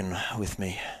Dragon with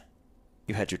me.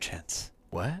 You had your chance.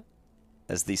 What?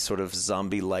 As the sort of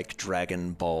zombie-like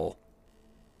dragon ball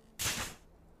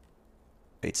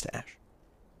fades to ash.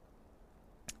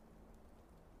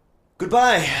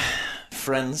 Goodbye,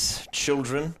 friends,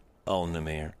 children, all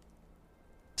Namir.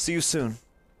 See you soon.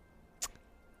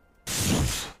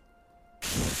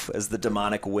 As the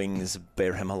demonic wings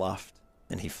bear him aloft,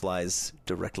 and he flies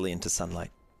directly into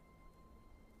sunlight.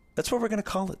 That's what we're going to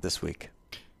call it this week.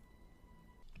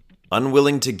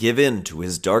 Unwilling to give in to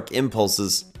his dark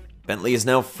impulses, Bentley is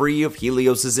now free of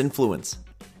Helios' influence.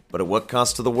 But at what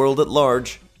cost to the world at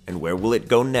large, and where will it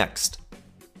go next?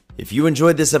 If you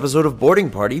enjoyed this episode of Boarding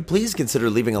Party, please consider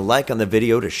leaving a like on the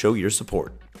video to show your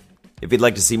support. If you'd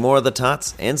like to see more of the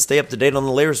Tots and stay up to date on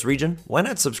the Laris region, why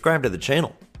not subscribe to the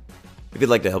channel? If you'd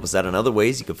like to help us out in other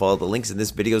ways, you can follow the links in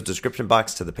this video's description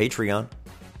box to the Patreon.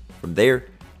 From there,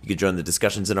 you can join the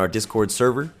discussions in our Discord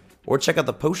server, or check out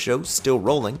the post-show Still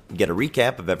Rolling and get a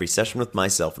recap of every session with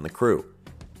myself and the crew.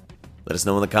 Let us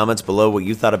know in the comments below what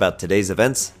you thought about today's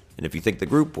events, and if you think the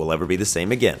group will ever be the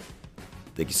same again.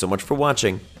 Thank you so much for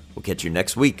watching. We'll catch you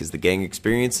next week as the gang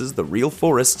experiences the real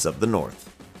forests of the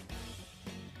North.